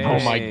and Okay. Oh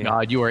my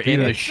god, you are in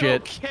Peter. the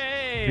shit.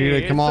 Okay.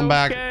 Peter, come it's on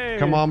back. okay.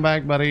 Come on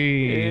back,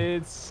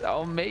 buddy.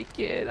 I'll make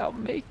it. I'll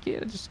make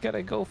it. I just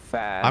gotta go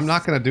fast. I'm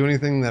not going to do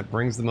anything that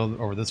brings them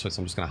over this way,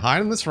 so I'm just going to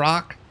hide in this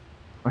rock.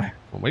 I'll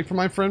wait for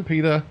my friend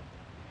Peter.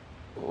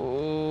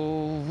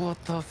 Oh,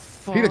 what the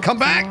fuck? Peter, come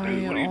back, do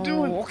dude. What are you I-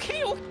 doing?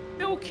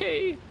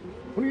 Okay.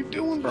 What are you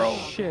doing, bro?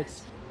 Shit.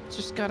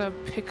 Just gotta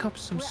pick up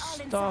some We're all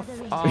inside stuff. the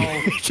ring.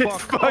 Oh,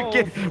 Just fuck.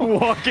 fucking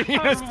walking in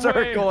a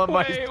circle on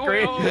my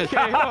screen.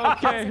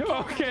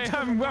 Okay.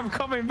 I'm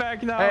coming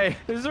back now. Hey,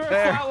 Is there a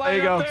there flatline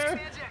you go. up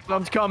there?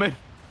 Something's coming.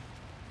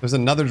 There's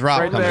another drop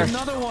Right coming. there.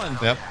 Another one.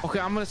 Yep. Okay,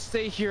 I'm gonna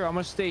stay here.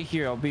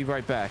 I'll be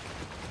right back.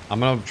 I'm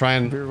going to try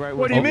and Be right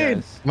What with do you mean?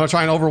 guys. I'm going to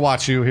try and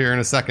overwatch you here in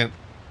a second.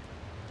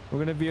 We're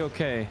gonna be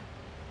okay.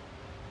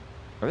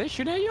 Are they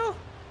shooting at you?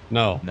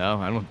 No. No,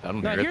 I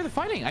don't No, I hear hear it. the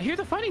fighting. I hear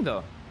the fighting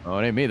though. Oh,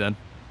 it ain't me then.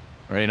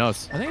 Already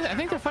knows. I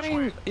think they're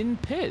fighting in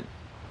pit.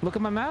 Look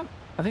at my map.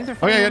 I think they're Oh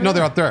fighting. yeah, over no,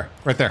 they're there. up there,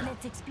 right there.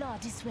 Let's explore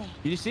this way.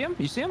 You see him?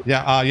 You see him?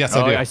 Yeah. Yes,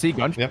 I Oh, do. I see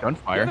Yep. Yeah,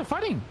 gunfire. they're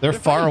fighting. They're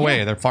far fighting, away.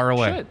 yeah. They're far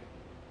away. Shit.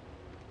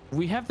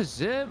 We have the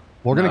zip.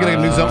 We're gonna get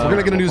a new zone. We're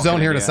gonna get a new Fucking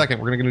zone here in a idea. second.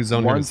 We're gonna get a new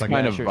zone here in a One's second.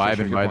 kind of Sure, vibing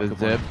good by point, the good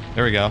point. zip.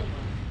 There we go.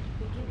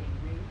 Beginning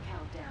ring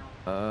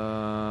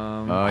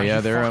countdown. Oh, Are yeah,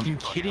 you they're, fucking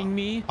kidding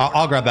me?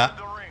 I'll grab that.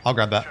 I'll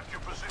grab that. Check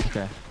your position.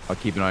 Okay. I'll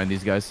keep an eye on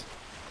these guys.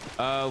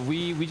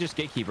 We just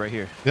gatekeep right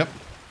here. Yep.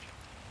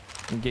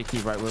 We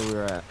gatekeep right where we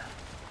were at.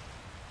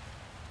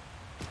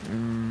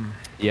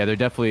 Yeah, they're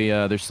definitely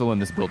they're still in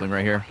this building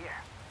right here.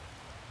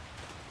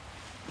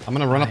 I'm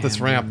gonna run up this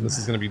ramp. This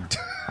is gonna be.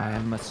 I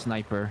am a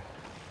sniper.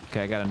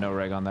 Okay, I got a no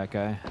reg on that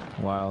guy.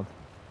 Wild.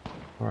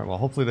 All right. Well,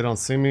 hopefully they don't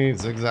see me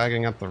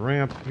zigzagging up the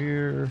ramp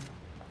here.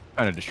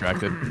 Kind of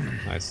distracted.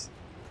 Nice.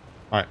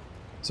 All right.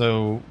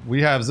 So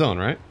we have zone,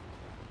 right?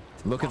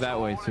 Look at that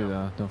way too,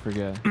 though. Don't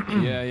forget.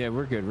 Yeah,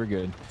 we're good. We're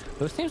good.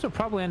 Those teams will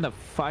probably end up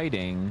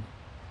fighting.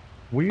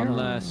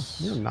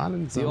 Unless we're not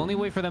in zone. The only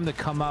way for them to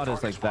come out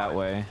is like that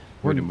way.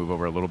 We're gonna move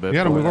over a little bit. You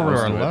gotta move over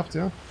to our left,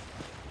 yeah.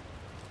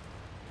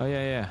 Oh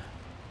yeah.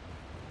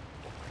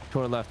 To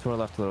our left a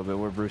little bit.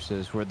 Where Bruce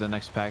is. We're the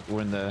next pack.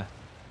 We're in the.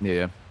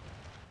 Yeah.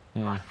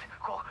 Go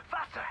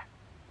faster.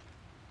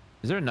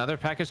 Is there another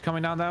package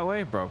coming down that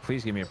way, bro?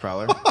 Please give me a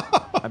prowler.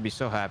 I'd be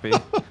so happy.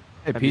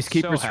 Hey,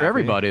 peacekeepers for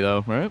everybody,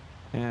 though, right?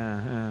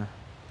 Yeah.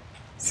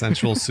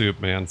 Central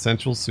soup, man.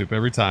 Central soup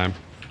every time.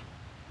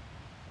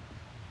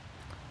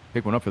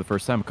 Picked one up for the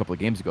first time a couple of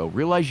games ago.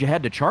 Realized you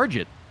had to charge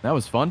it. That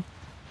was fun.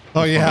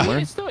 Oh yeah.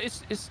 It's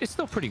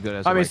still pretty good.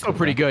 As I mean, it's still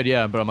pretty good,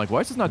 yeah. But I'm like, why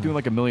is this not doing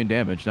like 1 million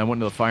damage? And I went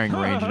into the firing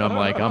range, and I'm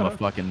like, I'm a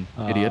fucking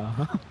idiot.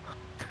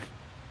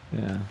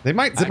 Yeah. They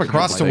might zip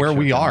across to where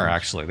we are.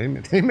 Actually,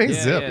 they may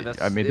zip.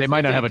 I mean, they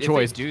might not have a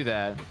choice.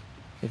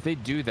 If they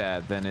do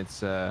that, then it's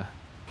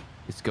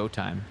go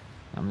time.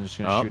 I'm just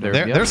gonna shoot.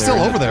 They're still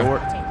over there.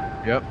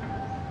 Yep.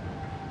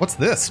 What's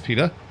this,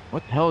 Petah?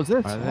 What the hell is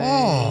this? Are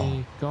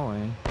they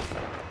going?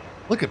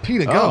 Look at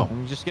Petah go.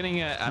 I'm just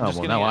getting an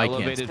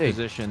elevated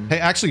position. Hey,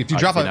 actually, if you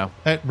drop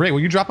Ray, will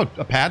you drop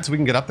a pad so we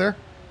can get up there?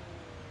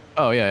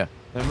 Oh yeah.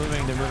 They're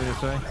moving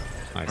this way.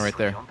 Nice. Right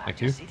there.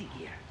 Thank you.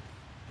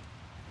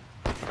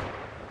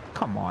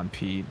 Come on,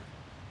 Pete.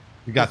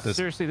 You got this.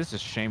 Seriously, this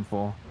is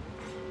shameful.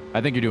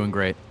 I think you're doing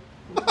great.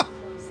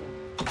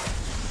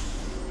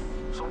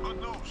 Some good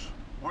news.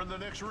 We're in the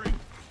next ring.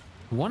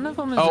 One of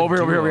them is over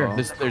here.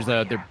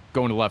 They're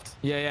going to left.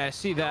 Yeah, I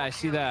see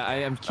that. I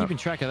am keeping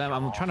track of them.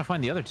 I'm trying to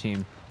find the other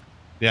team.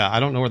 Yeah, I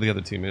don't know where the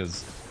other team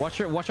is. Watch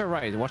our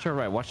right. Watch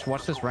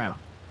this ramp.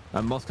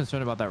 I'm most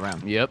concerned about that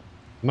ramp. Yep.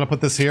 I'm gonna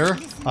put this here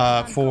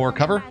for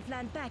cover.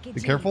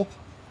 Be careful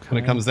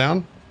when it comes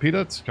down.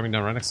 Petah, it's coming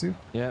down right next to you.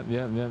 Yep.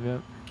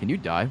 Can you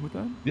die with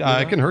that? Yeah,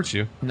 it can hurt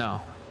you.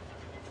 No.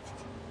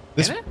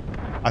 Can it?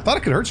 I thought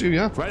it could hurt you.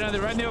 Yeah. Right in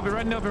the open,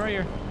 right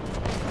here.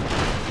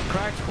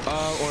 Cracked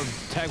or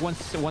tag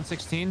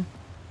 116.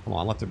 Come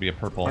on, let there be a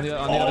purple. On the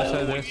other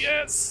side of this.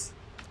 Yes.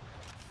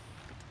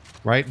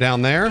 Right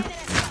down there.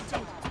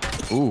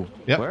 Ooh.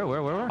 Yep.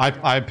 Where?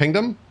 I pinged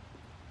him.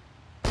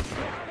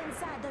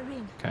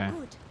 Okay.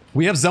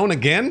 We have zone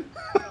again.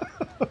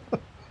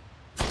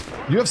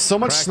 You have so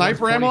much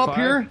sniper ammo up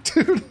here,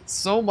 dude.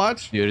 So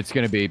much. Dude, it's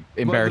gonna be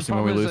embarrassing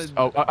when we lose.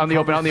 Oh, on the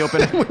open.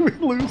 When we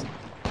lose. Is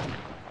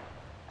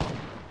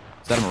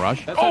that a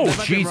mirage? Oh,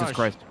 Jesus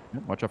Christ.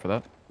 Yep, watch out for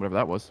that. Whatever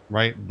that was.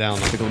 Right down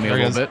there. Tickle me a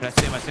little bit. I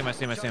see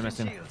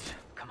him.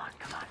 Come on.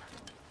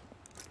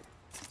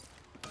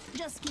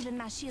 Just giving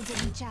my shields a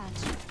recharge.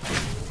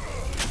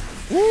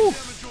 Woo!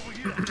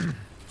 Who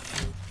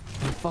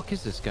the fuck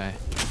is this guy?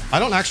 I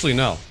don't actually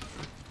know.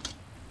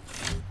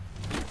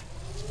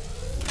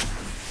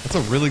 That's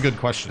a really good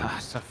question.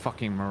 It's a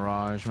fucking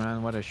mirage,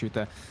 man. Why'd I shoot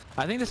that?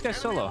 I think this guy's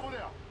solo.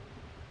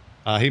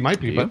 He might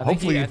be, but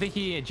hopefully... I think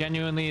he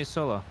genuinely is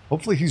solo.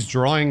 Hopefully he's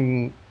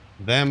drawing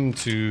them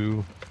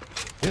to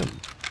him.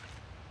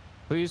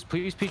 Please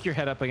peek your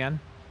head up again.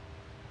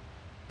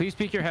 Please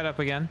peek your head up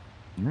again.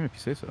 Yeah, if you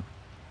say so.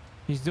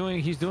 He's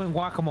doing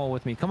guacamole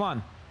with me. Come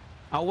on.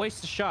 I'll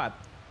waste a shot.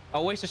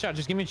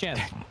 Just give me a chance.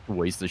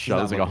 Waste a shot.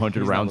 There's like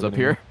 100 rounds up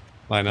here.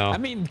 I know. I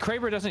mean,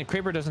 Kraber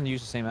doesn't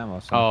use the same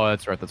ammo. So. Oh,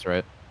 that's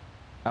right.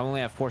 I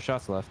only have 4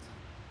 shots left.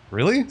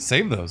 Really?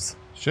 Save those.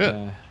 Shit.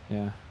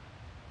 Yeah.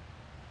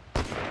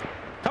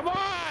 Come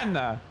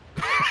on!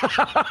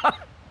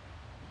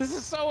 This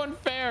is so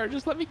unfair.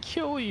 Just let me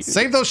kill you.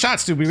 Save those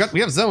shots, dude. We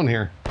have zone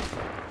here.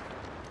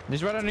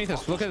 He's right underneath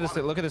us. Look at this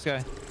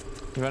guy.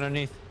 He's right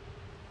underneath.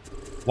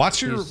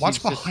 Watch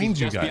behind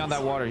you guys. He's just beyond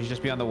that water. He's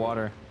just beyond the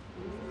water.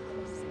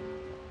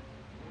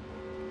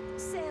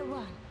 Say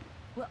one.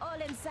 We're all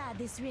inside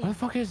this ring. Where the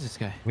fuck is this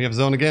guy? We have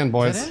zone again,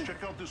 boys.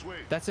 Check out this way.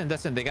 That's in.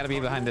 They gotta be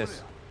behind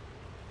this.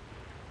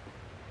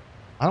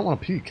 I don't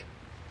want to peek.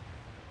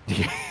 Right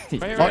here,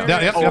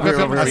 Yep.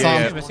 I saw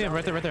him. I see him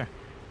right there.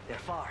 They're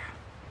far.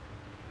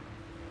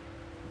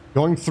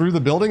 Going through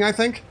the building, I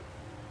think.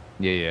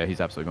 Yeah,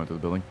 he's absolutely going through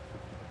the building.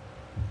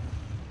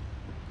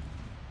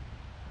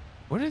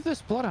 Where did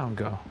this bloodhound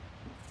go?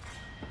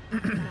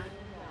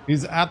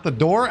 He's at the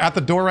door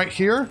right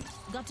here.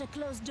 Got a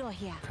closed door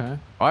here. Okay.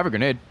 Oh, I have a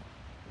grenade.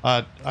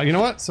 You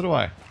know what? So do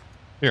I.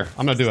 Here,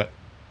 I'm gonna do it.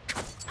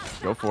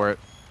 Go for it.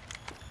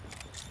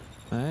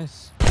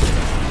 Nice.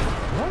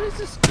 What is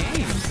this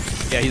game?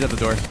 Yeah, he's at the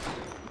door.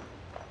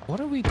 What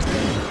are we doing?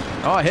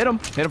 Oh, I hit him.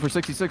 Hit him for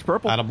 66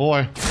 purple.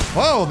 Attaboy.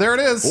 Whoa, there it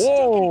is.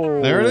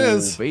 Whoa. There it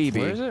is. Baby.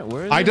 Where is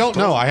it? I don't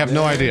know. I have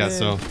no idea,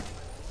 so.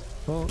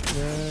 Oh,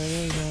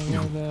 there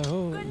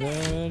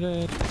it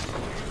is.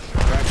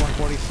 Crack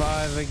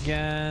 145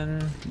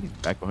 again. He's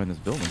back behind this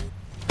building.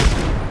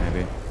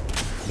 Maybe.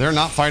 They're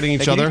not fighting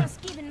each other.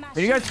 Just giving my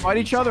Can you guys fight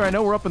each other? I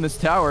know we're up in this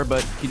tower,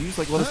 but can you just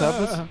like let us have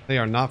this? They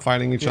are not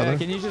fighting each other.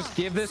 Can you just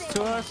give this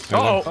to us?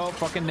 Oh, oh,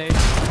 fucking nade.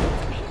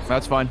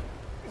 That's fine.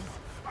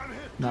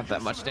 Not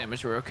that much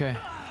damage. We're okay.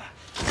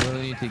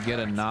 Really need to get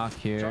a knock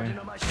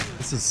here.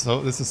 This is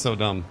so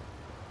dumb.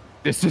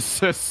 This is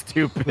so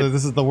stupid.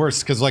 This is the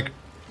worst because like.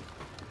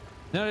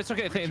 No, it's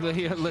okay.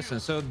 Listen,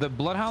 so the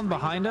Bloodhound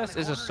behind us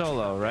is a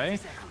solo,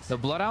 right? The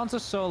Bloodhound's a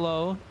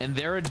solo, and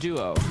they're a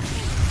duo.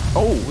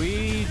 Oh,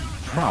 we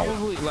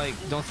probably like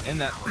don't end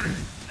that.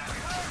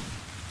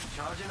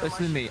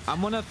 Listen to me.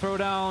 I'm gonna throw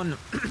down.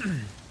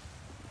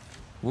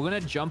 We're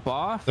gonna jump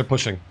off. They're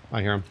pushing.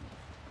 I hear them.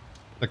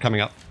 They're coming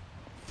up.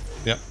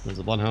 Yep, there's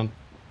a Bloodhound.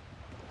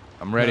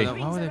 I'm ready.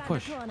 Why would they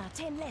push?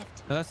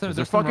 No,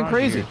 they're fucking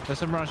crazy. There's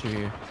some Mirage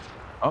here.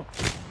 Oh.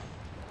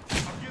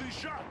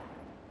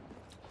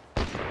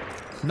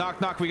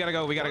 Knock. We gotta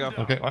go.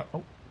 Okay.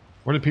 Oh.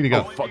 Where did Petah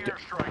go? Oh, fuck.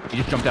 He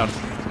just jumped down.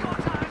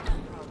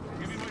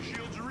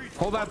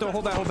 Hold that door.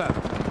 Hold that.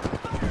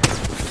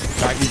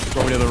 Alright, he's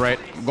over to the right.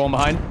 I'm going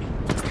behind.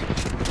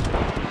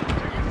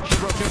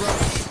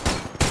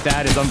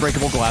 That is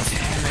unbreakable glass.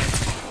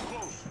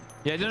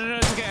 Yeah, no,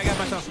 it's okay. I got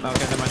myself. Oh,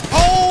 okay, never mind.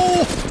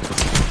 Oh!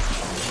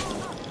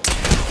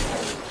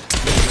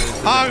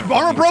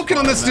 Armor broken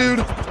on this dude.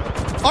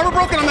 Armor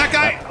broken on that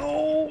guy.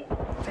 Oh.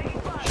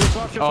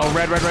 Oh,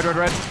 red. Right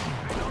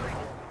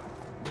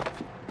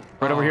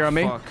over here on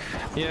me. Fuck.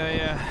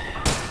 Yeah.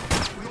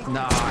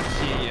 Nah,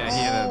 he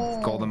had a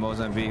golden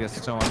Mozambique.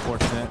 That's so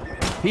unfortunate.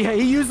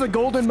 He used the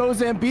golden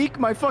Mozambique,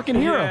 my fucking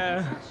hero.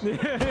 Yeah,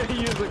 he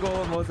used the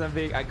golden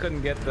Mozambique. I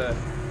couldn't get the.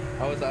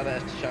 I was out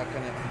of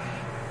shotgun it.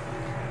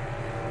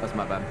 That's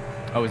my bad.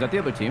 Oh, is that the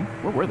other team?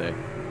 Where were they?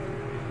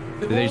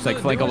 Did they just like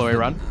flank all the way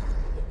around?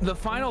 The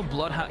final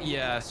Bloodhound.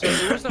 Yeah, so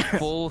it was a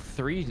full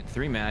three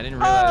man. I didn't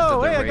realize.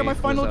 Oh, hey, I got my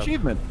final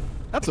achievement.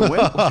 That's a win.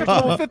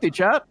 Level 50,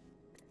 chat.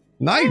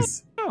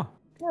 Nice. Oh.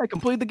 Yeah, I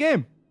completed the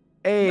game.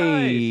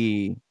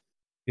 Hey. Nice.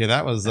 Yeah,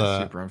 that was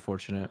super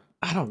unfortunate.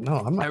 I don't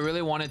know. I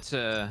really wanted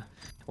to.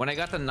 When I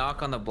got the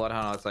knock on the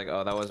Bloodhound, I was like,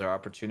 "Oh, that was our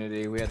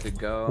opportunity. We had to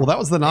go." Well, that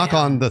was the knock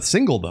on the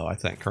single, though. I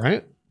think,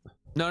 right?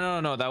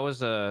 No. That was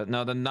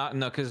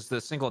because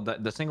the single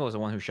is the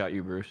one who shot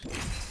you, Bruce.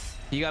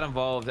 He got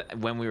involved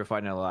when we were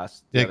fighting the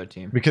other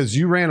team. Because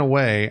you ran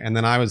away, and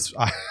then I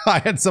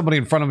had somebody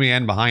in front of me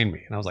and behind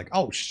me, and I was like,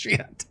 "Oh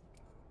shit!"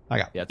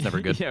 Yeah, it's never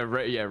good.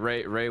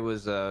 Ray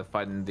was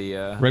fighting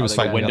the Ray was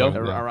fighting window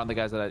around the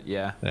guys that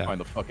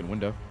find the fucking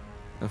window.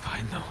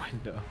 Find the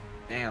window.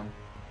 Damn.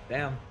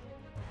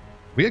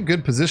 We had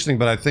good positioning,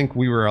 but I think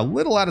we were a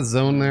little out of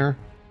zone there.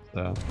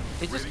 So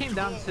it just came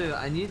down to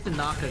I needed to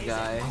knock a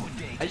guy.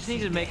 I just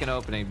needed to make an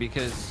opening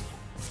because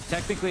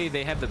technically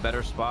they have the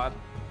better spot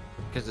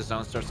because the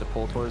zone starts to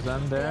pull towards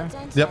them there.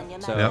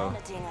 Yep. So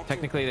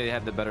technically they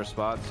have the better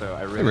spot. So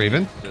I really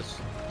Raven. need to just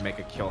make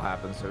a kill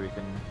happen so we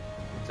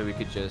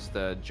could just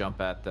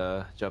jump at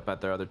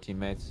their other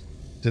teammates.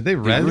 Did they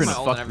res?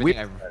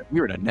 We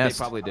were in a nest.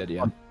 They probably did,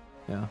 yeah.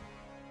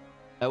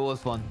 That was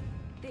fun.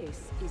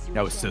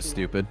 That was so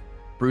stupid.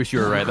 Bruce, you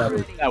were right.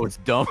 That was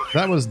dumb.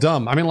 That was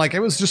dumb. I mean, like, it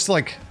was just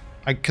like,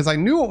 because I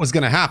knew what was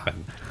going to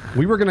happen.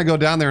 We were going to go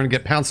down there and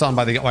get pounced on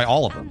by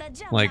all of them.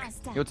 Like, hey,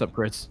 what's up,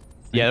 Chris?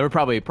 Yeah, they were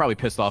probably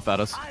pissed off at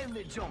us.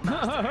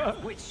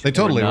 They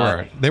totally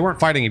were. They weren't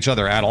fighting each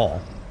other at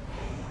all.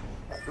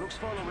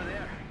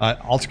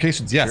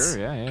 Altercations, yes.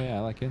 Sure, yeah, I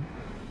like it.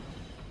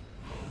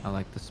 I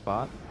like the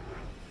spot.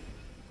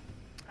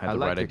 I had the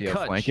right idea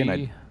of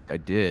flanking. I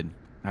did.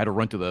 I had to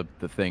run to the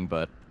thing,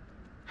 but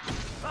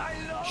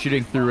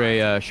shooting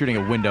through shooting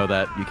a window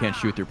that you can't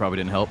shoot through probably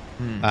didn't help.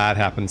 It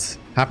happens.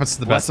 Happens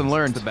to the best. Lesson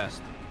learned. The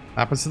best.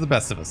 Happens to the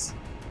best of us.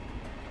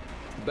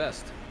 The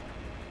best.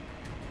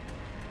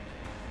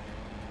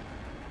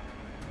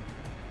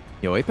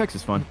 Yo, Apex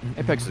is fun.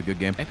 Apex is a good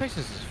game. Apex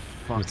is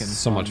fucking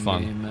so much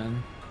fun, game,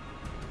 man.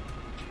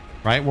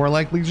 Right,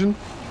 Warlike Legion?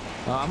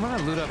 I'm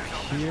gonna loot up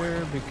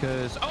here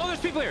because there's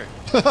people here.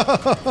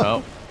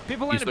 Oh,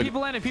 people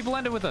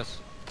landed with us.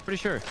 Pretty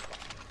sure.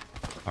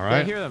 All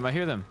right. I hear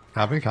them.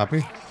 Copy.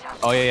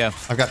 Oh yeah.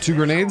 I've got 2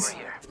 grenades.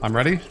 I'm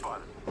ready. Son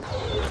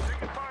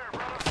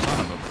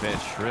of a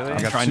bitch, really?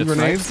 I got trying 2 to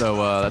grenades. Snipe,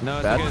 so that's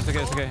no, bad. It's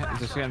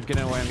okay. I'm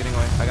getting away.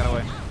 I got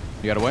away.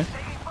 You got away?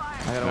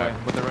 I got away.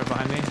 But they're right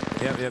behind me.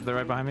 Yep, they're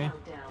right behind me.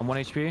 I'm 1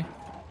 HP.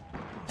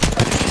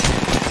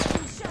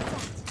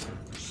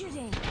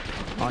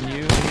 On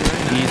you.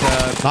 He's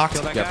knocked.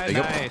 Kill that guy.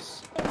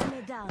 Nice.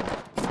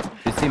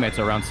 His teammates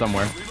are around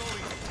somewhere.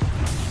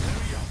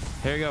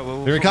 Here we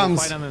go. Here he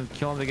comes. Fight him and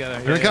kill them together.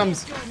 Here he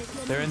comes.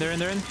 They're in.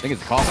 I think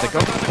it's Caustic.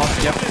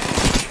 Caustic, yep.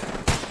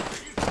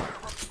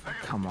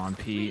 Come on,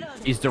 Pete.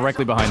 He's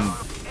directly behind,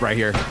 right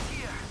here.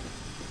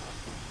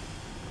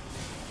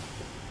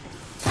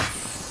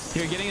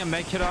 Here, getting a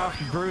med kit off,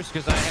 Bruce,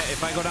 because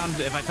if I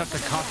touch the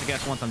Caustic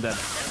gas once, I'm dead.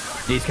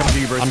 He's coming to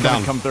you, Bruce. I'm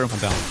down. Come through. I'm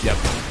down. Yep.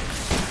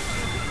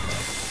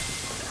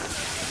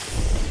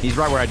 He's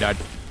right where I died.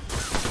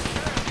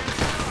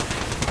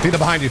 Petah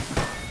behind you.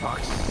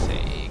 Fuck's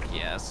sake,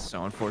 yeah. Yeah, it's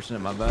so unfortunate.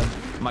 My bad.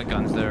 My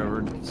guns there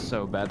were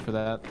so bad for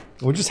that.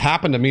 We just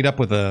happened to meet up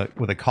with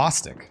a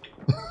caustic.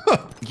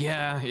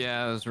 Yeah,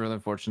 it was really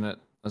unfortunate.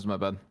 That was my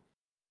bad.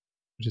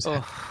 Just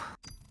that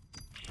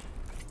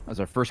was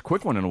our first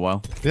quick one in a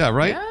while. Yeah,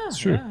 right? Yeah, it's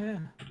true. Yeah.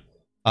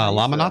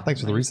 Lamanot, thanks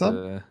for the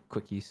resub.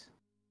 Quickies.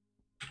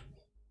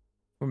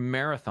 We're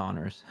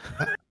marathoners.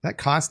 that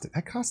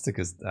caustic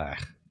is I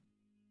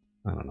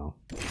don't know.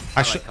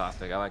 I like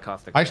caustic. I like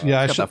caustic.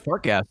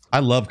 I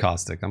love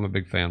caustic. I'm a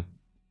big fan.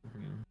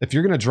 If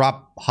you're gonna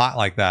drop hot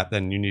like that,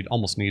 then you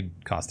almost need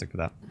caustic for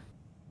that.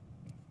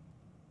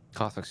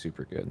 Caustic's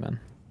super good, man.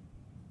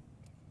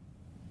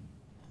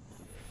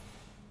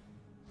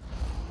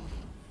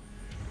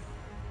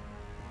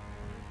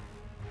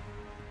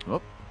 Oh,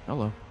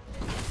 hello.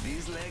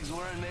 These legs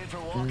weren't made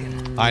for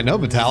walking. I know,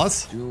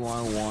 Vitalis. Do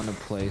I want to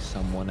play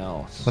someone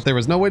else? But there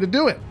was no way to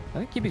do it.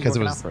 I think because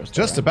it was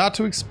just about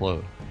to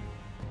explode.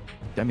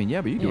 I mean,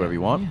 yeah, but you can do whatever you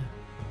want.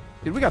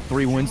 Dude, we got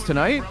 3 wins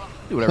tonight.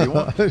 Do whatever you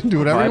want. Do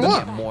whatever you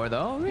want. Get more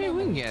though. We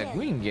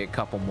can get a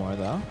couple more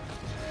though.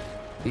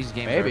 These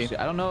games maybe.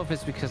 I don't know if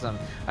it's because I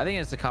think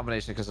it's a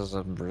combination because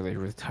I'm really,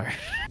 really tired.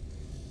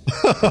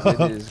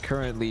 It is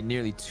currently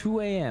nearly 2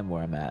 a.m.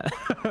 where I'm at.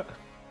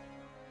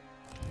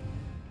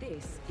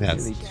 Yeah,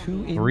 it's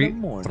 2 in the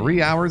morning.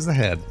 3 hours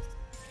ahead.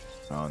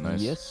 Oh,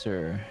 nice. Yes,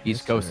 sir.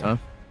 East Coast, huh?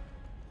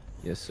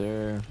 Yes,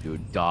 sir.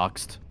 Dude,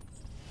 doxed.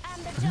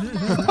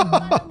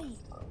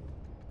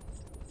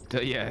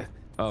 Yeah.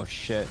 Oh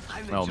shit.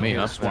 Oh, me,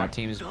 huh? SWAT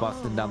team is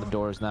busting down the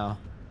doors now.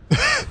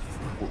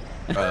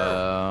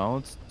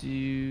 Let's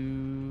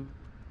do.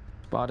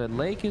 Spotted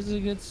Lake is a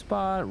good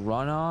spot.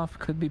 Runoff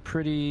could be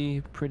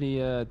pretty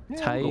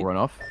tight. We'll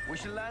runoff.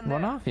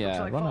 Runoff,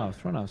 yeah.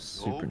 Runoff's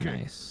super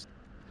nice.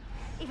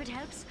 If it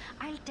helps,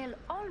 I'll tell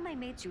all my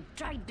mates you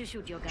tried to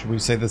shoot your gun. Should we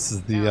say this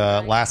is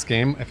the last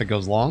game if it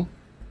goes long?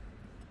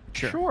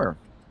 Sure.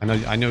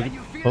 I know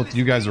both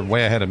you guys are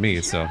way ahead of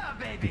me, so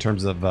in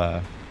terms of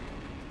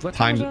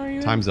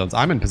time zones,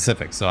 I'm in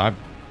Pacific, so I'm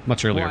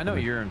much earlier. Well, I know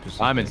you're in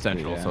Pacific. I'm in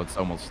Central, so it's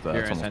almost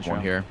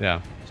one here.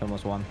 Yeah, it's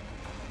almost one.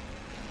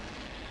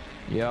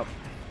 Yep.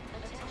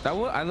 I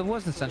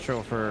was in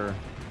Central for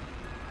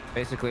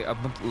basically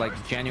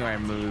like January. I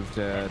moved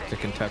to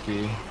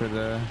Kentucky for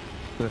the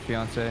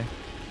fiance.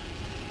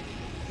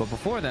 But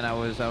before then, I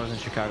was in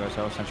Chicago,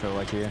 so I was Central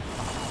like here.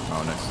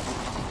 Oh, nice.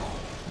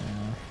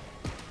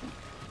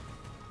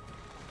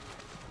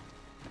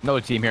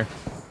 Another team here.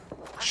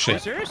 Shit. Are you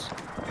serious?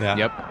 Yeah.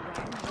 Yep.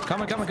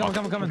 Coming.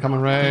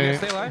 Coming, Ray. Can you guys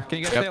stay alive? Can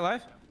you guys stay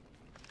alive?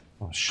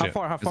 Oh shit.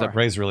 How far?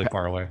 Ray's really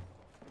far away.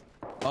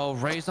 Oh,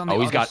 Ray's on the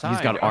other side.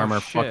 He's got armor.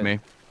 Fuck me.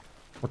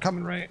 We're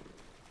coming, Ray.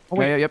 Oh,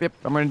 wait. Yep.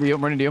 I'm running to you.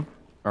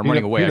 Or I'm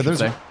running away, I should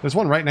say. There's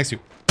one right next to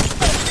you.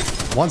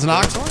 One's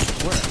knocked.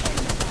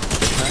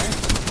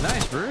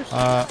 Nice, Bruce.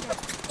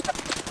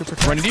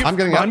 Running to you. I'm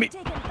getting out.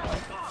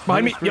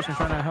 Behind me. Yep.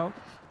 Trying to help.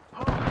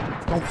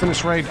 Don't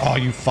finish Raid. Oh,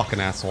 you fucking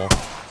asshole.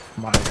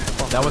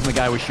 That wasn't the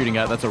guy I was shooting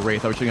at. That's a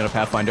Wraith. I was shooting at a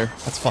Pathfinder.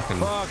 That's fucking...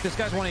 Fuck, this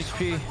guy's 1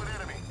 HP.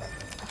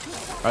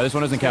 Alright, this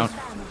one doesn't count.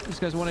 This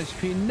guy's 1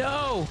 HP.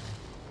 No!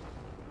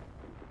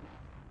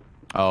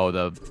 Oh,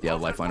 the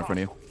lifeline in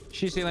front of you.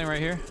 She's healing right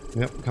here.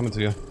 Yep, coming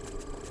to you.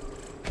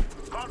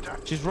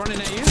 She's running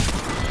at you.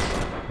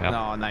 Yep.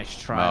 No, nice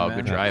try, Oh, man.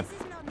 good try.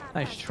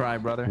 Nice try,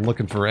 brother. I'm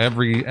looking for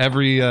every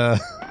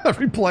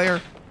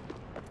player.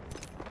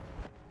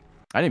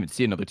 I didn't even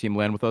see another team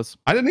land with us.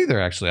 I didn't either,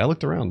 actually. I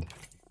looked around.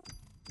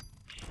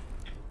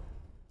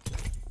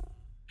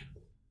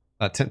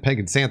 Tent Peg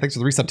and Sand, thanks for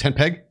the resub, Tent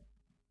Peg.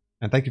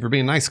 And thank you for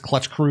being nice,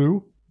 Clutch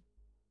Crew.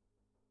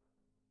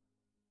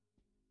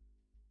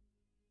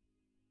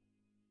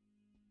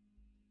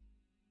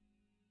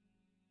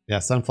 Yeah,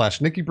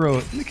 Sunflash. Nikki,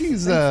 bro.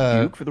 Nikki's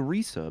Duke for the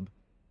resub.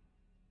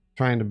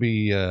 Trying to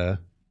be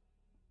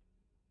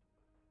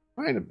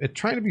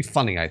trying to be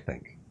funny, I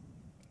think.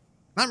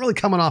 Not really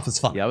coming off as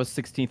fun. Yeah, I was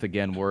 16th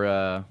again.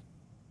 We're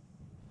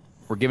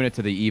giving it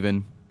to the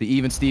even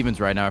Stevens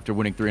right now after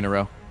winning 3 in a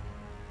row.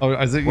 Oh,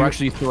 is it? We're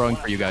actually throwing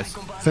for you guys.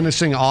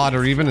 Finishing odd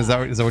or even? Is that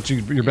what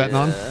you're betting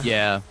on?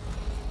 Yeah.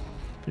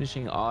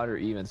 Finishing odd or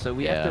even. So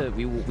we have to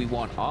we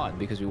want odd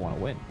because we want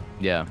to win.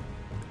 Yeah.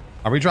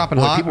 Are we dropping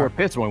hot? People were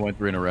pissed when we went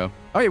 3 in a row.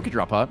 Oh yeah, we could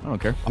drop hot. I don't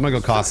care. I'm gonna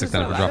go caustic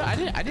then if we're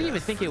dropping. I didn't even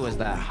think it was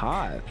that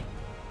hot.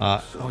 Oh,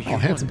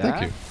 handsome,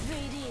 thank you.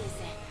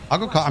 I'll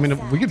go. I mean,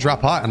 we could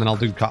drop hot and then I'll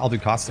do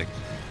caustic.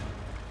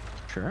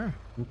 Sure.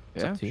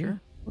 Yeah,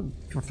 sure.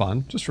 For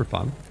fun, just for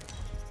fun.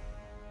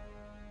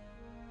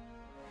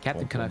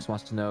 Captain Canucks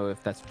wants to know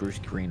if that's Bruce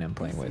Green I'm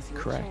playing with.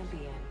 Correct.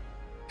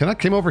 Canuck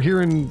came over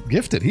here and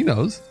gifted. He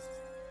knows.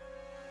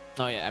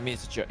 Oh yeah, I mean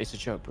it's a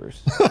joke,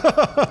 Bruce.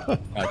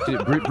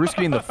 Dude, Bruce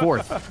Green the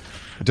 4th.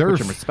 Durf. Put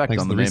some respect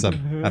on the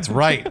name. That's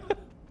right.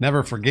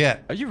 Never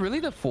forget. Are you really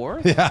the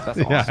 4th? Yeah, that's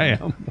awesome. Yeah, I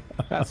am.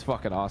 That's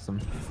fucking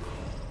awesome.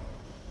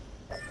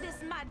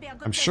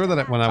 I'm sure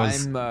that when I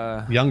was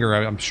younger,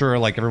 I'm sure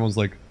like everyone's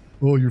like,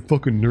 "Oh, you're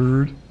fucking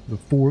nerd." The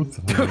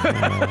 4th.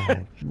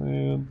 Like, oh,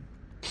 man.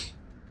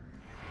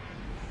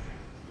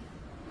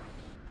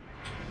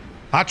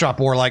 Hot drop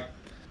war, like.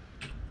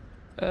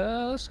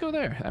 Let's go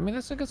there. I mean,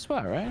 that's a good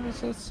spot, right?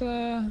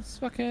 It's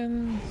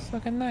fucking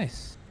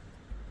nice.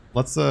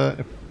 Let's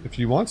if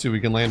you want to, we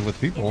can land with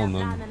people and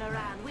then.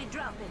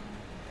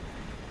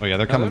 Oh yeah,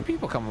 they're coming.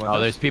 People coming with Oh,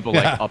 us. there's people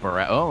like up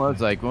around. Oh,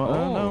 it's like, well, I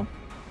don't know.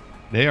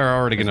 They are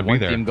already going to be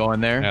there. Team going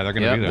there. Yeah, they're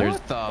going to be there.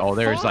 What the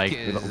there's like,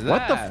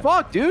 what the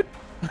fuck, dude?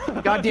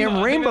 Goddamn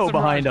No, rainbow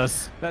behind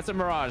us. That's a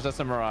mirage. That's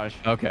a mirage.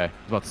 Okay, I was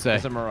about to say.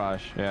 That's a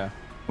mirage. Yeah.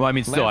 Well, I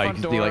mean, still, I Land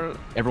can front see like door.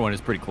 everyone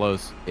is pretty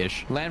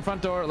close-ish. Land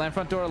front door. Land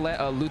front door.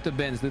 Loot the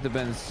bins. Loot the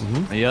bins.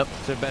 Yep.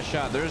 It's their best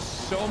shot. There's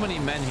so many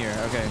men here.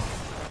 Okay.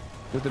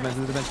 Loot the bins.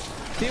 Loot the bins.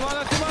 Team on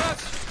us. Team on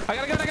us. I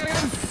got a gun.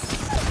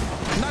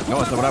 No,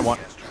 that's not what I want.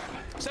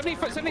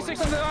 76 on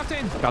the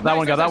octane. Got that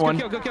one. Got that one.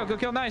 Good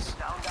kill. Nice.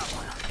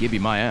 Give you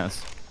my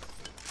ass.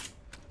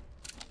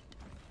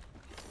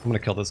 I'm going to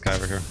kill this guy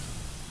over here.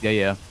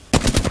 Yeah.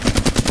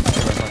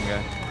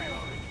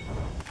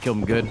 Killed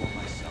him good.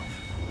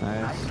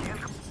 Nice.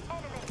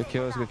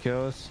 Good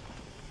kills.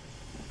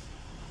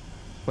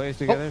 Play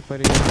together. I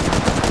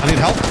need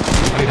help.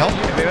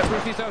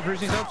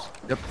 Bruce needs help.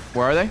 Yep.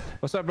 Where are they?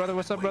 What's up,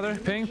 brother?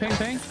 Ping.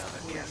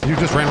 You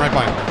just ran right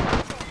by him.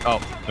 Oh,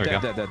 There we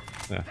go. Dead.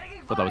 Yeah.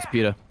 thought that was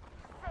Petah.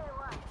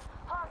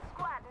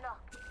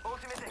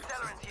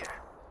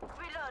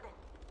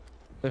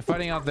 They're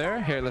fighting out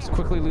there. Here, let's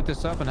quickly loot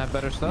this up and have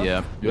better stuff.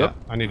 Yeah. Yeah.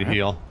 I need to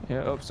heal.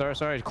 Yeah. Oh,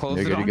 sorry. Close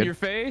You're it good, on you're your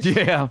face.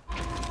 Yeah.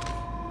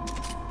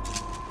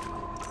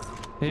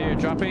 Here,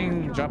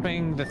 dropping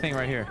the thing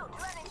right here.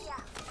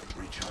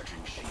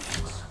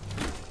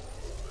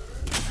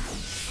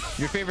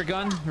 Your favorite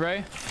gun,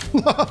 Ray?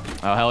 Oh,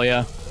 hell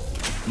yeah.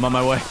 I'm on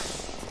my way.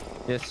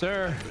 Yes,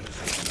 sir.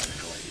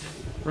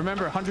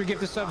 Remember, 100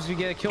 gifted subs if you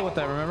get a kill with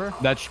that, remember?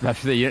 That's true.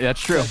 What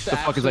the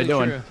fuck is I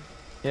doing? True.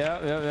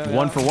 Yeah.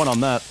 One for one on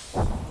that.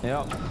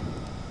 Yeah.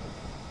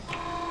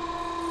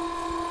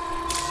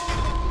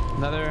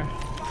 Another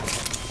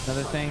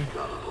thing.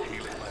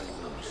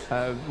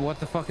 What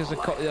the fuck is it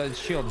called?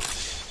 Shield.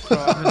 Bro,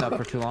 I've been up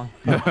for too long.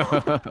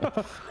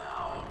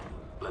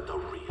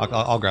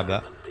 I'll grab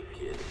that.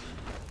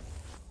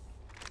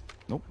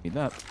 Nope, need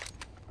that.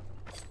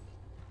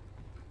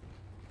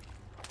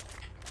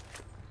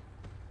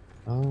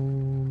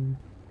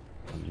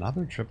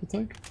 Another triple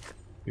tank?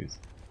 Jeez.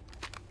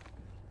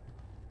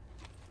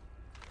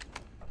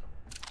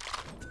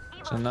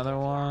 It's another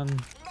one.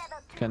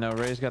 Okay, no,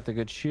 Ray's got the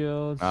good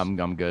shields. I'm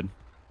good.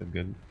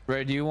 Good.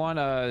 Ray, do you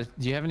have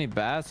any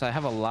bats? I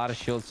have a lot of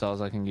shield cells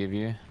I can give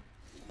you.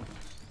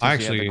 I You have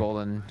actually.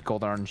 the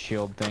gold iron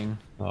shield thing.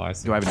 Oh, I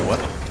see. Do I have any what?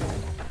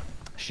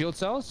 Shield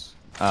cells?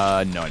 No,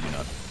 I do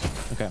not.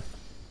 Okay.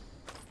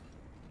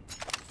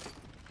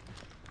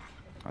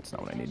 That's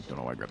not what I need. Don't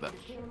know why I grabbed that.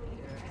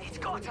 It's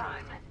go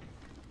time.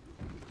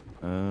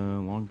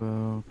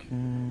 Longbow.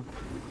 Okay.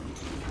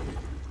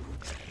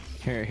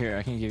 Here,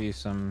 I can give you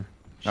some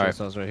shield Alright.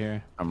 cells right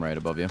here. I'm right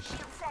above you.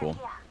 Cool.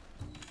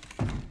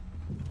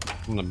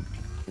 I'm gonna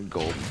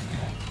Gold.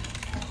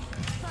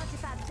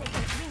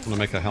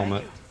 make a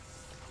helmet.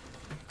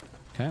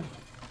 Okay.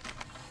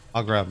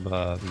 I'll grab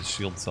these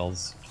shield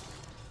cells.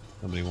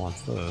 Nobody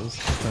wants those.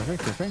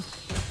 Perfect.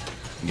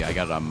 Yeah, I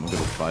got it. I'm good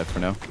with 5 for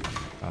now.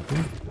 Copy.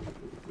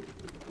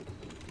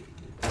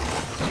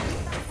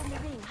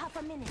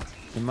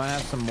 We might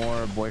have some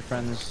more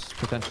boyfriends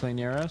potentially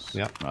near us.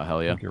 Yeah. Oh,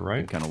 hell yeah. I think you're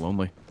right. Kind of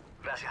lonely.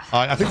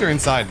 I think they're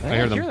inside. I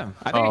hear them.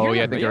 Oh,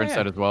 yeah, I think they're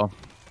inside as well.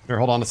 Here,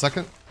 hold on a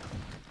second.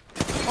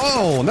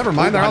 Oh, never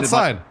mind. They're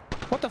outside.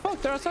 What the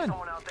fuck? They're outside.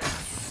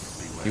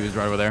 He was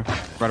right over there.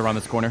 Right around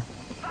this corner.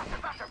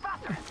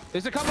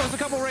 There's a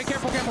couple, Ray.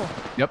 Careful.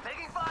 Yep.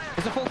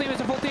 It's a full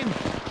team.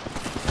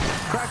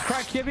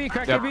 Crack Gibby.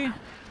 Yep.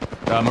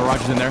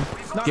 Mirage is in there.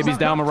 Gibby's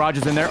down. Mirage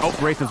is in there. Oh,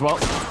 Wraith as well.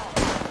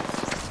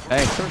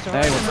 Hey, what's up?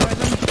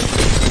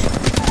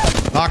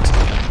 Knocked.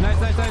 Nice.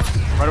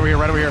 Right over here.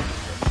 Right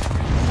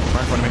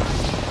in front of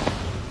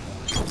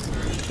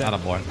me. Not a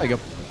boy. There you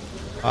go.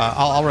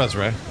 I'll res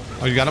Ray.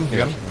 Oh, you got him? You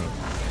got him?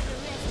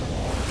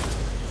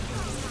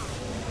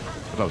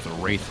 I thought it was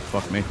a Wraith.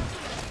 Fuck me.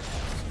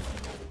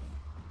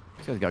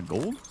 These guys got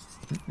gold?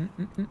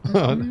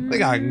 They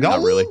got gold?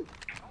 Not really.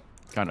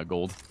 Kind of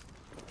gold.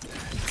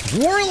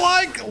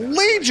 Warlike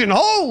Legion.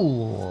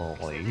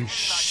 Holy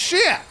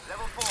shit.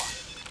 Level 4.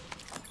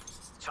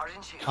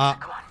 Sergeant Shield.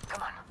 Come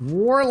on.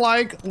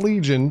 Warlike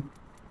Legion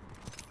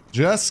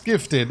just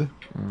gifted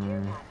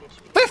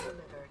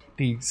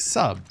 50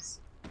 subs.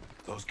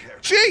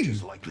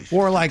 Jeez,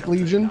 Warlike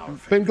Legion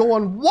been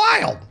going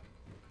wild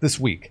this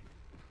week.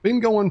 Been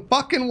going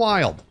fucking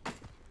wild.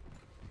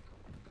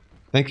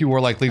 Thank you,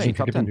 Warlike Legion,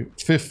 for giving me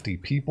 50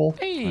 people.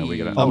 Hey. We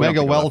gotta-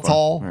 Omega we don't have to go that far.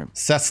 Welltall, Alright.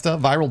 Cesta,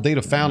 Viral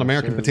Data Found,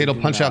 American sir, Potato, we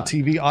do Punch Out not.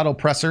 TV, Auto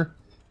Presser,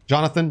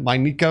 Jonathan, My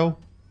Nico,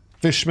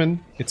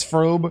 Fishman, It's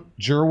Frobe,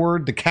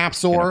 Jurword, Get a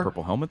Decapsor.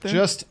 purple helmet there?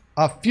 Just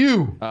a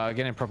few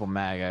Getting purple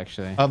mag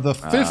actually. of the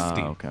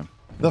 50. Okay.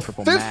 The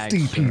Purple 50 mag,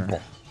 sir. people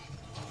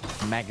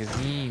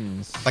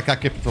Magazines that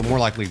got gifted from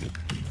Warlike Legion.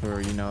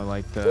 for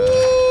like the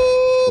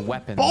Ooh,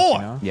 weapons. boy. You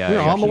know? Yeah, We're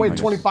I on got the you. way I to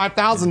guess.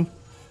 25,000.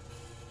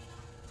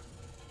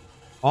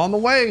 On the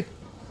way.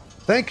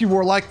 Thank you,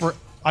 Warlike, for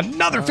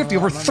Another 50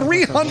 over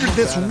 300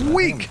 this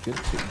week. Good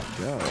to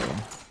go.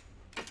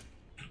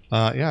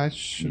 Yeah, I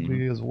should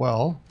be as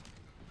well.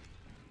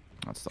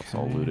 That stuff's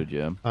all looted,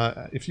 yeah.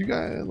 If you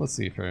guys, let's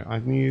see. I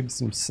need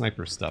some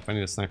sniper stuff. I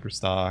need a sniper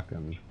stock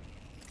and.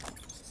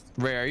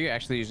 Ray, are you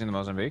actually using the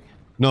Mozambique?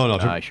 No.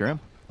 I sure am.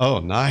 Oh,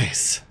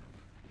 nice.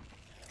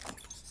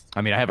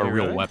 I mean, I have a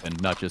real really? weapon,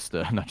 not just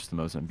the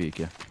Mozambique.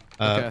 Yeah.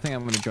 Okay, I think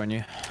I'm gonna join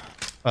you.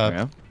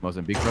 Yeah.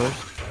 Mozambique brothers.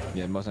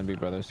 Yeah, Mozambique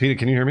brothers. Peter,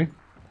 can you hear me?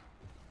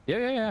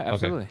 Yeah,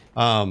 absolutely.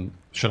 Okay.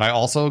 Should I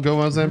also go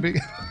Mozambique?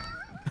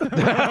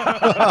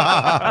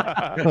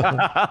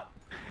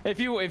 If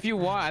you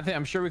want,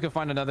 I'm sure we could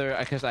find another.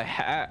 Because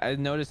I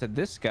noticed that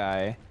this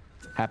guy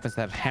happens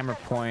to have hammer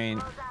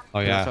point. Oh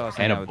yeah,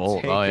 and a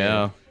bolt. Oh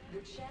yeah.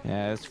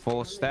 Yeah, it's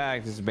full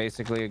stacked. It's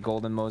basically a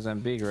golden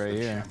Mozambique right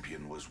here.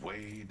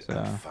 So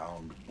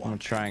I'm gonna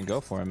try and go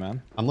for it,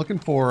 man. I'm looking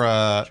for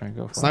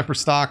sniper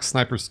stock,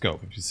 sniper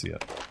scope. If you see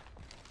it.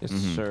 Yes,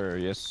 sir.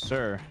 Yes,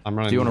 sir. I'm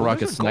running. Do you want to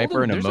rock a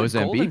sniper and a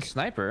Mozambique? Golden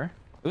sniper.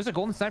 There was a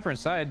golden sniper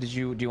inside. Do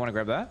you want to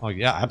grab that? Oh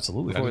yeah,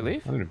 absolutely. Before we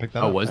leave? I didn't even pick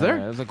that Oh, up. was there?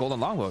 It was a golden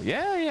longbow.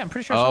 Yeah, I'm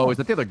pretty sure. Oh, is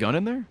that the other gun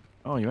in there?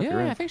 Oh, you might be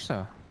right. Yeah, I think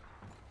so.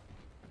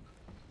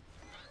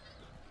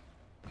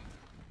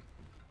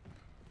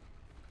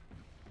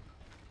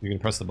 You can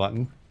press the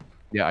button.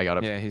 Yeah, I got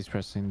it. Yeah, he's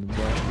pressing the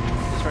button.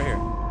 It's right here.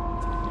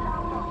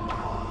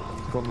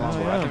 Golden longbow.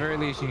 yeah. At the very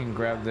least, you can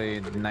grab the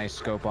nice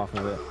scope off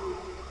of it.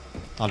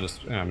 I'll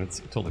just. Yeah, I mean, it's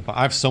totally fine.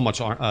 I have so much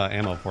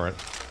ammo for it.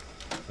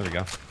 There we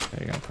go.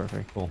 There you go.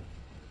 Perfect. Cool.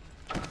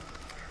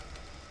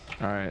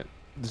 All right.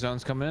 The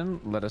zone's coming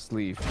in. Let us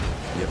leave.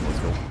 Yep, let's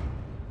go.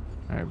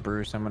 All right,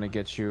 Bruce. I'm gonna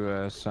get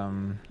you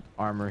some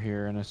armor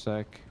here in a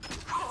sec.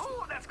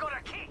 Ooh, that's got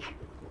a kick.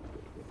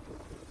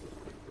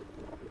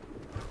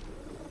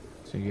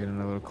 So you're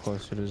getting a little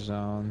closer to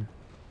zone.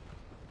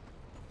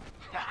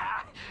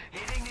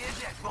 Hitting the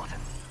eject button.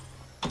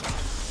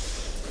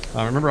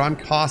 Remember, I'm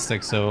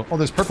caustic, so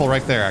there's purple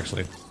right there,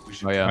 actually.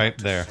 Oh yeah. Right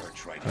there.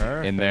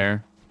 Perfect. In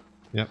there.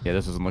 Yep. Yeah,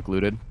 this doesn't look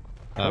looted.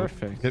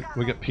 Perfect.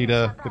 We get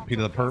Petah. Get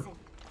Petah the perp.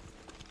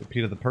 Get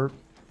Petah the perp.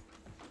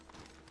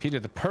 Peter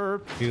the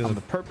perp. Peter I'm the-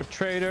 the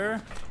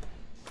perpetrator.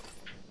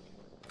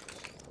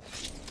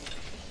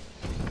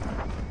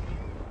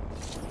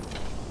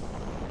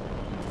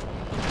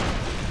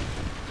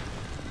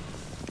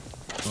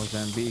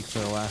 Mozambique for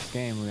the last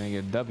game. We're gonna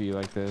get a W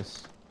like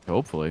this.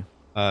 Hopefully.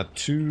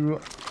 Two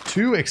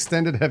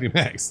extended heavy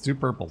mags. 2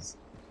 purples.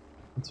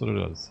 That's what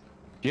it is.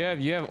 You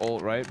have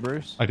ult, right,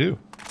 Bruce? I do.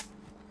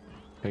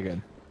 Okay,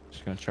 good.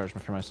 Just gonna charge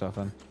for myself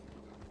then.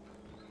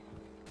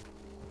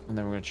 And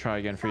then we're gonna try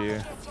again for you.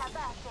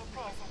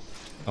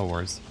 No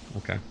worries.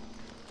 Okay.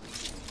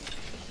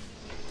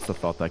 It's the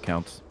thought that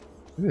counts.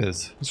 It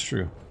is. It's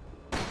true.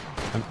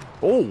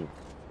 Oh!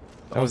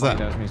 How was that?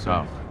 That was me,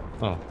 sorry.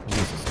 Oh,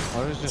 Jesus.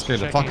 I was just Scared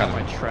the checking fuck out how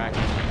of my me.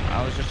 tracking.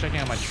 I was just checking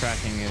how my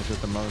tracking is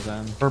with the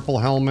Mozen. Purple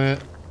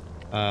helmet.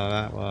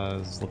 That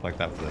looked like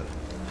that was it.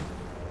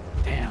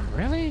 Damn,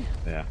 really?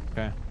 Yeah.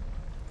 Okay.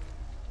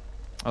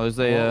 Oh, there's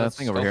Well, a let's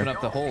thing over open here.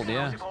 up the hold,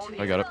 yeah.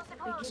 I got it.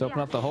 Let's open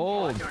up the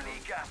hold. Your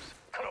kneecaps.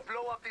 Gonna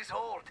blow up this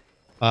hold.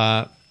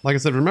 Like I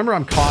said, remember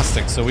I'm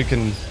caustic, so we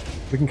can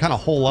kind of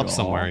hole up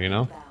somewhere, you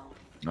know?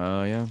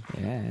 Oh, yeah.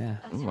 Yeah.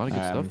 Ooh, a lot of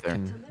good stuff there.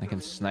 I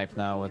can snipe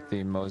now with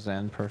the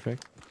Mozen.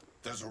 Perfect.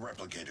 There's a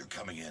replicator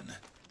coming in.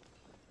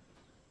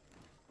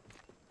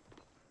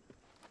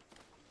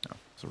 Oh,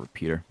 it's a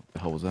repeater. What the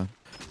hell was that?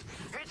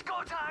 It's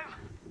go time.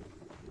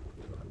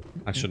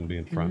 I shouldn't be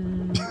in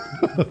front.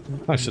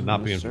 I should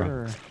not be in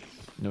front.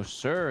 No,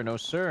 sir. No,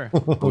 sir.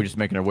 Are we just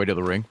making our way to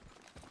the ring?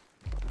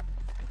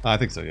 I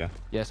think so, yeah.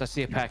 Yes, I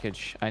see a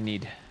package. I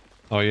need.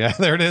 Oh, yeah,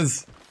 there it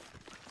is.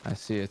 I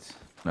see it.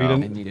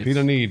 Petah I need it.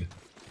 Petah need.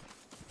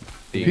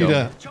 There you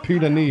go.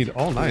 Petah need.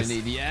 Oh, nice. I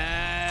need.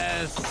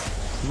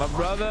 Yes, my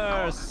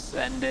brother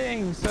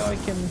sending so I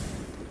can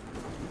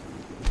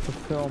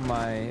fulfill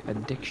my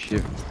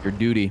addiction. Your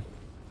duty.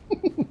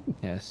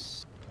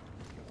 Yes.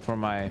 For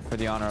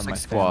the honor of It's my like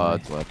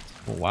squads family. left.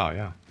 Oh, wow,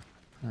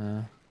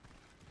 yeah.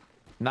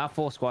 Not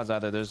full squads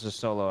either. There's a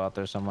solo out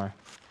there somewhere.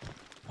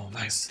 Oh,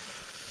 nice.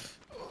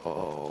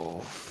 Oh,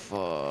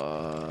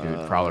 fuck.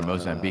 Dude, Prowler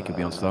Mozambique could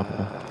be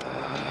unstoppable.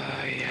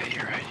 Yeah,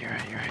 you're right.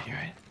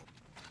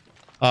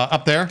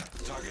 Up there.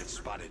 Target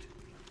spotted.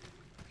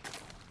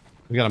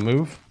 We gotta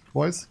move,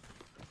 boys.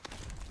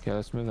 Okay,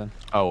 let's move then.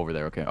 Oh, over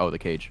there. Okay. Oh, the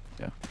cage.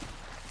 Yeah.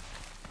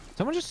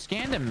 Someone just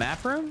scanned a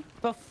map room?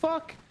 The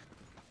fuck?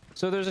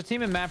 So there's a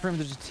team in map room.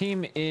 There's a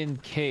team in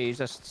cage.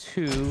 That's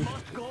 2.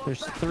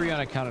 There's 3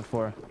 unaccounted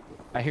for.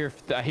 I hear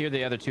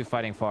the other 2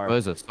 fighting far. Oh,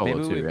 there's a solo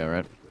Maybe too. Yeah,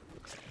 right.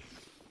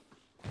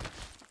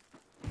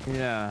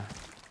 Yeah.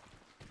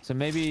 So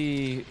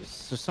maybe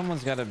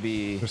someone's got to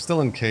be. They're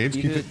still in cage.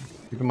 Keep Either-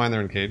 in mind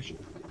they're in cage.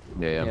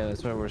 Yeah. Yeah,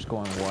 that's why we're just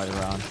going wide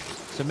around.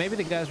 So maybe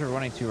the guys we're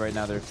running to right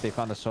now, they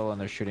found the solo and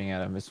they're shooting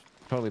at him. It's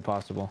totally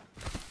possible.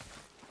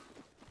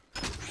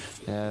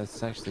 Yeah,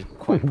 it's actually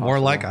quite possible. More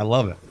like, I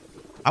love it.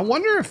 I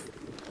wonder if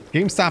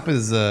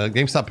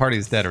GameStop Party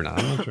is dead or not.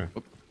 I'm not sure.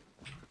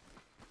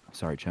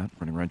 Sorry, chat.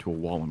 Running right into a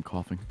wall and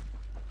coughing.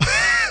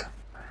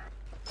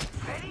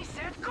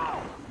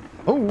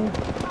 Oh.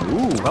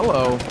 Ooh,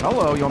 hello.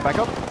 Hello. You want back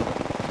up?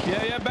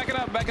 Yeah, back it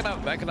up, back it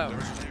up, back it up.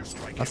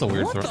 That's a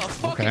weird What throw. the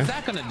fuck is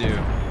that gonna do?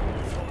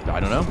 I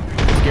don't know.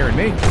 It's scaring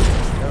me.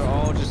 They're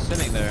all just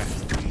sitting there.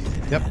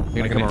 Yep.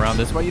 You're gonna come around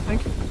this way, you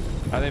think?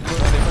 Are they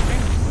pushing?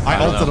 I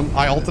ulted him.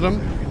 I ulted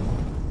him.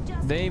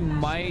 They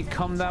might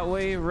come that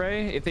way,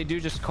 Ray. If they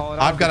do, just call it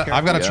out. I've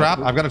got a trap.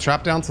 I've got a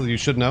trap down, so you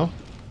should know.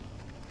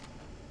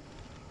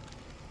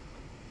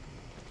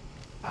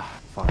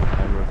 Fuck,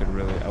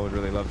 I would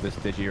really love this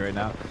Digi right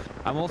now.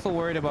 I'm also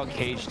worried about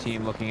Cage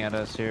team looking at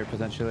us here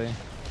potentially.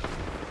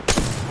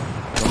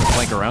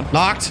 Flank around.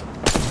 Knocked.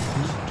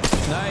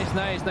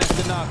 Nice,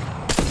 good knock.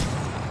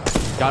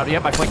 Got it.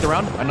 Yep, I flanked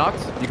around. I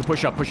knocked. You can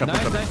push up. Nice.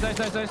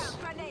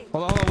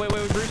 Hold on, wait,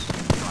 Bruce.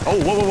 Oh,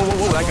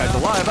 whoa. That guy's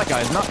alive. That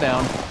guy's not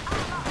down.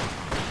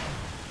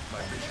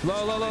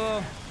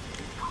 Low.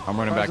 I'm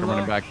running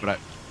back, but I...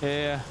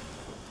 Yeah.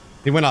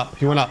 He went up.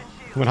 He went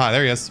high.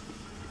 There he is.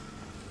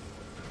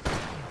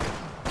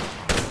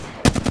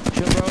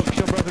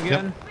 Shield broke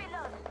again.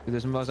 Yep. Dude,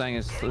 this Mozang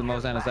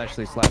is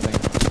actually slapping.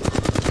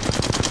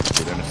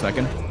 Get in a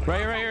second.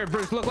 Right here,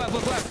 Bruce. Look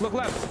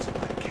left.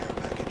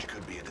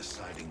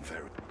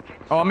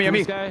 Oh,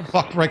 me.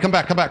 Fuck, Ray, come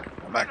back. Oh.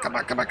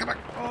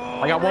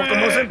 I got one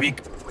from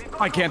Mozambique.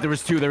 I can't. There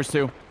was two.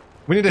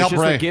 We need to help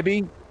Ray.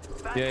 Gibby.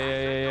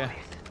 Yeah.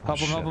 Help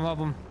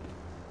him.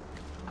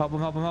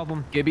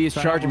 Gibby is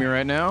charging me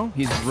right now.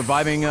 He's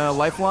reviving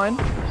Lifeline.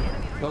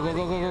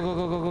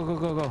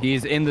 Go.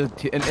 He's in the...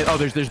 oh,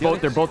 there's both.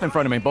 They're both in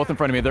front of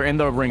me. They're in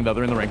the ring, though.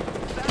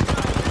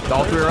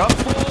 All three are up.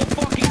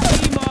 Full fucking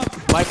team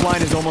up.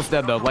 Lifeline is almost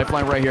dead, though.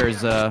 Lifeline right here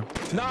is...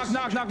 Knock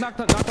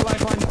the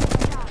lifeline.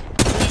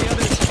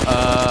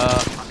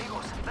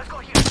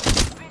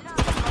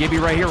 Gibby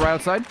right here, right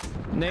outside.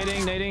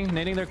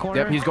 Nading their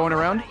corner. Yep, he's going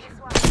around.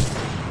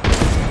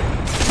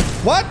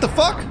 What the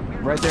fuck?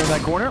 Right there in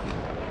that corner.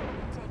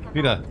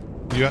 Petah,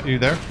 you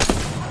there?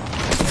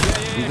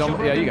 He's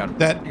yeah, you got him.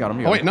 Dead. You got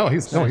him. Oh wait, no,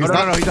 he's not. No,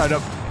 he's not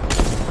up.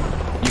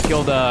 You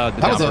killed the...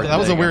 That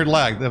was a weird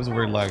lag.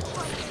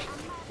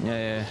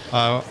 Yeah.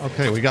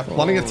 Okay, we got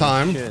plenty of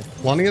time. Shit.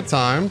 Plenty of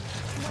time.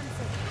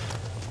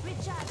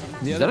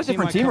 Is that a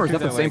different team or is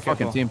that the same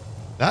fucking team?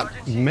 That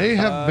may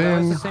have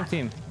been... That's the same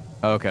team.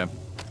 Oh, okay.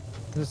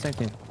 It's the same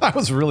team. That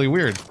was really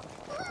weird.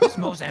 This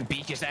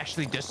Mozambique is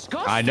actually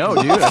disgusting. I know,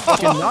 dude. I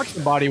fucking knocked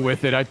somebody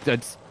with it.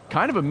 It's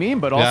kind of a meme,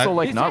 but also,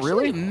 like, not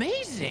really. It's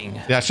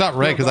amazing. Yeah, I shot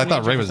Ray because I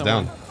thought Ray was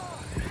down.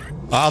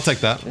 I'll take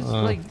that. It's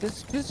like,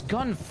 this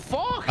gun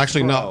fucks,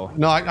 actually, bro.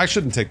 no, I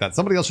shouldn't take that.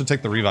 Somebody else should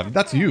take the revive.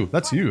 That's you.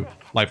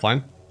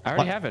 Lifeline. I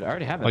already have it.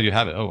 Oh, you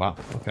have it. Oh, wow.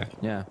 Okay.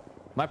 Yeah.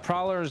 My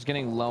Prowler is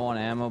getting low on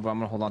ammo, but I'm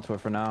going to hold on to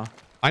it for now.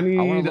 I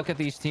want to look at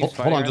these teams.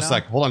 Hold on just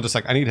a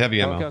sec. I need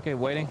heavy ammo. Okay,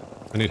 waiting.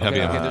 I need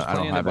heavy ammo. There's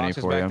plenty in the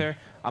boxes back you. there.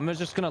 I'm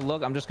just gonna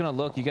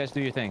look. You guys do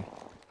your thing.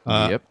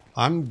 Yep.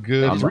 I'm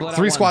good. bled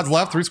Three out squads one.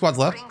 left. 3 squads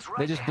left.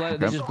 They just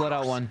bled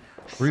out one.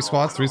 3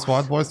 squads,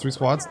 boys. 3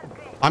 squads.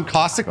 I'm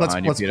caustic. Let's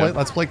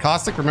play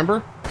caustic.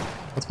 Remember?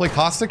 Let's play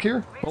caustic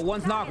here. But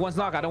one's knock.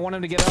 I don't want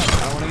him to get up.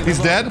 He's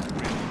dead.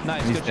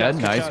 Nice. He's good dead.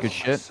 shots, Nice. Good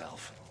shit.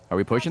 Are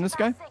we pushing this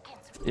guy?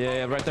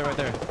 Yeah, right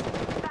there.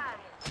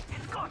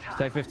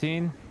 Stack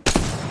 15.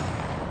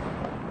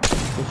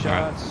 Good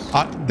shots.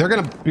 They're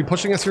gonna be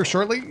pushing us here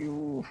shortly.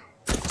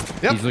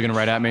 Yep. He's looking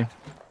right at me.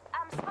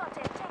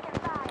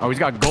 Oh, he's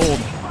got gold.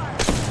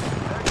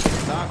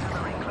 Knock.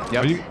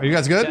 Yep. Are you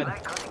guys good?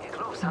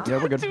 Dead.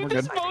 Yeah, we're good. Dude, We're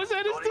good. this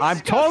Mozambique is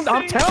I'm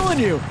telling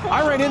you.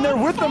 I ran in there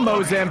with the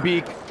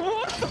Mozambique.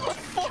 What the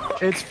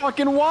fuck? It's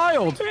fucking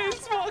wild.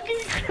 It's fucking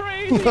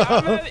crazy.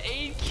 I've had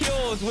 8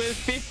 kills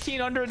with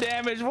 1,500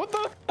 damage. What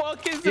the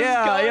fuck is this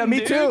gun, Yeah, me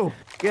dude? too.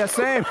 Yeah,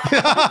 same. All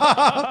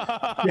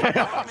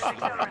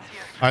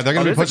right, they're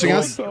gonna be pushing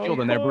us. Killed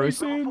in there,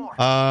 Bruce.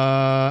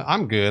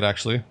 I'm good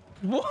actually.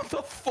 What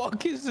the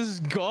fuck is this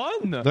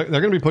gun? They're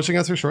gonna be pushing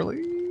us here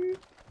shortly.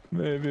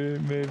 Maybe,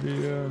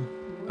 yeah.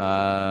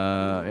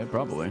 Yeah,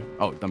 probably.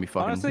 Oh, don't be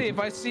fucking. Honestly, if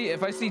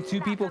I see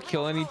 2 people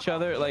killing each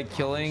other, like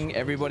killing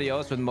everybody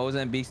else with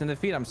Mozambiques in the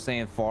feet, I'm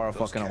staying far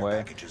fucking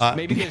away.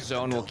 Maybe the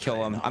zone will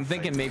kill him. I'm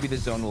thinking maybe the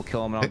zone will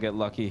kill him and I'll get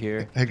lucky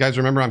here. Hey guys,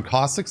 remember I'm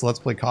caustic, so let's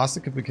play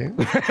caustic if we can.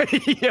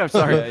 Yeah,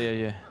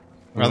 sorry. Yeah.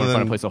 Rather than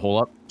find a place to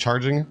hole up.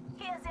 Charging.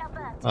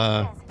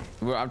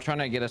 I'm trying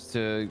to get us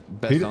to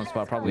best zone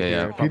spot, probably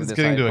here. Probably Pete's this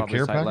getting side, to a probably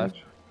care side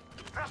package.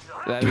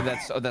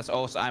 left. That's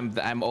also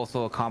I'm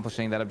also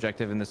accomplishing that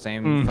objective in the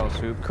same fell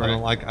swoop.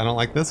 Correct. I don't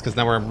like this because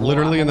now we're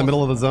literally in the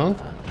middle of the zone.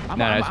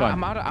 I'm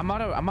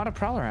out of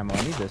Prowler ammo.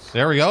 I need this.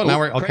 There we go. Now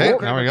we're okay.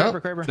 Now we go.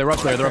 They're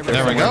up there.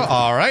 There we go.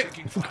 All right.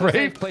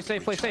 Great. Play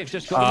safe.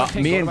 Just go to my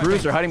ping. Me and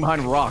Bruce are hiding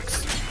behind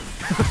rocks.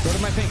 Go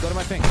to my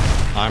ping.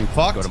 I'm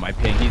fucked. Go to my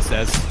ping, he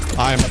says.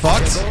 I'm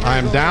fucked.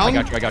 I'm down.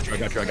 I got you.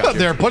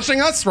 They're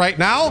pushing us right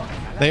now.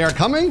 They are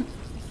coming.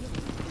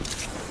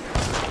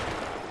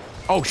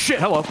 Oh shit!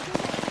 Hello.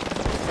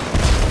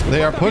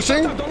 They are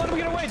pushing. Don't let him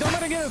get away. Don't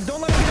let him get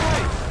away.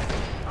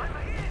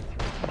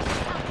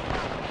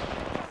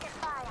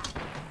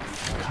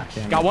 God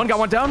damn it. Got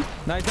one down.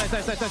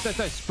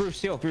 Nice. Bruce,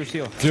 steal.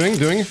 Doing.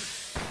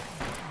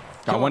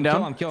 Got Got one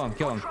down. Kill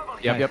him.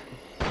 Yep, yep.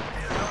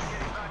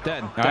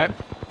 Dead. All right.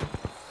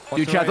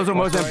 Dude, chat, those are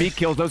Mozambique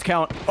kills. Those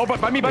count. Oh, but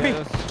by me.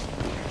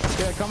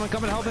 Yeah, coming,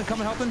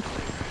 helping.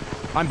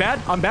 I'm bad.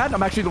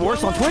 I'm actually the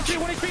worst on Twitch. In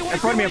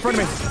front of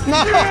me. No,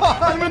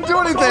 I didn't do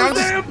anything.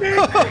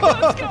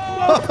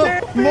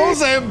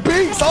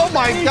 Mozambique. Oh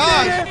my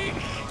gosh.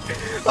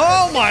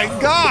 Oh my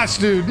gosh,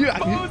 dude.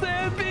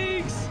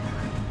 Mozambiques.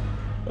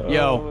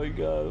 Yo. Oh my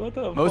god. What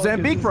the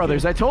Mozambique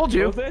brothers. I told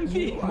you.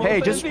 Mozambique.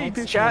 Hey, just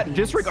chat.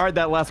 Disregard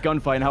that last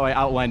gunfight and how I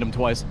outlined him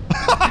twice.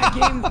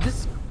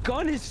 This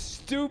gun is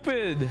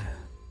stupid.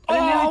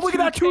 Oh, look at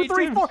that. 2,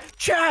 3, 4.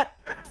 Chat.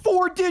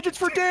 4 digits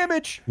for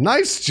damage.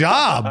 Nice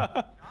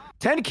job.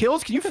 10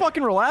 kills? Can you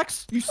fucking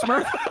relax? You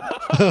smurf.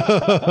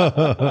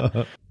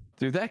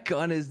 Dude, that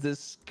gun is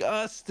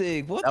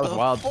disgusting. What that was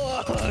wild.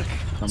 Fuck?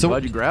 I'm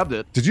glad you grabbed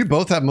it. Did you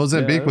both have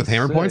Mozambique with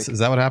hammer sick. Points? Is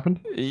that what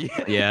happened?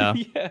 Yeah.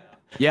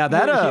 Yeah,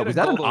 was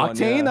that an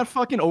Octane that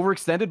fucking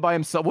overextended by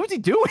himself? What was he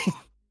doing?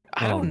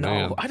 I don't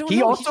know.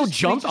 He also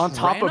jumped on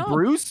top of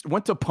Bruce,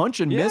 went to punch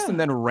and missed, and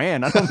then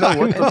ran. I don't know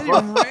what the fuck. He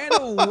ran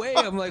away.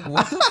 I'm like,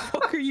 what the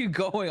fuck are you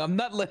going? I'm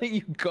not letting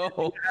you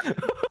go.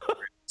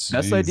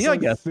 Best idea, I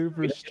guess.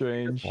 Super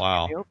strange.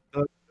 Wow.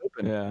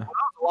 Yeah.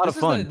 A lot of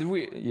fun.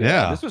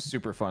 This was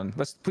super fun.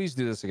 Please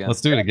do this again. Let's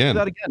do it again.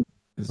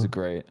 This is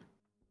great.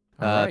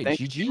 All right,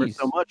 thank you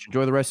so much.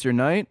 Enjoy the rest of your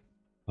night.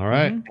 All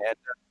right. And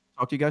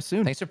talk to you guys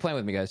soon. Thanks for playing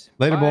with me, guys.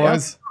 Later,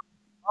 boys.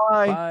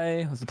 Bye.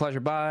 Bye. It was a pleasure.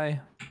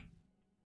 Bye.